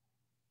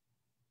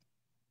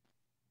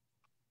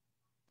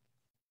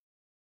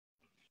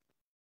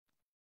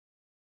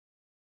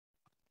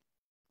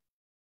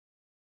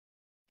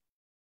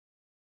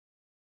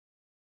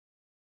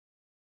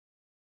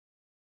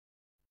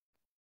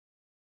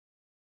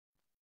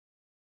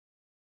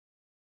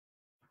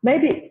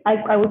 Maybe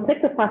I will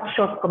take the first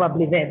shot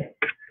probably then.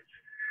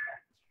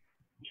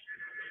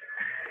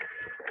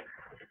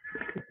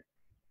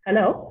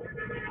 Hello?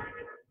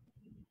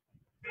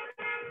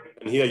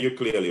 I can hear you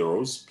clearly,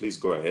 Rose. Please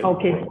go ahead.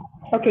 Okay,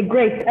 okay,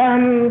 great.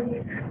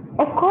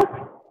 Of course,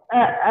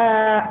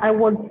 I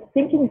was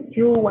thinking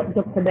through what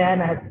Dr.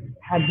 Diana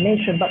had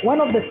mentioned, but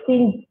one of the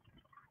things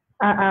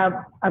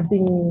I've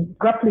been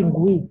grappling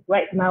with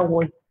right now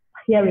was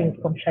hearing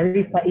from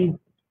Sharifa is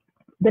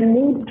the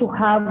need to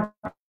have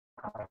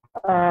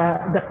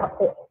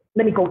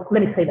let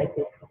me say like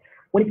this.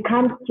 When it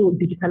comes to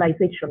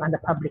digitalization and the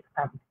public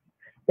service,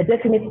 the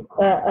definite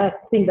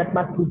thing that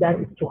must be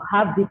done is to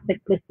have this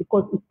take place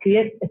because it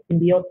creates a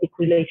symbiotic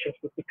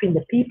relationship between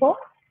the people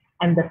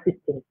and the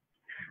systems.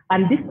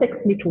 And this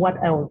takes me to what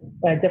I was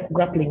just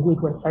grappling with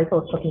when Sarita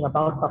was talking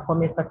about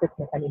performance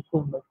assessment and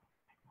improvement.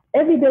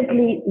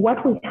 Evidently,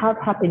 what we have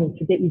happening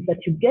today is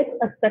that you get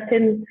a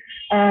certain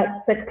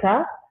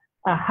sector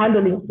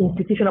handling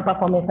institutional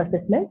performance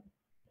assessment.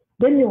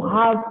 Then you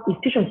have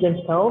institutions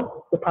themselves,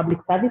 the public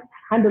service,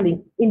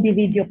 handling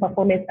individual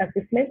performance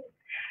assessment.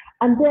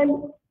 And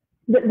then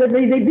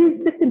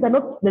these systems are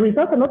not, the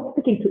results are not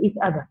sticking to each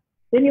other.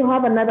 Then you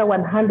have another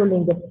one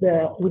handling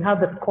we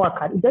have the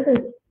scorecard. It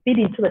doesn't feed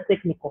into the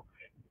technical.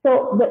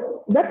 So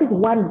that is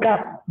one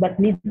gap that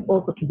needs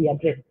also to be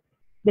addressed.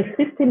 The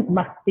systems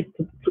must stick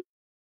to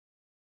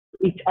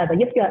each other.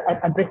 Yes, you are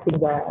addressing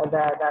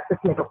the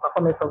assessment of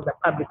performance of the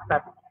public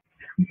service,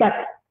 but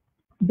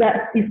the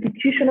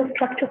institutional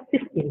structure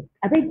systems,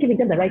 are they giving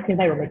them the right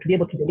environment to be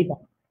able to deliver?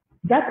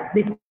 There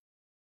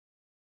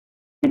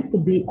seems to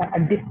be a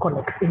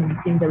disconnect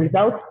in the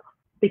results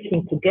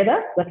sticking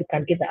together so that we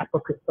can get the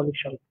appropriate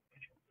solutions.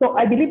 So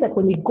I believe that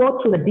when we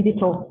go to the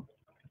digital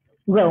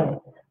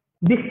realm,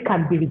 this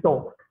can be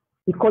resolved,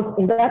 because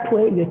in that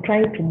way, you're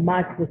trying to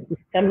match the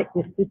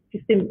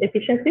system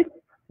efficiencies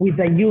with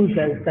the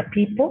users, the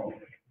people,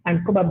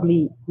 and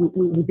probably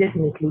we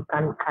definitely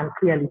can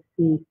clearly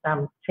see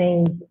some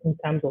change in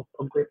terms of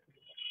progress.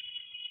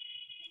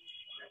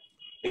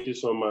 Thank you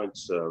so much,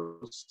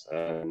 Rose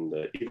and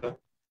Eva.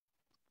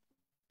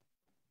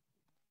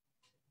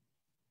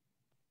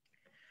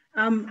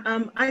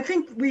 I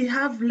think we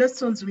have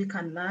lessons we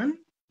can learn.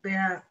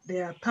 There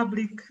are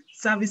public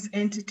service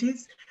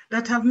entities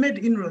that have made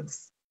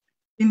inroads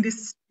in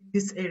this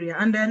area,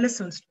 and there are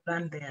lessons to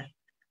learn there.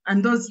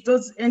 And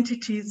those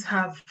entities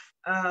have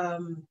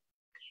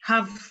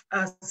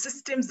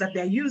systems that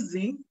they're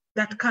using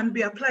that can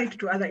be applied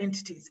to other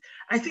entities.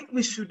 I think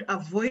we should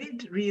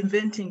avoid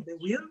reinventing the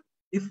wheel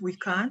if we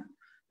can,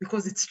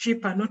 because it's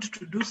cheaper not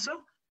to do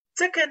so.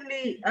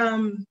 Secondly,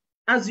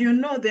 as you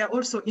know, there are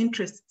also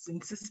interests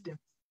in systems.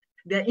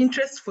 There are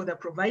interests for the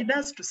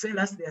providers to sell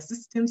us their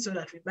systems so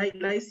that we buy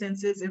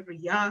licenses every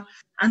year.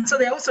 And so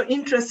there are also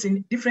interests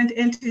in different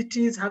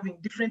entities having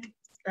different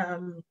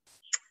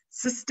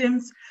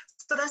systems.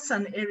 So that's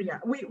an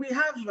area. We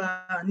have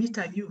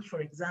Nita Yu, for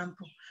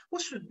example, who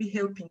should be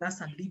helping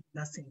us and leading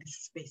us in this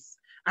space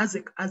as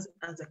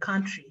a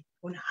country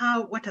on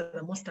what are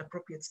the most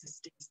appropriate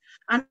systems,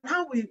 and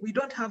how we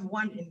don't have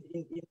one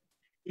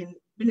in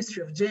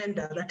Ministry of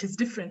Gender that is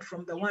different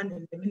from the one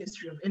in the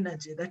Ministry of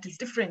Energy that is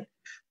different.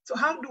 So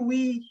how do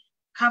we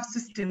have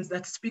systems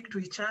that speak to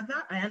each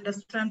other? I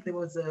understand there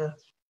was a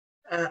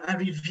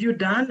review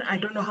done. I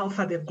don't know how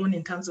far they've gone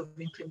in terms of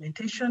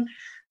implementation,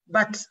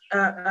 but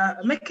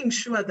making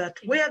sure that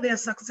where there are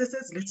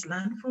successes, let's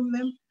learn from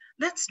them.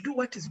 Let's do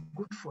what is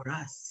good for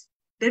us.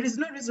 There is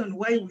no reason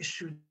why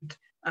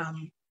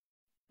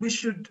we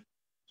should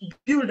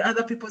build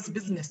other people's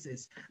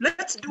businesses.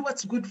 Let's do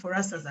what's good for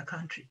us as a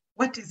country.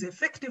 What is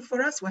effective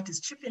for us, what is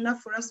cheap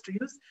enough for us to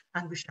use,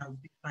 and we shall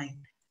be fine.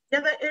 The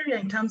other area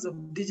in terms of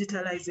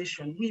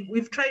digitalization,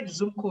 we've tried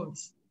Zoom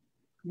calls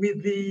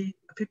with the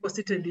people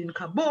seated in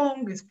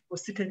Kabong, with people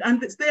seated,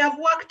 and they have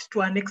worked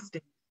to an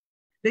extent.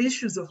 The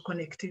issues of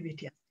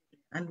connectivity,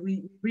 and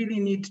we really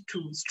need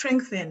to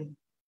strengthen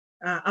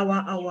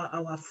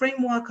our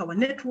framework, our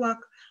network,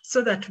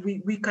 so that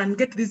we can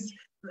get this.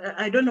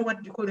 I don't know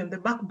what you call them, the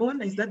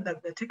backbone, is that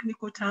the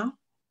technical term?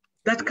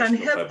 That can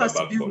help us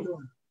build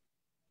on.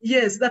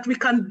 Yes, that we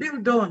can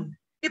build on.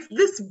 If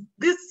this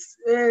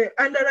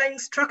underlying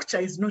structure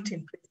is not in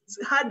place,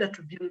 it's harder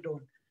to build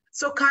on.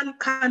 So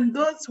can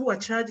those who are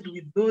charged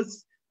with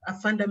those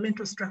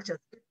fundamental structures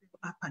get them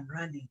up and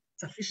running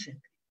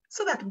sufficiently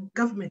so that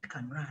government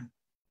can run?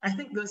 I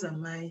think those are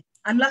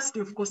and lastly,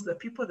 of course, the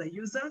people, the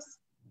users.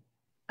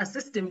 A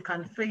system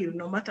can fail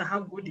no matter how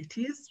good it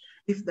is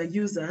if the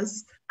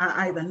users are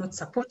either not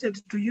supported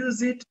to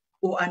use it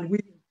or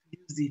unwilling to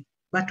use it.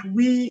 But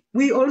we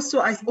also,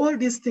 as all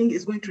these things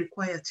is going to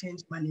require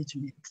change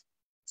management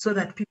so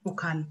that people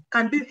can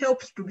be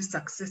helped to be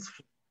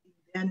successful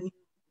in their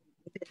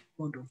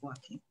mode of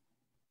working.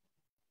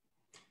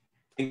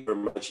 Thank you very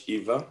much,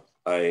 Eva.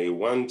 I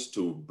want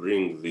to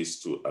bring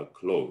this to a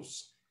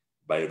close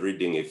by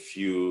reading a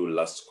few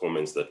last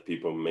comments that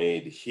people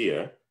made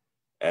here.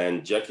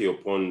 And Jackie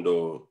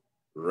Opondo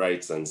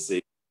writes and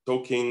says,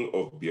 talking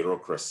of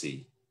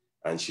bureaucracy,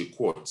 and she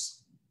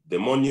quotes, "The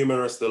more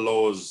numerous the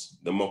laws,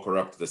 the more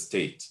corrupt the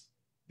state."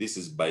 This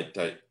is by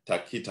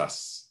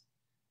Takitas.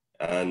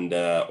 And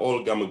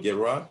Olga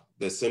Mugerwa,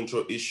 the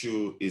central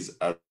issue is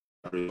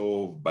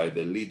resolved by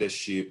the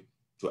leadership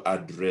to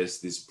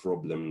address these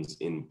problems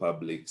in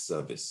public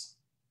service.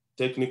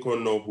 Technical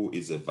know-who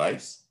is a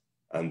vice,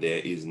 and there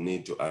is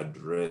need to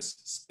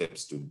address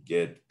steps to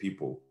get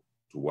people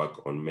to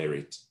work on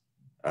merit.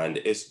 And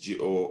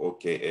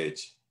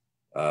SGO-OKH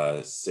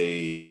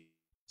say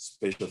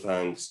special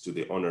thanks to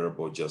the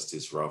Honorable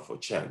Justice Ralph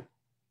Chan.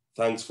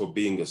 Thanks for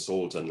being a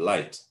salt and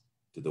light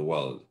to the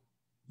world.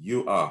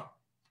 You are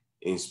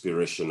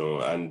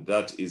inspirational, and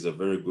that is a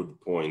very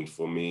good point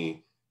for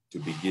me to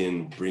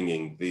begin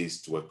bringing this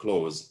to a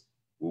close.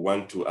 We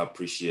want to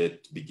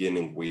appreciate,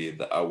 beginning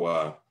with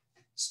our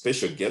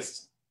special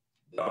guest,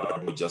 the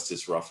Honorable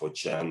Justice Raffo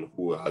Chan,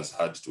 who has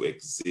had to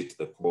exit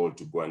the call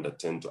to go and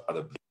attend to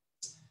other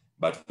business.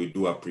 But we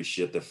do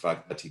appreciate the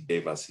fact that he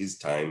gave us his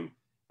time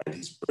and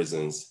his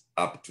presence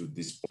up to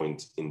this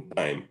point in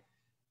time.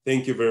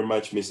 Thank you very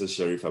much, Mrs.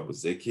 Sharif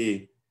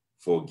Abuzeki,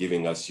 for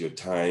giving us your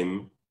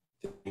time.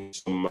 Thank you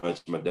so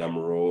much, Madame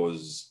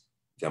Rose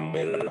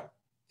Gamwela.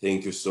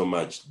 Thank you so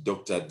much,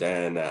 Dr.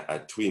 Diana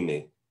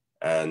Atwine.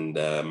 And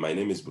my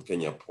name is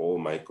Bukenya Paul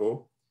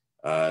Michael.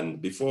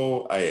 And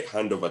before I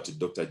hand over to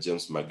Dr.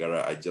 James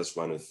Magara, I just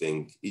want to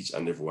thank each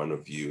and every one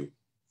of you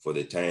for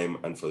the time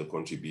and for the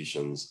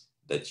contributions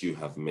that you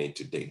have made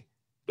today.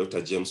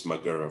 Dr. James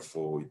Magara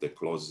for the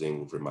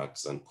closing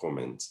remarks and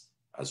comments,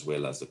 as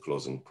well as the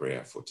closing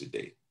prayer for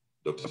today.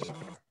 Dr.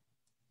 Magara.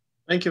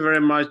 Thank you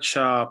very much,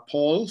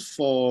 Paul,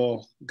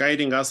 for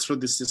guiding us through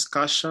this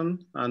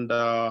discussion. And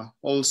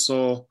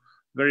also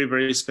very,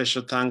 very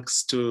special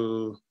thanks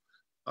to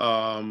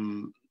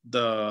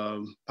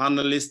the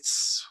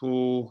panelists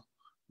who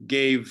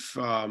gave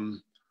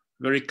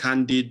very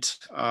candid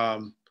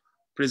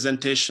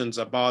presentations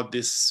about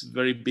this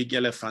very big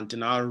elephant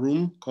in our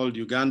room called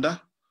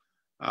Uganda.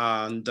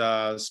 And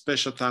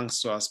special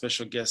thanks to our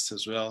special guests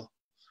as well.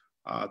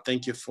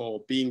 Thank you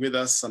for being with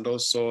us, and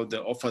also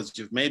the offers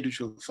you've made, which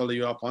we'll follow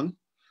you up on.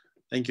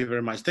 Thank you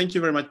very much. Thank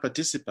you very much,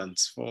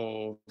 participants,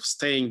 for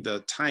staying the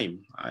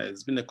time.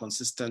 It's been a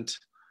consistent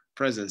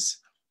presence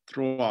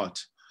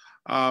throughout.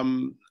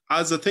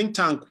 As a think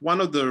tank,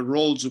 one of the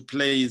roles we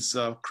play is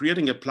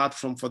creating a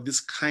platform for these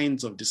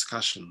kinds of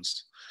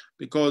discussions,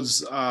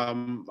 because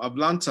I've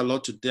learned a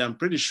lot today. I'm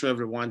pretty sure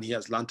everyone here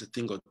has learned a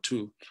thing or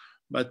two,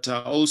 but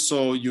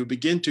also you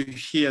begin to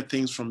hear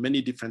things from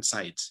many different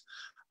sides.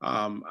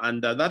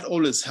 And that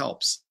always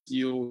helps.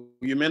 You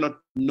may not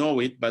know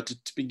it, but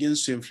it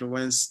begins to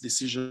influence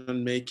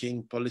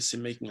decision-making,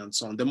 policy-making, and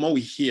so on. The more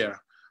we hear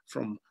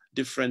from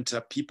different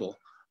people,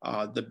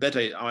 the better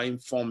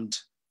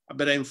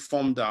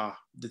informed our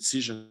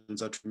decisions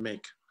that we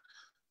make.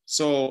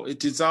 So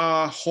it is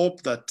our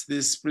hope that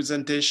this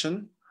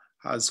presentation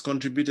has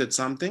contributed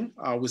something.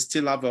 We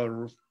still have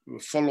a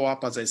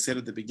follow-up, as I said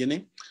at the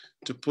beginning,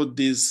 to put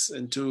this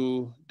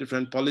into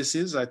different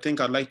policies. I think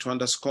I'd like to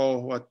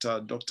underscore what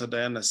Dr.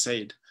 Diana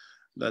said,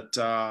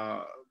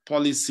 that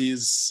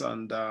policies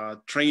and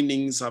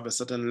trainings have a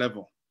certain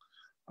level.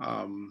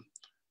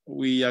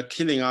 We are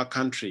killing our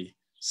country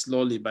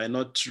slowly by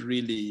not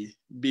really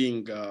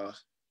being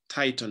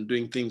tight on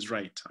doing things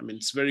right. I mean,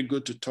 it's very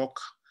good to talk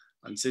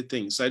and say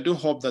things. So I do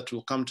hope that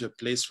we'll come to a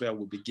place where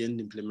we'll begin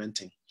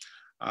implementing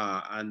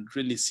and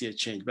really see a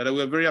change. But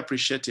we're very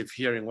appreciative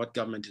hearing what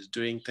government is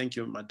doing. Thank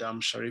you, Madam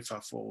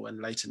Sharifa, for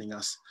enlightening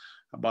us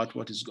about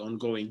what is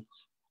ongoing.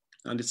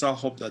 And it's our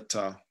hope that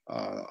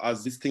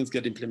as these things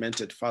get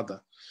implemented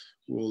further,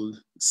 we'll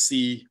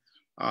see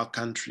our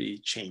country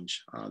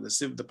change.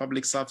 The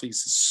public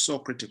service is so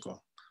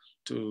critical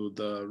to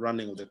the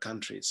running of the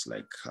country. It's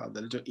like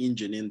the little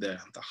engine in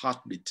there, the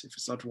heartbeat. If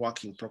it's not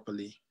working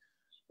properly,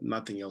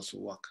 nothing else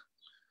will work.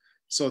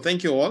 So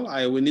thank you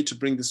all. We need to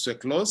bring this to a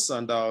close,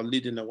 and I'll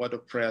lead in a word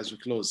of prayer as we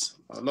close.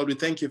 Lord, we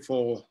thank you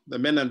for the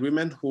men and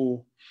women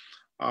who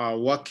are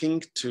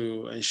working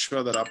to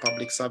ensure that our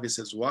public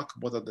services work,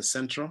 both at the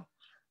central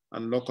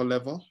and local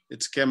level.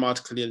 It came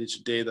out clearly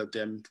today that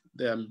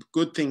there are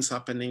good things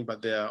happening,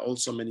 but there are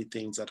also many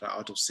things that are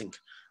out of sync,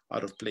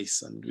 out of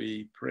place. And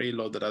we pray,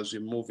 Lord, that as we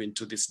move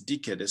into this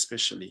decade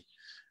especially,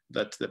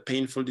 that the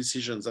painful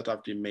decisions that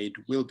have been made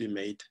will be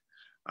made,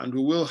 and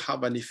we will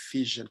have an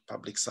efficient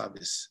public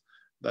service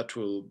that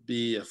will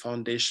be a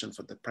foundation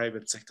for the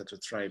private sector to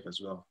thrive as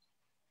well.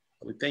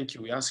 We thank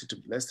you. We ask you to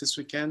bless this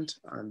weekend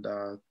and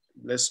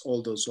bless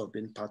all those who have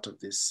been part of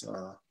this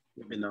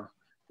webinar,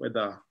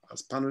 whether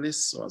as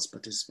panelists or as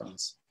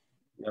participants.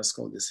 We ask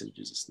all this in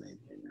Jesus' name.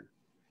 Amen.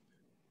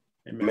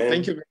 Amen. Amen.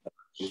 Thank you very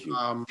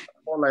much.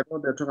 Paul, I know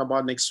they're talking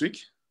about next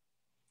week.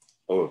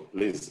 Oh,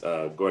 please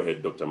go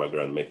ahead, Dr.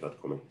 Magara, and make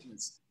that comment.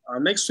 Yes.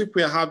 Next week,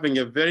 we are having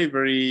a very,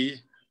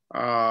 very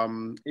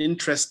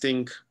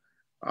interesting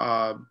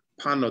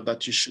panel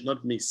that you should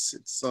not miss.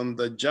 It's on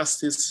the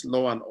justice,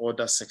 law, and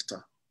order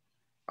sector.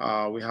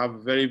 We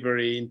have very,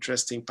 very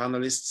interesting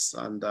panelists,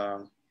 and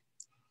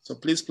so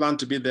please plan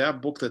to be there,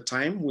 book the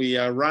time. We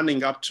are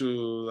running up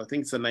to, I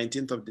think it's the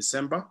 19th of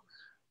December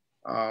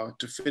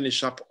to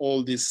finish up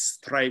all this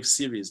Thrive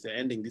series. They're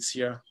ending this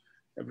year.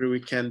 Every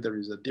weekend there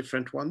is a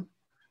different one.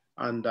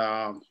 And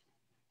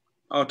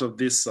out of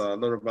this, a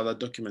lot of other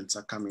documents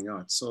are coming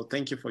out. So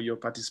thank you for your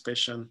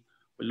participation.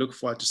 We look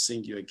forward to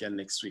seeing you again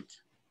next week.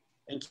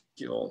 Thank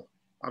you all.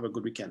 Have a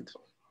good weekend.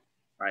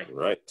 Bye. All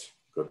right.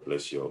 God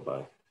bless you all.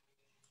 Bye.